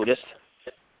Grandpa's a nudist.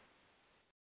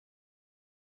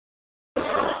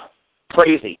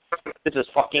 Crazy. This is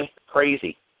fucking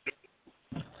crazy.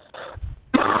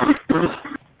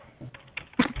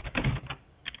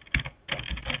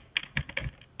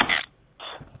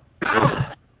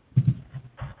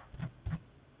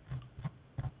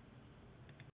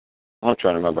 I'm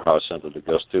trying to remember how I sent it to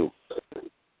Gus, too.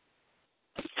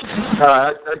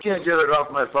 I can't get it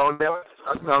off my phone now.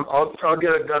 I'll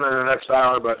get it done in the next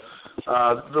hour, but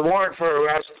the warrant for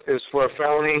arrest is for a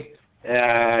felony,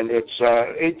 and it's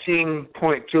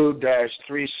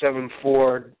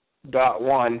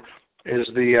 18.2-374.1 is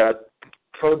the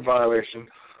code violation,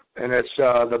 and it's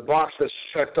the box that's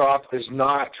checked off is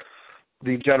not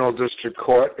the general district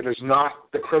court. It is not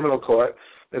the criminal court.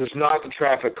 It is not the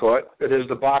traffic court. It is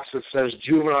the box that says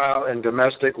juvenile and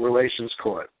domestic relations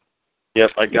court. Yes,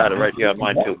 I got it right here on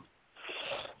mine, too.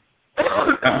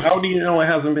 How do you know it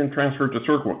hasn't been transferred to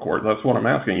circuit court? That's what I'm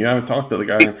asking. You haven't talked to the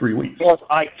guy in 3 weeks. Because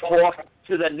I talked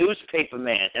to the newspaper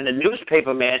man, and the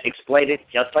newspaper man explained it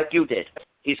just like you did.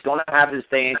 He's going to have his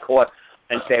day in court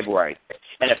in February.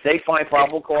 And if they find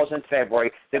probable cause in February,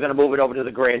 they're going to move it over to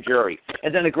the grand jury.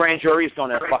 And then the grand jury is going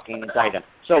to fucking indict him.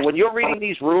 So when you're reading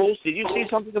these rules, did you see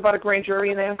something about a grand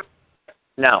jury in there?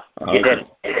 No, you didn't.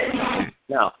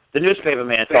 No, the newspaper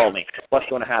man told me what's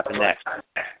going to happen next.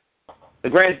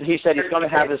 He said he's going to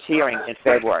have his hearing in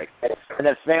February, and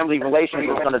then family relations is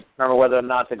going to determine whether or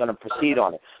not they're going to proceed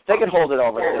on it. They can hold it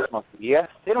over 6 months a year.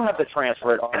 They don't have to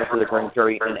transfer it over to the grand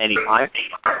jury in any time.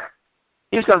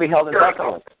 He's going to be held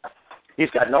indefinitely. He's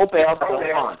got no bail, no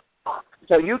bond.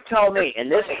 So you tell me, in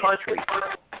this country,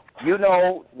 you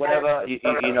know whatever, you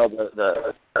know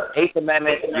the 8th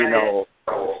Amendment, you know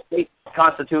state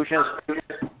constitutions,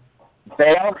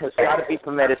 bail has got to be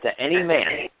permitted to any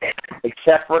man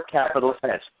except for a capital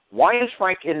offense. Why is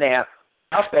Frank in there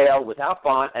without bail, without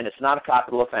bond, and it's not a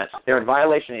capital offense? They're in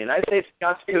violation of the United States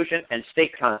Constitution and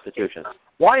state constitutions.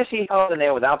 Why is he held in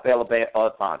there without bail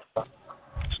or bond?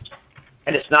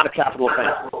 And it's not a capital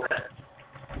offense.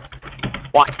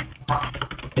 Why?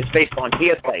 It's based on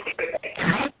hearsay.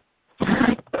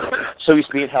 So he's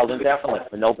being held indefinitely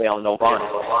with no bail and no bond.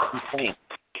 Insane.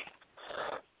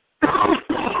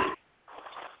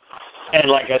 And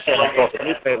like I said, I talked to the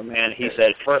newspaper man. He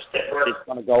said first it's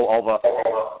going to go over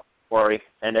worry,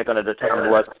 and they're going to determine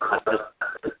what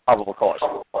is probable cause.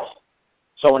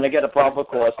 So when they get a probable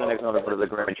cause, then they're going to go to the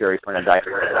grand jury for an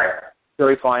indictment.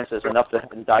 Jury finds there's enough to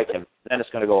indict him, then it's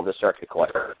going to go over the circuit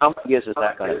court. How many years is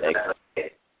that going to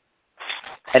take?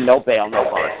 And no bail, no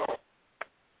bond.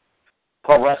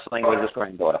 Pro wrestling with his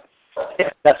granddaughter.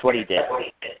 That's what he did.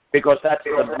 Because that's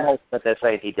the most that they're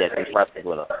saying he did. He wrestled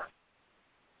with her.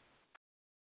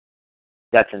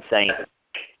 That's insane.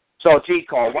 So, gee,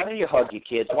 Karl, why don't you hug your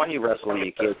kids? Why don't you wrestle with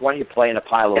your kids? Why don't you play in a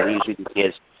pile of leaves with your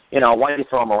kids? You know, why don't you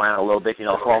throw them around a little bit? You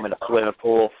know, throw them in a swimming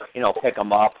pool. You know, pick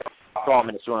them up. Throw them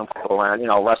in the swimming pool around. You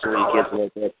know, wrestle with your kids a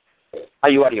little bit. Are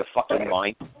you out of your fucking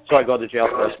mind? So I go to jail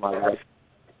for the rest of my life.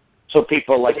 So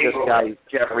people like this guy,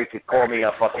 Jeffrey, could call me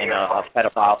a fucking a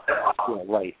pedophile. You know,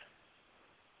 right.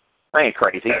 I ain't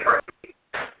crazy.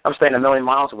 I'm staying 1,000,000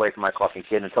 miles away from my fucking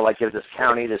kid until I give this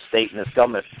county, this state, and this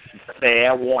government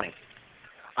fair warning.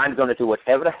 I'm going to do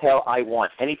whatever the hell I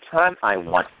want, anytime I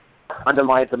want, under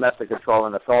my domestic control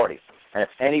and authority. And if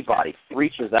anybody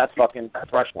reaches that fucking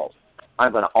threshold,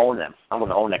 I'm going to own them. I'm going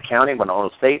to own the county. I'm going to own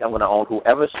the state. I'm going to own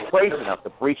whoever's crazy enough to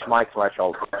breach my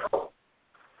threshold.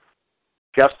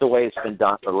 Just the way it's been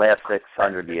done for the last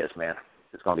 600 years, man.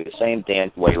 It's going to be the same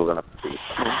damn way we're going to proceed.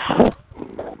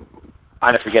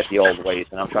 I don't forget the old ways,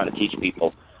 and I'm trying to teach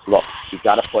people, look, you've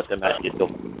got to put them at your door.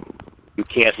 You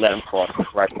can't let them cross the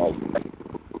threshold.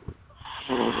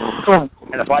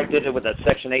 And if I did it with a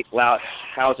Section 8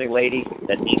 housing lady,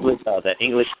 that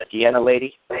English Guyana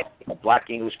lady, a black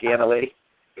English Guyana lady,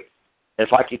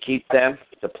 if I could keep them,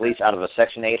 the police, out of a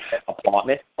Section 8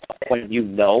 apartment, when you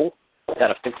know that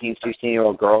a 15,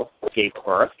 16-year-old girl gave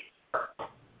birth,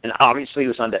 and obviously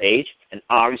was underage, and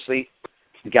obviously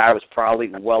the guy was probably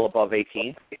well above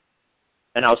 18,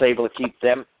 and I was able to keep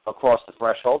them across the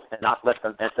threshold and not let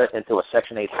them enter into a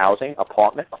Section 8 housing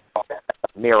apartment.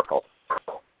 Miracle.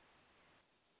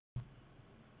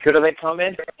 Could have they come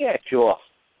in? Yeah, sure.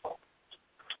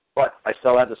 But I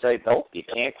still have to say, no, you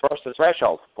can't cross the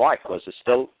threshold. Why? Because it's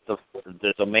still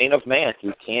the domain of man.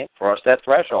 You can't cross that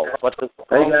threshold. But the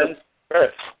woman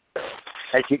birth.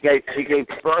 And she gave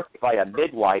birth by a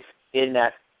midwife in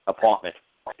that apartment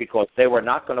because they were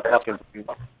not going to fucking bring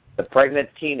the pregnant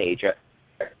teenager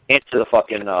into the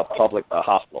fucking public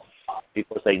hospital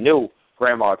because they knew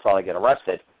grandma would probably get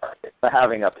arrested for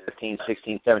having a 15,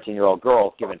 16, 17-year-old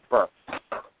girl giving birth.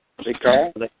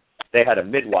 Because they had a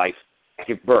midwife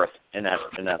give birth in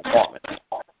that apartment.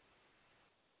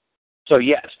 So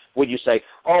yes, would you say,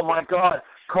 oh my God,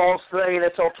 Karl's saying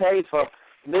it's okay for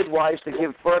midwives to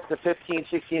give birth to 15,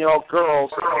 16-year-old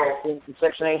girls in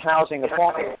Section 8 housing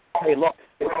apartment? Hey, look,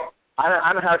 I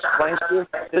don't know how to explain to you.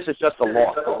 This is just a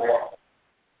law.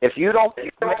 If you don't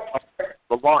commit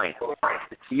the line,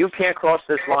 you can't cross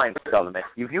this line, government.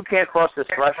 If you can't cross this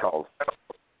threshold,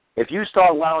 if you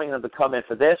start allowing them to come in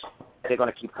for this, they're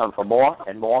going to keep coming for more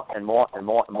and more and more and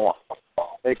more and more.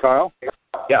 Hey, Karl?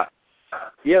 Yeah.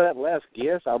 Yeah, that last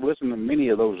guest, I've listened to many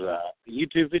of those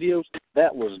YouTube videos.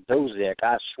 That was Dozek,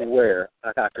 I swear.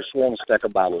 I could swear on a stack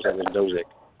of Bibles that was Dozek.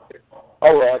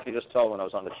 Oh, well, I could just tell when I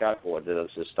was on the chat board that it was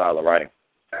his style of writing.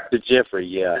 The Jeffrey,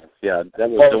 yeah, that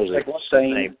was Dozek.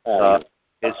 Same.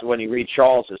 It's when you read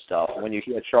Charles' stuff. When you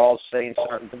hear Charles saying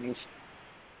certain things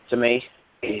to me,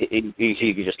 you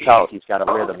can just tell he's got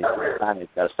a rhythm. He's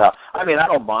got stuff. I mean, I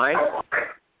don't mind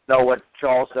know what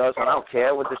Charles does, and I don't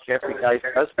care what this Jeffrey guy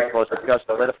does because it just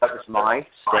solidifies his mind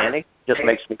standing. Just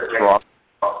makes me strong.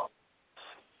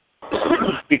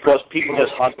 Because people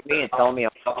just hug me and tell me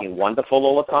I'm fucking wonderful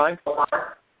all the time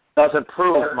doesn't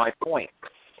prove my point.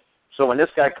 So when this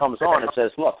guy comes on and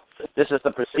says, look, this is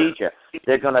the procedure,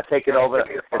 they're going to take it over.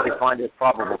 If they find it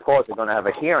probable cause, they're going to have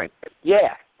a hearing.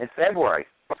 Yeah, in February.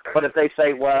 But if they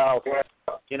say, well,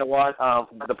 you know what,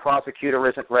 the prosecutor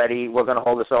isn't ready, we're going to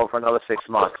hold this over for another 6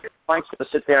 months. Frank's going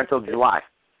to sit there until July.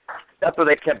 That's what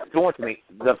they kept doing to me.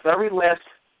 The very last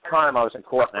time I was in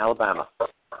court in Alabama,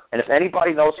 and if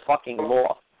anybody knows fucking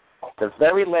law, The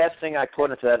very last thing I put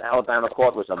into that Alabama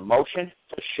court was a motion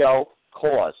to show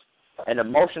cause. And the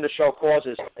motion to show cause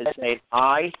is saying,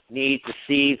 I need to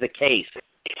see the case.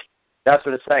 That's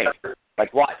what it's saying.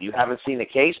 Like what? You haven't seen the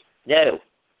case? No.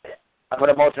 I put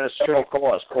a motion to show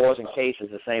cause. Cause and case is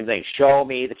the same thing. Show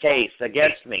me the case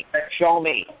against me. Show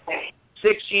me.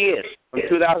 6 years, from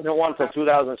 2001 till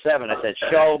 2007, I said,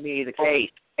 show me the case.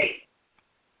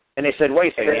 And they said,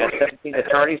 wait a second, you have 17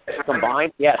 attorneys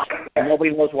combined? Yes. And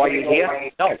nobody knows why you're here?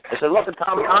 No. I said, look at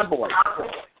Tom Conboy,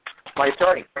 my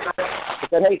attorney. I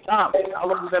said, hey, Tom, how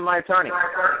long have you been my attorney?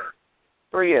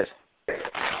 3 years.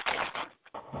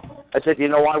 I said, do you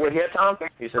know why we're here, Tom?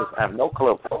 He says, I have no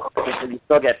clue. He said, you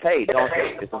still get paid, don't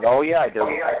you? He said, oh, yeah, I do.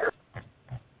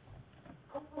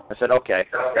 I said, okay.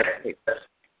 That's great.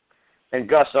 And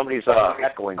Gus, somebody's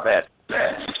echoing bad.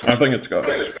 I think it's Gus.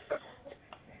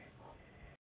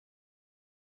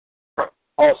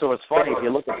 Also, it's funny, if you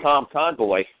look at Tom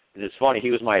Conboy, it's funny, he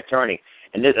was my attorney,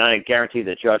 and I guarantee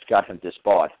the judge got him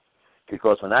disbarred.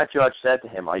 Because when that judge said to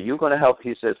him, are you going to help,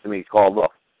 he says to me, Karl,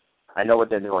 look, I know what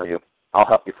they're doing to you. I'll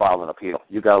help you file an appeal.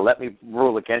 You got to let me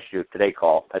rule against you today,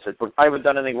 Karl. I said, but I haven't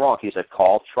done anything wrong. He said,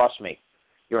 Karl, trust me.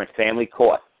 You're in family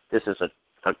court. This is a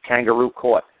kangaroo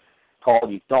court.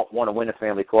 Karl, you don't want to win a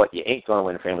family court. You ain't going to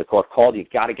win a family court. Karl, you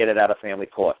got to get it out of family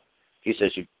court. He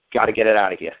says, you got to get it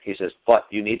out of here. He says, but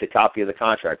you need the copy of the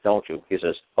contract, don't you? He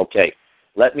says, okay,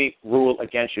 let me rule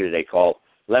against you today, Karl.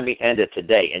 Let me end it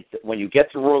today. And when you get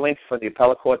the ruling from the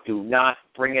appellate court, do not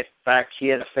bring it back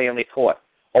here to family court.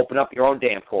 Open up your own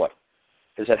damn court.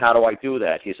 He said, how do I do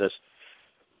that? He says,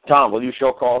 Tom, will you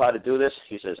show Karl how to do this?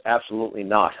 He says, absolutely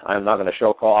not. I'm not going to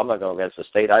show Karl. I'm not going against the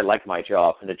state. I like my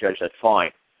job. And the judge said,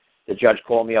 fine. The judge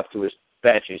called me up to his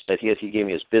bench and he said, he gave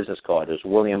me his business card. It was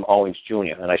William Owings,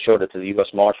 Jr., and I showed it to the U.S.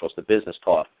 Marshals, the business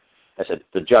card. I said,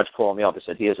 the judge called me up and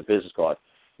said, here's a business card.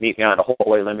 Meet me on the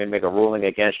hallway. Let me make a ruling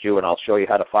against you, and I'll show you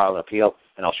how to file an appeal,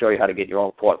 and I'll show you how to get your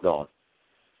own court going.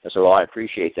 I said, well, I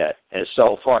appreciate that. And it's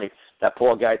so funny. That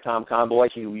poor guy, Tom Conboy,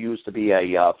 he used to be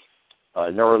a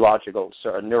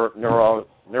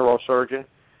neurosurgeon,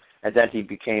 and then he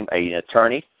became an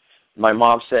attorney. My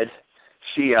mom said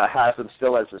she has him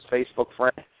still as his Facebook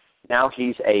friend. Now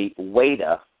he's a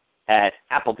waiter at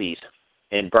Applebee's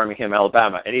in Birmingham,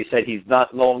 Alabama. And he said he's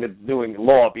not longer doing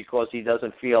law because he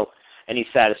doesn't feel any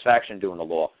satisfaction doing the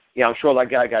law. Yeah, I'm sure that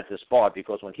guy got disbarred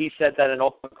because when he said that in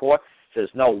open court, he says,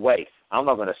 no way. I'm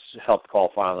not going to help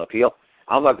Karl file an appeal.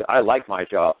 I like my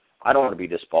job. I don't want to be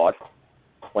disbarred.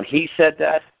 When he said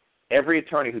that, every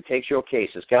attorney who takes your case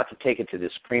has got to take it to the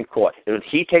Supreme Court. If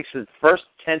he takes the first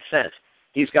 10 cents,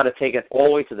 he's got to take it all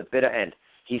the way to the bitter end.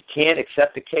 He can't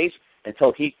accept the case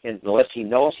unless he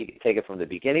knows he can take it from the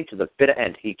beginning to the bitter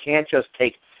end. He can't just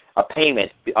take a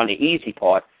payment on the easy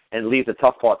part and leave the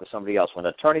tough part to somebody else. When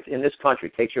an attorney in this country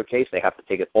takes your case, they have to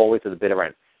take it all the way to the bitter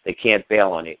end. They can't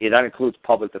bail on you. That includes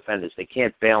public defenders. They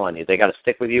can't bail on you. They got to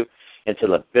stick with you until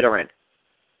the bitter end.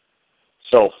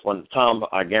 So when Tom,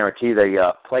 I guarantee they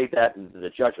played that, and the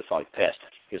judge was probably pissed.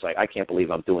 He's like, I can't believe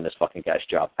I'm doing this fucking guy's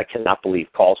job. I cannot believe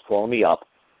Karl's calling me up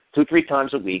 2-3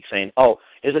 times a week saying, oh,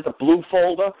 is it the blue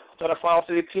folder that I filed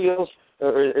for the appeals?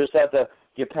 Or is that the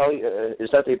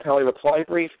appellee reply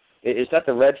brief? Is that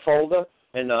the red folder?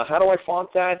 And how do I font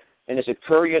that? And is it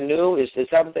Courier New? Is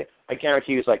that what they... I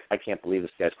guarantee he's like, I can't believe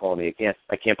this guy's calling me again.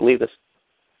 I can't believe this.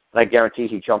 And I guarantee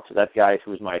he jumped to that guy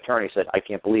who was my attorney and said, I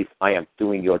can't believe I am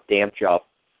doing your damn job.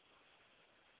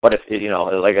 But if,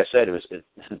 like I said, it was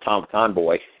Tom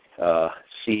Conboy,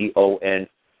 Conboy,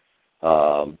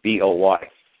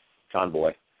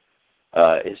 Conboy,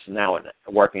 is now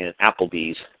working at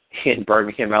Applebee's in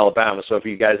Birmingham, Alabama. So if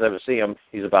you guys ever see him,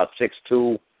 he's about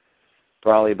 6'2",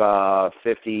 probably about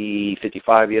 50,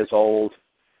 55 years old,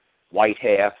 white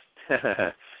hair.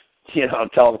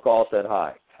 Tell him Karl said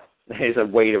hi. He's a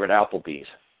waiter at Applebee's.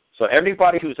 So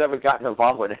everybody who's ever gotten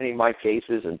involved with any of my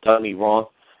cases and done me wrong,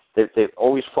 they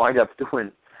always wind up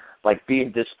doing, like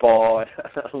being disbarred,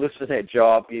 losing their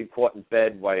job, being caught in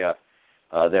bed by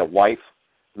their wife,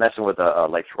 messing with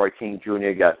like Troy King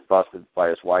Jr. got busted by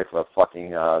his wife,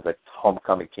 fucking the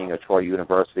homecoming king of Troy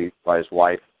University by his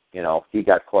wife. He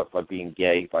got caught by being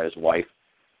gay by his wife.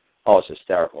 Oh, it's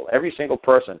hysterical. Every single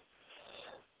person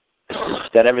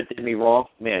that ever did me wrong,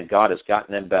 man, God has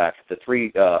gotten them back. The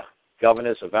 3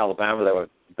 governors of Alabama that were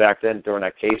back then during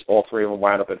that case, all 3 of them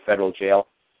wound up in federal jail.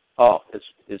 Oh,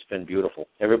 it's been beautiful.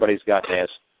 Everybody's got theirs.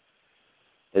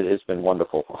 It's been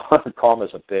wonderful.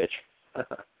 Karma's a bitch.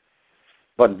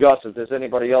 But Gus, if there's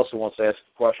anybody else who wants to ask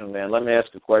a question, man, let me ask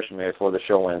a question, man, before the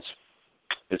show ends.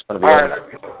 It's going to be all right.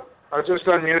 I just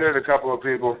unmuted a couple of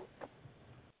people.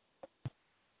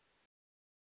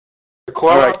 The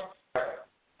quote.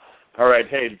 All right.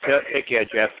 Hey, take care,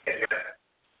 Jeff.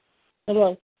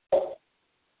 Hello.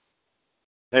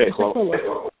 Hey, Chloe. Chloe.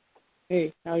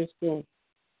 Hey, how you doing?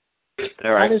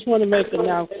 All right. I just want to make an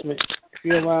announcement, if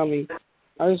you allow me.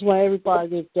 I just want everybody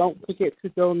to don't forget to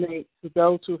donate to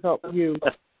those who help you.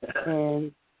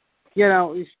 And, you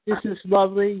know, this is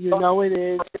lovely. You know it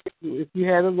is. If you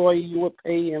had a lawyer, you would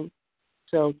pay him.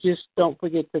 So just don't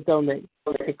forget to donate.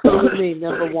 Including me,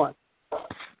 number one.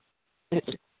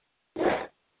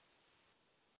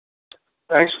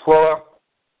 Thanks, Chloe.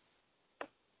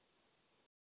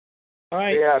 All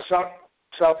right. Yeah,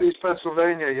 Southeast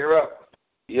Pennsylvania, you're up.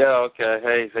 Yeah, okay.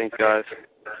 Hey, thanks, guys.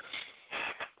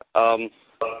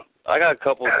 I got a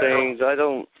couple of things. I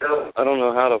don't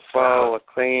know how to file a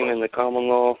claim in the common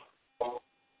law.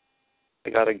 I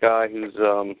got a guy who's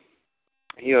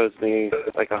he owes me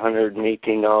like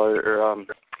 $118 or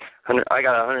I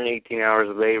got 118 hours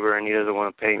of labor and he doesn't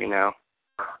want to pay me now.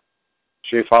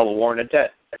 Should you file a warrant of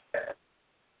debt?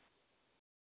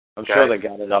 I'm Okay. sure they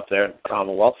got it up there in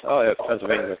Commonwealth. Oh, yeah,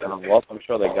 Pennsylvania Commonwealth. I'm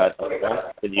sure they got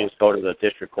it. Did you just go to the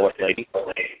district court lady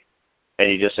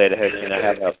and you just say to her, can I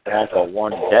have a form for a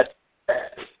warrant of debt?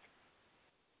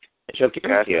 And she'll give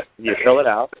it to you. You fill it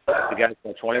out. The guy's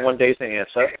got 21 days to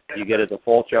answer. You get a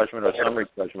default judgment or summary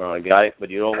judgment on a guy, but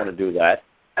you don't want to do that.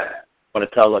 You want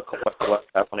to tell the court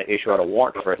I want to issue out a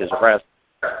warrant for his arrest.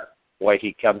 Why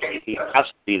he has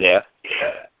to be there.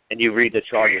 And you read the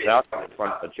charges out in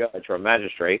front of a judge or a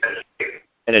magistrate,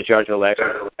 and the judge will ask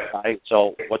you,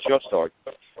 so what's your story?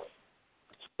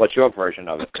 What's your version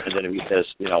of it? And then if he says,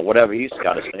 whatever he's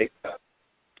got to say,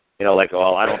 like,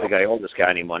 well, I don't think I owe this guy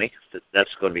any money. That's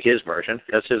going to be his version.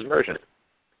 That's his version.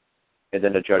 And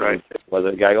then the judge will say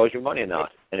whether the guy owes you money or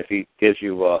not. And if he gives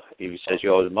you, if he says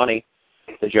you owe him money,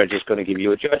 the judge is going to give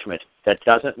you a judgment. That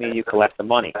doesn't mean you collect the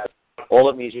money. All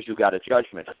it means is you got a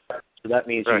judgment. So that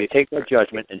means if you take that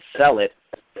judgment and sell it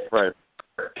for a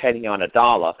penny on a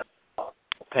dollar, a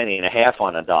penny and a half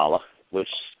on a dollar, which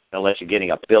unless you're getting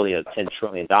 $1 billion or $10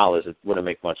 trillion, it wouldn't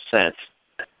make much sense.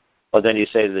 But then you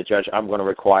say to the judge, I'm going to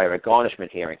require a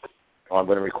garnishment hearing, or I'm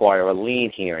going to require a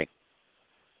lien hearing.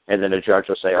 And then the judge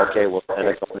will say, okay, we'll send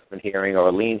a garnishment hearing or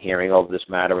a lien hearing over this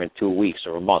matter in 2 weeks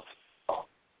or a month.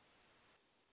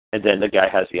 And then the guy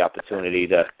has the opportunity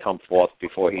to come forth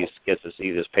before he gets to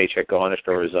see his paycheck garnished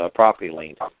or his property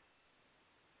lien.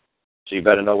 So you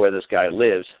better know where this guy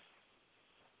lives.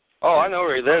 Oh, I know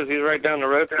where he lives. He's right down the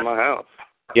road from my house.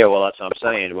 Yeah, well, that's what I'm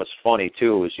saying. What's funny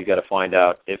too is you got to find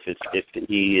out if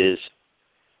he is.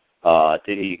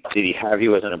 Did he have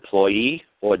you as an employee,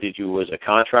 or did you as a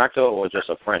contractor, or just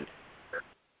a friend?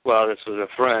 Well, this was a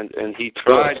friend, and he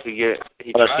tried to get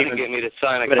me to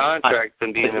sign a contract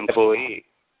and be an employee.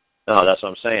 No, that's what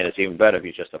I'm saying. It's even better if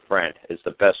you're just a friend. It's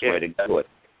the best way to do it.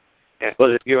 Yeah.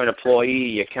 Because if you're an employee,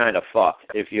 you're kind of fucked.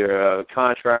 If you're a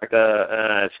contractor,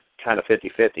 it's kind of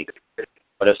 50-50.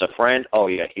 But as a friend, oh,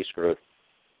 yeah, he's screwed.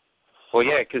 Well,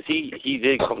 yeah, because he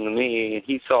did come to me, and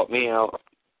he sought me out.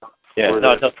 Yeah,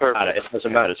 no, it doesn't matter. It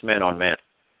doesn't matter. It's man on man.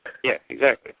 Yeah,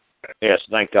 exactly. Yes,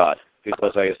 thank God.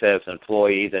 Because, like I said, as an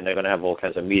employee, then they're going to have all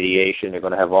kinds of mediation. They're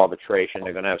going to have arbitration.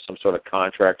 They're going to have some sort of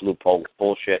contract loophole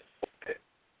bullshit.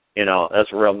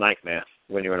 That's a real nightmare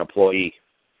when you're an employee.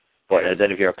 But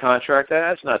then if you're a contractor,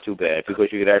 that's not too bad because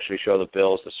you could actually show the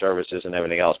bills, the services, and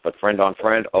everything else. But friend on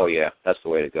friend, oh, yeah, that's the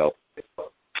way to go.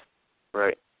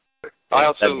 Right. I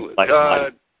also,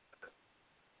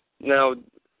 now,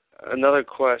 another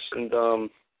question. I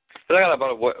got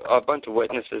about a bunch of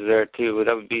witnesses there, too.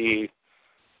 That would be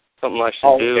something I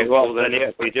should do. Okay. Well, then,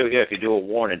 yeah, if you do a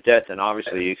warrant of debt, then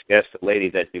obviously you ask the lady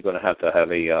that you're going to have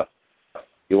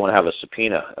you want to have a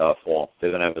subpoena form. They're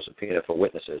going to have a subpoena for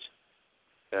witnesses.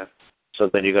 Yeah. So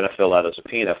then you're going to fill out a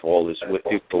subpoena for all these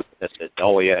people witnesses.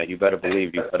 Oh, yeah, you better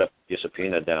believe you put up your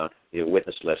subpoena down, your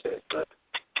witness list.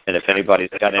 And if anybody's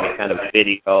got any kind of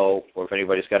video or if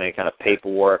anybody's got any kind of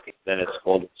paperwork, then it's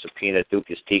called subpoena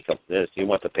ducis tecum. You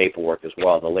want the paperwork as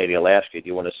well. The lady will ask you, do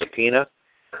you want a subpoena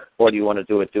or do you want to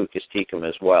do a ducis tecum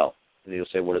as well? And you'll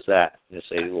say, what is that? And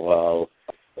you'll say, well,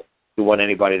 do you want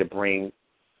anybody to bring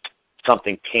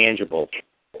something tangible,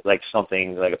 like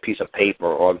something like a piece of paper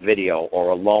or a video or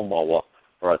a lawnmower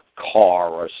or a car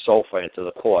or a sofa into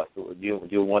the court? Do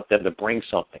you want them to bring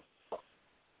something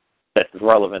that's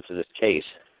relevant to this case?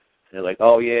 And they're like,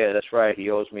 oh, yeah, that's right.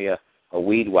 He owes me a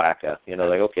weed whacker.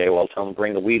 Like, okay, well, tell him to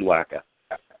bring the weed whacker.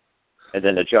 And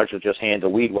then the judge will just hand the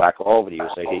weed whacker over to you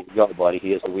and say, here you go, buddy,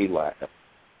 here's the weed whacker.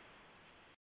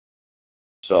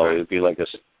 So it would be like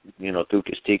this,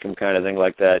 ducis tecum kind of thing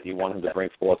like that. You want him to bring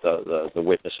forth the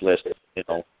witness list,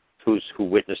 who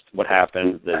witnessed what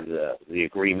happened, the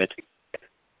agreement.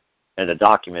 And the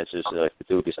documents is like the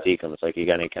Dugas Tecum. It's like you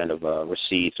got any kind of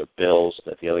receipts or bills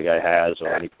that the other guy has,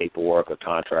 or any paperwork or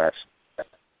contracts.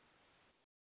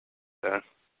 Yeah.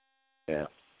 Yeah.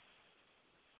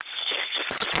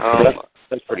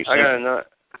 That's pretty simple.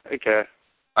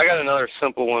 I got another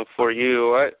simple one for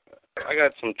you. I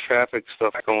got some traffic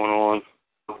stuff going on.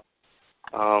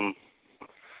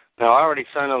 Now I already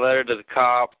sent a letter to the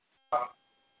cop,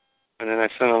 and then I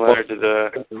sent a letter to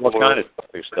the. What kind of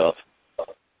traffic stuff?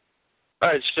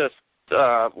 It's just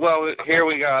here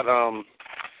we got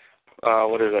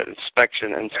what is that?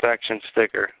 Inspection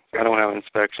sticker. I don't have an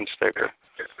inspection sticker.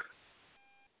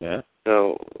 Yeah.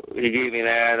 So he gave me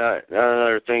that.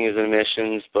 Another thing is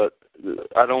emissions, but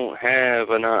I don't have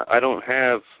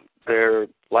their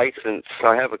license.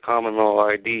 I have a common law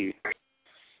ID.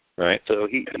 Right. So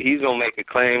he's gonna make a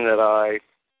claim that I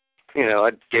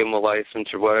gave him a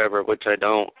license or whatever, which I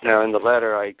don't. Now in the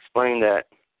letter I explained that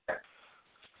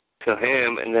to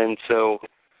him, and then so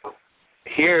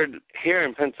here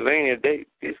in Pennsylvania,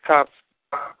 these cops,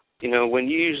 when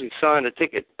you usually sign a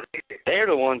ticket, they're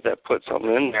the ones that put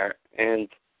something in there. And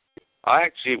I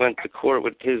actually went to court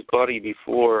with his buddy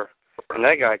before, and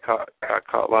that guy got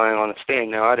caught lying on the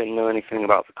stand. Now, I didn't know anything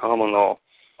about the common law.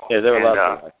 Yeah, they're allowed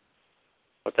to lie.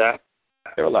 What's that?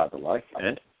 They're allowed to lie.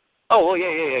 And? Oh, well, yeah,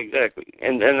 exactly.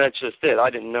 And that's just it. I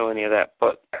didn't know any of that.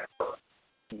 But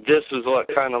this is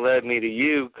what kind of led me to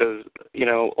you, because,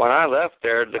 when I left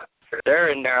there, they're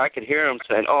in there. I could hear them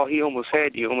saying, oh, he almost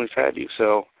had you.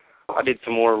 So I did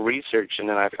some more research, and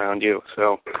then I found you.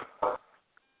 So,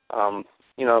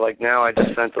 like now I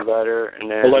just sent a letter, and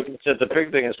then... Well, like I said, the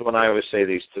big thing is when I always say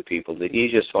these to people, the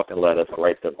easiest fucking letter to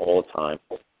write them all the time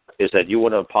is that you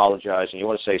want to apologize and you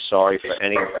want to say sorry for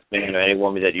any man or any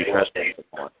woman that you trespassed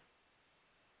upon.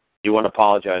 You want to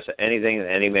apologize to anything and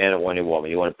any man or any woman.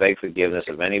 You want to beg forgiveness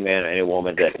of any man or any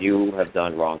woman that you have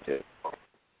done wrong to.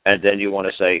 And then you want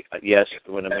to say, yes,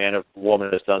 when a man or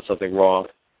woman has done something wrong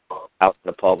out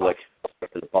in the public,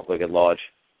 to the public at large,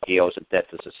 he owes a debt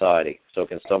to society. So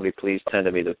can somebody please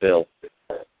tender me the bill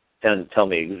and tell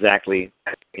me exactly,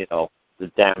 the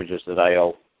damages that I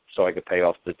owe so I can pay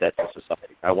off the debt to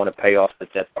society. I want to pay off the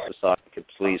debt to society. Can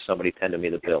please somebody tender me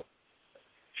the bill?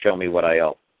 Show me what I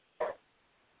owe.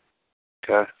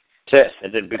 Okay. That's it.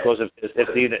 And then because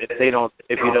if you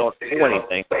don't do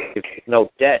anything, if there's no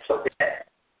debt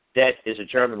is a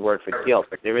German word for guilt.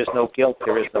 If there is no guilt,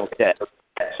 there is no debt.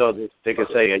 So they could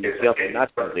say, are you guilty or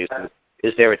not guilty?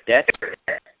 Is there a debt?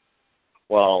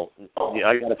 Well,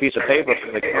 I got a piece of paper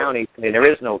from the county saying there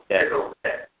is no debt.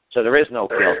 So there is no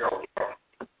guilt.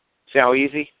 See how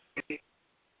easy?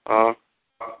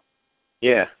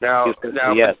 Yeah. Now,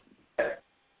 yes.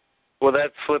 Will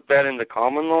that flip that into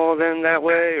common law then that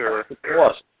way, or? Of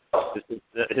course.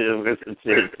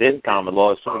 It's in common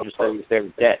law as soon as you say is there a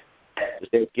debt. Is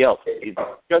there guilt? The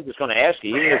judge is going to ask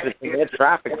you, even if it's in their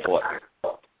traffic court. Do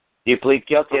you plead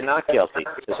guilty or not guilty?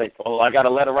 They say, well, I got a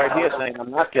letter right here saying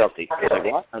I'm not guilty. They say,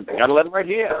 what? I got a letter right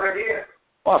here.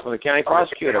 Oh, from the county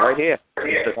prosecutor right here.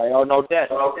 He says, I owe no debt.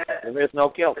 There is no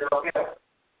guilt.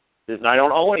 I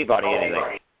don't owe anybody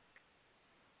anything.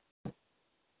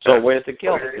 So where's the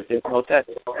guilt? If there's no debt.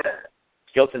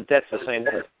 Guilt and debt's the same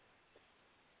word.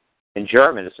 In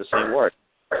German, it's the same word.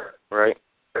 Right.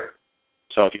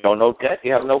 So if you owe no debt,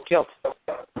 you have no guilt.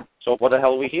 So what the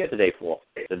hell are we here today for?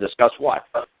 To discuss what?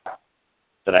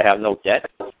 That I have no debt?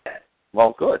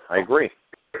 Well, good. I agree.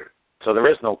 So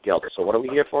there is no guilt. So what are we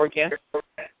here for again?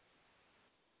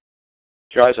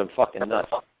 Drives him fucking nuts.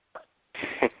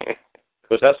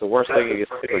 Because that's the worst thing you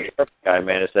can say to a German guy,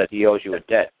 man, is that he owes you a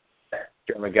debt.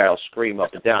 German guy will scream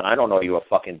up and down, I don't owe you a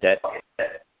fucking debt.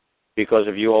 Because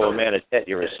if you owe a man a debt,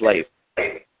 you're a slave.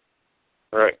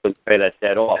 Right. You pay that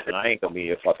debt off, and I ain't going to be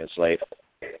your fucking slave.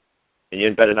 And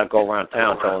you better not go around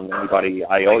town telling anybody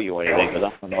I owe you anything,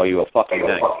 because I don't owe you a fucking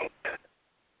thing.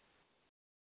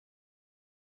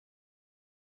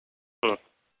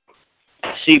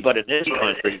 See, but in this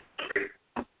country,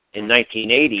 in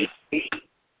 1980,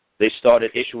 they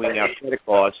started issuing out credit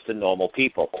cards to normal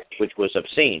people, which was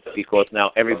obscene, because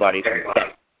now everybody's in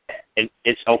debt. And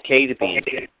it's okay to be in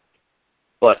debt.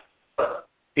 But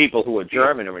people who are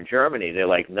German or in Germany, they're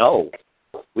like, no,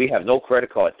 we have no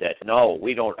credit card debt. No,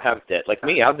 we don't have debt. Like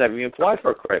me, I've never even applied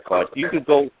for a credit card. You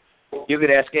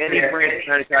could ask any branch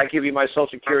manager, I give you my social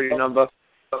security number,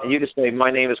 and you could say, my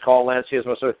name is Karl Lance, here's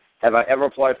my social. Have I ever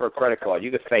applied for a credit card?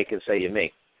 You could fake and say you're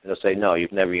me. And they'll say, no,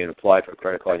 you've never even applied for a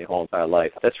credit card in your whole entire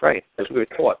life. That's right, because we were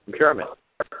taught in German.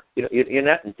 You're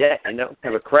not in debt. You don't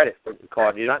have a credit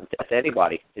card. You're not in debt to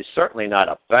anybody. It's certainly not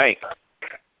a bank.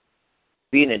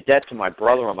 Being in debt to my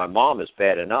brother or my mom is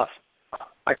bad enough.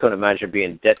 I couldn't imagine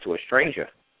being in debt to a stranger.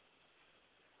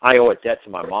 I owe a debt to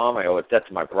my mom. I owe a debt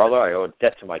to my brother. I owe a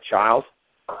debt to my child.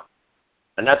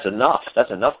 And that's enough. That's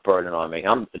enough burden on me.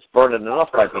 It's burden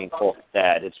enough by being called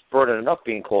dad. It's burden enough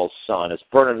being called son. It's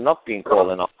burden enough being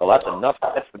called an uncle. That's enough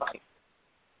debt for me.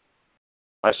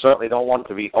 I certainly don't want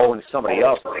to be owing somebody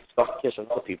else and stop kissing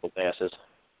other people's asses.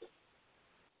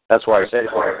 That's why I said,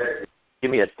 give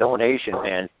me a donation,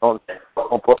 man. Don't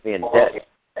put me in debt.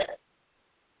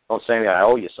 Don't say I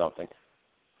owe you something.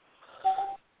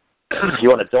 If you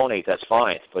want to donate, that's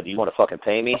fine. But you want to fucking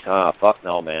pay me? Fuck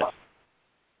no, man.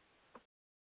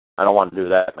 I don't want to do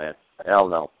that, man. Hell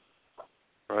no.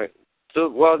 Right.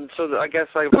 So I guess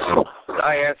I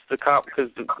asked the cop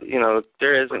because,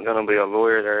 there isn't going to be a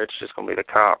lawyer there. It's just going to be the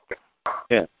cop.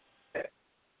 Yeah.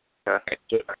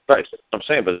 Right. I'm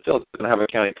saying, but still, it's going to have a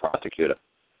county prosecutor.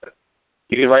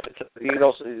 You can write.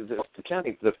 The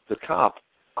county, the cop,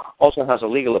 also has a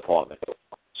legal department.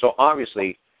 So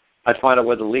obviously, I'd find out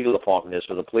where the legal department is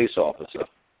for the police officer.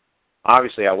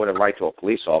 Obviously, I wouldn't write to a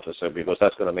police officer because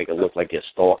that's going to make it look like you're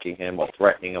stalking him or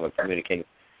threatening him or communicating.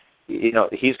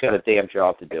 He's got a damn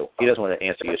job to do. He doesn't want to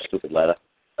answer your stupid letter.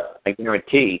 I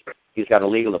guarantee he's got a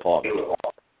legal department.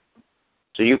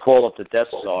 So you call up the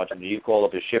desk sergeant, or you call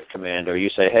up his shift commander, you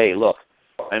say, hey, look,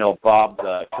 I know Bob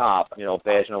the cop,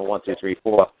 badge number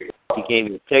 1234, he gave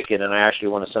me a ticket and I actually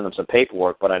want to send him some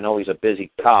paperwork, but I know he's a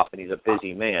busy cop and he's a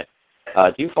busy man.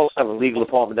 Do you folks have a legal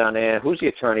department down there? Who's the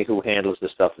attorney who handles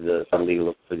this stuff for the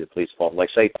police department? Like,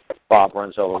 say, Bob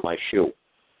runs over my shoe,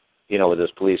 with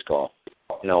his police car.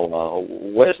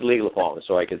 Where's the legal department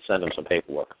so I can send them some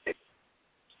paperwork?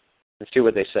 And see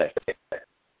what they say.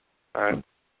 All right.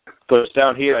 Because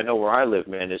down here, I know where I live,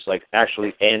 man, it's like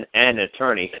actually an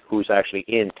attorney who's actually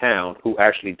in town who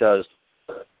actually does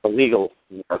the legal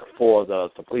work for the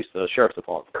police, the sheriff's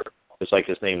department. It's like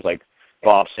his name's like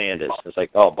Bob Sanders. It's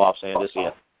like, oh, Bob Sanders,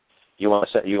 yeah.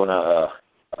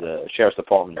 The sheriff's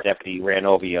department deputy ran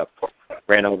over your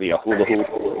hula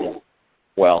hoop.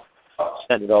 Well,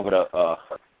 send it over to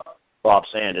Bob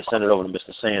Sanders. Send it over to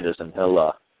Mr. Sanders, and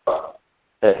he'll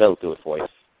do it for you.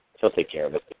 He'll take care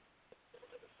of it.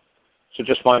 So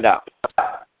just find out.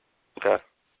 Okay.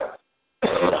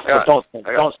 Don't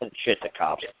send shit to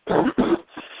cops.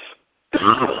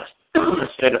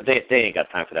 They ain't got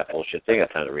time for that bullshit. They ain't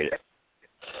got time to read it.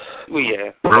 Well,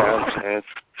 yeah, I understand.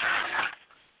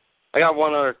 I got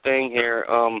one other thing here.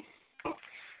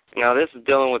 Now this is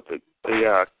dealing with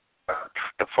the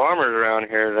farmers around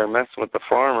here. They're messing with the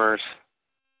farmers,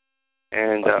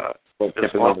 and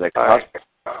tipping over their cows.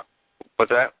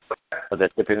 What's that? Are they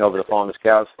tipping over the farmers'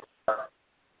 cows?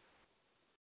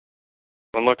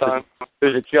 One more time. It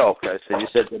was a joke. I said, you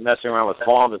said they're messing around with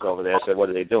farmers over there. I said, what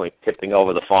are they doing? Tipping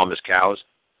over the farmers' cows?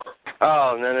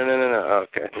 Oh, no.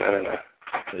 Okay, no.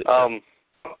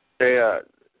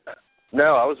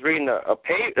 No, I was reading the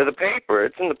paper.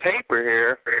 It's in the paper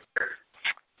here,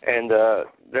 and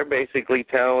they're basically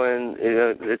telling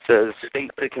it says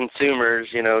state to consumers,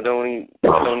 don't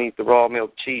eat the raw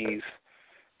milk cheese,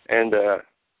 and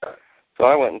so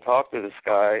I went and talked to this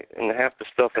guy, and half the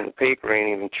stuff in the paper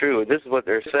ain't even true. This is what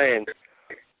they're saying.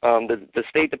 The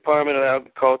State Department of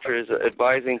Agriculture is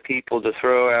advising people to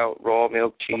throw out raw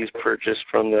milk cheese purchased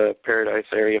from the Paradise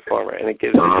area farmer, and it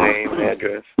gives his name and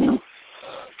address.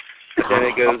 Then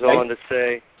it goes on to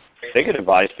say... They could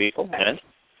advise people, man.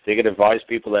 They could advise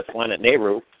people at Planet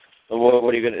Nehru.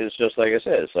 What are you going to... It's just like I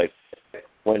said. It's like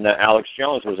when Alex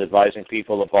Jones was advising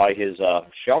people to buy his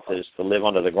shelters to live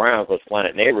under the ground because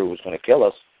Planet Nehru was going to kill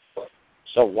us.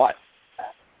 So what?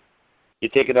 You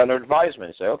take it under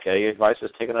advisement. You say, okay, your advice is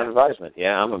taken under advisement.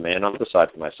 Yeah, I'm a man. I'll decide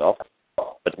for myself.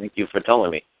 But thank you for telling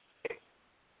me.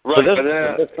 Right, so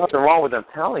there's nothing wrong with them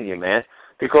telling you, man.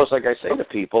 Because like I say to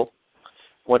people,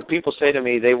 when people say to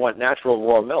me they want natural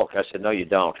raw milk, I said, no, you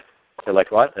don't. They're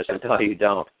like, what? I said, no, you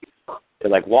don't. They're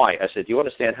like, why? I said, do you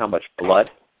understand how much blood?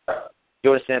 Do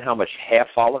you understand how much hair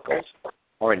follicles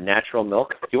are in natural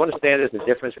milk? Do you understand there's a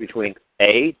difference between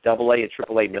AA, AA, and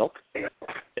AAA milk?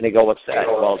 And they go, what's that?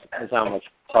 Well, it depends how much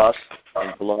pus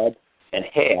and blood and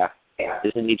hair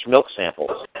is in each milk sample.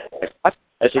 I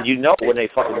said, when they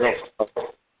fucking milk,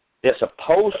 they're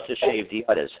supposed to shave the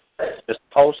udders. They're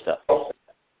supposed to.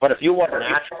 But if you want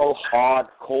natural,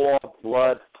 hardcore,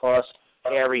 blood, pus,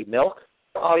 hairy milk,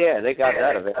 oh yeah, they got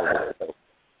that available.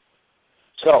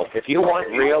 So if you want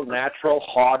real, natural,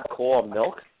 hardcore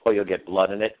milk, well, you'll get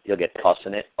blood in it, you'll get pus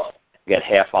in it, you'll get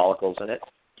hair follicles in it.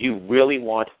 You really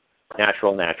want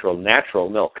natural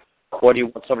milk. Or do you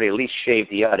want somebody to at least shave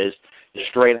the udders,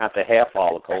 straight out the hair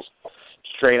follicles,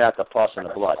 straight out the pus and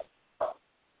the blood?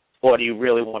 Or do you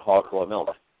really want hardcore milk?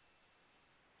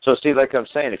 So see, like I'm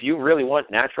saying, if you really want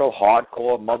natural,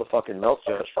 hardcore motherfucking milk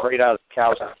just straight out of the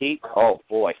cow's teat, oh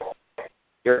boy,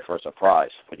 you're in for a surprise,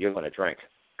 but you're going to drink.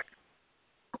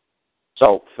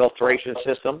 So filtration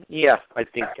system, yeah, I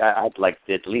think I'd like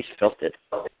to at least filter it.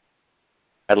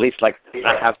 At least like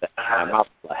not have my mouth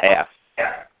full of half.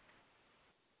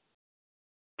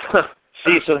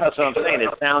 See, so that's what I'm saying. It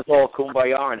sounds all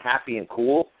kumbaya and happy and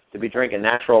cool to be drinking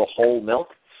natural whole milk.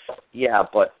 Yeah,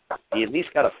 but you at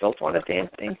least got a filter on the damn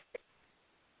thing.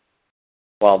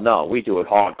 Well, no, we do it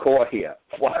hardcore here.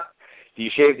 What? Do you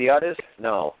shave the udders?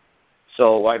 No.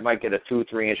 So I might get a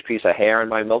 2-3 inch piece of hair in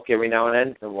my milk every now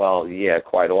and then? Well, yeah,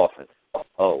 quite often.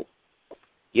 Oh.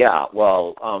 Yeah,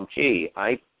 well, gee,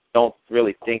 I don't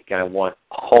really think I want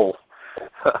whole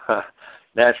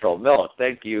natural milk.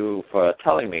 Thank you for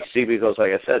telling me. See, because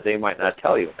like I said, they might not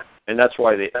tell you. And that's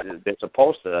why they're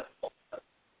supposed to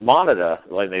monitor,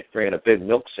 like they bring in a big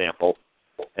milk sample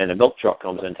and the milk truck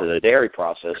comes into the dairy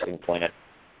processing plant.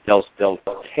 They'll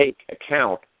take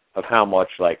account of how much,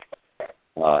 like,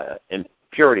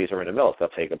 impurities are in the milk. They'll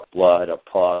take a blood, a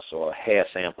pus, or a hair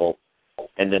sample,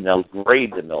 and then they'll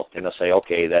grade the milk. And they'll say,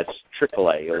 okay, that's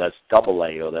AAA, or that's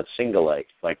AA, or that's single A.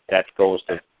 Like, that goes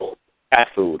to cat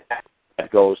food.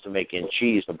 That goes to making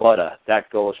cheese or butter.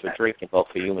 That goes for drinking milk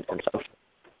for human consumption.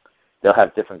 They'll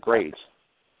have different grades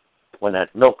when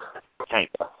that milk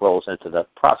tanker rolls into the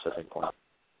processing plant.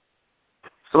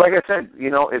 So like I said, you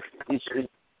know, if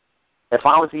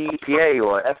I was the EPA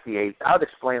or FDA, I would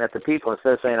explain that to people.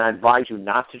 Instead of saying I advise you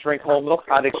not to drink whole milk,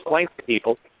 I'd explain to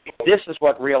people, this is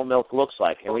what real milk looks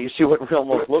like. And when you see what real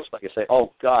milk looks like, you say,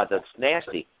 oh, God, that's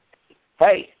nasty.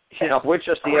 Hey, you know, we're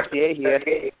just the FDA here,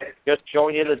 just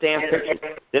showing you the damn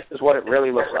picture. This is what it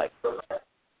really looks like.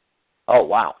 Oh,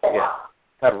 wow. Yeah.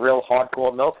 Have real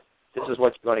hardcore milk? This is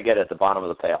what you're going to get at the bottom of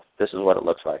the pail. This is what it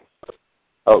looks like.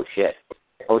 Oh, shit.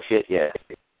 Oh, shit, yeah.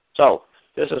 So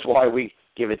this is why we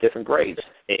give it different grades,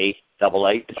 A, AA,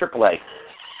 and AAA.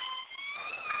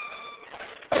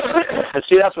 And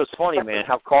see, that's what's funny, man,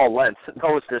 how Karl Lentz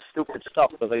knows this stupid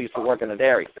stuff because I used to work in a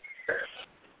dairy.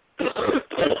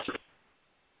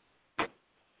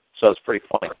 So it's pretty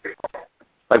funny.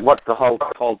 Like, what the hell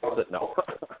does it know?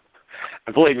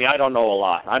 And believe me, I don't know a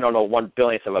lot. I don't know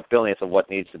 1/10000000 of a billionth of what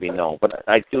needs to be known, but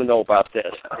I do know about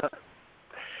this.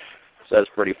 So that's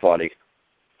pretty funny,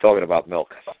 talking about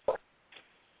milk.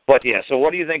 But yeah, so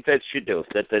what do you think that should do?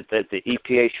 That the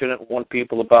EPA shouldn't warn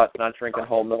people about not drinking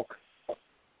whole milk?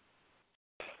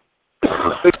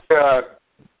 I think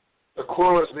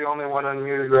Aquila is the only one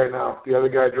unmuted right now. The other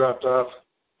guy dropped off.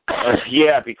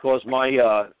 Yeah, because my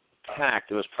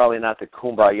tact, it was probably not the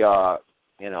kumbaya,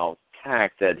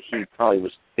 tact that he probably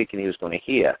was thinking he was going to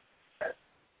hear.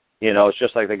 You know, it's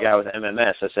just like the guy with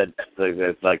MMS. I said,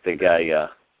 like the guy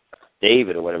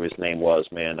David or whatever his name was,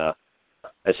 man.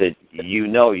 I said, you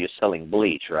know you're selling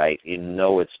bleach, right? You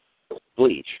know it's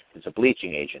bleach. It's a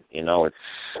bleaching agent. You know,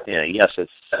 yes,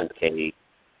 it's okay.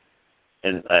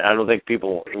 And I don't think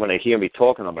people, when they hear me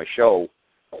talking on my show,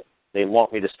 they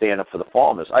want me to stand up for the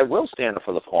farmers. I will stand up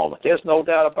for the farmer. There's no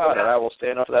doubt about it. I will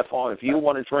stand up for that farmer. If you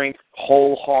want to drink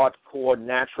whole, hardcore,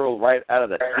 natural, right out of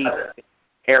the teat,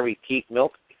 hairy teat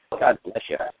milk, God bless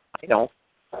you. I don't.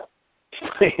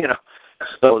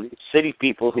 So city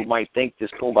people who might think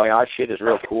this kumbaya shit is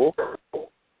real cool,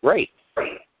 great.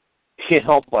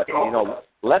 But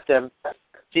let them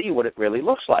see what it really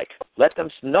looks like. Let them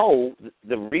know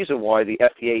the reason why the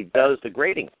FDA does the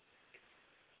grading.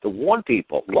 To warn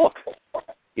people, look,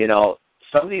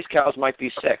 some of these cows might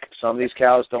be sick. Some of these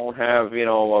cows don't have,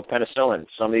 penicillin.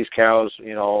 Some of these cows,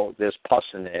 there's pus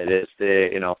in it.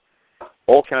 There's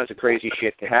all kinds of crazy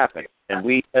shit can happen. And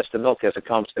we test the milk as it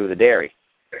comes through the dairy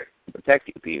to protect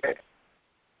you people.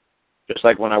 Just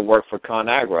like when I worked for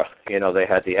ConAgra, they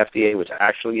had the FDA was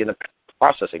actually in the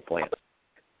processing plant.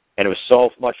 And it was so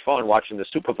much fun watching the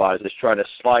supervisors try to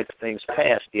slide things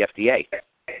past the FDA.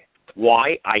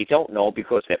 Why? I don't know,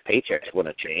 because their paychecks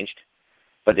wouldn't have changed.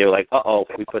 But they were like,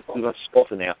 we put too much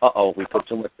salt in there. We put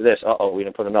too much of this. We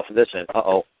didn't put enough of this in.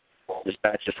 This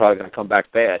batch is probably going to come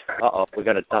back bad. We're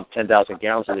going to dump 10,000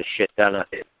 gallons of this shit down there.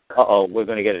 We're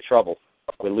going to get in trouble.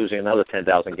 We're losing another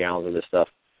 10,000 gallons of this stuff.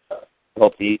 I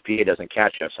hope the EPA doesn't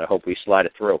catch us. I hope we slide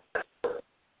it through.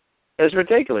 It's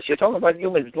ridiculous. You're talking about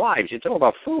human lives. You're talking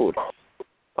about food.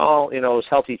 It was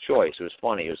Healthy Choice. It was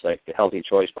funny. It was like the Healthy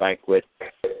Choice banquet.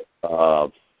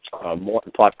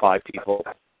 Morton pot pie people.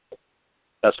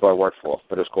 That's what I worked for,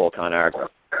 but it was called ConAgra.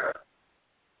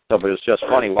 So, but it was just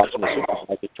funny watching the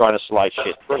supermarket trying to slide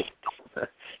shit through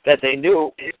that they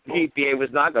knew the EPA was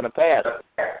not going to pass.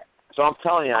 So I'm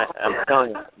telling you,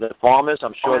 the farmers,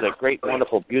 I'm sure they're great,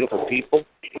 wonderful, beautiful people,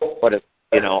 but if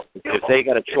if they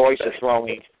got a choice of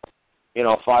throwing,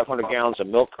 500 gallons of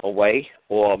milk away,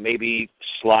 or maybe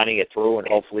sliding it through and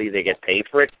hopefully they get paid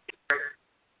for it.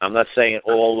 I'm not saying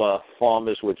all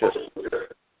farmers would just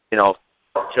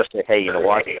say, hey, you know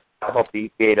what? I hope the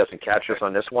EPA doesn't catch us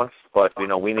on this one, but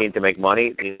we need to make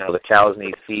money. The cows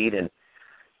need feed, and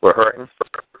we're hurting.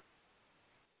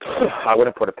 I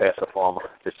wouldn't put it past a farmer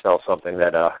to sell something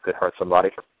that could hurt somebody.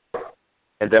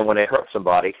 And then when they hurt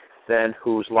somebody, then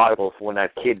who's liable for when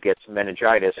that kid gets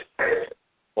meningitis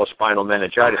or spinal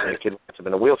meningitis and the kid winds up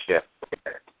in a wheelchair?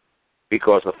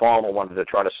 Because the farmer wanted to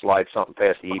try to slide something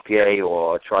past the EPA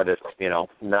or try to,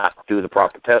 not do the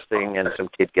proper testing, and some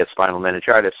kid gets spinal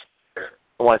meningitis and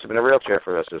winds up in a wheelchair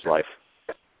for the rest of his life.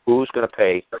 Who's going to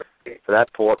pay for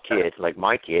that poor kid, like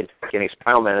my kid, getting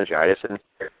spinal meningitis and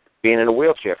being in a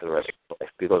wheelchair for the rest of his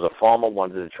life because a farmer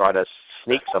wanted to try to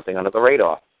sneak something under the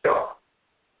radar?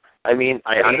 I mean,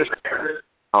 I understand.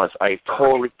 I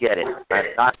totally get it. I'm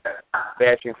not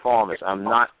bashing farmers. I'm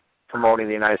not promoting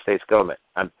the United States government.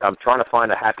 I'm trying to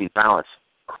find a happy balance,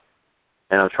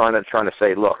 and I'm trying to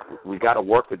say, look, we got to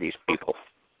work with these people,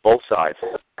 both sides.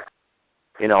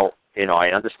 I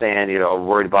understand.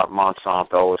 Worried about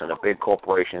Monsanto's and the big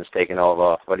corporations taking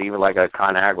over, but even like a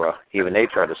ConAgra, even they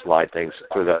try to slide things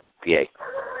through the FDA.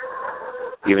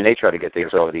 Even they try to get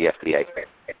things over the FDA.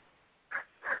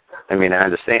 I mean, I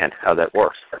understand how that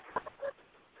works.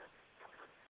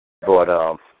 But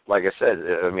like I said,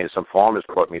 some farmers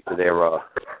brought me to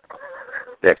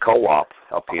their co-op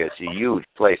up here. It's a huge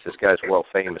place. This guy's world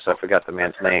famous. I forgot the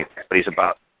man's name, but he's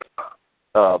about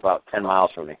 10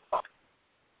 miles from me.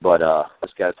 But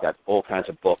this guy's got all kinds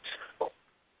of books,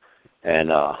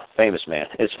 and famous man.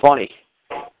 It's funny.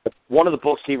 One of the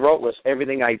books he wrote was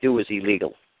 "Everything I Do Is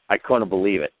Illegal." I couldn't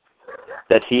believe it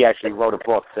that he actually wrote a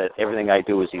book that everything I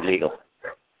do is illegal.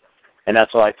 And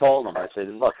that's what I told him. I said,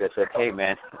 look, hey,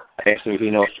 man, I asked him if he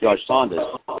knows Judge Saunders.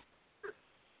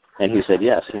 And he said,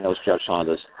 yes, he knows Judge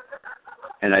Saunders.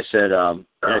 And I said,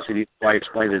 why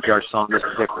explain to Judge Saunders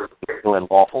the difference between legal and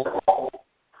lawful?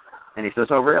 And he says,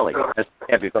 oh, really? I said,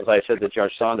 yeah, because I said to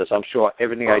Judge Saunders, I'm sure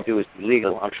everything I do is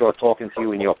illegal. I'm sure talking to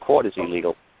you in your court is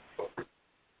illegal.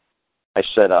 I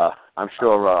said, I'm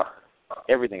sure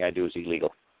everything I do is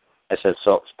illegal. I said,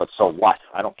 so what?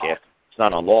 I don't care. It's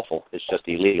not unlawful. It's just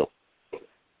illegal.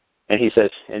 And he said,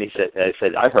 I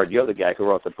said, I heard you're the guy who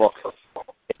wrote the book,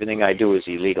 Everything I Do Is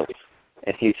Illegal.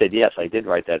 And he said, yes, I did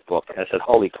write that book. And I said,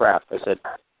 holy crap. I said,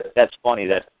 that's funny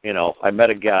that, I met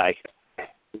a guy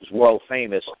who's world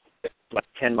famous like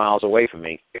 10 miles away from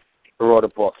me who wrote a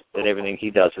book that everything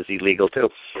he does is illegal too.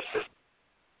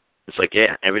 It's like,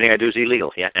 yeah, everything I do is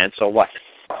illegal. Yeah, and so what?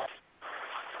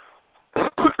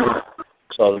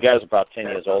 So the guy's about 10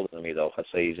 years older than me, though. I'd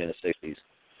say he's in his 60s.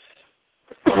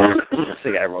 That's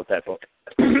the guy who wrote that book.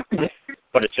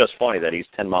 But it's just funny that he's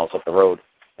 10 miles up the road,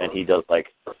 and he does, like,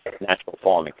 natural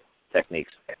farming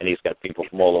techniques. And he's got people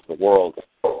from all over the world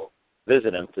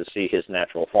visit him to see his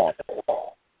natural farm.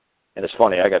 And it's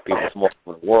funny, I got people from all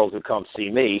over the world who come see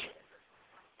me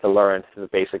to learn the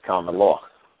basic common law.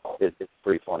 It's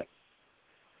pretty funny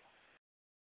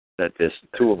that there's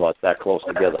two of us that close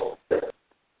together.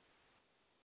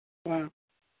 Wow.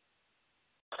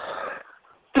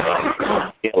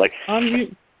 Yeah, like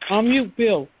unmute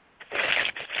Bill.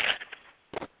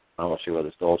 I don't see where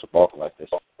this doors are barking like this.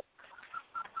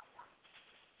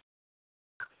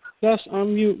 Just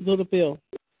unmute little Bill.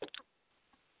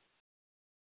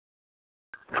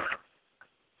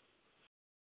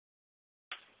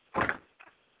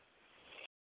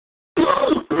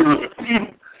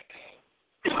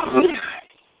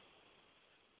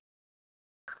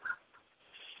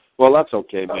 Well, that's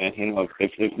okay, man.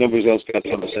 If nobody else got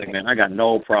something to say, man, I got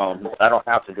no problem. I don't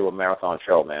have to do a marathon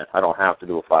show, man. I don't have to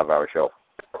do a 5-hour show.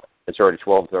 It's already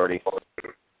 12:30.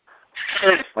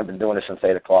 I've been doing it since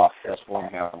 8 o'clock. That's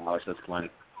 4.5 hours. That's plenty.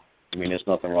 I mean, there's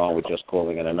nothing wrong with just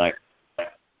calling it a night.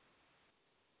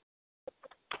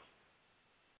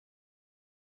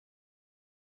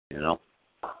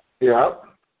 Yeah.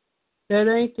 That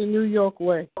ain't the New York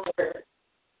way.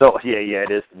 So, yeah,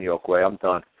 it is the New York way. I'm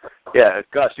done. Yeah,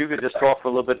 Gus, you could just talk for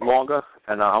a little bit longer,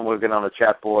 and I'm going to get on the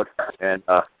chat board. And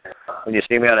when you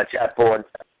see me on the chat board,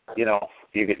 you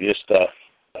could just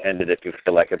end it if you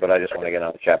feel like it, but I just want to get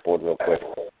on the chat board real quick.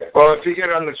 Well, if you get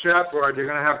on the chat board, you're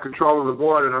going to have control of the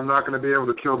board, and I'm not going to be able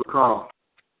to kill the call.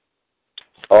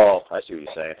 Oh, I see what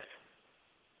you're saying.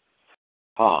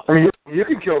 Huh. I mean, you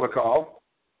can kill the call.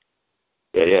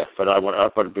 Yeah, but I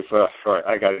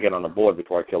got to get on the board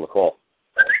before I kill the call.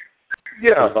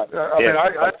 Yeah, because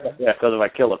if I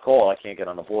kill a call, I can't get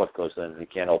on the board because then you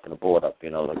can't open the board up,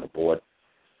 like the board.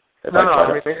 No,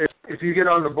 I mean, if you get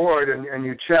on the board and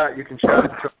you chat, you can chat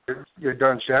until you're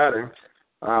done chatting.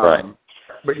 Right.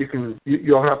 But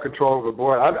you'll have control of the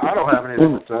board. I don't have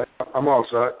anything to say. I'm all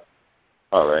set.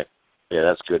 All right. Yeah,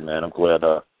 that's good, man. I'm glad.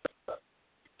 The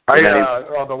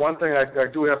one thing I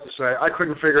do have to say, I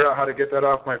couldn't figure out how to get that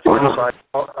off my phone, so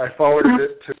I forwarded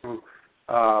it to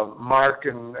Mark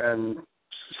and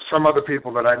some other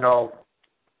people that I know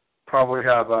probably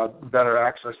have better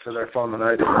access to their phone than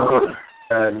I do.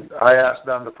 And I asked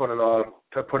them to put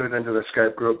it into the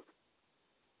Skype group.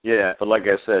 Yeah, but like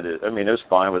I said, it was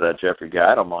fine with that Jeffrey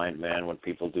guy. I don't mind, man, when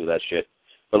people do that shit.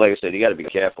 But like I said, you got to be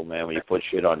careful, man, when you put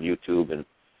shit on YouTube and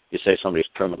you say somebody's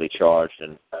criminally charged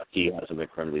and he hasn't been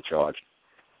criminally charged.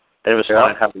 And it was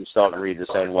fine how we started reading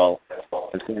saying, well,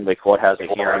 if the family court has a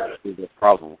hearing to the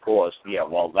probable cause, yeah,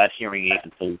 well, that hearing ain't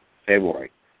until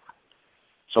February.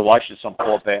 So why should some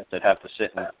poor bastard have to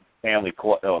sit in family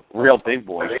court, real big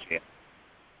boys here,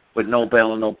 with no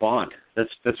bail and no bond? That's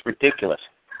ridiculous.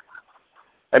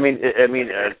 I'm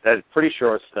pretty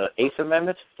sure it's the 8th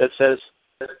Amendment that says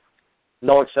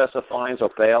no excessive fines or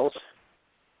bails.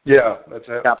 Yeah, that's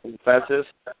it. Capital offenses.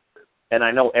 And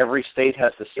I know every state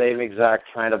has the same exact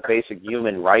kind of basic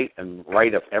human right and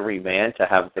right of every man to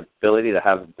have the ability to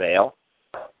have bail.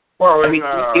 Well, in New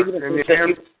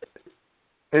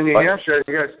Hampshire,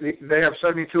 they have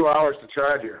 72 hours to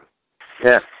charge you.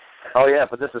 Yeah. Oh, yeah,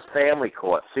 but this is family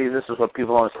court. See, this is what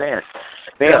people don't understand.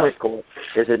 Family court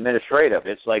is administrative.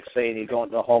 It's like saying you're going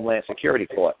to the Homeland Security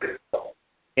Court.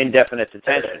 Indefinite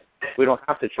detention. We don't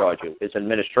have to charge you. It's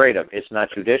administrative. It's not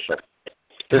judicial.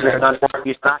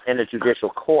 He's not in a judicial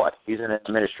court. He's in an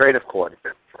administrative court.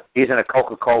 He's in a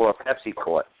Coca-Cola or Pepsi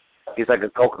court. He's like a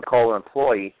Coca-Cola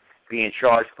employee being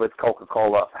charged with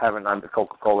Coca-Cola, having under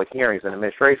Coca-Cola hearings and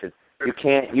administration. You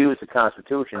can't use the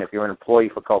Constitution if you're an employee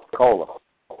for Coca-Cola.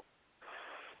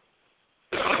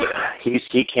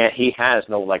 He has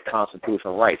no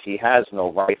constitutional rights. He has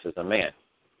no rights as a man.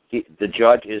 The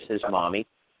judge is his mommy,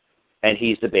 and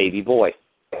he's the baby boy,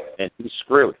 and he's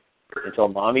screwed until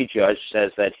mommy judge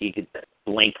says that he could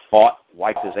blink, fart,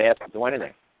 wipe his ass, and do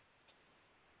anything.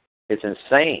 It's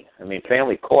insane.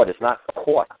 Family court is not a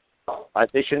court.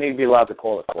 They shouldn't even be allowed to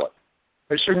call it court.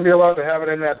 They shouldn't be allowed to have it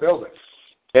in that building.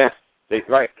 Yeah,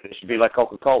 right. It should be like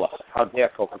Coca-Cola. How dare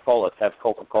Coca-Cola have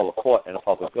Coca-Cola court in a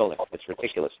public building? It's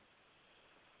ridiculous.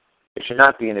 It should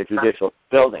not be in a judicial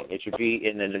building. It should be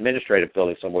in an administrative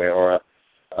building somewhere, or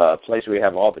a place where you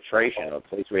have arbitration, or a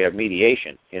place where you have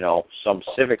mediation, some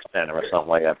civic center or something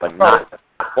like that, but not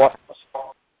a courthouse.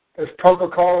 If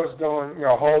Coca-Cola is doing,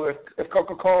 if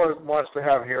Coca-Cola wants to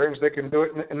have hearings, they can do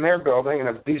it in their building, and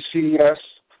if DCS,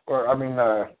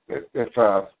 if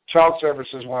Child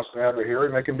Services wants to have a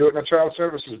hearing, they can do it in a Child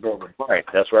Services building. Right,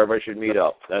 that's where everybody should meet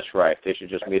up. That's right. They should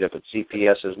just meet up at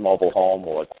CPS's mobile home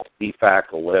or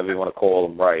DFAC or whatever you want to call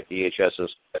them, right,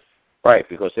 DHS's. Right,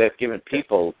 because they've given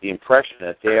people the impression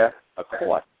that they're a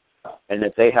court and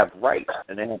that they have rights,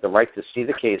 and they have the right to see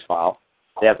the case file.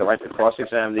 They have the right to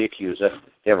cross-examine the accuser.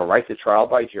 They have a right to trial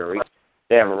by jury.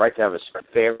 They have a right to have a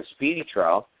fair and speedy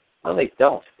trial. No, they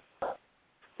don't.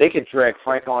 They could drag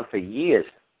Frank on for years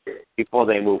before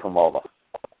they move him over.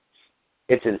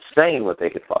 It's insane what they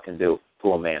could fucking do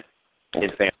to a man in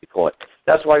family court.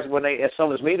 That's why when they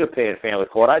summons me to appear in family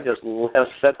court, I just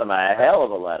sent them a hell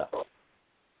of a letter.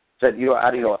 Said, you're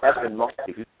out of your effing mind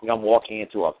if you think I'm walking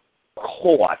into a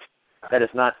court that is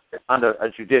not under a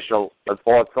judicial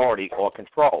authority or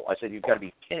control. I said, you've got to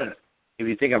be kidding if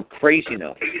you think I'm crazy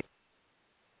enough,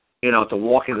 to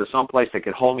walk into some place that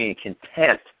could hold me in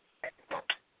contempt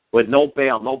with no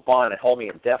bail, no bond, and hold me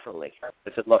indefinitely.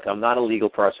 I said, look, I'm not a legal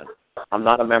person. I'm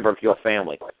not a member of your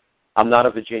family. I'm not a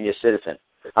Virginia citizen.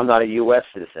 I'm not a U.S.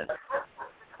 citizen.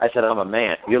 I said, I'm a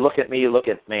man. You look at me, you look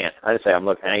at man. I didn't say I'm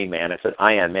looking at any man. I said,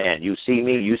 I am man. You see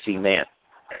me, you see man.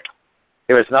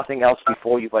 There is nothing else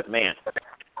before you but man.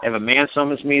 If a man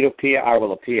summons me to appear, I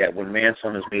will appear. When man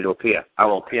summons me to appear, I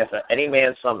will appear for any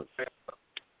man summons.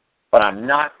 But I'm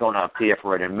not going to appear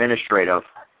for an administrative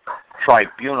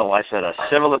tribunal. I said a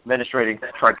civil administrative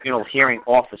tribunal hearing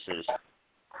officer's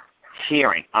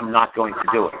hearing. I'm not going to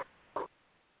do it.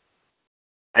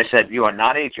 I said, you are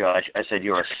not a judge. I said,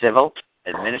 you're a civil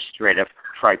administrative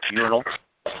tribunal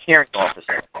hearing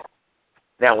officer.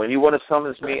 Now, when you want to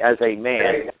summons me as a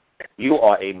man, you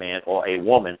are a man or a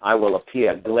woman, I will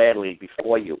appear gladly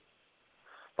before you.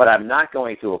 But I'm not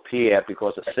going to appear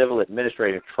because a civil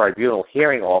administrative tribunal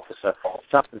hearing officer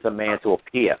summons a man to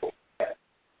appear.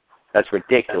 That's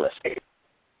ridiculous.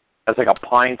 That's like a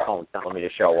pine cone telling me to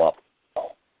show up.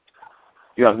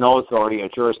 You have no authority or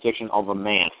jurisdiction over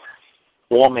man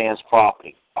or man's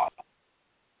property.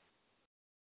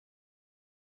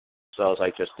 So I was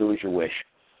like, just do as you wish.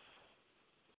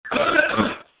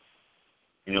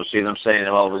 You'll see them saying,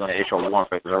 well, we're going to issue a warrant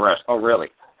for his arrest. Oh, really?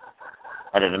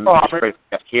 At an administrative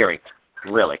hearing.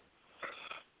 Really?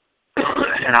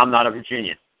 And I'm not a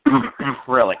Virginian.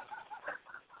 Really?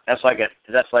 That's like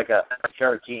a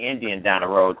Cherokee Indian down the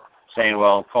road saying,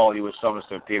 well, Karl, you were summoned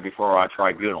to appear before our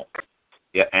tribunal.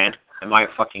 Yeah, and? Am I a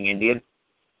fucking Indian?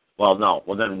 Well, no.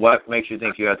 Well, then what makes you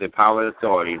think you have the power and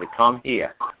authority to come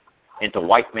here into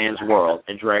white man's world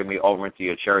and drag me over into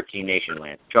your Cherokee Nation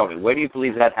land? Show me. Where do you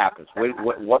believe that happens?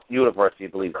 What universe do you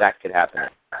believe that could happen in?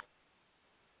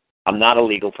 I'm not a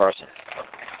legal person.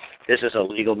 This is a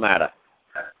legal matter.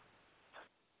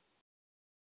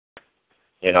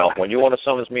 When you want to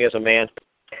summons me as a man,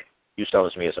 you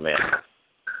summons me as a man.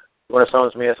 You want to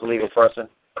summons me as a legal person?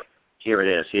 Here it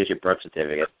is. Here's your birth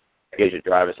certificate. Here's your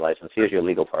driver's license. Here's your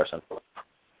legal person.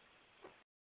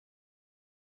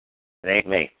 It ain't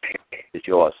me. It's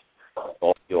yours.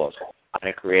 All yours. I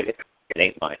didn't create it. It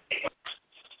ain't mine.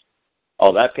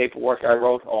 Oh, that paperwork I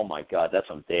wrote? Oh, my God. That's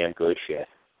some damn good shit.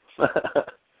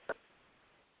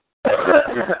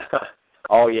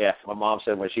 Oh, yeah. My mom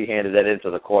said when she handed that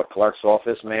into the court clerk's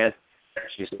office, man,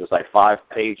 she said it was like 5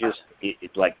 pages.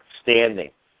 It's like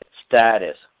standing,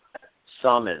 status,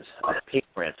 summons,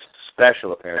 appearance,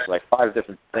 special appearance, like 5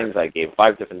 different things I gave,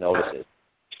 5 different notices.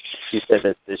 She said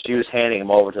that she was handing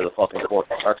them over to the fucking court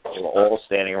clerks. They were all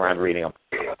standing around reading them.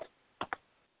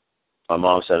 My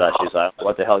mom said that. She's like,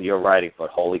 what the hell you're writing?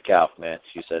 But holy cow, man.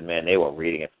 She said, man, they were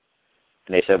reading it.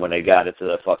 And they said when they got into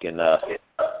the fucking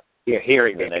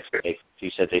hearing the next day,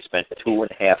 she said they spent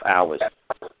 2.5 hours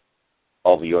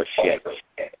over your shit.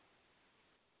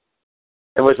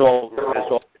 It was all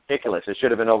ridiculous. It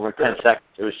should have been over in 10 seconds.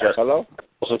 It was just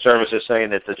Social Services saying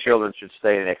that the children should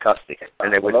stay in their custody.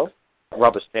 And they would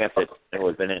rubber stamp it and it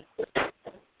would have been in.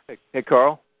 Hey,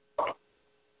 Karl?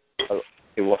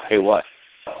 Hey, what?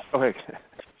 Oh, hey.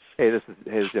 Hey,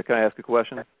 can I ask a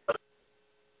question?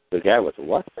 The guy with the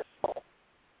what?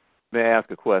 May I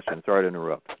ask a question? Sorry to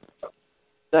interrupt.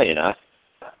 No, you're not.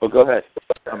 Well, go ahead.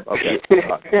 Okay.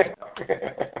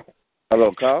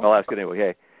 Hello, Karl? I'll ask it anyway.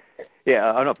 Hey.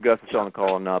 Yeah, I don't know if Gus is on the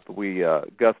call or not, but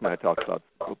Gus and I talked about it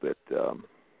a little bit.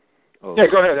 Yeah,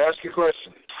 go ahead. Ask your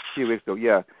question. A few weeks ago,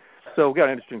 yeah. So we've got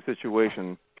an interesting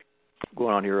situation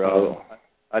going on here.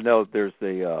 I know there's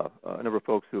a number of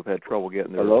folks who have had trouble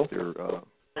getting their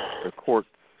courts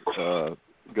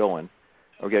going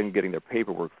or getting their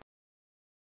paperwork